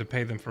can't afford to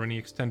pay them for any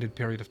extended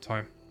period of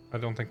time. I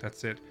don't think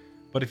that's it.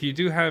 But if you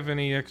do have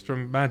any extra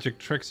magic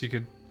tricks you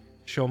could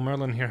show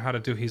Merlin here how to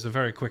do, he's a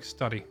very quick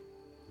study.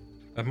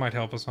 That might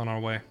help us on our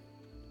way.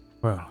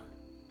 Well,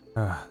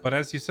 But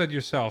as you said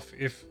yourself,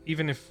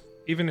 even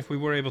if we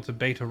were able to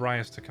bait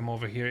Arias to come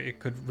over here, it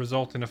could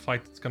result in a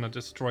fight that's going to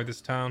destroy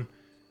this town,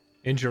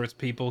 injure its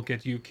people,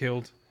 get you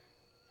killed.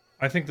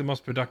 I think the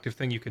most productive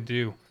thing you could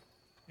do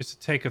is to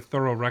take a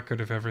thorough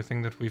record of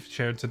everything that we've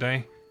shared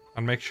today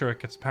and make sure it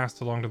gets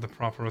passed along to the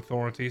proper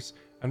authorities,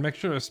 and make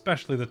sure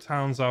especially the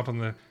towns out on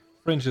the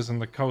fringes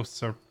and the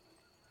coasts are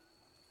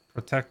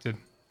protected,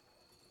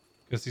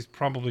 because he's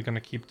probably going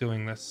to keep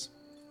doing this.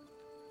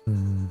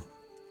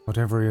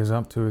 Whatever he is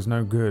up to is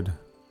no good.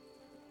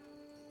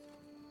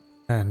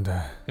 And, You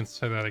can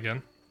say that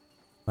again.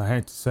 I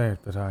hate to say it,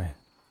 but I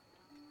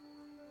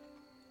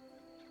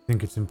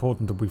think it's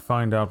important that we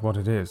find out what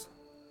it is.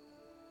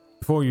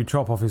 Before you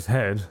chop off his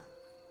head,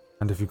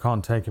 and if you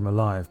can't take him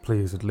alive,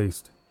 please at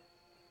least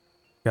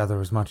gather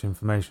as much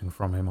information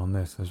from him on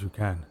this as you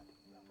can.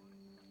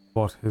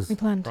 What his We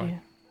plan to. Right.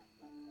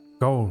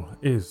 goal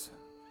is,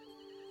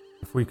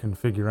 if we can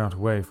figure out a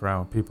way for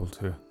our people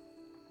to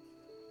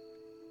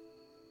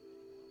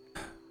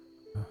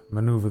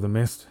maneuver the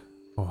mist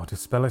or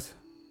dispel it,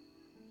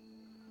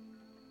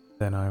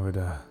 then I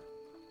would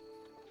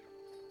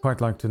quite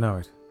like to know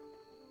it.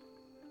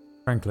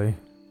 Frankly,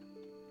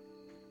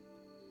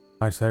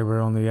 I'd say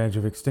we're on the edge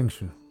of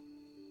extinction.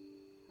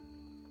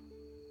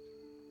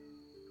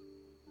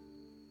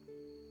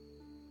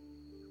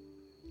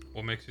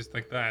 What makes you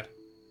think that?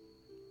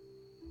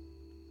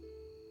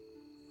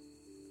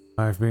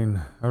 I've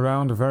been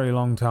around a very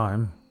long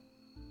time,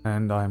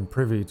 and I'm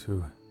privy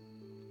to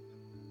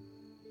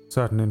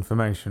certain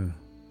information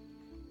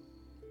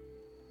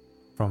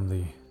from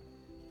the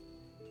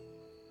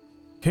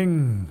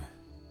king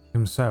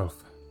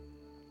himself.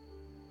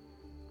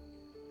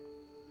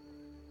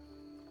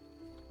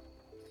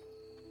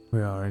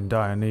 We are in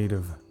dire need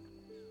of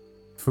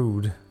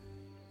food,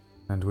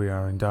 and we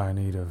are in dire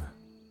need of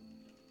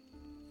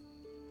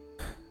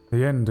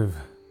the end of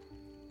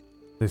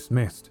this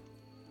mist.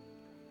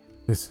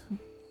 This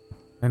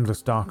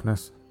endless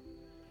darkness.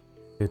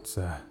 It's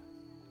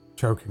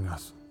choking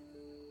us.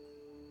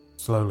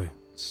 Slowly.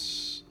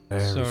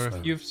 Very So slowly.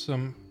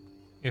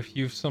 if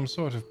you've some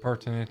sort of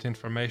pertinent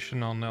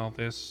information on all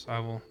this, I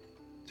will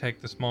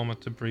take this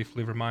moment to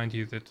briefly remind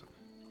you that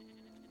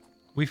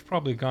we've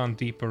probably gone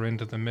deeper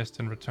into the mist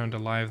and returned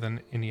alive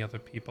than any other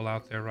people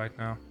out there right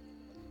now.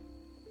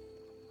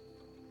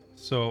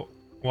 So,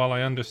 while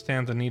I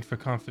understand the need for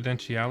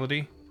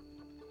confidentiality,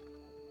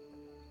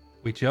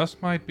 we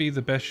just might be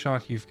the best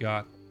shot you've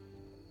got,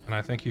 and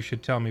I think you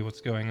should tell me what's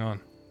going on.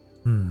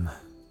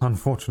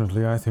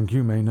 Unfortunately, I think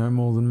you may know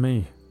more than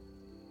me.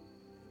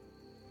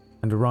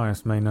 And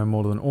Arias may know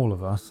more than all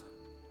of us.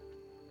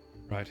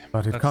 Right.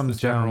 But it That's comes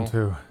the general. down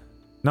to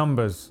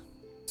numbers,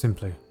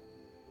 simply.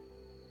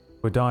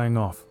 We're dying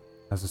off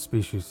as a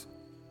species.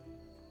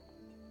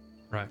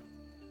 Right.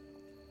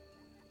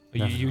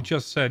 Definitely. You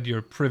just said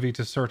you're privy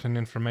to certain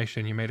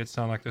information. You made it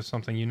sound like there's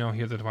something you know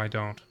here that I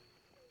don't.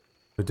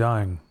 We're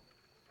dying.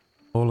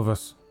 All of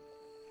us.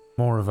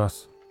 More of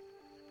us.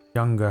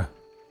 Younger.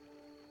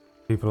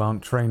 People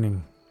aren't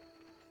training.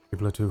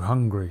 People are too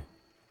hungry.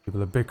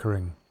 People are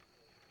bickering.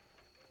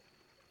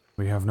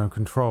 We have no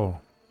control.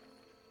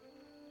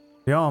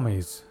 The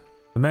armies.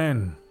 The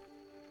men.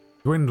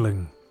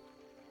 Dwindling.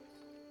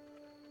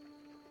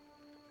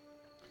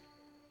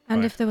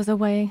 And Right. if there was a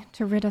way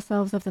to rid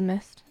ourselves of the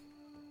mist,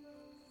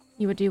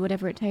 you would do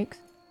whatever it takes.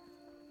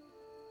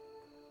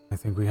 I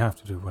think we have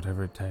to do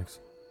whatever it takes.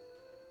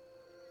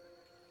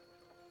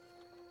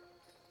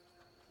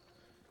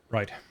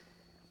 Right.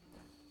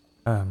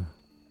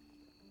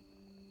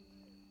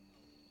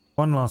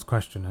 One last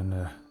question,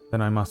 and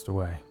then I must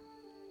away.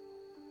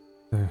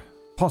 The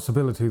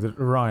possibility that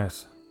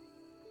Arias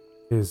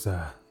is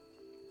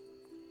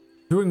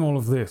doing all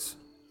of this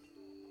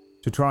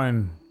to try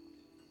and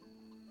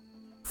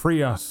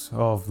free us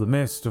of the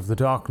mist, of the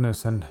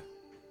darkness, and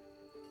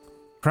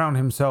crown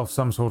himself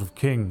some sort of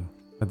king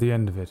at the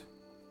end of it.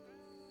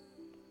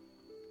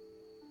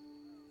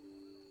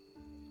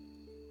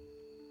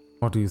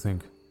 What do you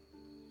think?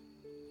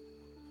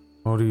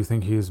 Or do you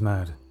think he is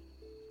mad?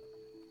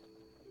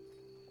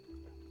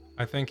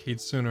 I think he'd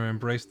sooner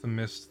embrace the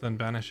mist than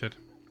banish it.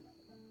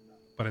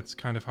 But it's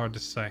kind of hard to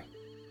say.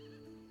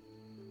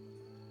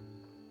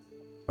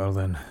 Well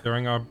then,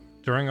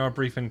 During our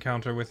brief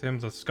encounter with him,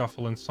 the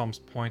scuffle in Sum's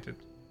Point,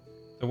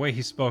 the way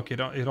he spoke,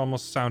 it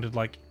almost sounded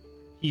like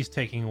he's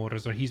taking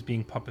orders or he's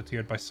being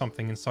puppeteered by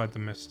something inside the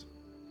mist.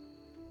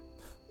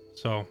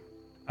 So,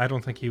 I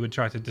don't think he would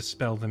try to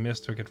dispel the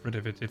mist or get rid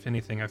of it. If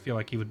anything, I feel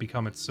like he would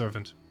become its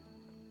servant.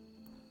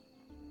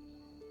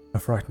 a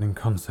frightening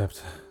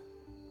concept.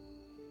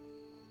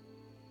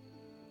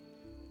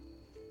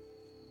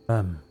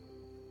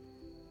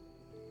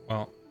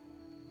 Well,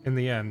 in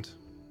the end,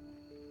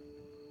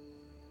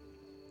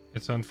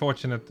 it's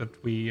unfortunate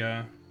that we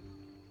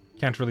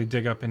can't really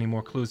dig up any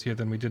more clues here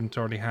than we didn't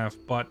already have,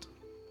 but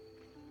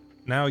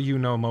now you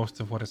know most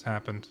of what has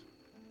happened.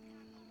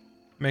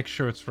 Make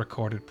sure it's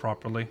recorded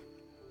properly,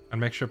 and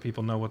make sure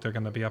people know what they're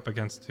going to be up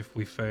against if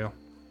we fail.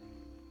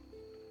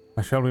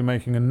 I shall be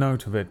making a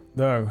note of it,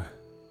 though.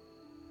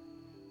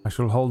 I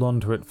shall hold on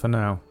to it for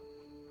now.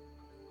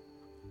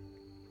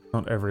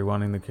 Not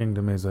everyone in the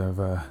kingdom is of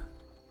a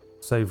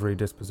savory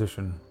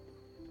disposition,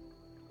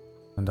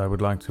 and I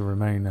would like to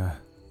remain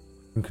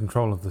in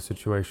control of the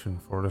situation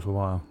for a little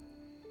while.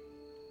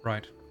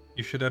 Right.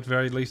 You should at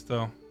very least,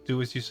 though, do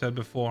as you said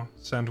before.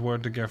 Send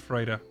word to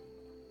Gerfreda.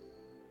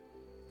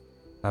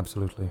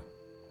 Absolutely.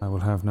 I will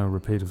have no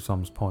repeat of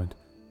Sum's Point.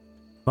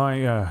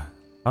 My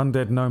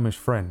undead gnomish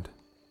friend,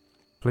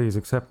 please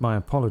accept my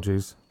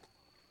apologies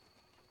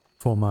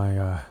for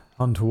my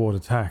untoward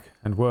attack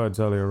and words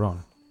earlier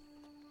on.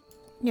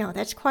 No,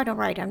 that's quite all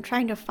right. I'm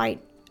trying to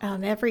fight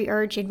every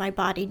urge in my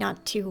body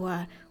not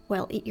to,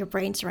 eat your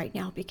brains right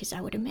now, because I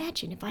would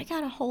imagine if I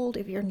got a hold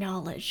of your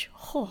knowledge,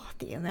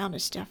 the amount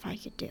of stuff I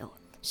could do.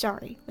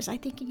 Sorry, was I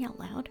thinking out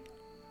loud?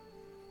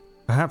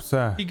 Perhaps,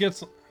 He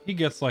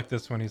gets like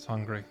this when he's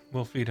hungry.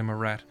 We'll feed him a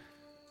rat.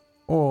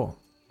 or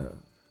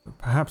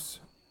perhaps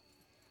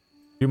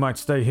you might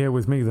stay here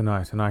with me the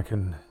night and I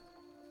can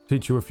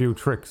teach you a few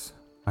tricks.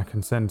 I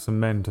can send some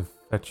men to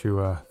fetch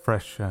you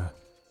fresh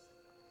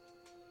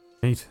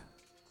meat,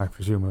 I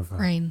presume, of...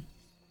 Brain.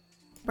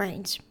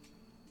 Brains.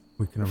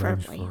 We can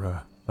arrange Preferably.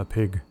 for a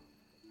pig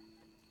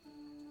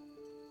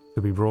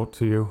to be brought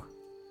to you.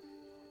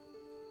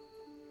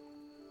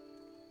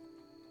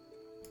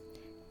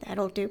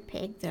 That'll do,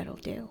 pig, that'll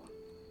do.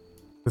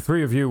 The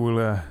three of you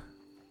will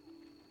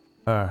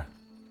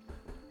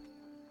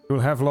you'll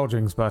have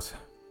lodgings, but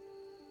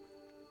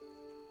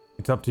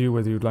it's up to you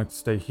whether you'd like to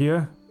stay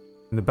here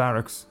in the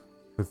barracks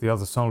with the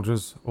other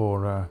soldiers,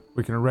 or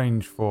we can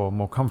arrange for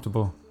more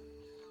comfortable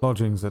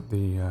lodgings at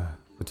the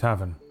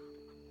tavern.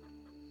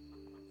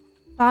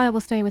 Fire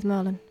will stay with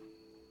Merlin.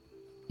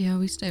 Yeah,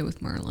 we stay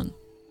with Merlin.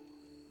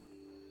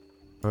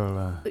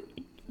 Well,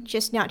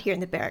 Just not here in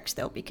the barracks,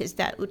 though, because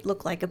that would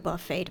look like a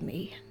buffet to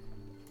me.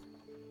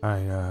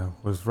 I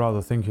was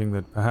rather thinking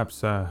that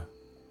perhaps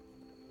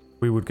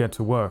we would get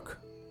to work.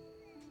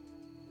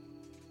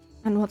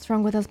 And what's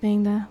wrong with us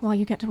being there while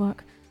you get to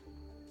work?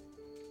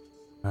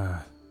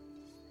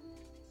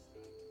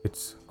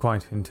 It's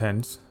quite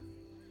intense.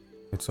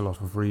 It's a lot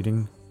of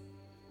reading.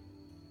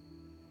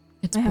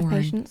 It's I have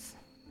boring. patience.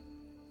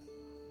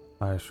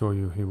 I assure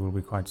you he will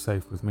be quite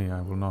safe with me.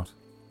 I will not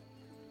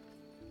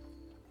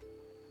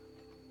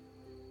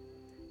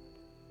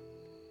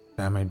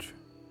damage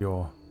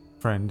your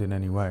friend in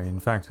any way. In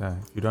fact,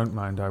 if you don't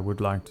mind, I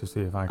would like to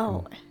see if I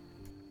can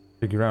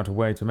figure out a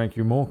way to make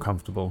you more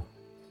comfortable.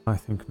 I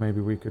think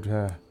maybe we could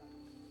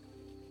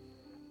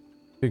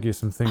figure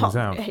some things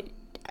out.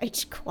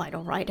 It's quite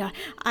all right.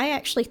 I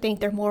actually think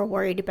they're more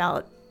worried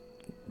about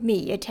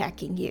me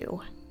attacking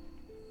you.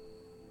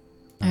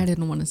 I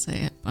didn't want to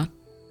say it, but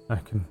I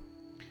can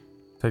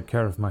take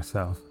care of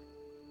myself.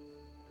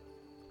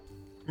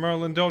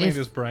 Merlin, don't If- eat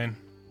his brain.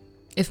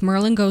 if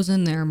Merlin goes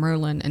in there,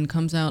 Merlin, and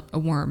comes out a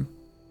worm,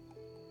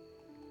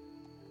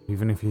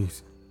 Even if he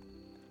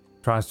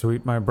tries to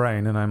eat my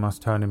brain and I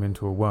must turn him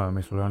into a worm,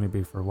 it will only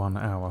be for 1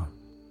 hour.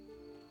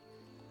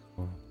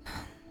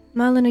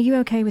 Merlin, are you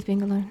okay with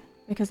being alone?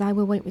 Because I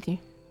will wait with you.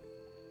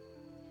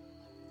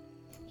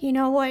 You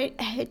know what?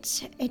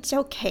 It's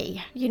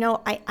okay. You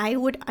know, I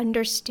would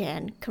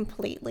understand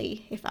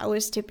completely if I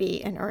was to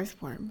be an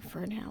earthworm for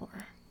an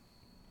hour.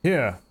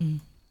 Here.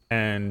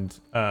 And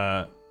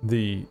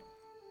the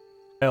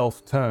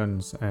elf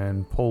turns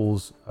and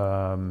pulls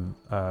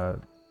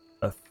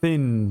a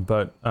thin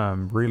but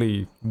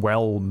really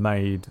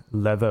well-made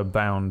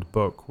leather-bound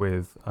book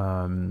with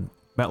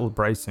metal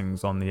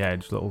bracings on the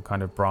edge, little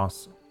kind of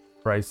brass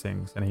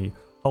bracings, and he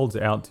holds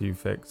it out to you,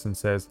 Fix, and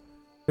says,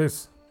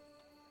 "This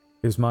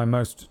is my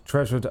most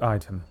treasured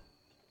item.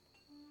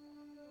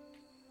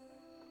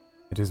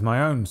 It is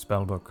my own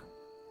spellbook."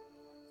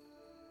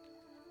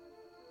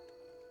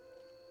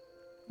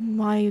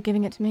 Why are you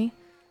giving it to me?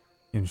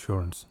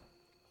 Insurance.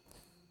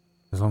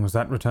 As long as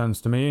that returns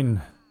to me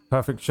in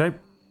perfect shape,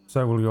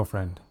 so will your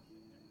friend.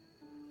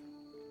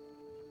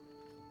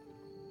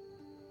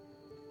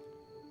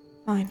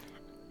 Fine.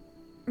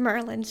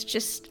 Merlin's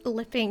just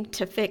lipping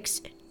to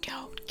Fix.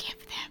 Don't give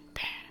that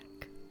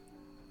back.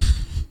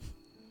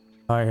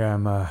 I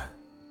am,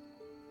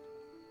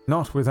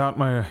 not without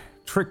my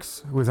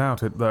tricks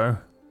without it, though.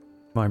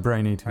 My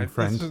brain-eating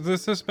friend.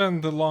 This has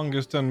been the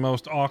longest and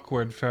most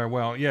awkward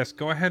farewell. Yes,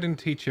 go ahead and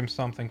teach him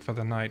something for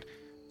the night.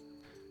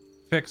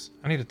 Fix,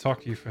 I need to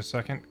talk to you for a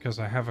second, because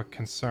I have a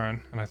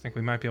concern, and I think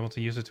we might be able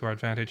to use it to our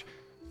advantage.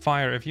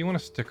 Fire, if you want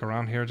to stick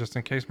around here just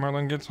in case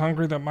Merlin gets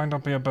hungry, that might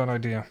not be a bad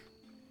idea.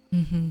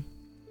 mm-hmm.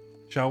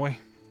 Shall we?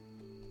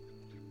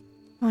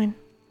 Fine.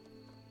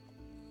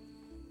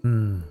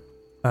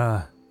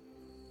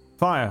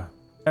 Fire,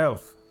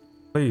 Elf,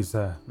 please,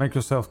 make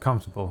yourself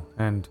comfortable,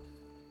 and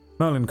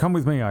Merlin, come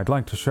with me. I'd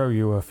like to show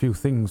you a few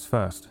things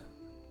first.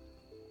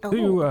 Oh, Do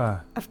you,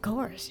 of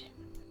course.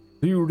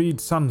 do you read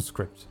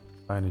Sanskrit,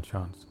 by any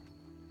chance?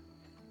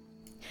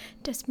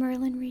 Does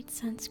Merlin read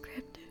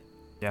Sanskrit?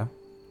 Yeah.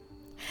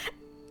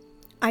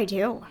 I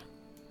do.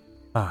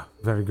 Ah,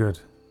 very good.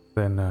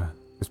 Then,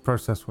 this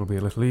process will be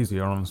a little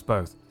easier on us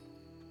both.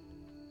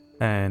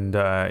 And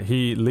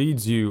he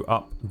leads you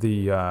up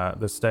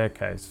the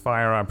staircase.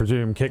 Fire, I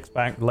presume, kicks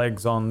back,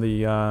 legs on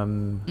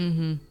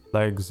the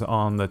legs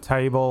on the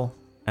table,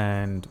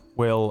 and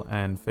Will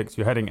and Fix,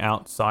 you're heading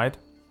outside.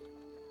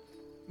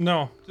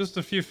 No, just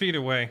a few feet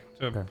away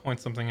to Okay. point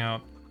something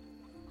out.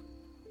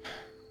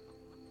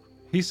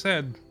 He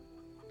said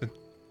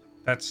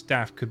that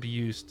staff could be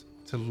used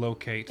to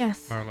locate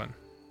Yes. Merlin.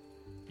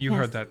 You Yes.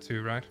 heard that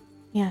too, right?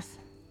 Yes.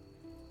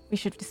 We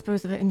should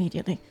dispose of it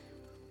immediately.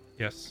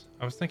 Yes.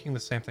 I was thinking the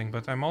same thing,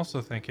 but I'm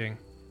also thinking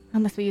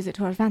Unless we use it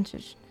to our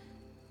advantage.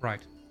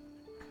 Right.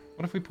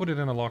 What if we put it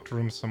in a locked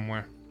room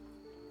somewhere?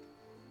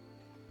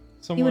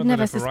 You Somewhere would that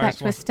never if Arias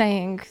suspect we're wants-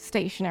 staying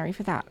stationary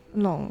for that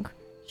long.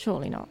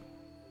 Surely not.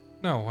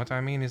 No, what I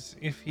mean is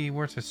if he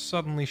were to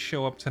suddenly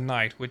show up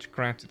tonight, which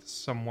granted is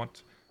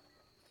somewhat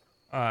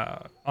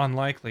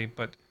unlikely,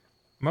 but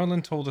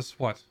Merlin told us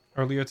what?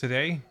 Earlier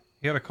today?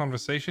 He had a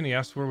conversation, he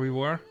asked where we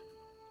were.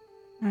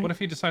 Right. What if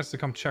he decides to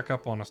come check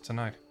up on us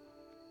tonight?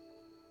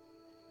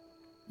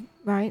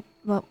 Right.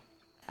 Well,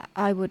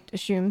 I would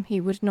assume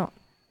he would not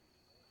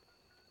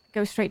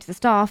go straight to the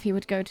staff. He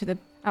would go to the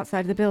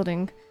outside of the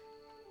building,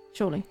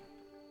 surely,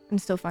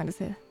 and still find us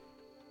here.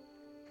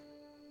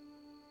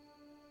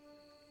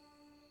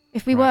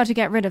 If we Right. were to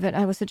get rid of it,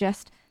 I would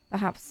suggest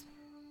perhaps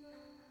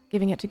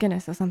giving it to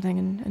Guinness or something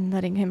and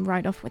letting him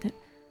ride off with it.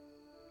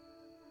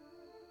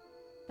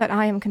 But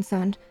I am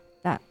concerned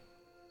that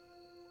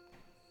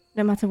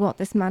no matter what,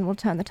 this man will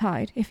turn the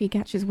tide if he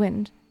catches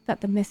wind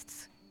that the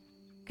mists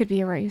could be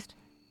erased.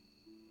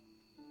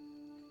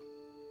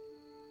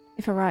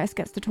 If Arias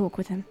gets to talk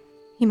with him,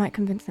 he might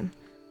convince him.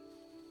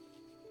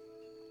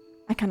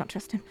 I cannot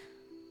trust him.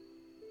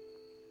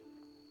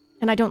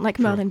 And I don't like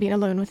True. Merlin being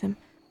alone with him.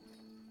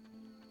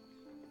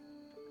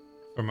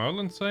 For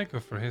Merlin's sake or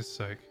for his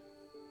sake?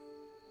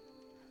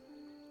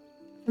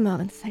 For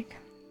Merlin's sake.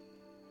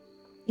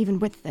 Even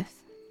with this.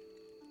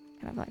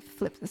 Kind of like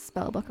flip the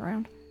spell book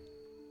around.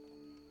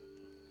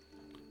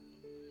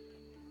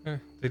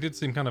 They did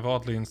seem kind of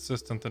oddly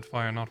insistent that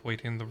Fire not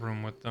wait in the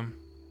room with them.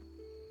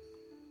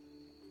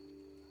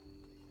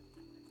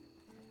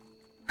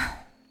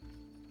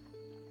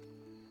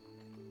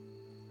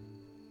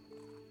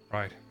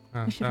 Right.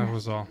 We should That rest.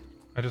 was all.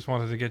 I just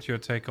wanted to get your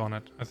take on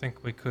it. I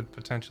think we could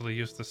potentially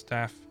use the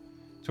staff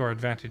to our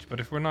advantage, but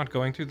if we're not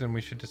going to, then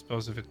we should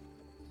dispose of it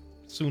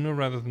sooner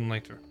rather than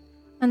later.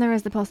 And there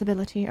is the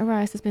possibility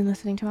Arias has been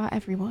listening to our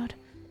every word.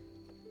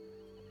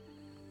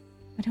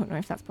 I don't know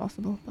if that's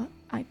possible, but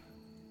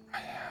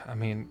I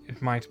mean,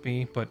 it might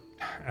be, but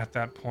at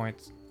that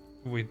point,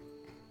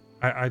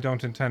 I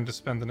don't intend to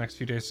spend the next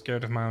few days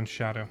scared of my own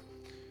shadow.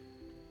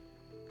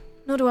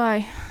 nor do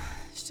I.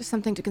 It's just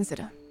something to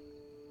consider.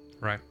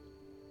 Right.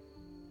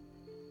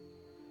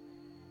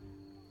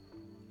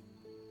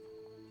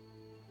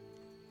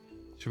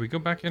 Should we go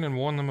back in and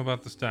warn them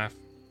about the staff?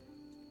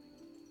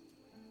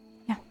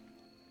 Yeah.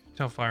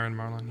 Tell Fire and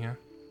Marlin, yeah?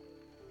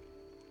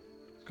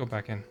 Let's go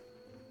back in.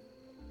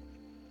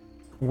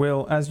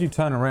 Will, as you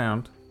turn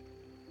around,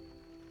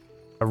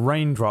 a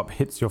raindrop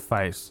hits your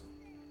face.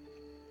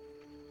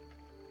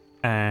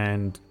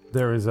 And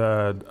there is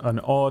an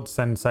odd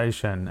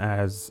sensation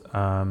as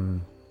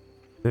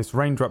this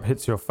raindrop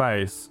hits your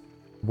face.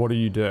 What do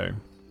you do?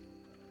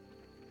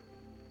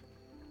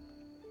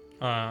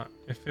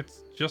 If it's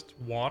just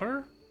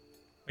water,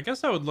 I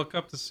guess I would look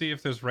up to see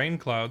if there's rain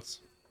clouds.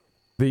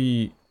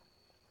 The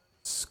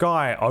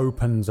sky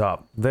opens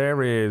up.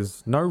 There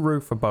is no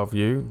roof above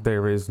you.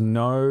 There is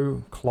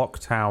no clock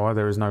tower.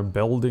 There is no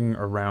building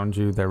around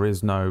you. There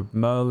is no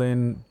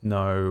Merlin,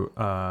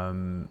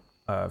 no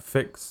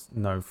Fix,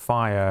 no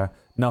fire,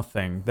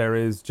 nothing. There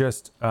is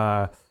just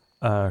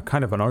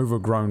kind of an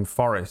overgrown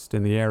forest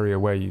in the area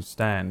where you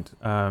stand.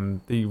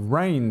 The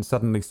rain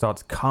suddenly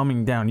starts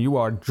coming down. You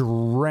are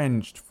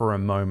drenched for a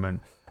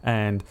moment,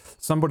 and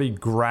somebody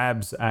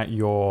grabs at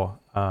your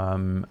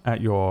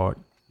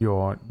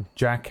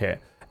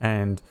jacket,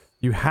 and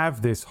you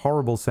have this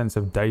horrible sense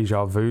of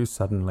deja vu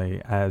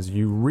suddenly as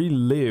you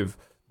relive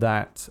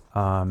that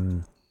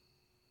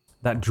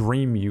that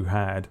dream you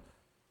had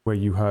where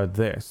you heard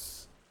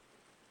this.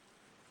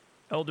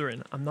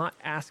 Eldarin, I'm not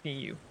asking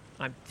you.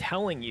 I'm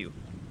telling you.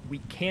 We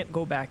can't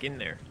go back in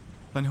there.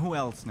 Then who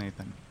else,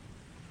 Nathan?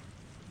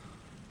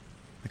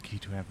 The key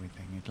to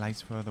everything. It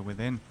lies further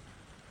within.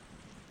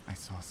 I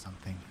saw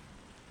something.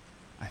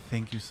 I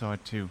think you saw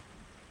it too.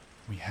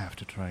 We have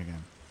to try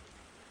again.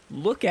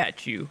 Look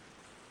at you.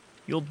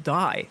 You'll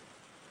die.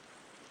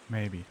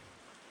 Maybe.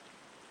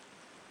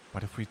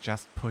 But if we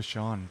just push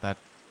on, that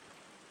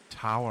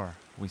tower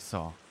we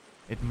saw,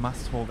 it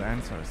must hold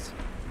answers.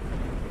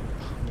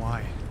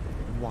 Why?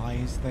 Why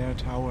is there a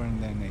tower in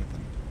there,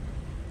 Nathan?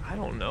 I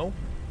don't know.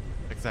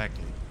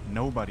 Exactly.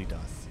 Nobody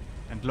does.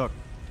 And look,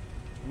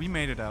 we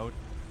made it out.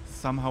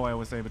 Somehow I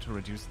was able to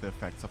reduce the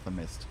effects of the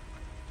mist.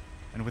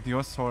 And with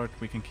your sword,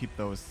 we can keep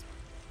those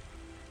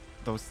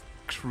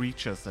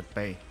creatures at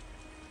bay.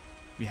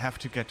 We have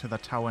to get to the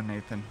tower,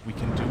 Nathan. We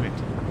can do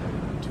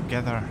it.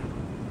 Together.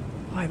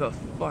 Why the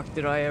fuck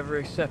did I ever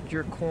accept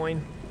your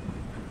coin?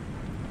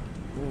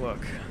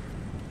 Look,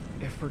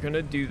 if we're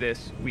gonna do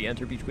this, we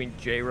enter between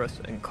Jairus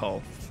and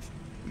Kull.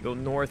 We go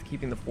north,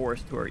 keeping the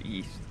forest to our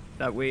east.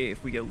 That way,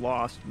 if we get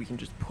lost, we can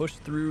just push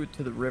through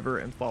to the river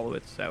and follow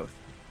it south.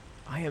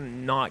 I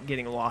am not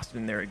getting lost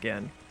in there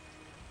again.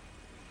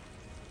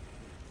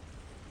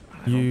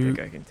 I don't think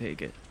I can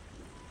take it.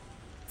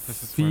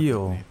 This is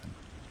Feel worth it, Nathan.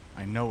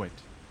 I know it.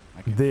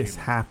 I can this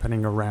feel it.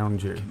 happening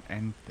around We you, can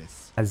end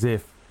this. as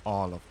if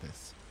All of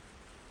this.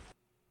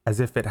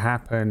 it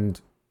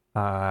happened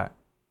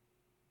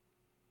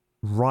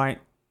right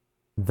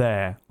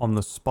there on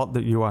the spot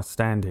that you are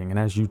standing, and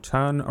as you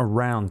turn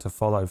around to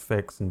follow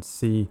Fix and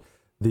see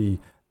the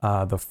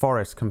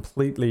forest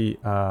completely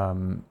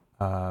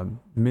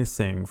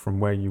missing from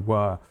where you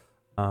were,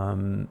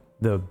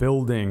 the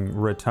building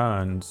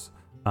returns.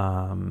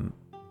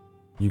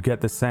 You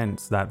get the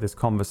sense that this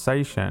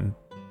conversation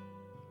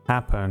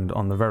happened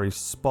on the very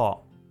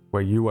spot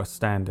where you are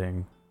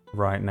standing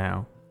right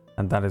now,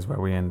 and that is where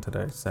we end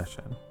today's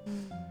session.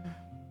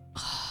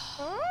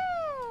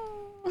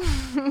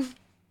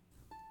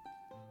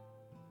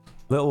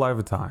 Little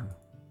overtime.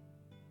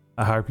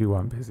 I hope you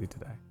weren't busy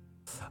today.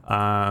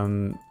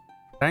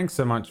 Thanks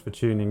so much for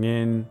tuning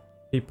in,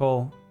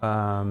 people,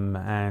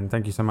 and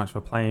thank you so much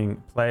for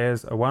playing,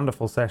 players. A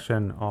wonderful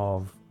session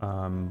of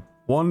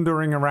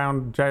wandering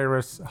around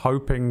Jairus,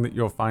 hoping that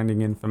you're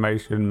finding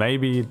information.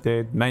 Maybe you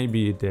did, maybe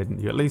you didn't.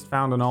 You at least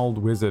found an old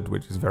wizard,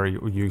 which is very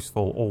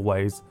useful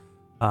always.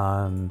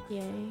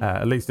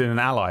 At least in an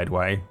allied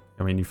way.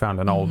 I mean, you found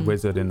an old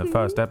wizard in the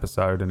first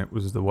episode, and it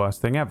was the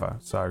worst thing ever.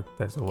 So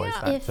there's always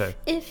that too.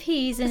 If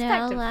he's an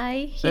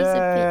ally, he's a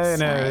bit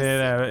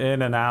spicy.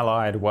 In an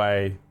allied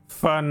way.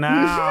 For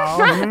now.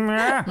 Oh,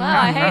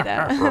 I hate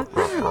that.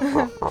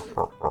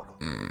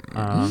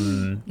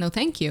 No,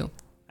 thank you.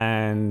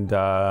 And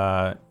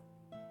I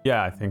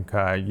think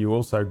you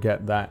also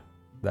get that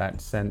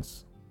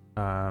sense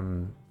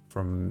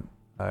from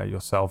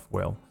yourself,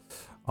 Will,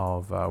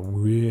 of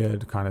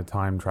weird kind of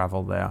time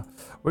travel there.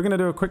 We're going to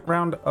do a quick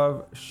round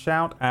of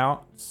shout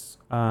outs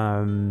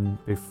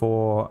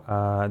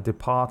before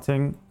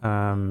departing,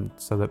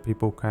 so that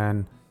people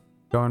can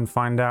go and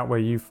find out where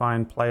you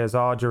find players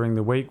are during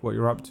the week, what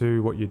you're up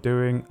to, what you're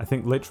doing. I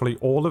think literally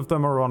all of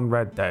them are on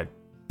Red Dead.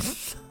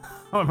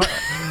 I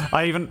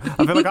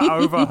feel like I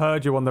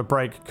overheard you on the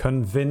break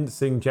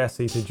convincing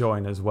Jesse to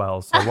join as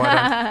well. So why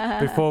don't,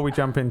 before we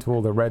jump into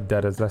all the Red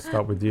Deaders, let's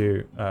start with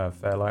you,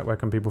 Fairlight. Where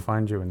can people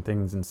find you and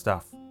things and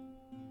stuff?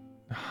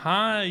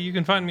 Hi, you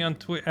can find me on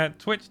at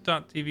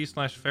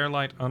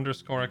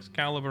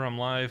twitch.tv/Fairlight_Excalibur. I'm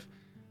live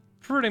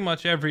pretty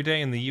much every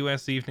day in the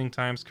US evening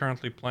times,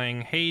 currently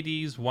playing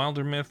Hades,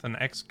 Wildermyth, and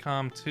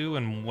XCOM 2,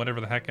 and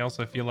whatever the heck else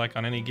I feel like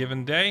on any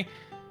given day,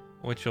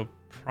 which will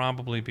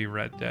probably be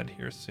Red Dead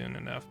here soon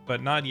enough,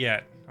 but not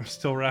yet. I'm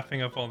still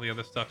wrapping up all the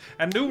other stuff.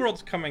 And New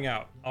World's coming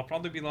out. I'll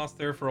probably be lost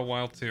there for a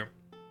while too.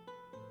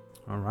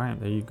 All right,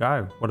 there you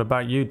go. What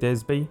about you,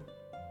 Disby?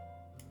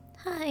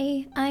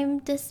 Hi, I'm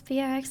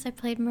DisBRX. I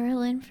played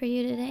Merlin for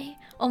you today.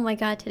 Oh my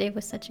god, today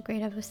was such a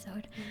great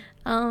episode.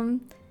 You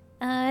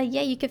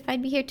can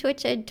find me here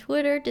Twitch and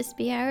Twitter,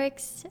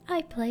 DisBRX.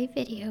 I play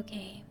video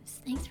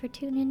games. Thanks for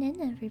tuning in,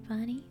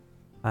 everybody.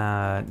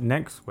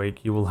 Next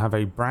week you will have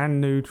a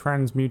brand new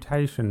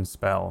transmutation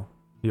spell.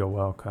 You're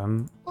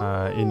welcome.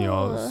 In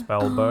your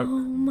spell book. Oh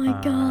my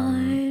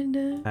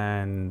god.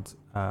 And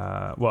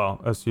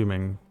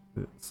assuming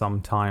that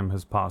some time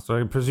has passed, so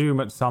I presume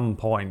at some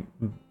point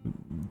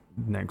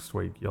next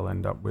week you'll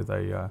end up with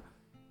a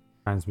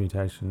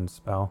transmutation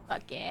spell.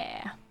 Fuck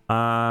yeah.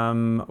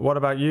 What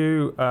about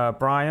you,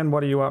 Brian?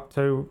 What are you up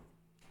to?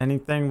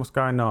 Anything? What's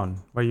going on?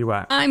 Where you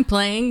at? I'm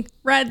playing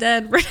Red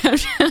Dead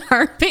Redemption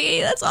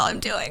RP. That's all I'm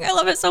doing. I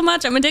love it so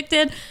much. I'm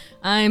addicted.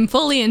 I'm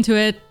fully into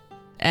it.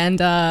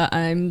 And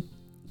I'm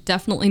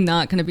definitely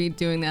not going to be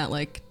doing that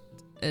like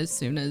as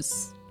soon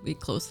as we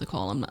close the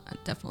call. I'm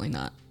definitely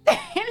not.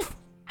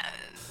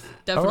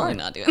 Definitely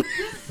not doing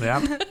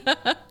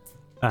that.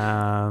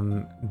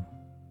 Yeah.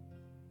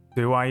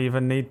 Do I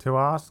even need to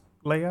ask,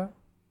 Leah?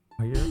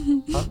 Are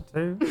you up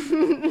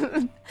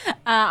to?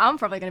 I'm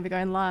probably going to be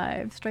going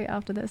live straight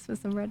after this with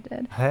some Red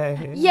Dead.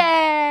 Hey.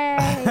 Yay!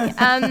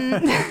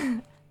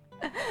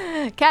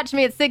 Catch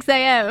me at 6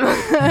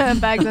 a.m.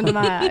 Bags under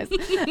my eyes.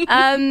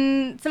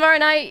 Tomorrow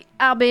night,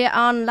 I'll be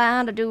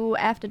online to do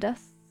After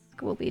Dusk.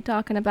 We'll be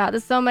talking about,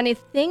 there's so many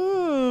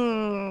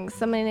things,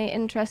 so many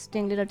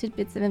interesting little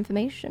tidbits of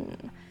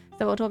information.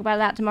 So we'll talk about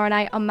that tomorrow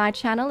night on my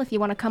channel. If you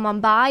want to come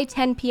on by,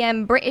 10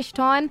 p.m. British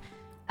time.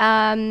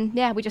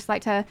 We just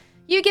like to,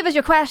 you give us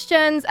your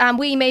questions, and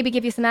we maybe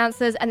give you some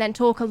answers, and then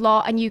talk a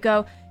lot, and you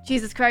go,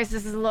 Jesus Christ,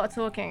 this is a lot of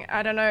talking.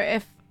 I don't know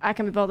if I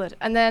can be bothered.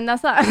 And then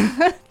that's that.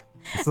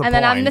 And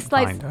then I'm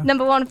Mistlight's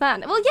 #1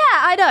 fan. Well, yeah,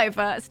 I know,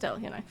 but still,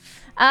 you know.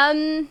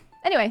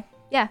 Anyway,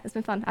 yeah, it's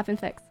been fun. I've been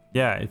fixed.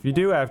 Yeah, if you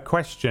do have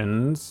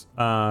questions,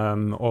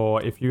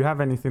 or if you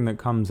have anything that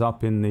comes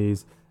up in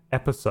these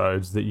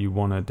episodes that you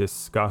want to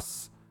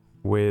discuss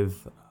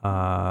with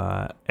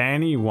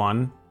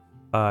anyone,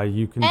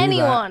 you can do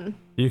that.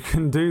 You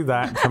can do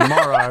that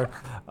tomorrow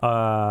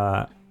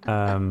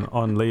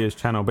on Leah's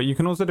channel, but you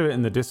can also do it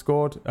in the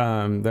Discord.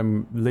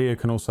 Then Leah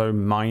can also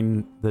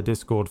mine the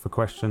Discord for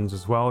questions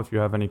as well. If you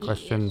have any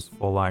questions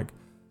for like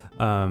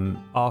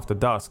After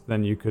Dusk,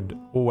 then you could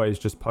always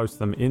just post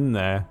them in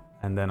there,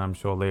 and then I'm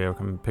sure Leah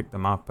can pick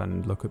them up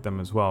and look at them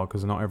as well,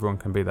 because not everyone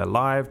can be there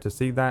live to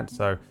see that.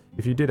 So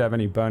if you did have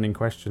any burning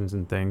questions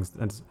and things,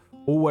 there's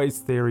always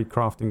theory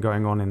crafting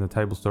going on in the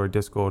Table Story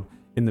Discord,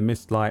 in the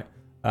Mistlight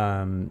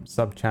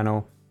sub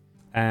channel.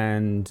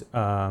 And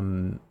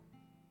other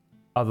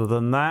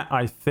than that,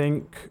 I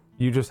think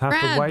You just have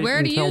Brad, to wait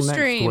where do until you next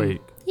stream?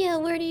 week. Yeah,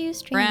 where do you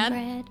stream, Brad?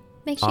 Brad?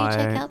 Make sure you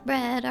check out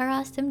Brad, our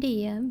awesome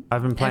DM.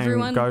 I've been playing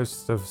Everyone-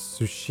 Ghosts of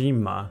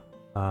Tsushima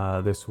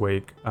this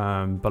week,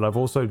 but I've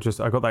also I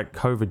got that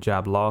COVID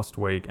jab last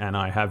week, and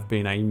I have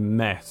been a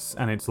mess.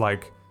 And it's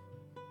like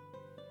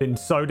been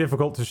so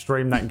difficult to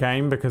stream that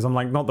game because I'm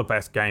like not the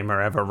best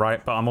gamer ever,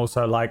 right? But I'm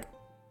also like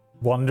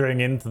wandering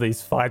into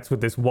these fights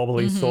with this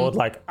wobbly sword,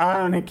 like I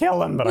want to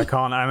kill him, but I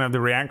can't. I don't have the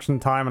reaction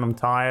time, and I'm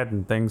tired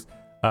and things.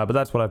 But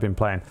that's what I've been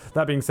playing.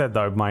 That being said,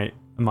 though, my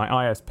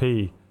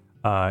ISP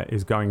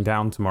is going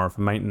down tomorrow for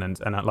maintenance,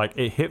 and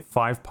it hit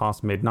 5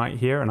 past midnight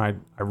here, and I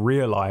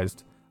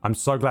realized I'm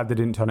so glad they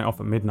didn't turn it off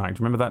at midnight. Do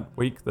you remember that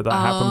week that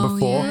happened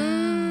before?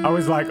 Yeah. I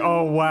was like,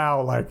 oh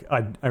wow, like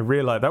I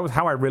realized that was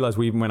how I realized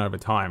we even went over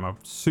time. I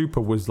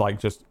super was like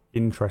just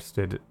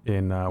interested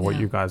in what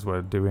you guys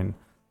were doing,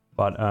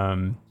 but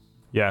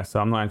yeah, so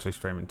I'm not actually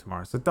streaming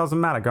tomorrow, so it doesn't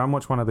matter. Go and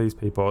watch one of these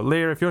people.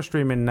 Leah, if you're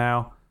streaming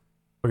now,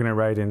 we're gonna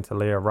raid into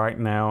Leah right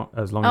now.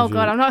 As long as Oh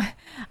god, I'm not.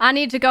 I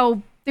need to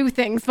go do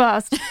things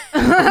first. Just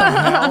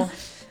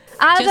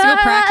go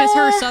practice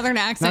her southern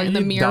accent No, in the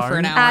you mirror for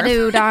an don't. hour. I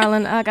do,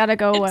 darling. I gotta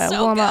go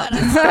So warm good.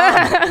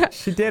 up.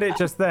 She did it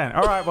just then.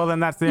 All right, well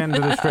then that's the end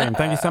of the stream.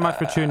 Thank you so much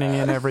for tuning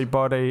in,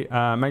 everybody.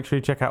 Make sure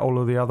you check out all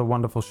of the other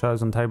wonderful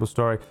shows on Table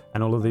Story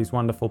and all of these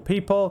wonderful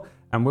people.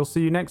 And we'll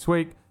see you next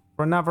week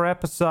for another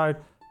episode.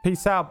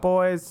 Peace out,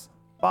 boys.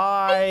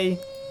 Bye.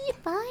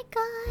 Bye,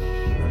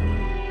 guys.